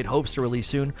 which it hopes to release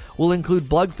soon, will include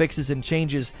bug fixes and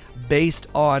changes based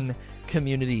on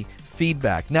community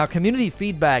feedback. Now, community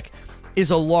feedback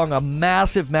is along a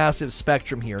massive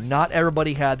spectrum here. Not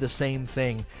everybody had the same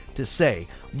thing to say.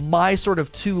 My sort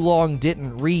of too long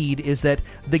didn't read is that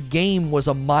the game was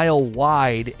a mile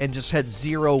wide and just had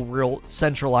zero real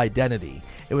central identity.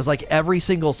 It was like every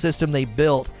single system they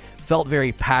built felt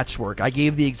very patchwork. I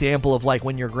gave the example of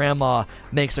when your grandma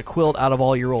makes a quilt out of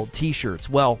all your old t-shirts.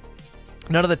 Well,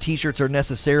 None of the t-shirts are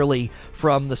necessarily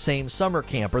from the same summer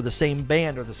camp or the same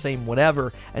band or the same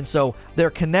whatever. And so they're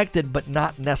connected, but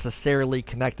not necessarily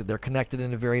connected. They're connected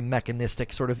in a very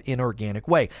mechanistic, sort of inorganic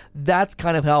way. That's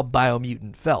kind of how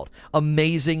Biomutant felt.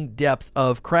 Amazing depth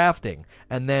of crafting.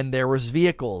 And then there was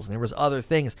vehicles and there was other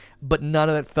things, but none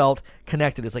of it felt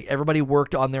connected. It's like everybody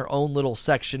worked on their own little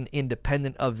section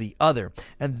independent of the other.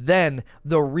 And then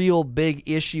the real big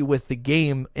issue with the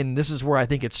game, and this is where I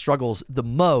think it struggles the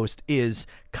most, is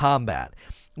combat.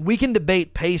 We can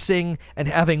debate pacing and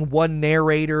having one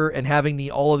narrator and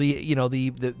having all of the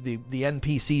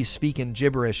NPCs speaking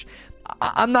gibberish.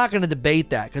 I'm not going to debate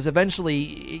that, because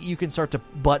eventually you can start to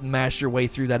button mash your way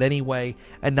through that anyway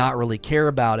and not really care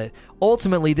about it.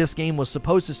 Ultimately, this game was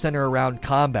supposed to center around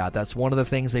combat. That's one of the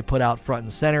things they put out front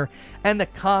and center, and the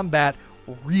combat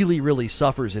really, really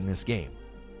suffers in this game.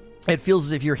 It feels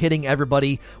as if you're hitting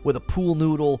everybody with a pool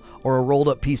noodle or a rolled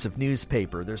up piece of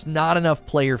newspaper. There's not enough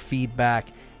player feedback,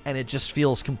 and it just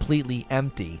feels completely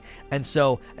empty. And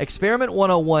so Experiment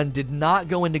 101 did not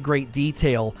go into great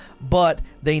detail, but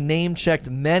they name-checked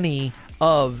many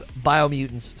of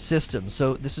Biomutant's systems.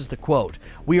 So this is the quote: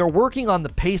 "We are working on the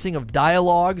pacing of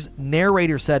dialogues,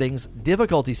 narrator settings,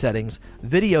 difficulty settings,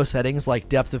 video settings like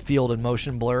depth of field and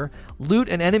motion blur, loot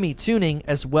and enemy tuning,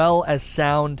 as well as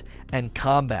sound and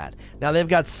combat." Now, they've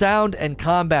got sound and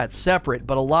combat separate,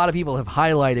 but a lot of people have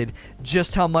highlighted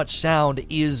just how much sound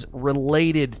is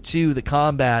related to the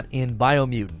combat in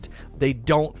Biomutant. They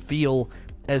don't feel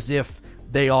as if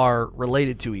they are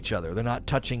related to each other. They're not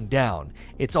touching down.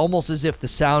 It's almost as if the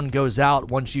sound goes out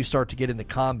once you start to get into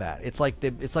combat. It's like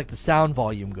the sound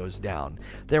volume goes down.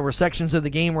 There were sections of the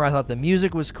game where I thought the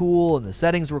music was cool and the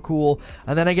settings were cool,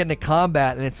 and then I get into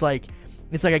combat and it's like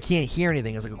I can't hear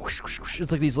anything. It's like whoosh, whoosh, whoosh.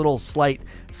 It's like these little slight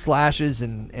slashes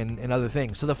and other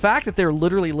things. So the fact that they're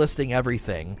literally listing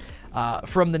everything,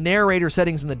 from the narrator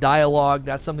settings and the dialogue,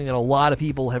 that's something that a lot of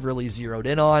people have really zeroed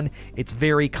in on. It's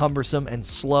very cumbersome and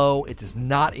slow. It is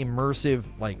not immersive,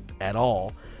 like, at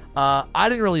all. I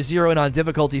didn't really zero in on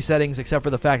difficulty settings, except for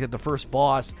the fact that the first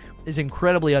boss is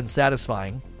incredibly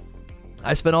unsatisfying.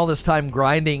 I spent all this time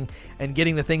grinding and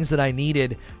getting the things that I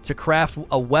needed to craft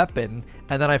a weapon,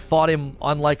 and then I fought him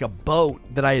on like a boat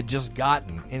that I had just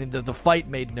gotten, and the fight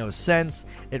made no sense.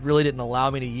 It really didn't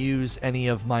allow me to use any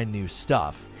of my new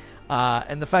stuff.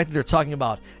 And the fact that they're talking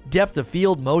about depth of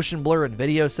field, motion blur, and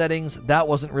video settings, that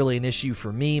wasn't really an issue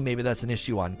for me. Maybe that's an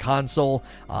issue on console.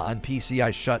 On PC, I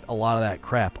shut a lot of that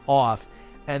crap off.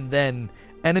 And then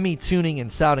enemy tuning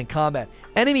and sound and combat.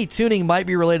 Enemy tuning might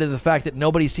be related to the fact that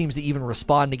nobody seems to even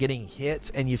respond to getting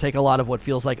hit, and you take a lot of what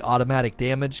feels like automatic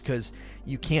damage because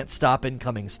you can't stop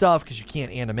incoming stuff because you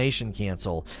can't animation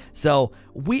cancel. So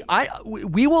we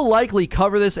will likely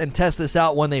cover this and test this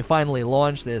out when they finally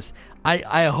launch this.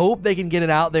 I hope they can get it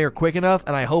out there quick enough,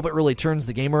 and I hope it really turns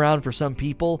the game around for some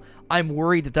people. I'm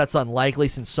worried that that's unlikely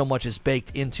since so much is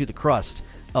baked into the crust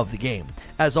of the game.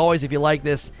 As always, if you like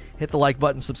this, hit the like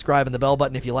button, subscribe, and the bell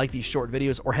button if you like these short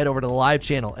videos, or head over to the live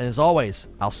channel. And as always,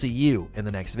 I'll see you in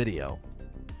the next video.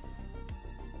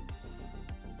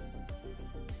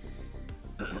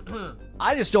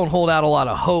 I just don't hold out a lot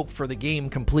of hope for the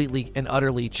game completely and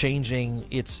utterly changing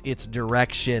its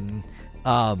direction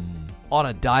on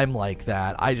a dime like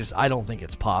that. I don't think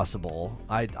it's possible.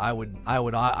 I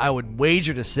would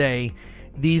wager to say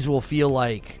these will feel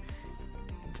like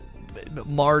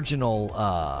marginal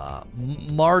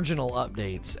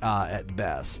updates at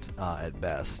best.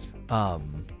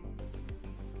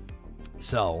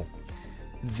 So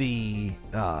the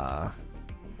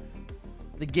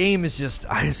game is just,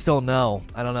 I just don't know.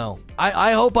 I don't know.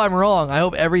 I hope I'm wrong. I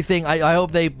hope everything, I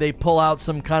hope they pull out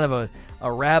some kind of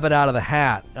a rabbit out of the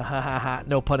hat.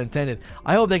 No pun intended.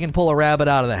 I hope they can pull a rabbit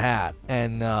out of the hat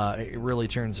and it really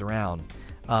turns around.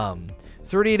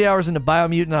 38 hours into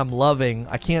Biomutant, I'm loving.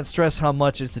 I can't stress how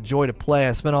much it's a joy to play.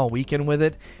 I spent all weekend with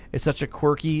it. It's such a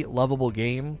quirky, lovable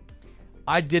game.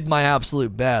 I did my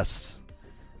absolute best.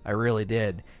 I really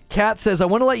did. Kat says, I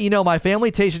want to let you know my family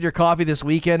tasted your coffee this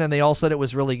weekend and they all said it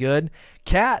was really good.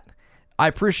 Kat, I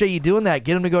appreciate you doing that.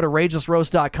 Get them to go to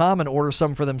RagelessRoast.com and order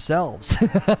some for themselves.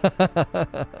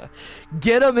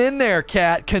 Get them in there,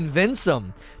 Kat. Convince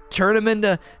them. Turn them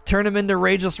into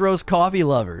Rageless Roast coffee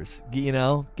lovers. You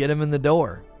know, get them in the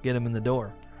door. Get them in the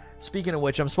door. Speaking of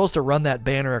which, I'm supposed to run that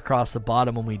banner across the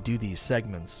bottom when we do these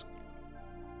segments.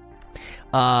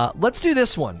 Let's do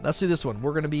this one.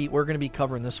 We're gonna be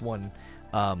covering this one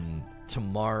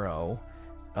tomorrow.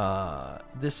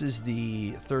 This is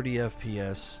the 30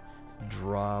 FPS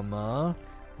drama.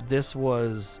 This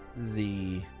was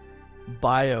the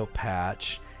bio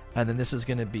patch, and then this is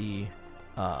gonna be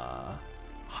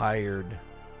hired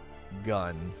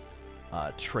Gun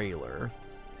trailer.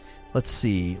 Let's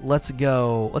see. Let's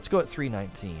go at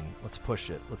 319. Let's push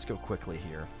it. Let's go quickly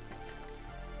here.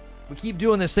 We keep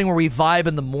doing this thing where we vibe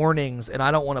in the mornings, and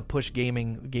I don't want to push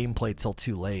gameplay till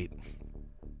too late.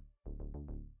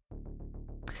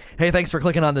 Hey, thanks for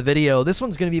clicking on the video. This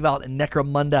one's going to be about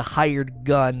Necromunda Hired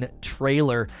Gun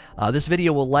trailer. This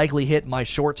video will likely hit my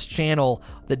Shorts channel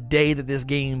the day that this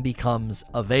game becomes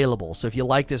available. So if you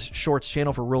like this Shorts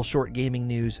channel for real short gaming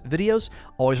news videos,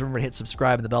 always remember to hit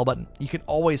subscribe and the bell button. You can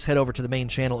always head over to the main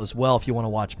channel as well if you want to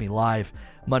watch me live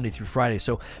Monday through Friday.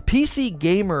 So PC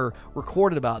Gamer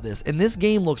recorded about this, and this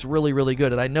game looks really, really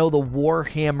good. And I know the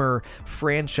Warhammer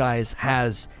franchise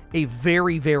has a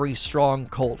very, very strong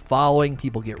cult following.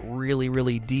 People get really,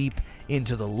 really deep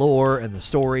into the lore and the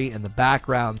story and the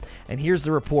background. And here's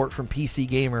the report from PC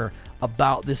Gamer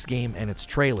about this game and its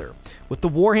trailer. With the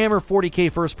Warhammer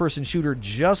 40K first-person shooter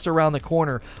just around the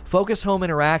corner, Focus Home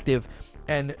Interactive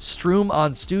and Strum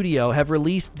on Studio have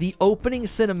released the opening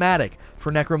cinematic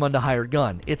for Necromunda Hired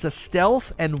Gun. It's a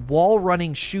stealth and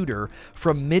wall-running shooter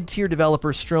from mid-tier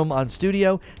developer Strum on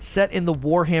Studio, set in the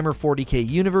Warhammer 40K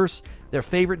universe, their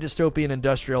favorite dystopian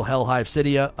industrial hellhive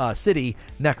city,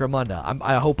 Necromunda.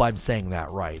 I hope I'm saying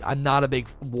that right. I'm not a big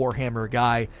Warhammer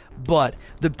guy, but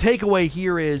the takeaway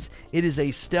here is it is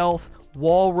a stealth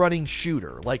wall-running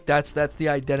shooter. Like, that's the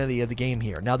identity of the game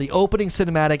here. Now, the opening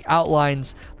cinematic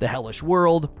outlines the hellish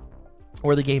world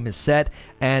where the game is set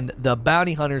and the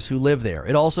bounty hunters who live there.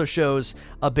 It also shows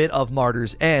a bit of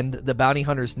Martyr's End, the bounty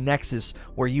hunter's nexus,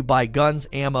 where you buy guns,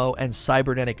 ammo, and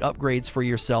cybernetic upgrades for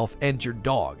yourself and your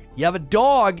dog. You have a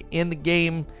dog in the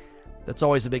game. That's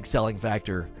always a big selling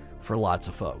factor for lots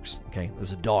of folks. Okay,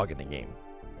 there's a dog in the game.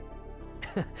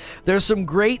 There's some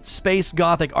great space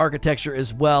gothic architecture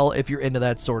as well if you're into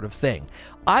that sort of thing.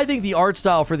 I think the art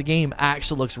style for the game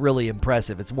actually looks really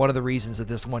impressive. It's one of the reasons that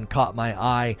this one caught my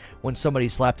eye when somebody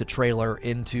slapped a trailer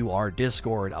into our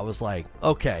Discord. I was like,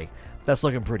 okay, that's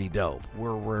looking pretty dope.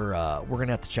 We're gonna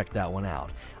have to check that one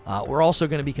out. We're also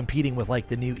going to be competing with like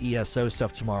the new ESO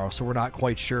stuff tomorrow, so we're not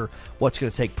quite sure what's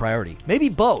going to take priority. Maybe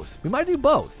both. We might do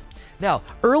both. Now,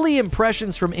 early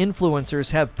impressions from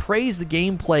influencers have praised the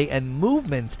gameplay and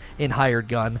movement in Hired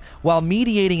Gun, while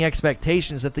mediating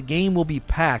expectations that the game will be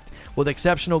packed with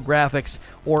exceptional graphics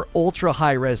or ultra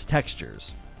high-res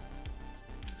textures.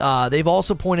 They've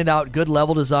also pointed out good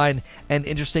level design and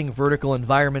interesting vertical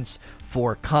environments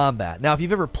for combat. Now, if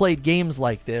you've ever played games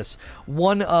like this,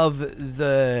 one of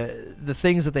the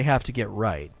things that they have to get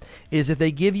right is if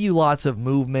they give you lots of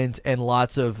movement and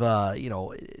lots of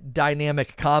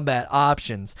dynamic combat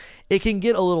options, it can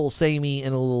get a little samey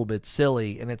and a little bit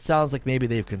silly, and it sounds like maybe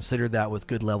they've considered that with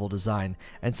good level design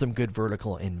and some good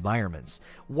vertical environments.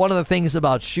 One of the things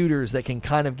about shooters that can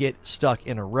kind of get stuck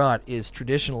in a rut is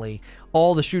traditionally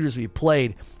all the shooters we've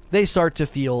played, they start to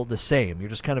feel the same. You're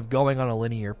just kind of going on a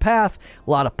linear path,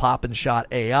 a lot of pop and shot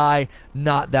AI,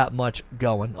 not that much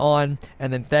going on.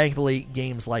 And then thankfully,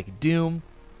 games like Doom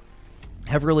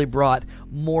have really brought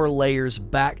more layers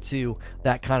back to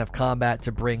that kind of combat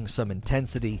to bring some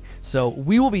intensity. So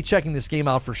we will be checking this game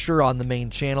out for sure on the main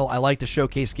channel. I like to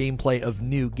showcase gameplay of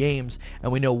new games,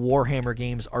 and we know Warhammer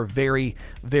games are very,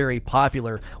 very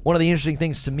popular. One of the interesting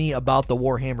things to me about the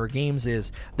Warhammer games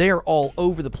is they are all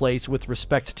over the place with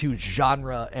respect to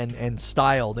genre and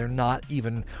style. They're not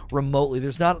even remotely,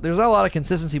 there's not a lot of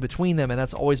consistency between them, and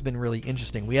that's always been really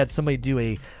interesting. We had somebody do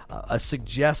a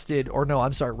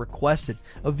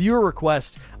viewer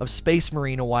request of Space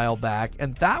Marine a while back,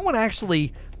 and that one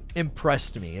actually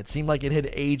impressed me. It seemed like it had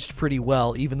aged pretty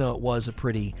well, even though it was a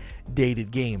pretty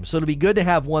dated game. So it'll be good to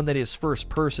have one that is first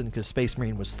person, because Space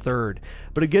Marine was third,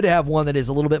 but it's good to have one that is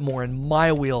a little bit more in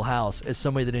my wheelhouse as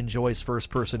somebody that enjoys first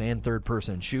person and third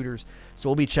person shooters. So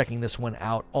we'll be checking this one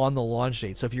out on the launch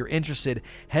date. So if you're interested,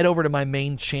 head over to my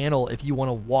main channel if you want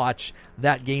to watch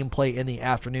that gameplay in the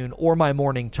afternoon, or my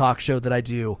morning talk show that I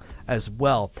do as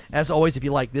well. As always, if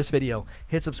you like this video,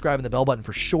 hit subscribe and the bell button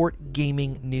for short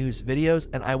gaming news videos,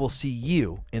 and I will see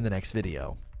you in the next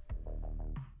video.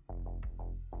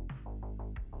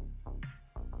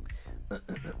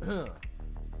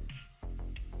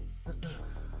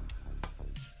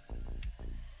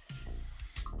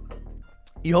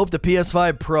 You hope the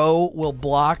PS5 Pro will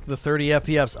block the 30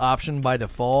 FPS option by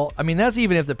default. I mean, that's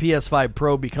even if the PS5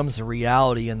 Pro becomes a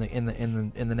reality in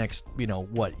the next,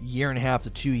 year and a half to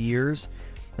 2 years.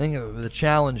 I think the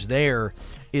challenge there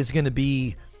is going to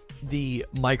be the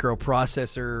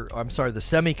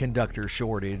semiconductor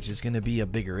shortage is going to be a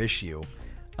bigger issue.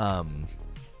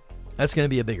 That's going to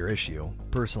be a bigger issue,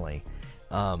 personally,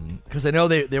 because I know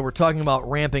they were talking about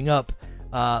ramping up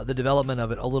the development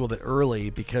of it a little bit early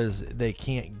because they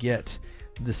can't get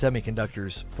the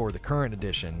semiconductors for the current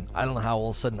edition. I don't know how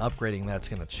all of a sudden upgrading that's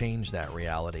going to change that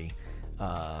reality.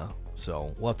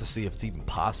 So we'll have to see if it's even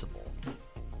possible.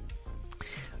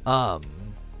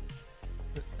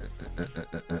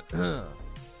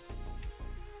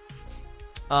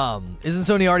 Isn't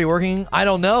Sony already working? I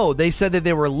don't know. They said that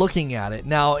they were looking at it.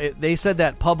 Now, they said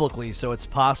that publicly, so it's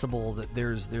possible that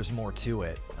there's more to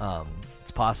it.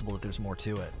 It's possible that there's more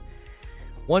to it.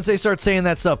 Once they start saying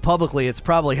that stuff publicly, it's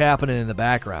probably happening in the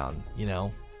background, you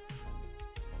know?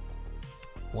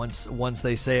 Once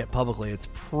they say it publicly, it's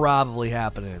probably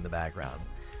happening in the background.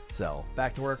 So,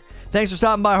 back to work. Thanks for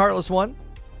stopping by, Heartless One.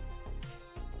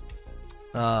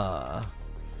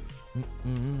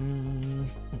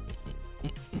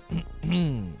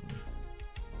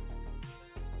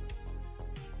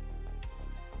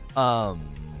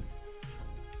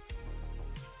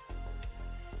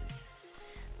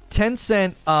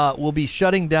 Tencent will be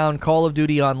shutting down Call of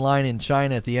Duty Online in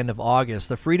China at the end of August.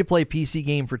 The free-to-play PC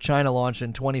game for China launched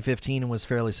in 2015 and was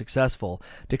fairly successful.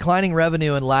 Declining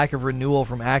revenue and lack of renewal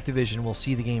from Activision will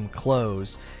see the game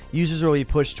close. Users will be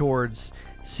pushed towards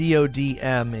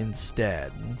CODM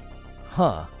instead.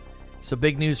 Huh. So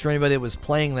big news for anybody that was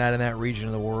playing that in that region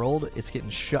of the world. It's getting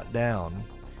shut down.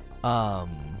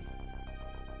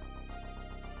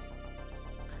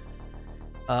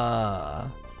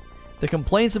 The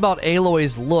complaints about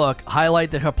Aloy's look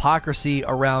highlight the hypocrisy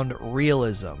around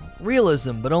realism.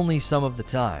 Realism, but only some of the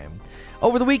time.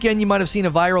 Over the weekend, you might have seen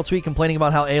a viral tweet complaining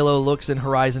about how Aloy looks in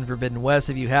Horizon Forbidden West.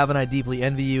 If you haven't, I deeply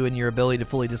envy you and your ability to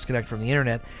fully disconnect from the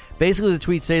internet. Basically, the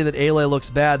tweet stated that Aloy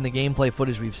looks bad in the gameplay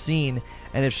footage we've seen,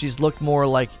 and if she's looked more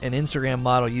like an Instagram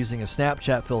model using a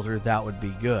Snapchat filter, that would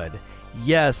be good.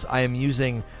 Yes, I am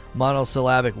using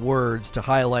monosyllabic words to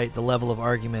highlight the level of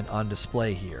argument on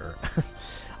display here.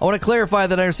 I want to clarify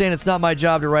that I understand it's not my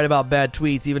job to write about bad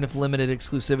tweets, even if limited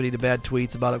exclusivity to bad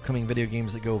tweets about upcoming video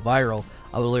games that go viral.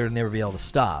 I will literally never be able to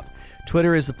stop.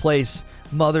 Twitter is the place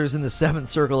mothers in the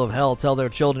seventh circle of hell tell their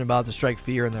children about to strike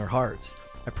fear in their hearts.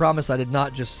 I promise I did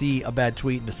not just see a bad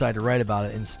tweet and decide to write about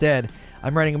it. Instead,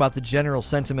 I'm writing about the general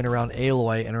sentiment around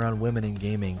Aloy and around women in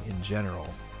gaming in general.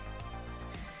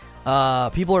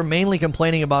 People are mainly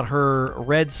complaining about her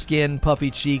red skin,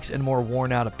 puffy cheeks, and more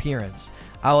worn-out appearance.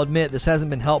 I'll admit this hasn't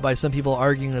been helped by some people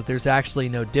arguing that there's actually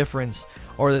no difference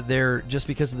or that they're just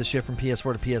because of the shift from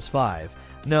PS4 to PS5.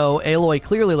 No, Aloy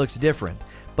clearly looks different,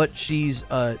 but she's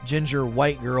a ginger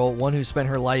white girl, one who spent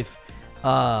her life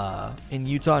in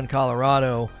Utah and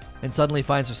Colorado and suddenly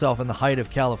finds herself in the height of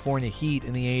California heat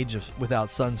in the age of without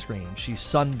sunscreen. She's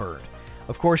sunburned.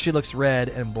 Of course she looks red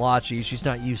and blotchy. She's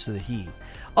not used to the heat.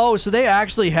 Oh, so they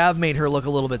actually have made her look a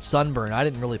little bit sunburned. I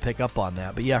didn't really pick up on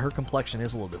that. But yeah, her complexion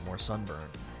is a little bit more sunburned.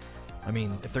 I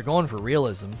mean, if they're going for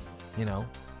realism, you know,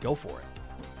 go for it.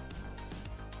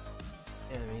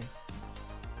 You know what I mean?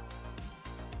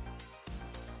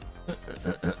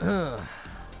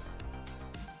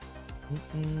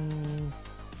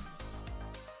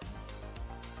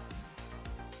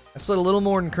 I slid a little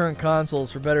more than current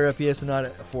consoles for better FPS and not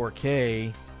at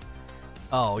 4K.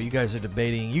 Oh, you guys are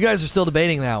debating. You guys are still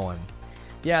debating that one.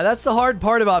 Yeah, that's the hard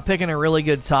part about picking a really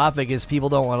good topic is people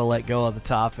don't want to let go of the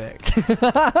topic.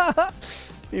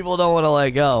 People don't want to let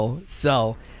go.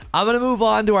 So, I'm going to move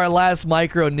on to our last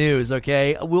micro news,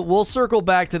 okay? We'll circle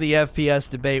back to the FPS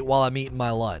debate while I'm eating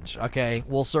my lunch, okay?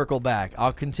 We'll circle back.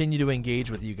 I'll continue to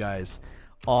engage with you guys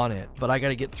on it, but I got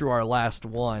to get through our last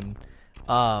one.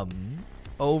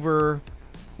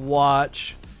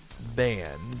 Overwatch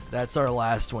banned. That's our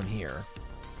last one here.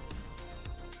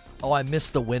 Oh, I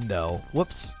missed the window.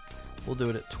 Whoops. We'll do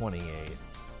it at 28.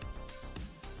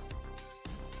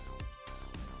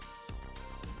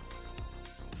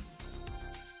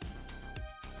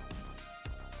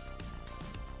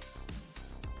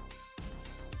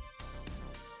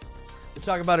 We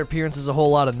talk about her appearance as a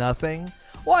whole lot of nothing.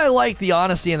 Well, I like the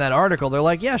honesty in that article. They're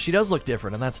like, yeah, she does look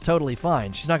different, and that's totally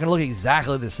fine. She's not going to look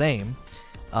exactly the same.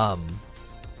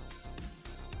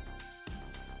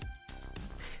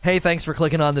 Hey, thanks for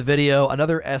clicking on the video.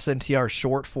 Another SNTR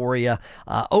short for you.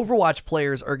 Overwatch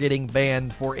players are getting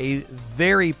banned for a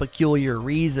very peculiar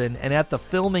reason, and at the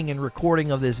filming and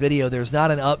recording of this video, there's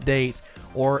not an update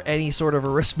or any sort of a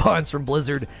response from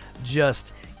Blizzard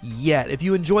just yet. If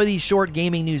you enjoy these short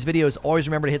gaming news videos, always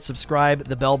remember to hit subscribe,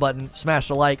 the bell button, smash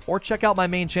the like, or check out my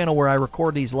main channel where I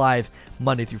record these live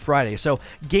Monday through Friday. So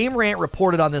Game Rant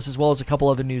reported on this as well as a couple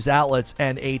other news outlets,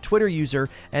 and a Twitter user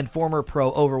and former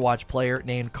pro Overwatch player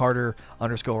named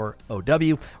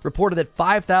Carter_OW reported that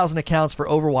 5,000 accounts for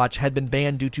Overwatch had been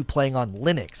banned due to playing on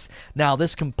Linux. Now,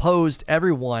 this composed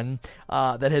everyone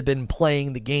that had been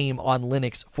playing the game on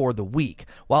Linux for the week.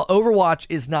 While Overwatch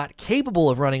is not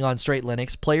capable of running on straight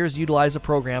Linux, players utilize a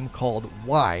program called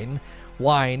Wine.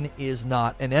 Wine is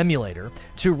not an emulator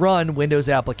to run Windows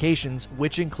applications,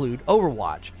 which include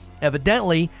Overwatch.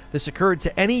 Evidently, this occurred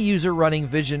to any user running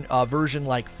version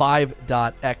like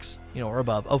 5.x, or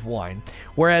above of Wine,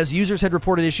 whereas users had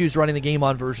reported issues running the game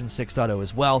on version 6.0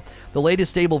 as well. The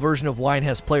latest stable version of Wine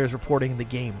has players reporting the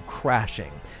game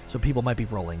crashing, so people might be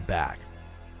rolling back.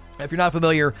 If you're not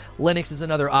familiar, Linux is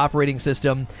another operating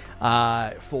system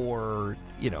for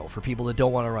people that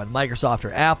don't want to run Microsoft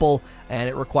or Apple, and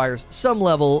it requires some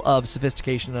level of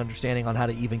sophistication and understanding on how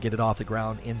to even get it off the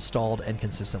ground, installed, and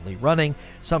consistently running.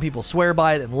 Some people swear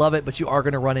by it and love it, but you are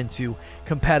going to run into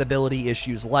compatibility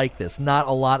issues like this. Not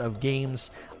a lot of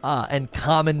games and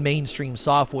common mainstream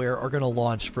software are going to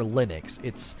launch for Linux.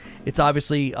 It's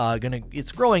obviously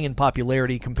it's growing in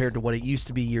popularity compared to what it used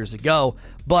to be years ago,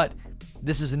 but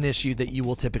this is an issue that you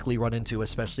will typically run into,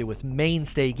 especially with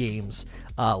mainstay games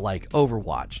like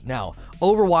Overwatch. Now,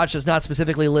 Overwatch does not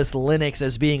specifically list Linux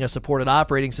as being a supported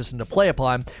operating system to play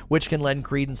upon, which can lend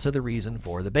credence to the reason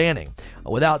for the banning.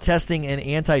 Without testing and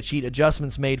anti-cheat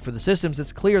adjustments made for the systems,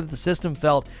 it's clear that the system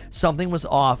felt something was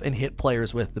off and hit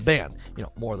players with the ban.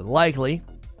 More than likely,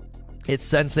 it's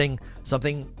sensing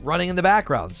something running in the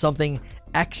background, something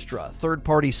extra.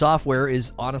 Third-party software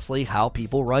is honestly how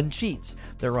people run cheats.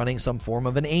 They're running some form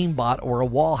of an aimbot or a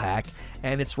wall hack,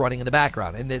 and it's running in the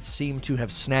background, and it seemed to have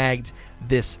snagged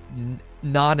this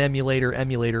non-emulator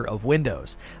of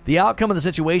Windows. The outcome of the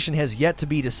situation has yet to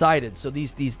be decided, so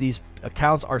these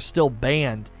accounts are still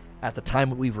banned at the time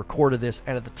that we've recorded this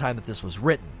and at the time that this was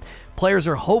written. Players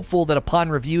are hopeful that upon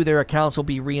review their accounts will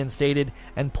be reinstated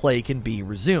and play can be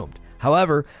resumed.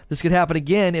 However, this could happen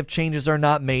again if changes are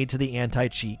not made to the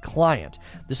anti-cheat client.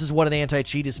 This is what an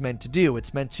anti-cheat is meant to do.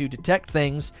 It's meant to detect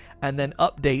things and then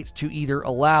update to either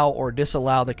allow or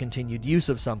disallow the continued use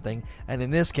of something. And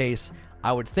in this case,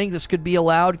 I would think this could be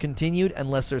continued,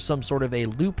 unless there's some sort of a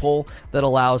loophole that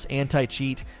allows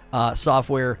anti-cheat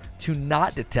software to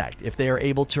not detect. If they are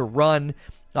able to run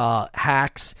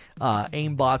hacks,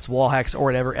 aimbots, wall hacks, or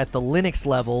whatever at the Linux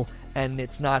level, and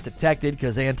it's not detected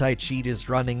because anti-cheat is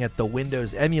running at the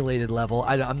Windows emulated level,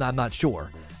 I'm not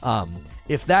sure.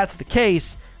 If that's the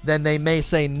case, then they may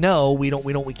say no, we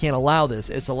can't allow this.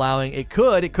 It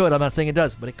could. I'm not saying it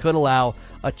does, but it could allow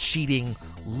a cheating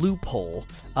loophole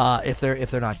if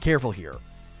they're not careful here.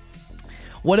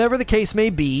 Whatever the case may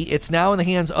be, it's now in the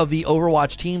hands of the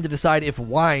Overwatch team to decide if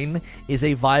Wine is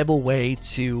a viable way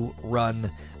to run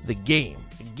the game.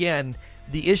 Again,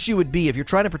 the issue would be if you're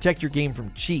trying to protect your game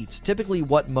from cheats, typically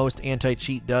what most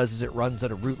anti-cheat does is it runs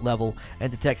at a root level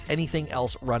and detects anything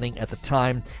else running at the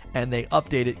time, and they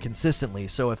update it consistently.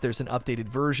 So if there's an updated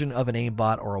version of an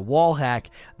aimbot or a wall hack,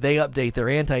 they update their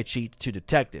anti-cheat to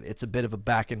detect it. It's a bit of a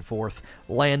back and forth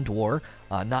land war,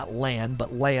 not land,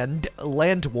 but land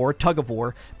war, tug of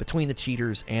war between the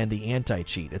cheaters and the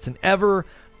anti-cheat. It's an ever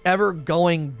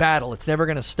going battle. It's never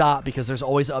going to stop because there's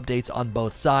always updates on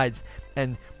both sides,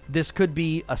 and this could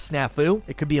be a snafu,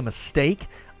 it could be a mistake,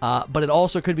 but it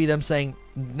also could be them saying,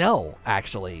 no,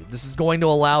 actually, this is going to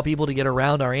allow people to get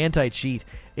around our anti-cheat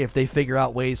if they figure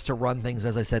out ways to run things,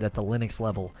 as I said, at the Linux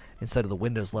level instead of the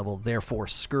Windows level, therefore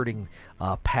skirting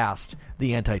past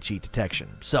the anti-cheat detection.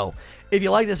 So, if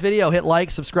you like this video, hit like,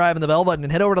 subscribe, and the bell button,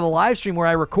 and head over to the live stream where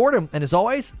I record them, and as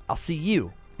always, I'll see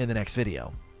you in the next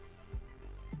video.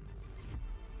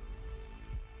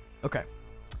 Okay.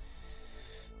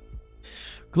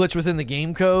 Glitch within the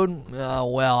game code?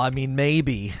 Well, I mean,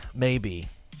 maybe.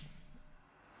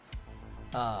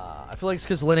 I feel like it's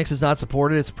because Linux is not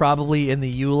supported. It's probably in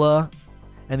the EULA,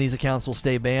 and these accounts will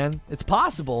stay banned. It's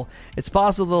possible. It's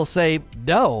possible they'll say,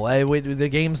 no, the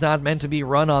game's not meant to be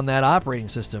run on that operating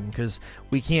system because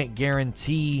we can't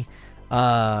guarantee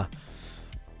that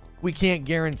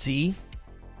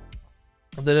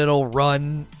it'll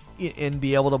run and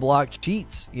be able to block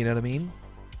cheats. You know what I mean?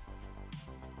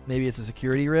 Maybe it's a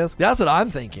security risk. That's what I'm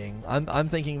thinking. I'm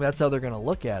thinking that's how they're going to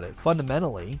look at it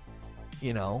fundamentally,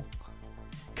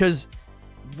 because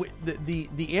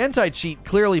the anti-cheat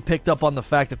clearly picked up on the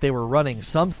fact that they were running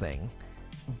something,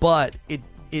 but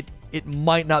it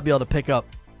might not be able to pick up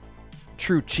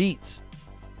true cheats.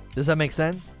 Does that make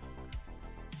sense?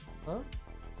 Huh?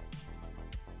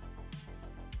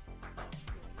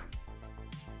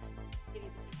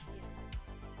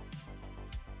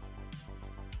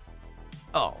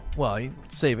 Oh, well, you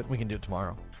save it. We can do it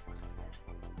tomorrow.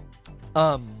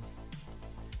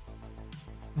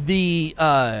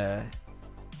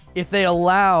 If they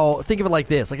allow, think of it like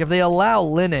this. Like, if they allow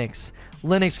Linux,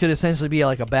 Linux could essentially be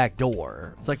like a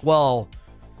backdoor. It's like, well,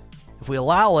 if we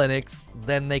allow Linux,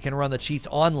 then they can run the cheats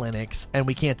on Linux, and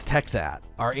we can't detect that.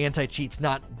 Our anti-cheat's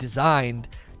not designed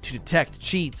to detect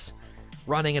cheats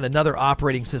running at another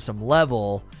operating system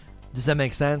level. Does that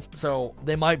make sense? So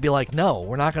they might be like, no,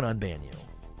 we're not going to unban you.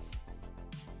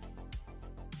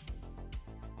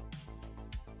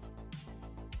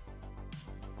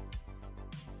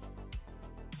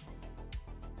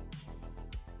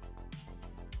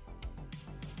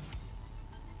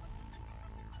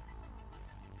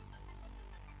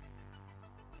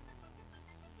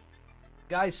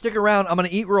 Guys, stick around. I'm going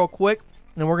to eat real quick,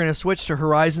 and we're going to switch to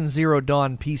Horizon Zero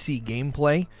Dawn PC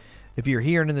gameplay. If you're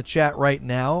here and in the chat right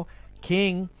now,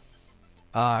 King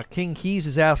Keys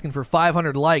is asking for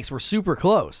 500 likes. We're super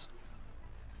close.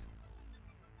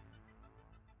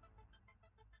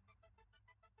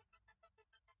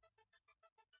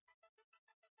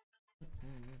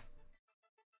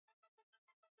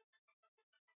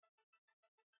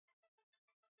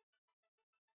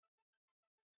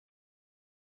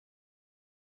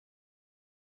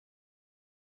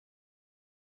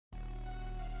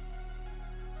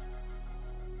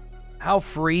 How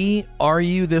free are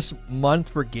you this month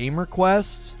for game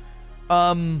requests? We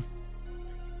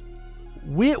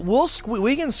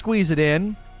can squeeze it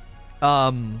in.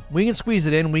 We can squeeze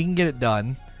it in. We can get it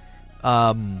done.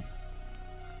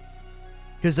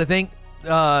 Because I think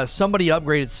somebody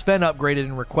upgraded. Sven upgraded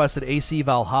and requested AC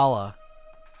Valhalla.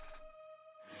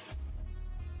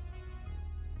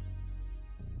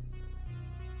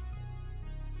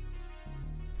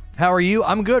 How are you?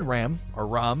 I'm good, Ram or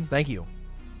Ram. Thank you.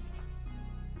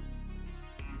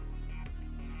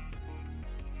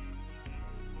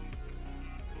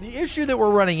 The issue that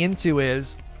we're running into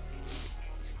is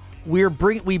we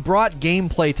brought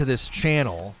gameplay to this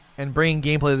channel, and bringing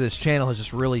gameplay to this channel has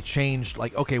just really changed.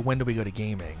 Like, okay, when do we go to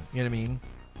gaming? You know what I mean?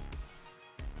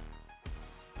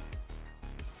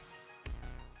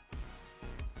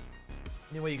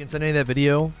 Anyway, you can send any of that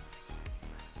video.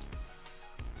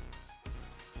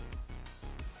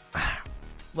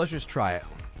 Let's just try it.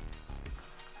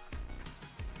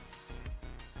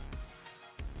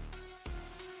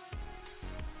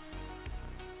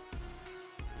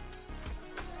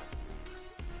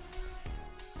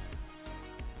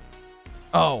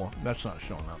 Oh, that's not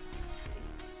showing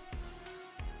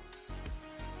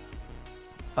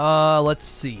up. Let's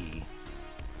see.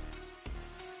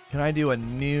 Can I do a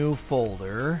new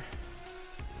folder?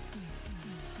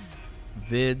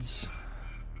 Vids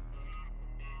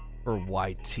for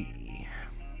YT.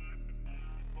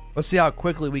 Let's see how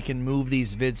quickly we can move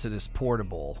these vids to this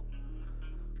portable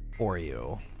for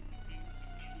you.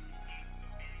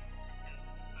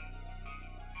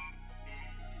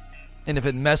 And if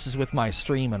it messes with my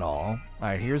stream at all.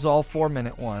 Alright, here's all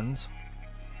 4-minute ones.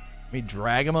 Let me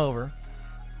drag them over.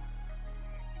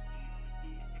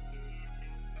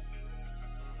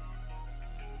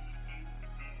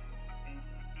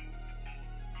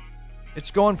 It's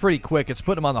going pretty quick. It's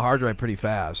putting them on the hard drive pretty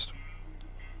fast.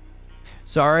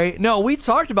 Sorry. No, we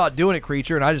talked about doing it,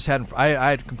 Creature, and I just hadn't... I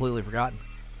had completely forgotten.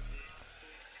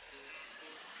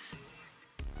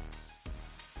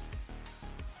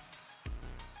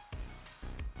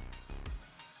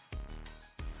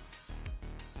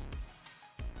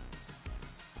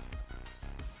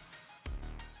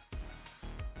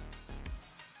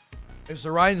 Is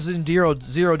Horizon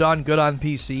Zero Dawn good on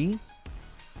PC?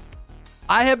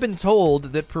 I have been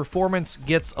told that performance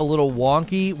gets a little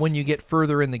wonky when you get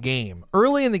further in the game.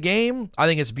 Early in the game, I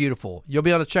think it's beautiful. You'll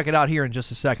be able to check it out here in just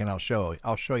a second. I'll show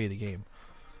you the game.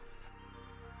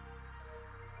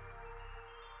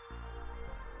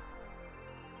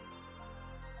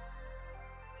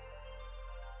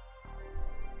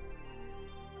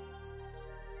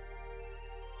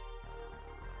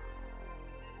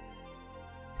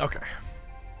 Okay.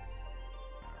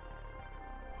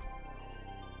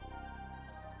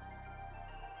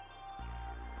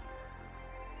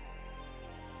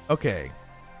 Okay.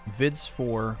 Vids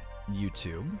for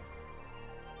YouTube.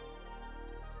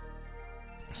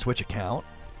 Switch account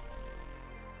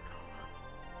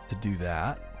to do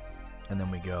that. And then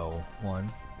we go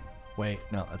one. Wait,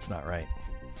 no, that's not right.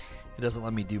 It doesn't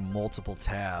let me do multiple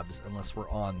tabs unless we're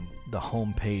on the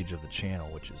home page of the channel,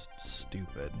 which is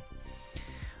stupid.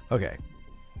 Okay.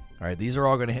 All right, these are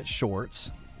all going to hit shorts.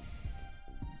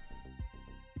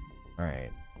 All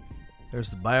right.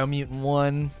 There's the Biomutant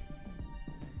one.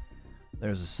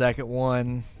 There's the second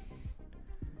one.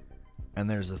 And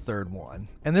there's a third one.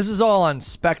 And this is all on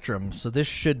Spectrum, so this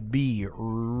should be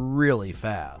really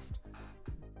fast.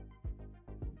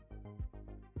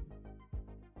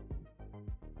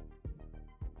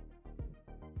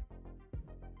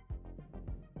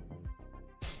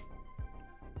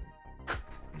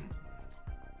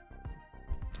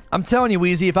 I'm telling you,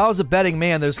 Wheezy, if I was a betting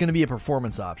man, there's going to be a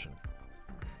performance option.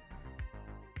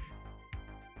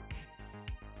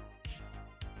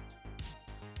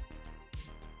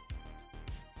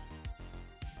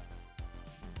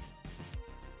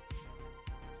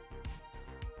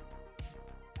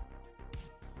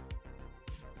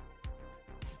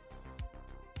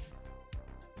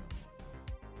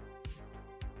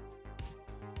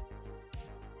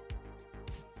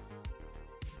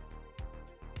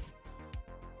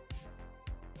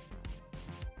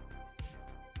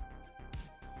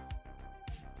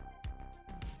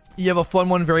 You have a fun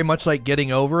one, very much like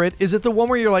Getting Over It. Is it the one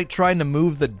where you're like trying to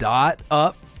move the dot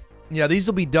up? Yeah, these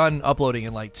will be done uploading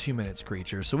in like 2 minutes,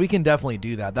 Creature. So we can definitely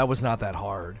do that. That was not that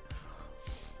hard.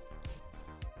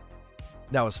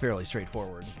 That was fairly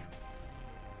straightforward.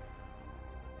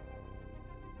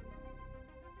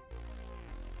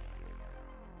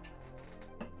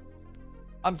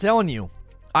 I'm telling you,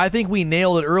 I think we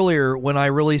nailed it earlier when I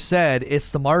really said it's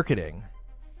the marketing.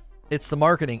 It's the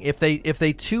marketing. If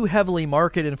they too heavily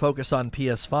market and focus on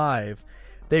PS5,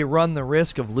 they run the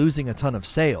risk of losing a ton of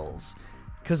sales.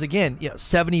 Because again,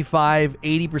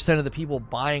 75-80% of the people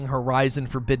buying Horizon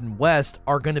Forbidden West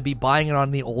are going to be buying it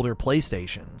on the older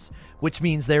PlayStations, which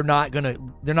means they're not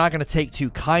going to take too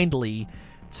kindly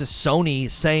to Sony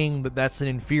saying that that's an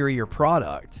inferior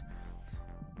product.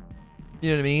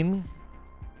 You know what I mean?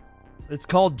 It's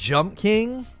called Jump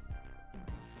King.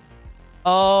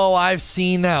 Oh, I've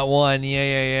seen that one.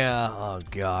 Yeah. Oh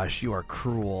gosh, you are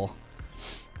cruel.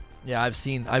 Yeah, I've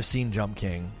seen Jump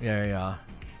King. Yeah.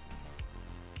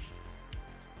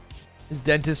 Is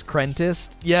Dentist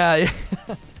Crentist? Yeah.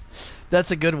 That's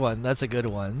a good one.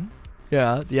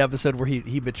 Yeah, the episode where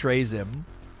he betrays him.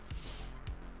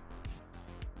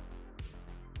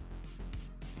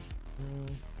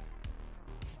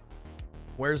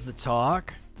 Where's the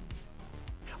talk?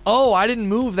 Oh, I didn't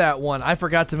move that one. I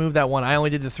forgot to move that one. I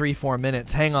only did the 3-4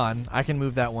 minutes. Hang on. I can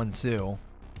move that one too.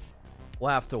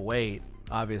 We'll have to wait,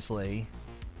 obviously.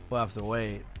 We'll have to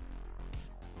wait.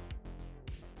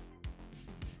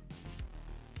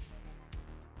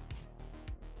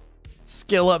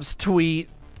 Skillup's tweet.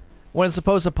 When it's a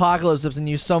post-apocalypse and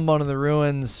you summon in the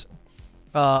ruins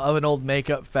of an old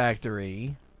makeup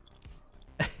factory.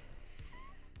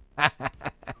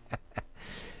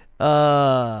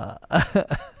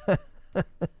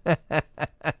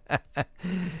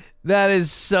 That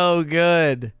is so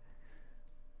good.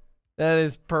 That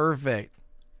is perfect.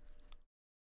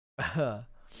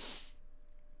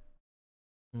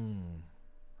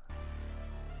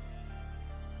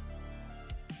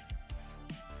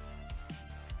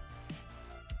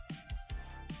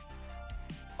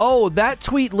 Oh, that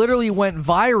tweet literally went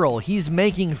viral. He's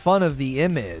making fun of the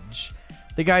image.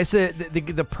 The guy said,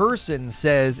 the person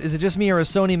says, is it just me or is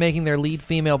Sony making their lead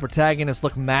female protagonist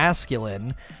look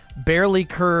masculine? Barely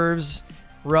curves,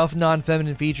 rough,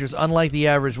 non-feminine features, unlike the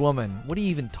average woman. What are you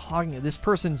even talking about? This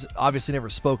person's obviously never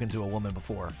spoken to a woman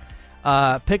before.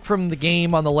 Pick from the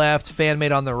game on the left, fan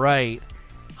made on the right.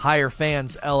 Higher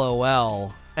fans,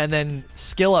 LOL. And then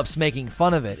Skillup's making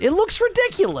fun of it. It looks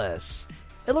ridiculous.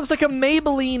 It looks like a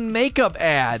Maybelline makeup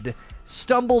ad.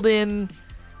 Stumbled in...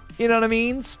 You know what I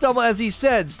mean? As he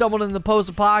said, stumbled in the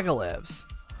post-apocalypse.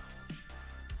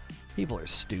 People are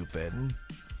stupid.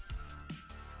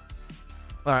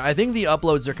 All right, I think the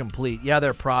uploads are complete. Yeah,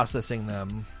 they're processing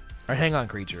them. All right, hang on,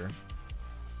 Creature.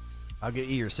 I'll get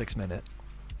you your 6 minute.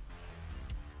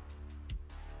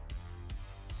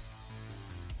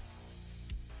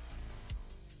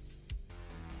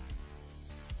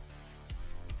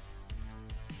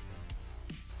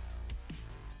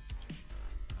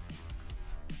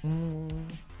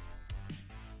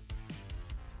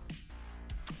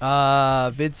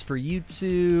 Vids for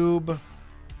YouTube.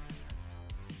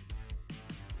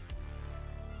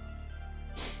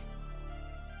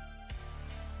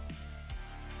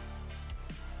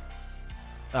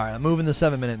 All right, I'm moving the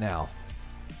 7 minute now.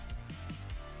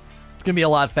 It's gonna be a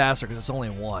lot faster because it's only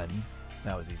one.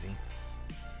 That was easy.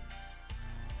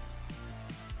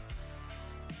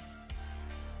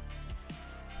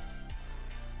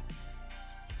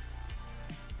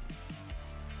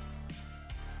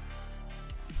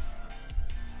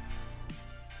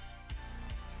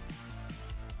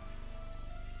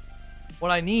 What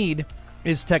I need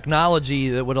is technology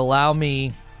that would allow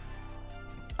me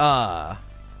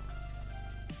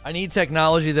I need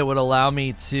technology that would allow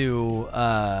me to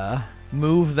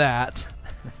move that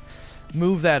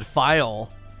file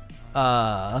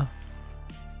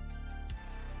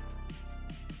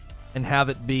and have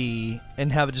it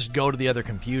just go to the other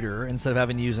computer instead of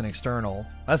having to use an external.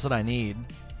 That's what I need.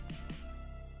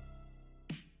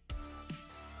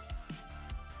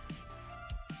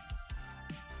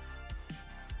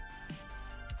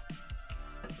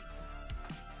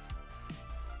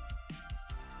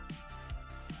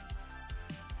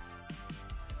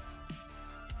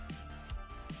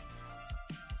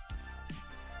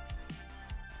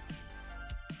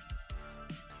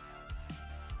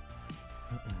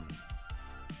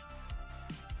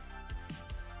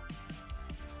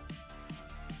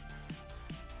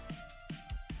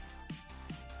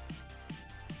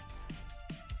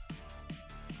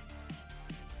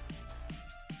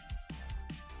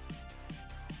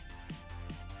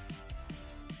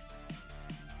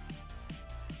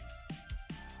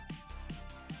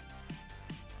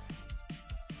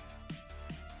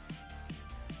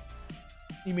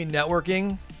 You mean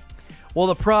networking? Well,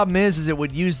 the problem is it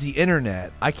would use the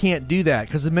internet. I can't do that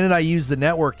because the minute I use the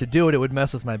network to do it, it would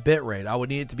mess with my bit rate. I would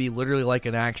need it to be literally like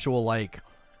an actual, like,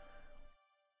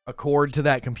 a cord to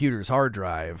that computer's hard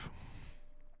drive.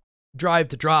 Drive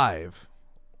to drive,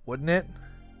 wouldn't it?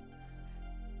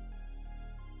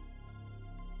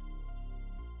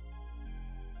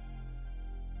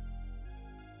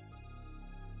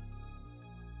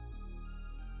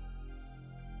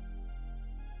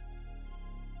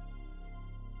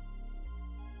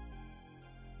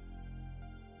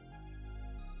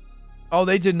 Oh,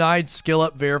 they denied Skill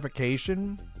Up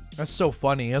verification? That's so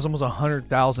funny. He has almost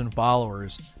 100,000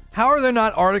 followers. How are there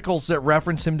not articles that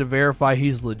reference him to verify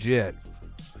he's legit?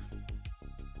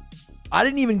 I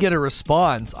didn't even get a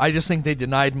response. I just think they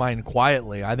denied mine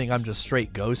quietly. I think I'm just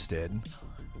straight ghosted.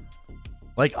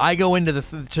 Like, I go into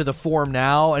the form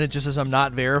now, and it just says I'm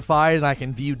not verified, and I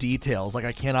can view details. Like,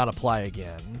 I cannot apply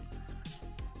again.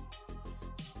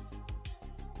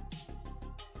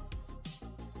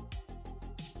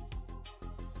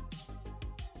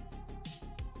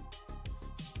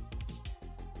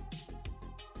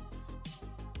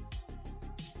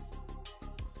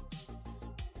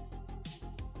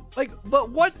 Like, but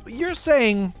what you're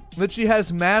saying that she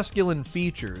has masculine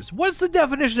features. What's the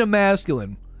definition of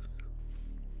masculine?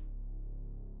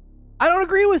 I don't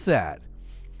agree with that.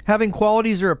 Having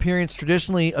qualities or appearance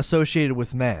traditionally associated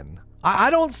with men.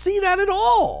 I don't see that at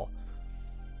all.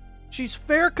 She's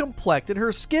fair complected.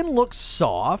 Her skin looks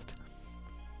soft.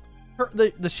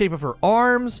 The shape of her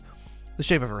arms, the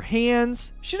shape of her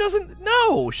hands. She doesn't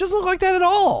look like that at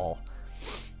all.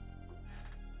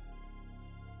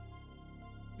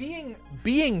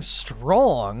 Being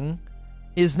strong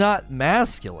is not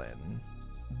masculine.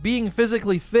 Being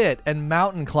physically fit and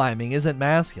mountain climbing isn't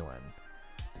masculine.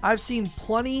 I've seen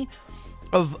plenty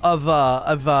of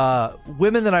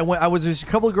women that there's a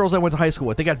couple of girls I went to high school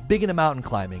with. They got big into mountain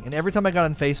climbing, and every time I got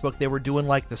on Facebook, they were doing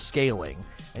like the scaling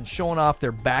and showing off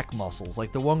their back muscles.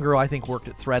 Like the one girl I think worked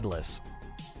at Threadless,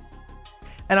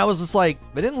 and I was just like,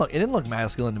 it didn't look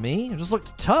masculine to me. It just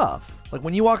looked tough. Like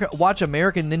when you watch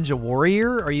American Ninja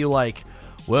Warrior, are you like,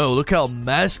 whoa, look how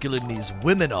masculine these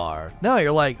women are? No,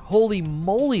 you're like, holy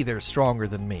moly, they're stronger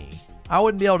than me. I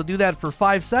wouldn't be able to do that for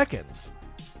 5 seconds.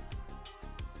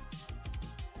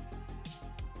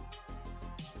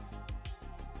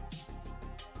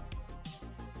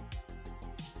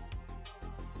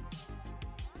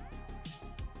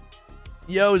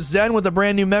 Yo, Zen with a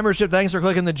brand new membership. Thanks for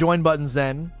clicking the join button,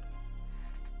 Zen.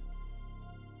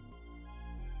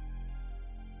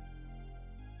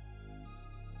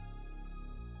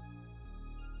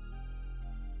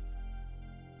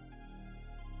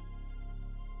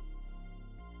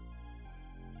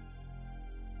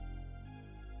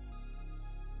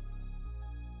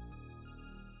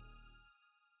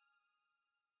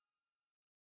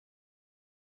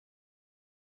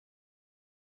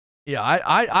 Yeah,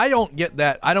 I don't get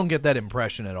that. I don't get that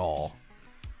impression at all.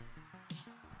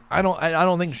 I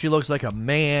don't think she looks like a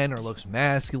man or looks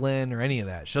masculine or any of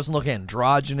that. She doesn't look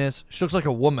androgynous. She looks like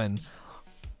a woman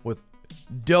with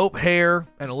dope hair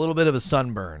and a little bit of a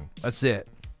sunburn. That's it.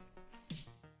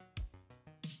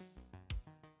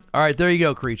 All right, there you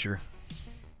go, creature.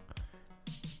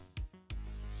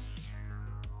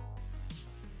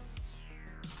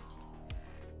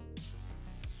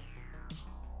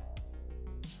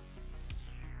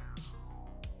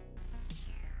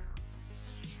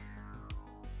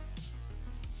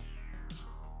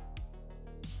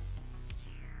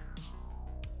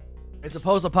 It's a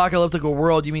post-apocalyptic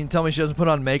world. You mean tell me she doesn't put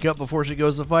on makeup before she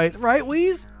goes to fight? Right,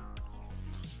 Wheeze?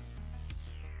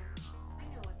 I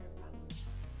know what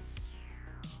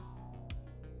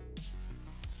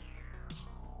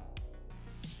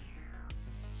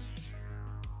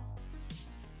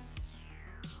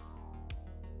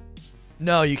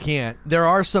No, you can't. There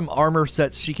are some armor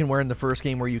sets she can wear in the first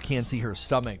game where you can see her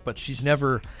stomach, but she's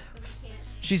never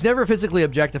physically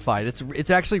objectified. It's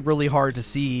actually really hard to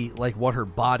see like what her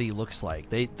body looks like.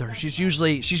 She's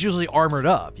usually armored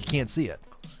up. You can't see it.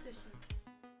 So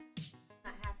she's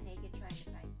not half naked trying to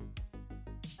fight.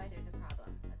 Why there's a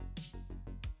problem?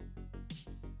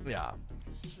 Yeah.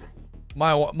 She's not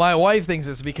naked. My wife thinks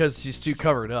it's because she's too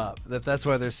covered up. That's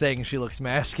why they're saying she looks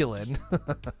masculine.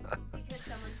 Because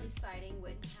someone who's fighting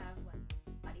wouldn't have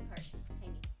body parts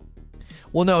hanging.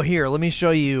 Well, no, here, let me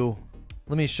show you.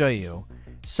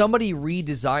 Somebody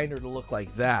redesigned her to look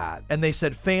like that, and they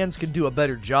said fans can do a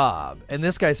better job, and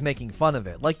this guy's making fun of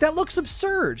it. Like, that looks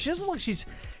absurd. She doesn't look, she's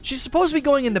supposed to be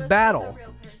going into Looks battle. Like a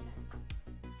real person.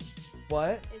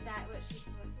 What? Is that what she's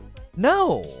supposed to look like?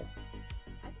 No. I thought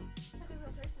she had a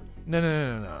real person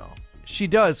there. No. She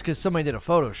does, because somebody did a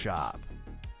Photoshop.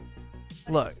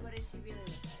 Look. What does she really look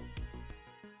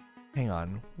like? Hang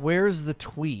on. Where's the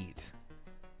tweet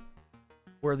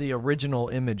where the original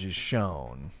image is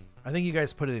shown? I think you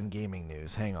guys put it in gaming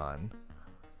news. Hang on.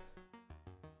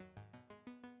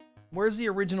 Where's the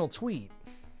original tweet?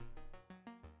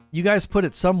 You guys put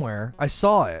it somewhere. I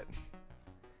saw it.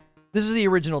 This is the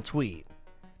original tweet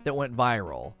that went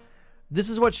viral. This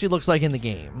is what she looks like in the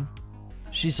game.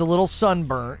 She's a little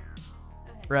sunburnt,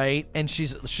 right? And she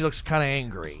looks kind of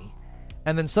angry.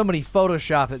 And then somebody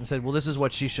photoshopped it and said, well, this is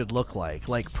what she should look like.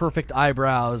 Like perfect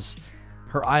eyebrows.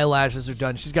 Her eyelashes are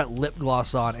done. She's got lip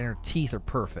gloss on, and her teeth are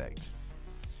perfect.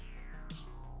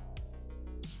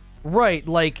 Right,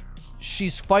 like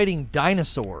she's fighting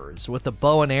dinosaurs with a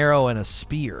bow and arrow and a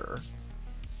spear.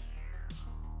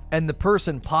 And the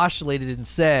person postulated and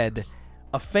said,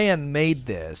 a fan made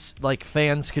this. Like,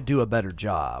 fans could do a better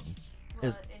job.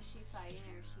 Well, is she fighting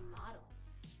or is she modeling?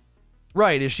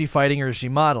 Right, is she fighting or is she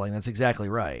modeling? That's exactly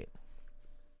right.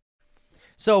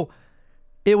 So,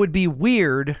 it would be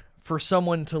weird for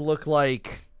someone to look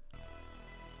like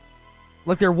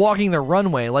they're walking the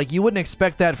runway. Like, you wouldn't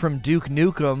expect that from Duke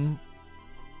Nukem,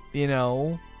 you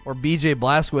know, or BJ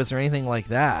Blazkowicz or anything like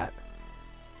that.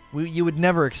 You would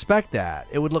never expect that.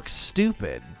 It would look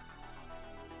stupid.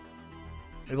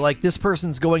 Like, this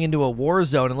person's going into a war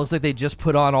zone and it looks like they just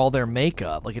put on all their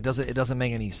makeup. Like, it doesn't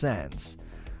make any sense.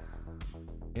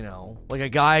 You know, like a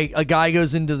guy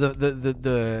goes into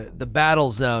the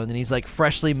battle zone and he's like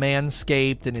freshly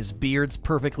manscaped and his beard's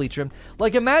perfectly trimmed.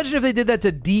 Like, imagine if they did that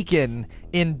to Deacon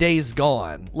in Days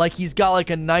Gone. Like, he's got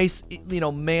like a nice, you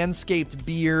know, manscaped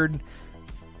beard,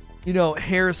 you know,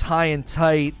 hair's high and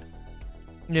tight,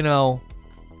 you know,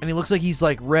 and he looks like he's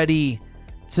like ready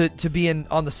to be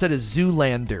on the set of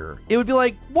Zoolander. It would be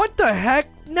like, what the heck?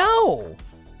 No.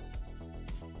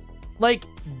 Like,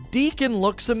 Deacon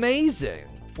looks amazing.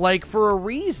 Like, for a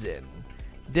reason.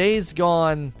 Days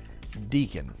Gone,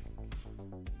 Deacon.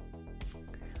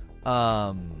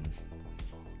 Trying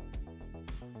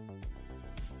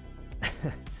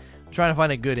to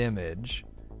find a good image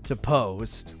to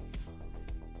post.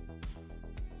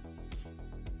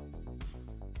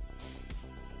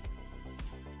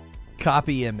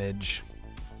 Copy image.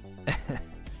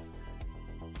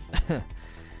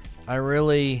 I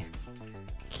really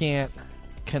can't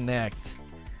connect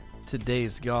to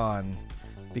Days Gone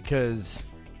because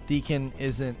Deacon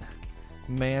isn't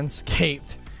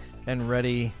manscaped and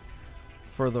ready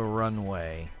for the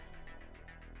runway.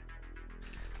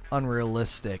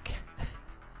 Unrealistic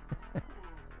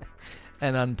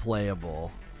and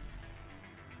unplayable.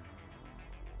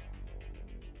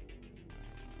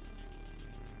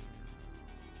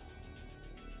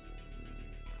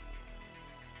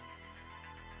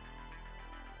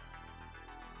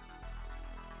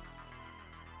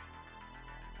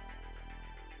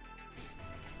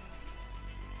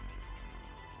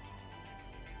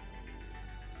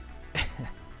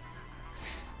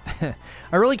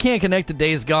 I really can't connect to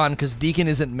Days Gone because Deacon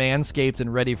isn't manscaped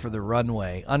and ready for the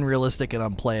runway. Unrealistic and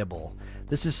unplayable.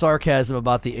 This is sarcasm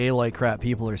about the Aloy crap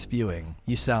people are spewing.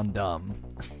 You sound dumb.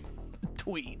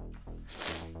 Tweet.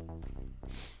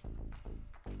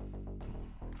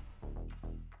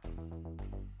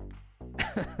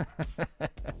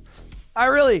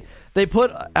 They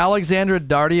put Alexandra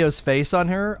Dardio's face on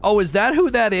her. Oh, is that who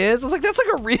that is? I was like, that's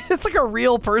like a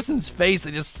real person's face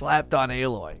they just slapped on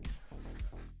Aloy.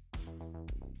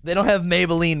 They don't have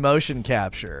Maybelline motion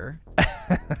capture.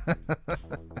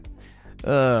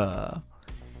 Well,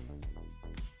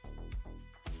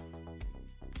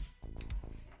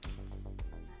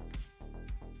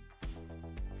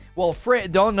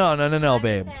 no,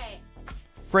 babe.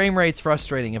 Frame rate's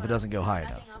frustrating if it doesn't go high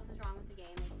enough. Nothing else is wrong with the game.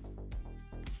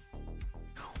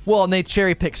 Well, and they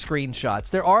cherry pick screenshots.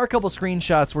 There are a couple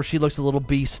screenshots where she looks a little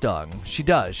bee stung. She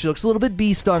does. She looks a little bit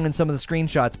bee stung in some of the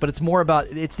screenshots, but it's more about,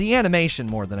 it's the animation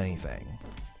more than anything.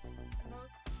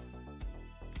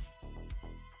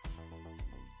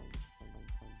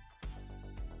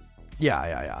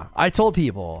 Yeah. I told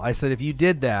people, I said if you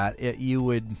did that, you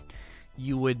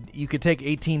could take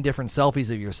 18 different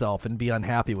selfies of yourself and be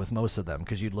unhappy with most of them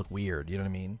because you'd look weird. You know what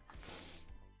I mean?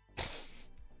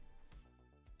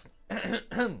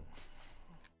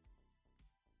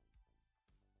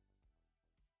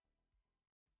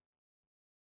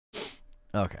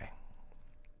 Okay.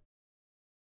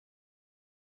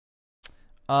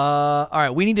 All right,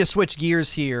 we need to switch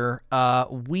gears here.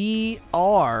 We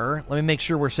are, let me make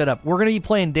sure we're set up. We're going to be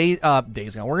playing Days Gone.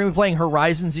 We're going to be playing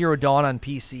Horizon Zero Dawn on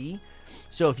PC.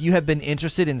 So if you have been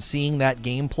interested in seeing that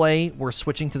gameplay, we're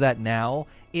switching to that now.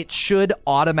 It should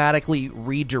automatically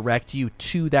redirect you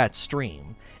to that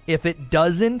stream. If it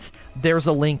doesn't, there's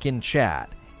a link in chat.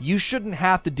 You shouldn't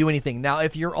have to do anything. Now,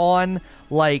 if you're on,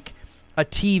 like, a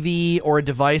TV or a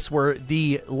device where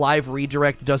the live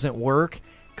redirect doesn't work,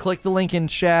 click the link in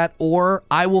chat, or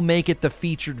I will make it the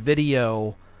featured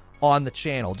video on the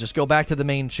channel. Just go back to the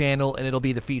main channel, and it'll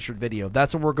be the featured video.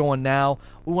 That's where we're going now.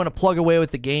 We want to plug away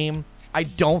with the game. I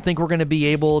don't think we're going to be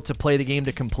able to play the game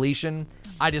to completion.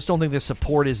 I just don't think the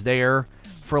support is there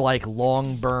for like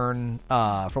long burn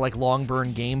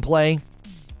gameplay.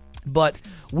 But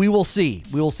we will see.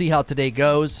 We will see how today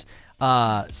goes.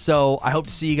 So I hope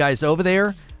to see you guys over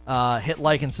there. Hit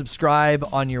like and subscribe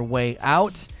on your way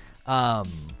out.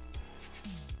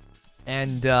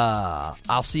 And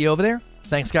I'll see you over there.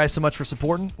 Thanks, guys, so much for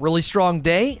supporting. Really strong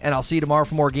day, and I'll see you tomorrow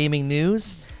for more gaming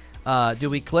news. Do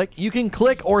we click? You can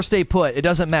click or stay put. It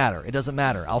doesn't matter. It doesn't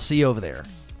matter. I'll see you over there.